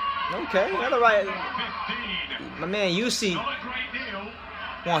 Okay, another right. My man Jussi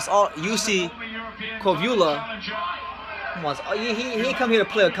wants all. Jussi Koivula wants. He come here to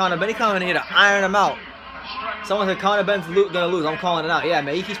play with Conor Benn. He come in here to iron him out. Someone said Conor Benn's gonna lose. I'm calling it out. Yeah,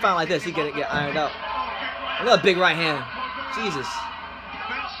 man. He keeps fighting like this. He gonna get ironed out. Another big right hand. Jesus.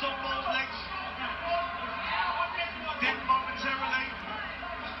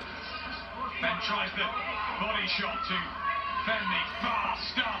 Benn tries the body shot to fend the fast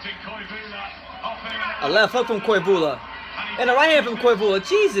starting Koivula. A left hook from Koivula. And a right hand from Koivula.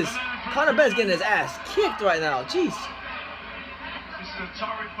 Jesus. Conor Benn's getting his ass kicked right now. Jeez. This is a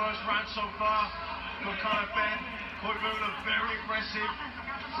torrid first round so far for Conor Benn. Koivula very aggressive.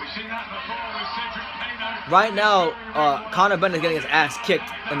 We've seen that before with Cedric Payno. Right now, Conor Benn is getting his ass kicked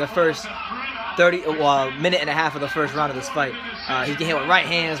in the first minute and a half of the first round of this fight. He can hit with right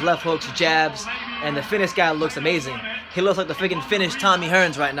hands, left hooks, jabs, and the Finnish guy looks amazing. He looks like the freaking Finnish Tommy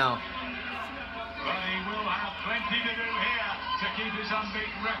Hearns right now.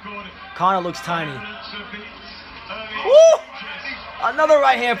 Conor looks tiny. Woo! Another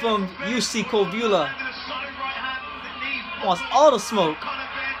right hand from Jussi Koivula. Wants all the smoke.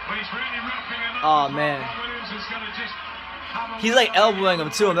 Oh man. He's like elbowing him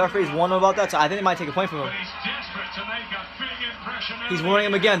too, and the referee's warned him about that, so I think they might take a point from him. He's warning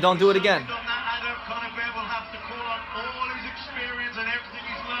him again, don't do it again.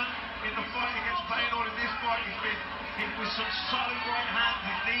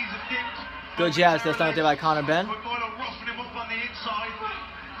 Good jabs that's done there by Conor Benn. Uppercut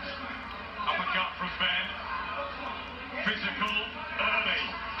from Benn. Physical early.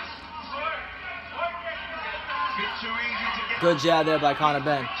 Good jab there by Conor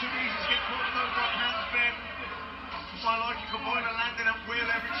Benn.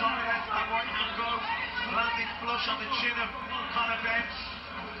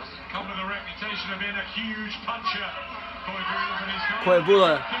 Come with a reputation of being a huge puncher.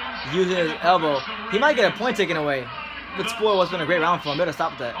 Koivula using his elbow. He might get a point taken away. Would spoil what's been a great round for him. Better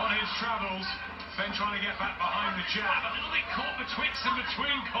stop with that. On his travels, Benn trying to get back behind the jab. A little bit caught betwixt and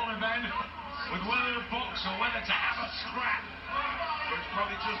between Conor Benn with whether to box or whether to have a scrap. But it's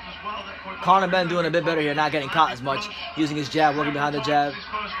probably just as well that Conor Benn doing a bit better here, not getting caught as much, using his jab, working behind the jab. This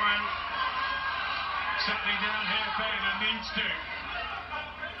first round. Settling down here, Benn, and needs to. A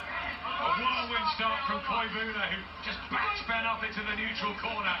whirlwind start from Koivula, who just backs Benn up into the neutral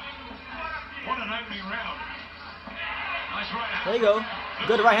corner. What an opening round. Nice right hand. There you go.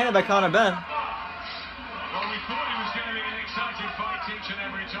 Good right-handed by Conor Benn. Well, we thought it was going to be an exciting fight each and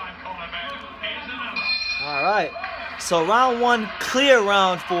every time, Conor Benn. Here's another. All right. So round one, clear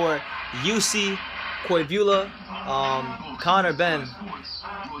round for Jussi, Koivula, Conor Benn.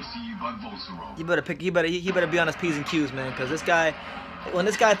 He better be on his P's and Q's, man, because this guy, when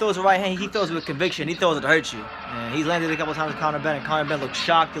this guy throws a right hand, he throws it with conviction. He throws it to hurt you. And he's landed a couple times with Conor Benn, and Conor Benn looked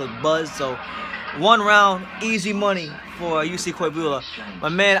shocked. He looked buzzed. So one round, easy money for Jussi Koivula. My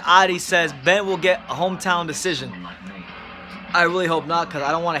man Adi says Benn will get a hometown decision. I really hope not, because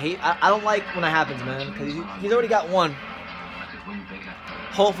I don't want to hate. I don't like when that happens, man, because he's already got one.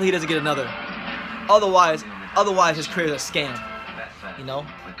 Hopefully he doesn't get another. Otherwise his career is a scam. You know?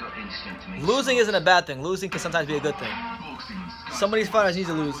 Losing isn't a bad thing. Losing can sometimes be a good thing. Some of these fighters need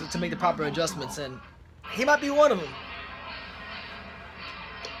to lose to make the proper adjustments, and he might be one of them.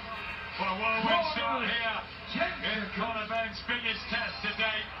 Well, a whirlwind start here in Conor Benn's biggest test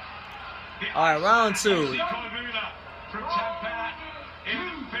today. All right, round two. From Tampere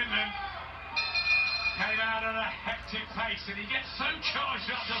in Finland came out at a hectic pace, and he gets so charged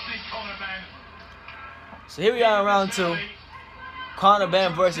up, doesn't he, Conor Benn? So here we are in round two. Conor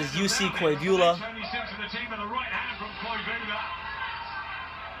Benn versus Jussi Koivula. I'm not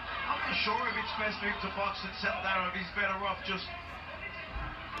sure if it's best for him to box and settle down, if he's better off just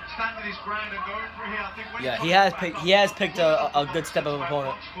standing his ground and going for here. I think when he has picked a good step of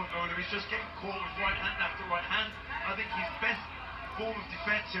opponent. He's just getting caught with right hand after right hand. I think his best form of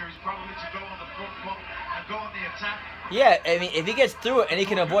defense here is probably to go on the front foot and go on the attack. Yeah, I mean, if he gets through it and he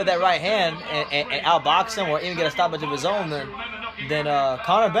can avoid that right hand and outbox him or even get a stoppage of his own, then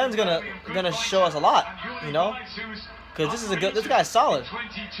Conor Benn's gonna show us a lot, you know, because this guy's solid.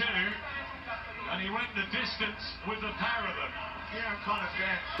 22, and he went the distance with the pair of them. Yeah, Conor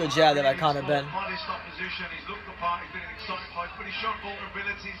Benn. Good job there by Conor Benn. Modest opposition. He's looked the part. He's been an exciting fight, but he's shown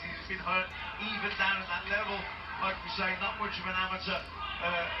vulnerabilities. He's been hurt even down at that level. Like we say, not much of an amateur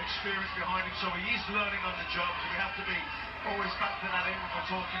experience behind him, so he is learning on the job. So we have to be always factor that in when we're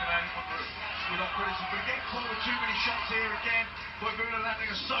talking about him without criticism. But again, caught with too many shots here again. Koivula landing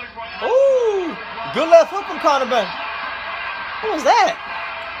a solid right hand. Ooh, good left hook from Conor Benn. What was that?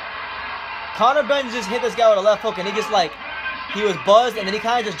 Conor Benn just hit this guy with a left hook, and he just he was buzzed, and then he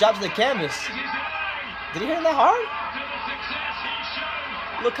kind of just drops to the canvas. Did he hit him that hard?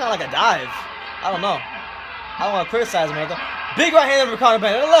 Looked kind of like a dive. I don't know. I don't want to criticize him. Big right hand from Conor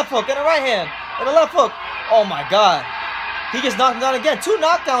Benn, and a left hook, and a right hand, and a left hook. Oh my God. He just knocked him down again. 2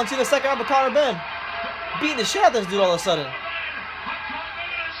 knockdowns in the second round for Conor Benn. Beating the shit out of this dude all of a sudden.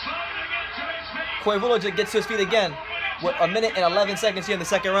 Koivula just gets to his feet again with 1 minute and 11 seconds here in the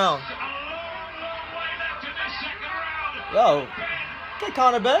second round. Yo, okay,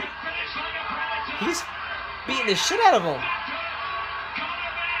 Conor Benn. He's beating the shit out of him.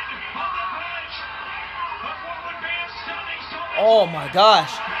 Oh my gosh.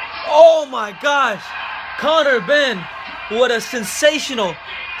 Oh my gosh. Conor Benn, what a sensational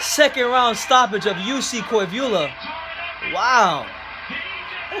second round stoppage of Jussi Koivula. Wow.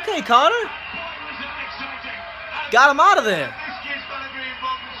 Okay, Conor. Got him out of there.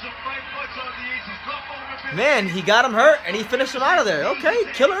 Man, he got him hurt and he finished him out of there. Okay,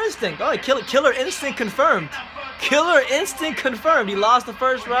 killer instinct. All right, killer instinct confirmed. Killer instinct confirmed. He lost the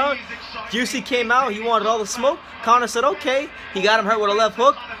first round. Jussi came out. He wanted all the smoke. Conor said, okay. He got him hurt with a left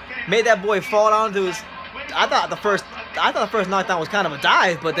hook. Made that boy fall down to his... I thought the first knockdown was kind of a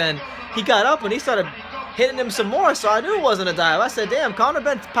dive, but then he got up and he started hitting him some more, so I knew it wasn't a dive. I said, damn, Conor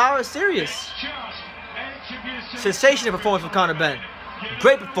Benn's power is serious. Sensational performance from Conor Benn.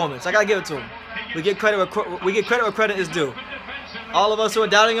 Great performance. I gotta give it to him. We get credit where credit is due. All of us who are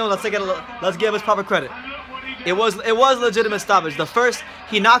doubting him, let's give him his proper credit. It was a legitimate stoppage. The first,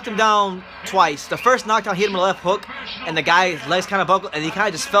 he knocked him down twice. The first knockdown, he hit him with a left hook, and the guy's legs kind of buckled, and he kind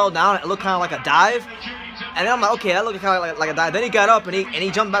of just fell down. It looked kind of like a dive. And then I'm like, okay, that looked kind of like a dive. Then he got up, and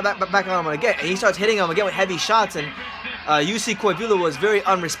he jumped back on him again. And he starts hitting him again with heavy shots, and Jussi Koivula was very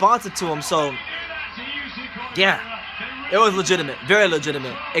unresponsive to him. So, yeah, it was legitimate. Very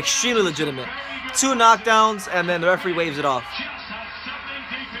legitimate. Extremely legitimate. 2 knockdowns, and then the referee waves it off.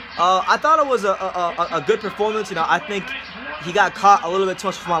 I thought it was a good performance. You know, I think he got caught a little bit too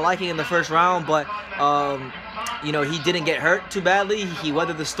much for my liking in the first round, but you know, he didn't get hurt too badly. He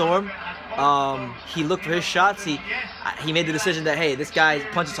weathered the storm. He looked for his shots. He made the decision that, hey, this guy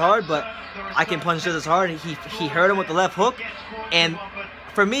punches hard, but I can punch just as hard. He hurt him with the left hook, and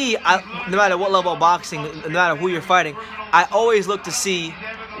for me, no matter what level of boxing, no matter who you're fighting, I always look to see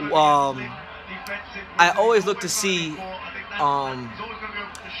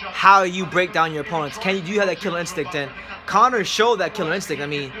how you break down your opponents. Do you have that killer instinct? And Conor showed that killer instinct. I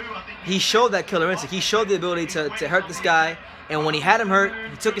mean, he showed that killer instinct. He showed the ability to hurt this guy. And when he had him hurt,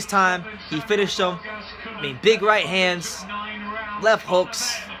 he took his time. He finished him. I mean, big right hands, left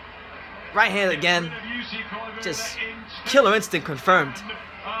hooks, right hand again. Just killer instinct confirmed.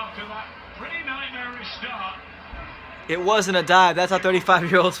 It wasn't a dive. That's how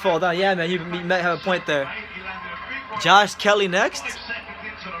 35-year-olds fall down. Yeah, man, you might have a point there. Josh Kelly next.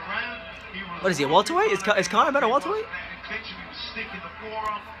 What is he, a welterweight? Is Conor Benn a welterweight?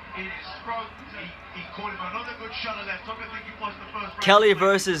 Kelly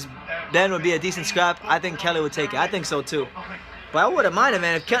versus Benn would be a decent scrap. I think Kelly would take it. I think so too. But I wouldn't mind it,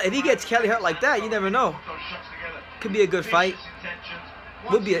 man. If he gets Kelly hurt like that, you never know. Could be a good fight.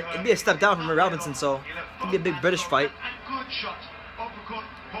 It'd be a step down from Robinson, so could be a big British fight.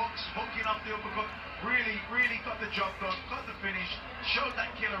 Really got the job done, got the finish, showed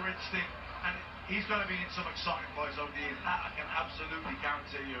that killer instinct, and he's going to be in some exciting fights over the years. That I can absolutely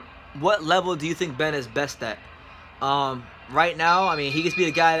guarantee you. What level do you think Benn is best at? Right now, I mean, he gets to be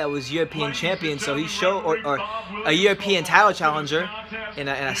the guy that was European champion, so he showed, or a European title challenger, and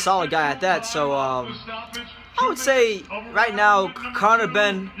a solid guy at that. So I would say right now, Conor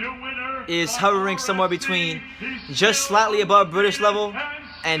Benn is hovering somewhere between just slightly above British level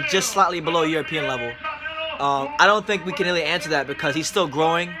and just slightly below European level. I don't think we can really answer that because he's still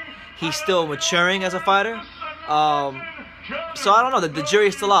growing. He's still maturing as a fighter. So I don't know. The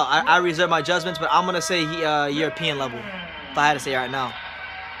jury's still out. I reserve my judgments, but I'm going to say European level, if I had to say right now.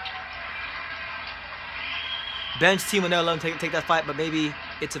 Benn's team will never let him take that fight, but maybe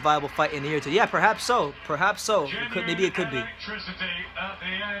it's a viable fight in the year or two. Yeah, perhaps so. Perhaps so. Maybe it could be. Electricity at the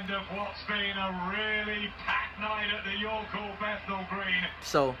end of what's been a really packed night at the York Hall Bethnal Green.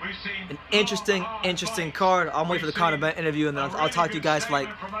 So, an interesting card. I'm waiting for the Conor Benn interview, and then I'll talk to you guys for like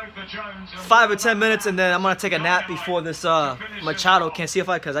 5 or 10 minutes, and then I'm gonna take a nap before this Machado Cancilla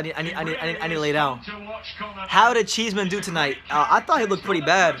fight because I need to lay down. How did Cheeseman do tonight? I thought he looked pretty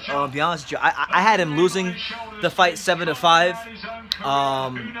bad. To be honest with you, I had him losing the fight 7-5.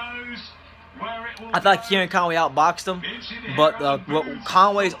 I thought Kieran Conway outboxed him, but what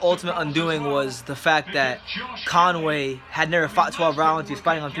Conway's ultimate undoing was the fact that Conway had never fought 12 rounds. He was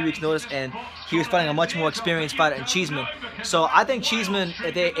fighting on 3 weeks' notice, and he was fighting a much more experienced fighter in Cheeseman. So I think Cheeseman,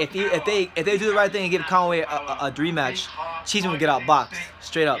 if they do the right thing and give Conway a rematch, Cheeseman will get outboxed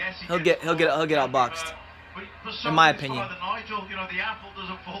straight up. He'll get outboxed, in my opinion. Nigel, you know, the apple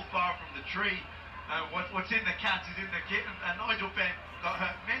doesn't fall far from the tree. What's in the cat is in the kitten, and Nigel Benn got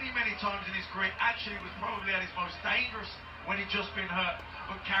hurt many times in his career. Actually was probably at his most dangerous when he'd just been hurt,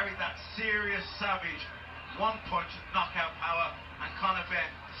 but carried that serious, savage, one-punch knockout power, and Conor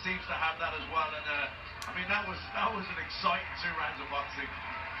Benn seems to have that as well. And I mean, that was an exciting 2 rounds of boxing.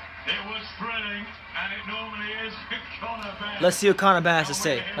 It was thrilling, and it normally is with Conor Benn. Let's see what Conor Benn has to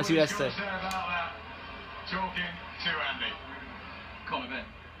say. Let's see what he has to say. Talking to Andy. Conor Benn.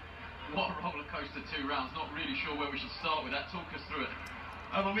 What a roller coaster 2 rounds. Not really sure where we should start with that. Talk us through it.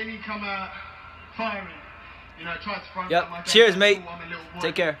 I mean, he come out firing. You know, tried to throw Yep. my Cheers, mate.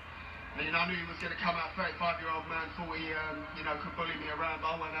 Take care. And, you know, I knew he was going to come out 35-year-old man, thought he, you know, could bully me around,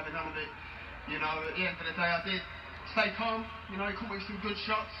 but I wasn't having none of it. You know, at the end of the day, I did stay calm. You know, he caught me with some good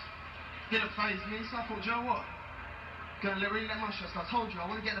shots. Didn't faze me, so I thought, you know what? Going to really let my shots. I told you, I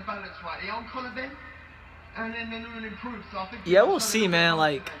want to get the balance right. He on Conor Benn. And then improve, so I think yeah, we'll see, man.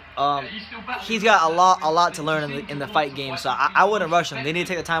 Like, he's got a lot to learn in the fight game, so I wouldn't rush him. They need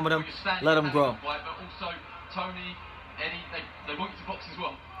to take the time with him, let him grow. But also, Tony, Eddie, they want you to box as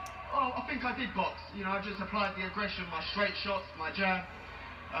well. Oh, I think I did box. You know, I just applied the aggression, my straight shots, my jab,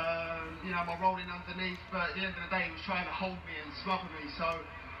 you know, my rolling underneath. But at the end of the day, he was trying to hold me and smother me. So,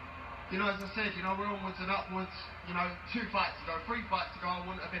 you know, as I said, you know, we're onwards and upwards. You know, 2 fights to go, 3 fights to go, I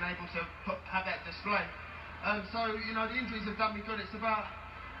wouldn't have been able to have that display. So, you know, the injuries have done me good. It's about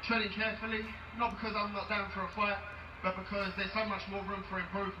treading carefully, not because I'm not down for a fight, but because there's so much more room for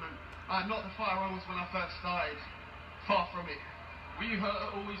improvement. I'm not the fighter I was when I first started. Far from it. Were you hurt at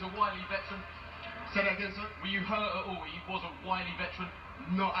all? He's a wily veteran. Say that again, sir? Were you hurt at all? He was a wily veteran.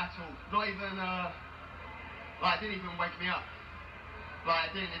 Not at all. Not even, like, it didn't even wake me up.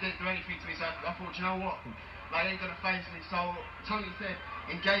 Like, it didn't do anything to me, so I thought, you know what? Like, ain't gonna phase me. So Tony said,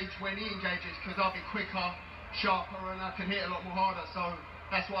 engage when he engages, because I'll be quicker, sharper, and I can hit a lot more harder. So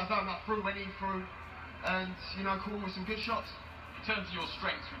that's what I've done. I threw when he threw, and, you know, caught him with some good shots. In terms of your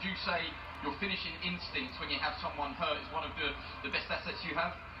strengths, would you say your finishing instinct when you have someone hurt is one of the best assets you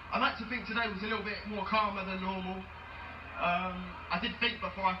have? I like to think today was a little bit more calmer than normal. I did think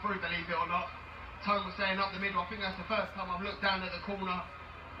before I threw, believe it or not. Tone was saying up the middle. I think that's the first time I've looked down at the corner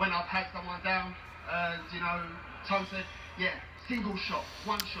when I've had someone down. And, you know, Tone said, yeah, single shot,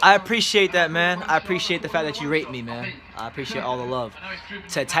 one shot. I appreciate that, man. I appreciate the fact that you rate me, man. I appreciate all the love.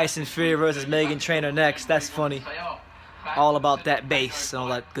 Said Tyson Fury versus Megan Trainor next. That's funny. All about that bass and all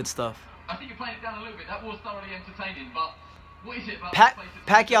that good stuff. I think you're playing it down a little bit. That was thoroughly entertaining, but what is it about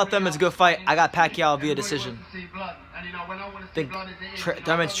Pacquiao Thurman's a good fight. I got Pacquiao via decision. I think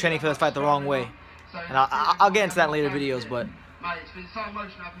Thurman's training for this fight the wrong way. And I'll get into that in later videos, but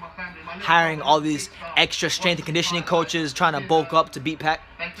hiring all these extra strength and conditioning coaches trying to bulk up to beat Pac,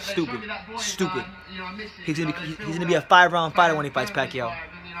 stupid. He's gonna be a 5-round fighter when he fights Pacquiao.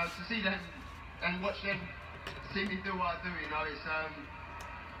 To see them and watch them see me do what I do, you know, it's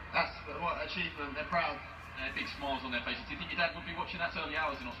that's what achievement. They're proud. Big smiles on their faces. Do you think your dad would be watching that early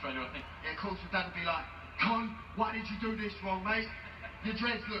hours in Australia? I think. Yeah, of course, your dad would be like, "Con, why did you do this wrong, mate? Your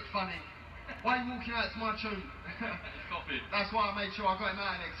dreads look funny. Why are you walking out to my tune?" That's why I made sure I got him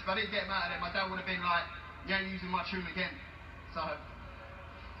out of it. If I didn't get him out of it, my dad would have been like, "You ain't using my tune again." So.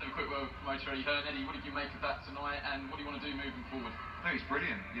 Let's have a quick word with promoter Eddie Hearn. Eddie, what did you make of that tonight, and what do you want to do moving forward? No, he's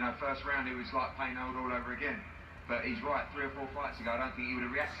brilliant. You know, first round it was like playing old all over again. But he's right, 3 or 4 fights ago, I don't think he would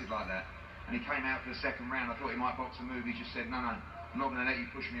have reacted like that. And he came out for the second round. I thought he might box a move. He just said, no, I'm not going to let you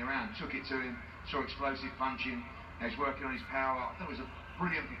push me around. Took it to him, saw explosive punching. He's working on his power. I thought it was a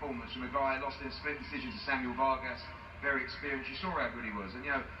brilliant performance from a guy lost in a split decision to Samuel Vargas. Very experienced. You saw how good he was. And,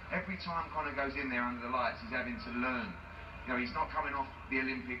 you know, every time Conor goes in there under the lights, he's having to learn. You know, he's not coming off the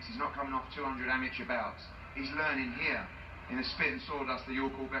Olympics. He's not coming off 200 amateur bouts. He's learning here in the spit and sawdust at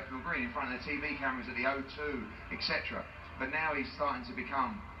York Hall, Bethnal Green, in front of the TV cameras at the O2, etc. But now he's starting to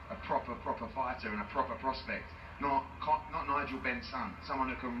become a proper fighter and a proper prospect. Not Nigel Benn's son, someone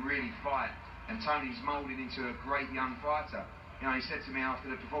who can really fight. And Tony's moulded into a great young fighter. You know, he said to me after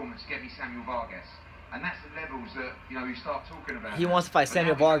the performance, "Get me Samuel Vargas." And that's the levels that, you know, you start talking about. He wants to fight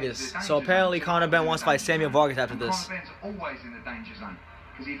Samuel Vargas. So apparently Conor Benn wants to fight Samuel Vargas after this. Conor Benn's always in the danger zone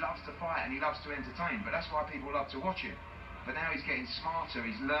because he loves to fight and he loves to entertain. But that's why people love to watch him. But now he's getting smarter,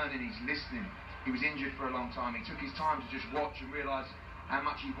 he's learning, he's listening. He was injured for a long time. He took his time to just watch and realise how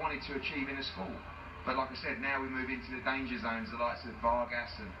much he wanted to achieve in a sport. But like I said, now we move into the danger zones, the likes of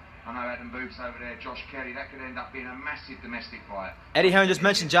Vargas and I know Adam Booth's over there, Josh Kelly. That could end up being a massive domestic fight. Eddie Hearn just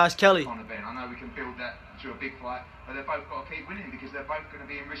mentioned Josh Kelly. I know we can build that to a big fight, but they've both got to keep winning because they're both going to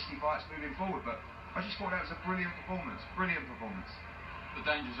be in risky fights moving forward. But I just thought that was a brilliant performance. Brilliant performance. The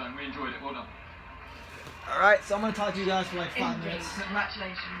danger zone, we enjoyed it. Well done. Alright, so I'm going to talk to you guys for like 5 minutes.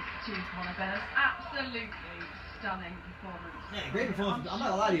 Congratulations to Conor Benn. Absolutely stunning performance. Yeah, great performance. I'm not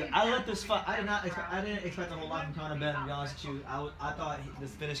gonna lie to you. I let this fight. I didn't expect a whole lot from Conor Benn. To be honest with you, I thought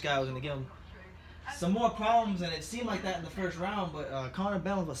this Finnish guy was gonna give him some more problems, and it seemed like that in the first round. But Conor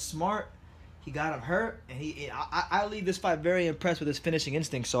Benn was smart. He got him hurt, and I leave this fight very impressed with his finishing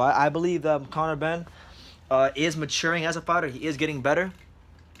instinct. So I believe Conor Benn is maturing as a fighter. He is getting better,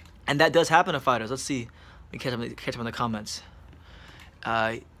 and that does happen to fighters. Let's see. We catch him in the comments.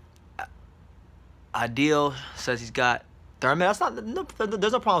 Ideal says he's got Thurman. That's not.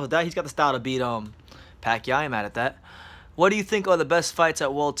 There's no problem with that. He's got the style to beat Pacquiao. I'm mad at that. What do you think are the best fights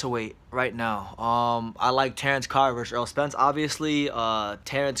at welterweight right now? I like Terrence Crawford versus Earl Spence. Obviously,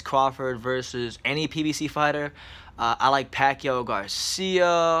 Terrence Crawford versus any PBC fighter. I like Pacquiao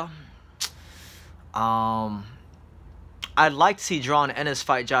Garcia. I'd like to see John Ennis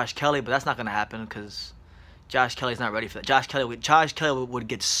fight Josh Kelly, but that's not gonna happen because Josh Kelly's not ready for that. Josh Kelly would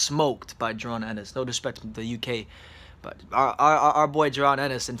get smoked by John Ennis. No disrespect to the UK, but our boy John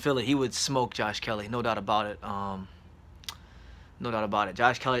Ennis in Philly, he would smoke Josh Kelly, no doubt about it. No doubt about it.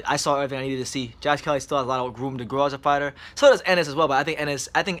 Josh Kelly, I saw everything I needed to see. Josh Kelly still has a lot of room to grow as a fighter. So does Ennis as well, but I think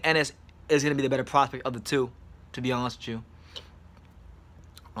Ennis is gonna be the better prospect of the two, to be honest with you.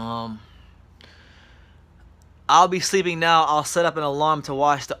 I'll be sleeping now. I'll set up an alarm to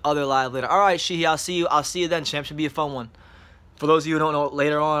watch the other live later. All right, Sheehy, I'll see you then, champ. Should be a fun one. For those of you who don't know,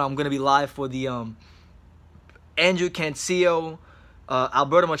 later on I'm gonna be live for the Andrew Cancio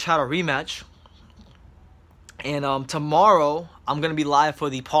Alberto Machado rematch, and tomorrow I'm gonna be live for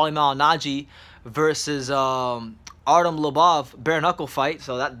the Paulie Malignaggi versus Artem Lobov bare knuckle fight.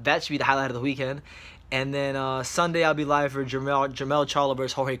 So that should be the highlight of the weekend. And then Sunday I'll be live for Jermell Charlo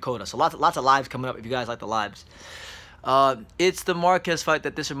versus Jorge Cota. So lots of lives coming up if you guys like the lives. It's the Marquez fight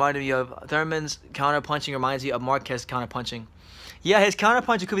that this reminded me of. Thurman's counter-punching reminds me of Marquez counter-punching. Yeah, his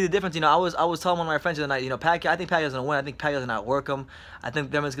counter-punching could be the difference. I was telling one of my friends the other night, Pacquiao, I think Pacquiao's going to win. I think Pacquiao's going to outwork him. I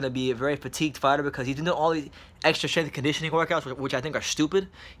think Thurman's going to be a very fatigued fighter because he's doing all these extra strength and conditioning workouts, which I think are stupid.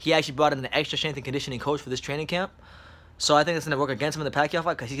 He actually brought in an extra strength and conditioning coach for this training camp. So I think it's going to work against him in the Pacquiao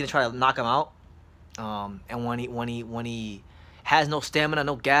fight because he's going to try to knock him out. And when he has no stamina,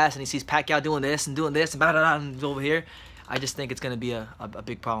 no gas, and he sees Pacquiao doing this and blah, blah, blah, and over here, I just think it's going to be a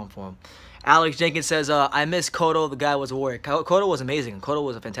big problem for him. Alex Jenkins says, I miss Cotto. The guy was a warrior. Cotto was amazing. Cotto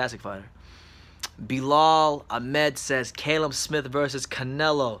was a fantastic fighter. Bilal Ahmed says, Caleb Smith versus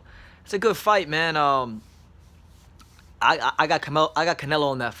Canelo. It's a good fight, man. I got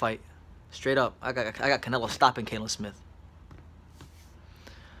Canelo in that fight. Straight up. I got Canelo stopping Caleb Smith.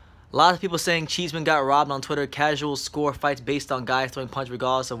 A lot of people saying Cheeseman got robbed on Twitter. Casual score fights based on guys throwing punch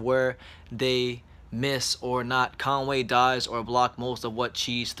regardless of where they miss or not. Conway dies or block most of what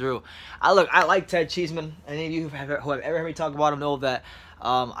Cheese threw. I like Ted Cheeseman. Any of you who have ever heard me talk about him know that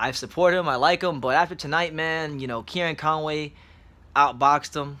I support him. I like him. But after tonight, man, Kieran Conway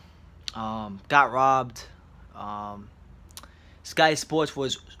outboxed him. Got robbed. Sky Sports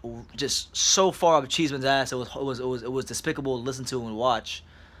was just so far up Cheeseman's ass. It was despicable to listen to and watch.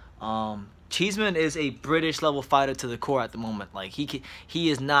 Cheeseman is a British level fighter to the core at the moment. Like he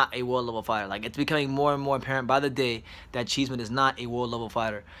is not a world level fighter. Like it's becoming more and more apparent by the day that Cheeseman is not a world level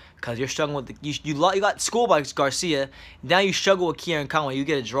fighter because you're struggling with you got schooled by Garcia. Now you struggle with Kieran Conway. You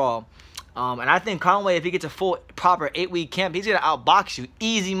get a draw. And I think Conway, if he gets a full proper 8-week camp, he's gonna outbox you.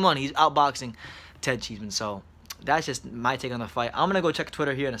 Easy money. He's outboxing Ted Cheeseman. So that's just my take on the fight. I'm gonna go check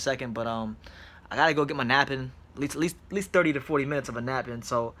Twitter here in a second, but I gotta go get my nap in. At least 30 to 40 minutes of a nap in.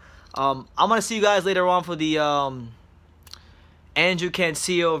 So I'm gonna see you guys later on for the Andrew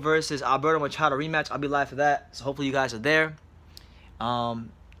Cancio versus Alberto Machado rematch. I'll be live for that. So hopefully you guys are there. But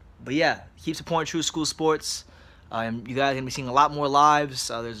yeah, keep supporting True School Sports. You guys are gonna be seeing a lot more lives.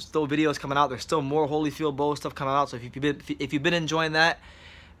 There's still videos coming out. There's still more Holyfield Bowl stuff coming out. So if you've been enjoying that,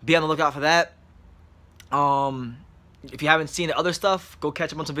 be on the lookout for that. If you haven't seen the other stuff, go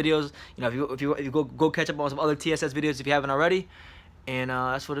catch up on some videos. If you go catch up on some other TSS videos if you haven't already. And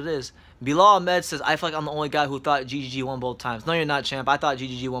that's what it is. Bilal Ahmed says, I feel like I'm the only guy who thought GGG won both times. No, you're not, champ. I thought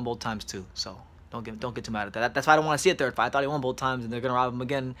GGG won both times too. So don't get too mad at that. That's why I don't want to see a third fight. I thought he won both times, and they're gonna rob him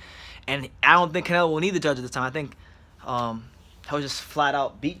again. And I don't think Canelo will need the judges this time. I think he'll just flat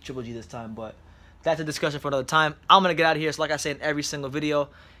out beat Triple G this time. But that's a discussion for another time. I'm gonna get out of here. So like I say in every single video,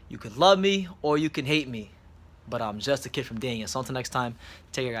 you could love me or you can hate me. But I'm just a kid from Daniel. So until next time,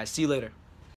 take care, guys. See you later.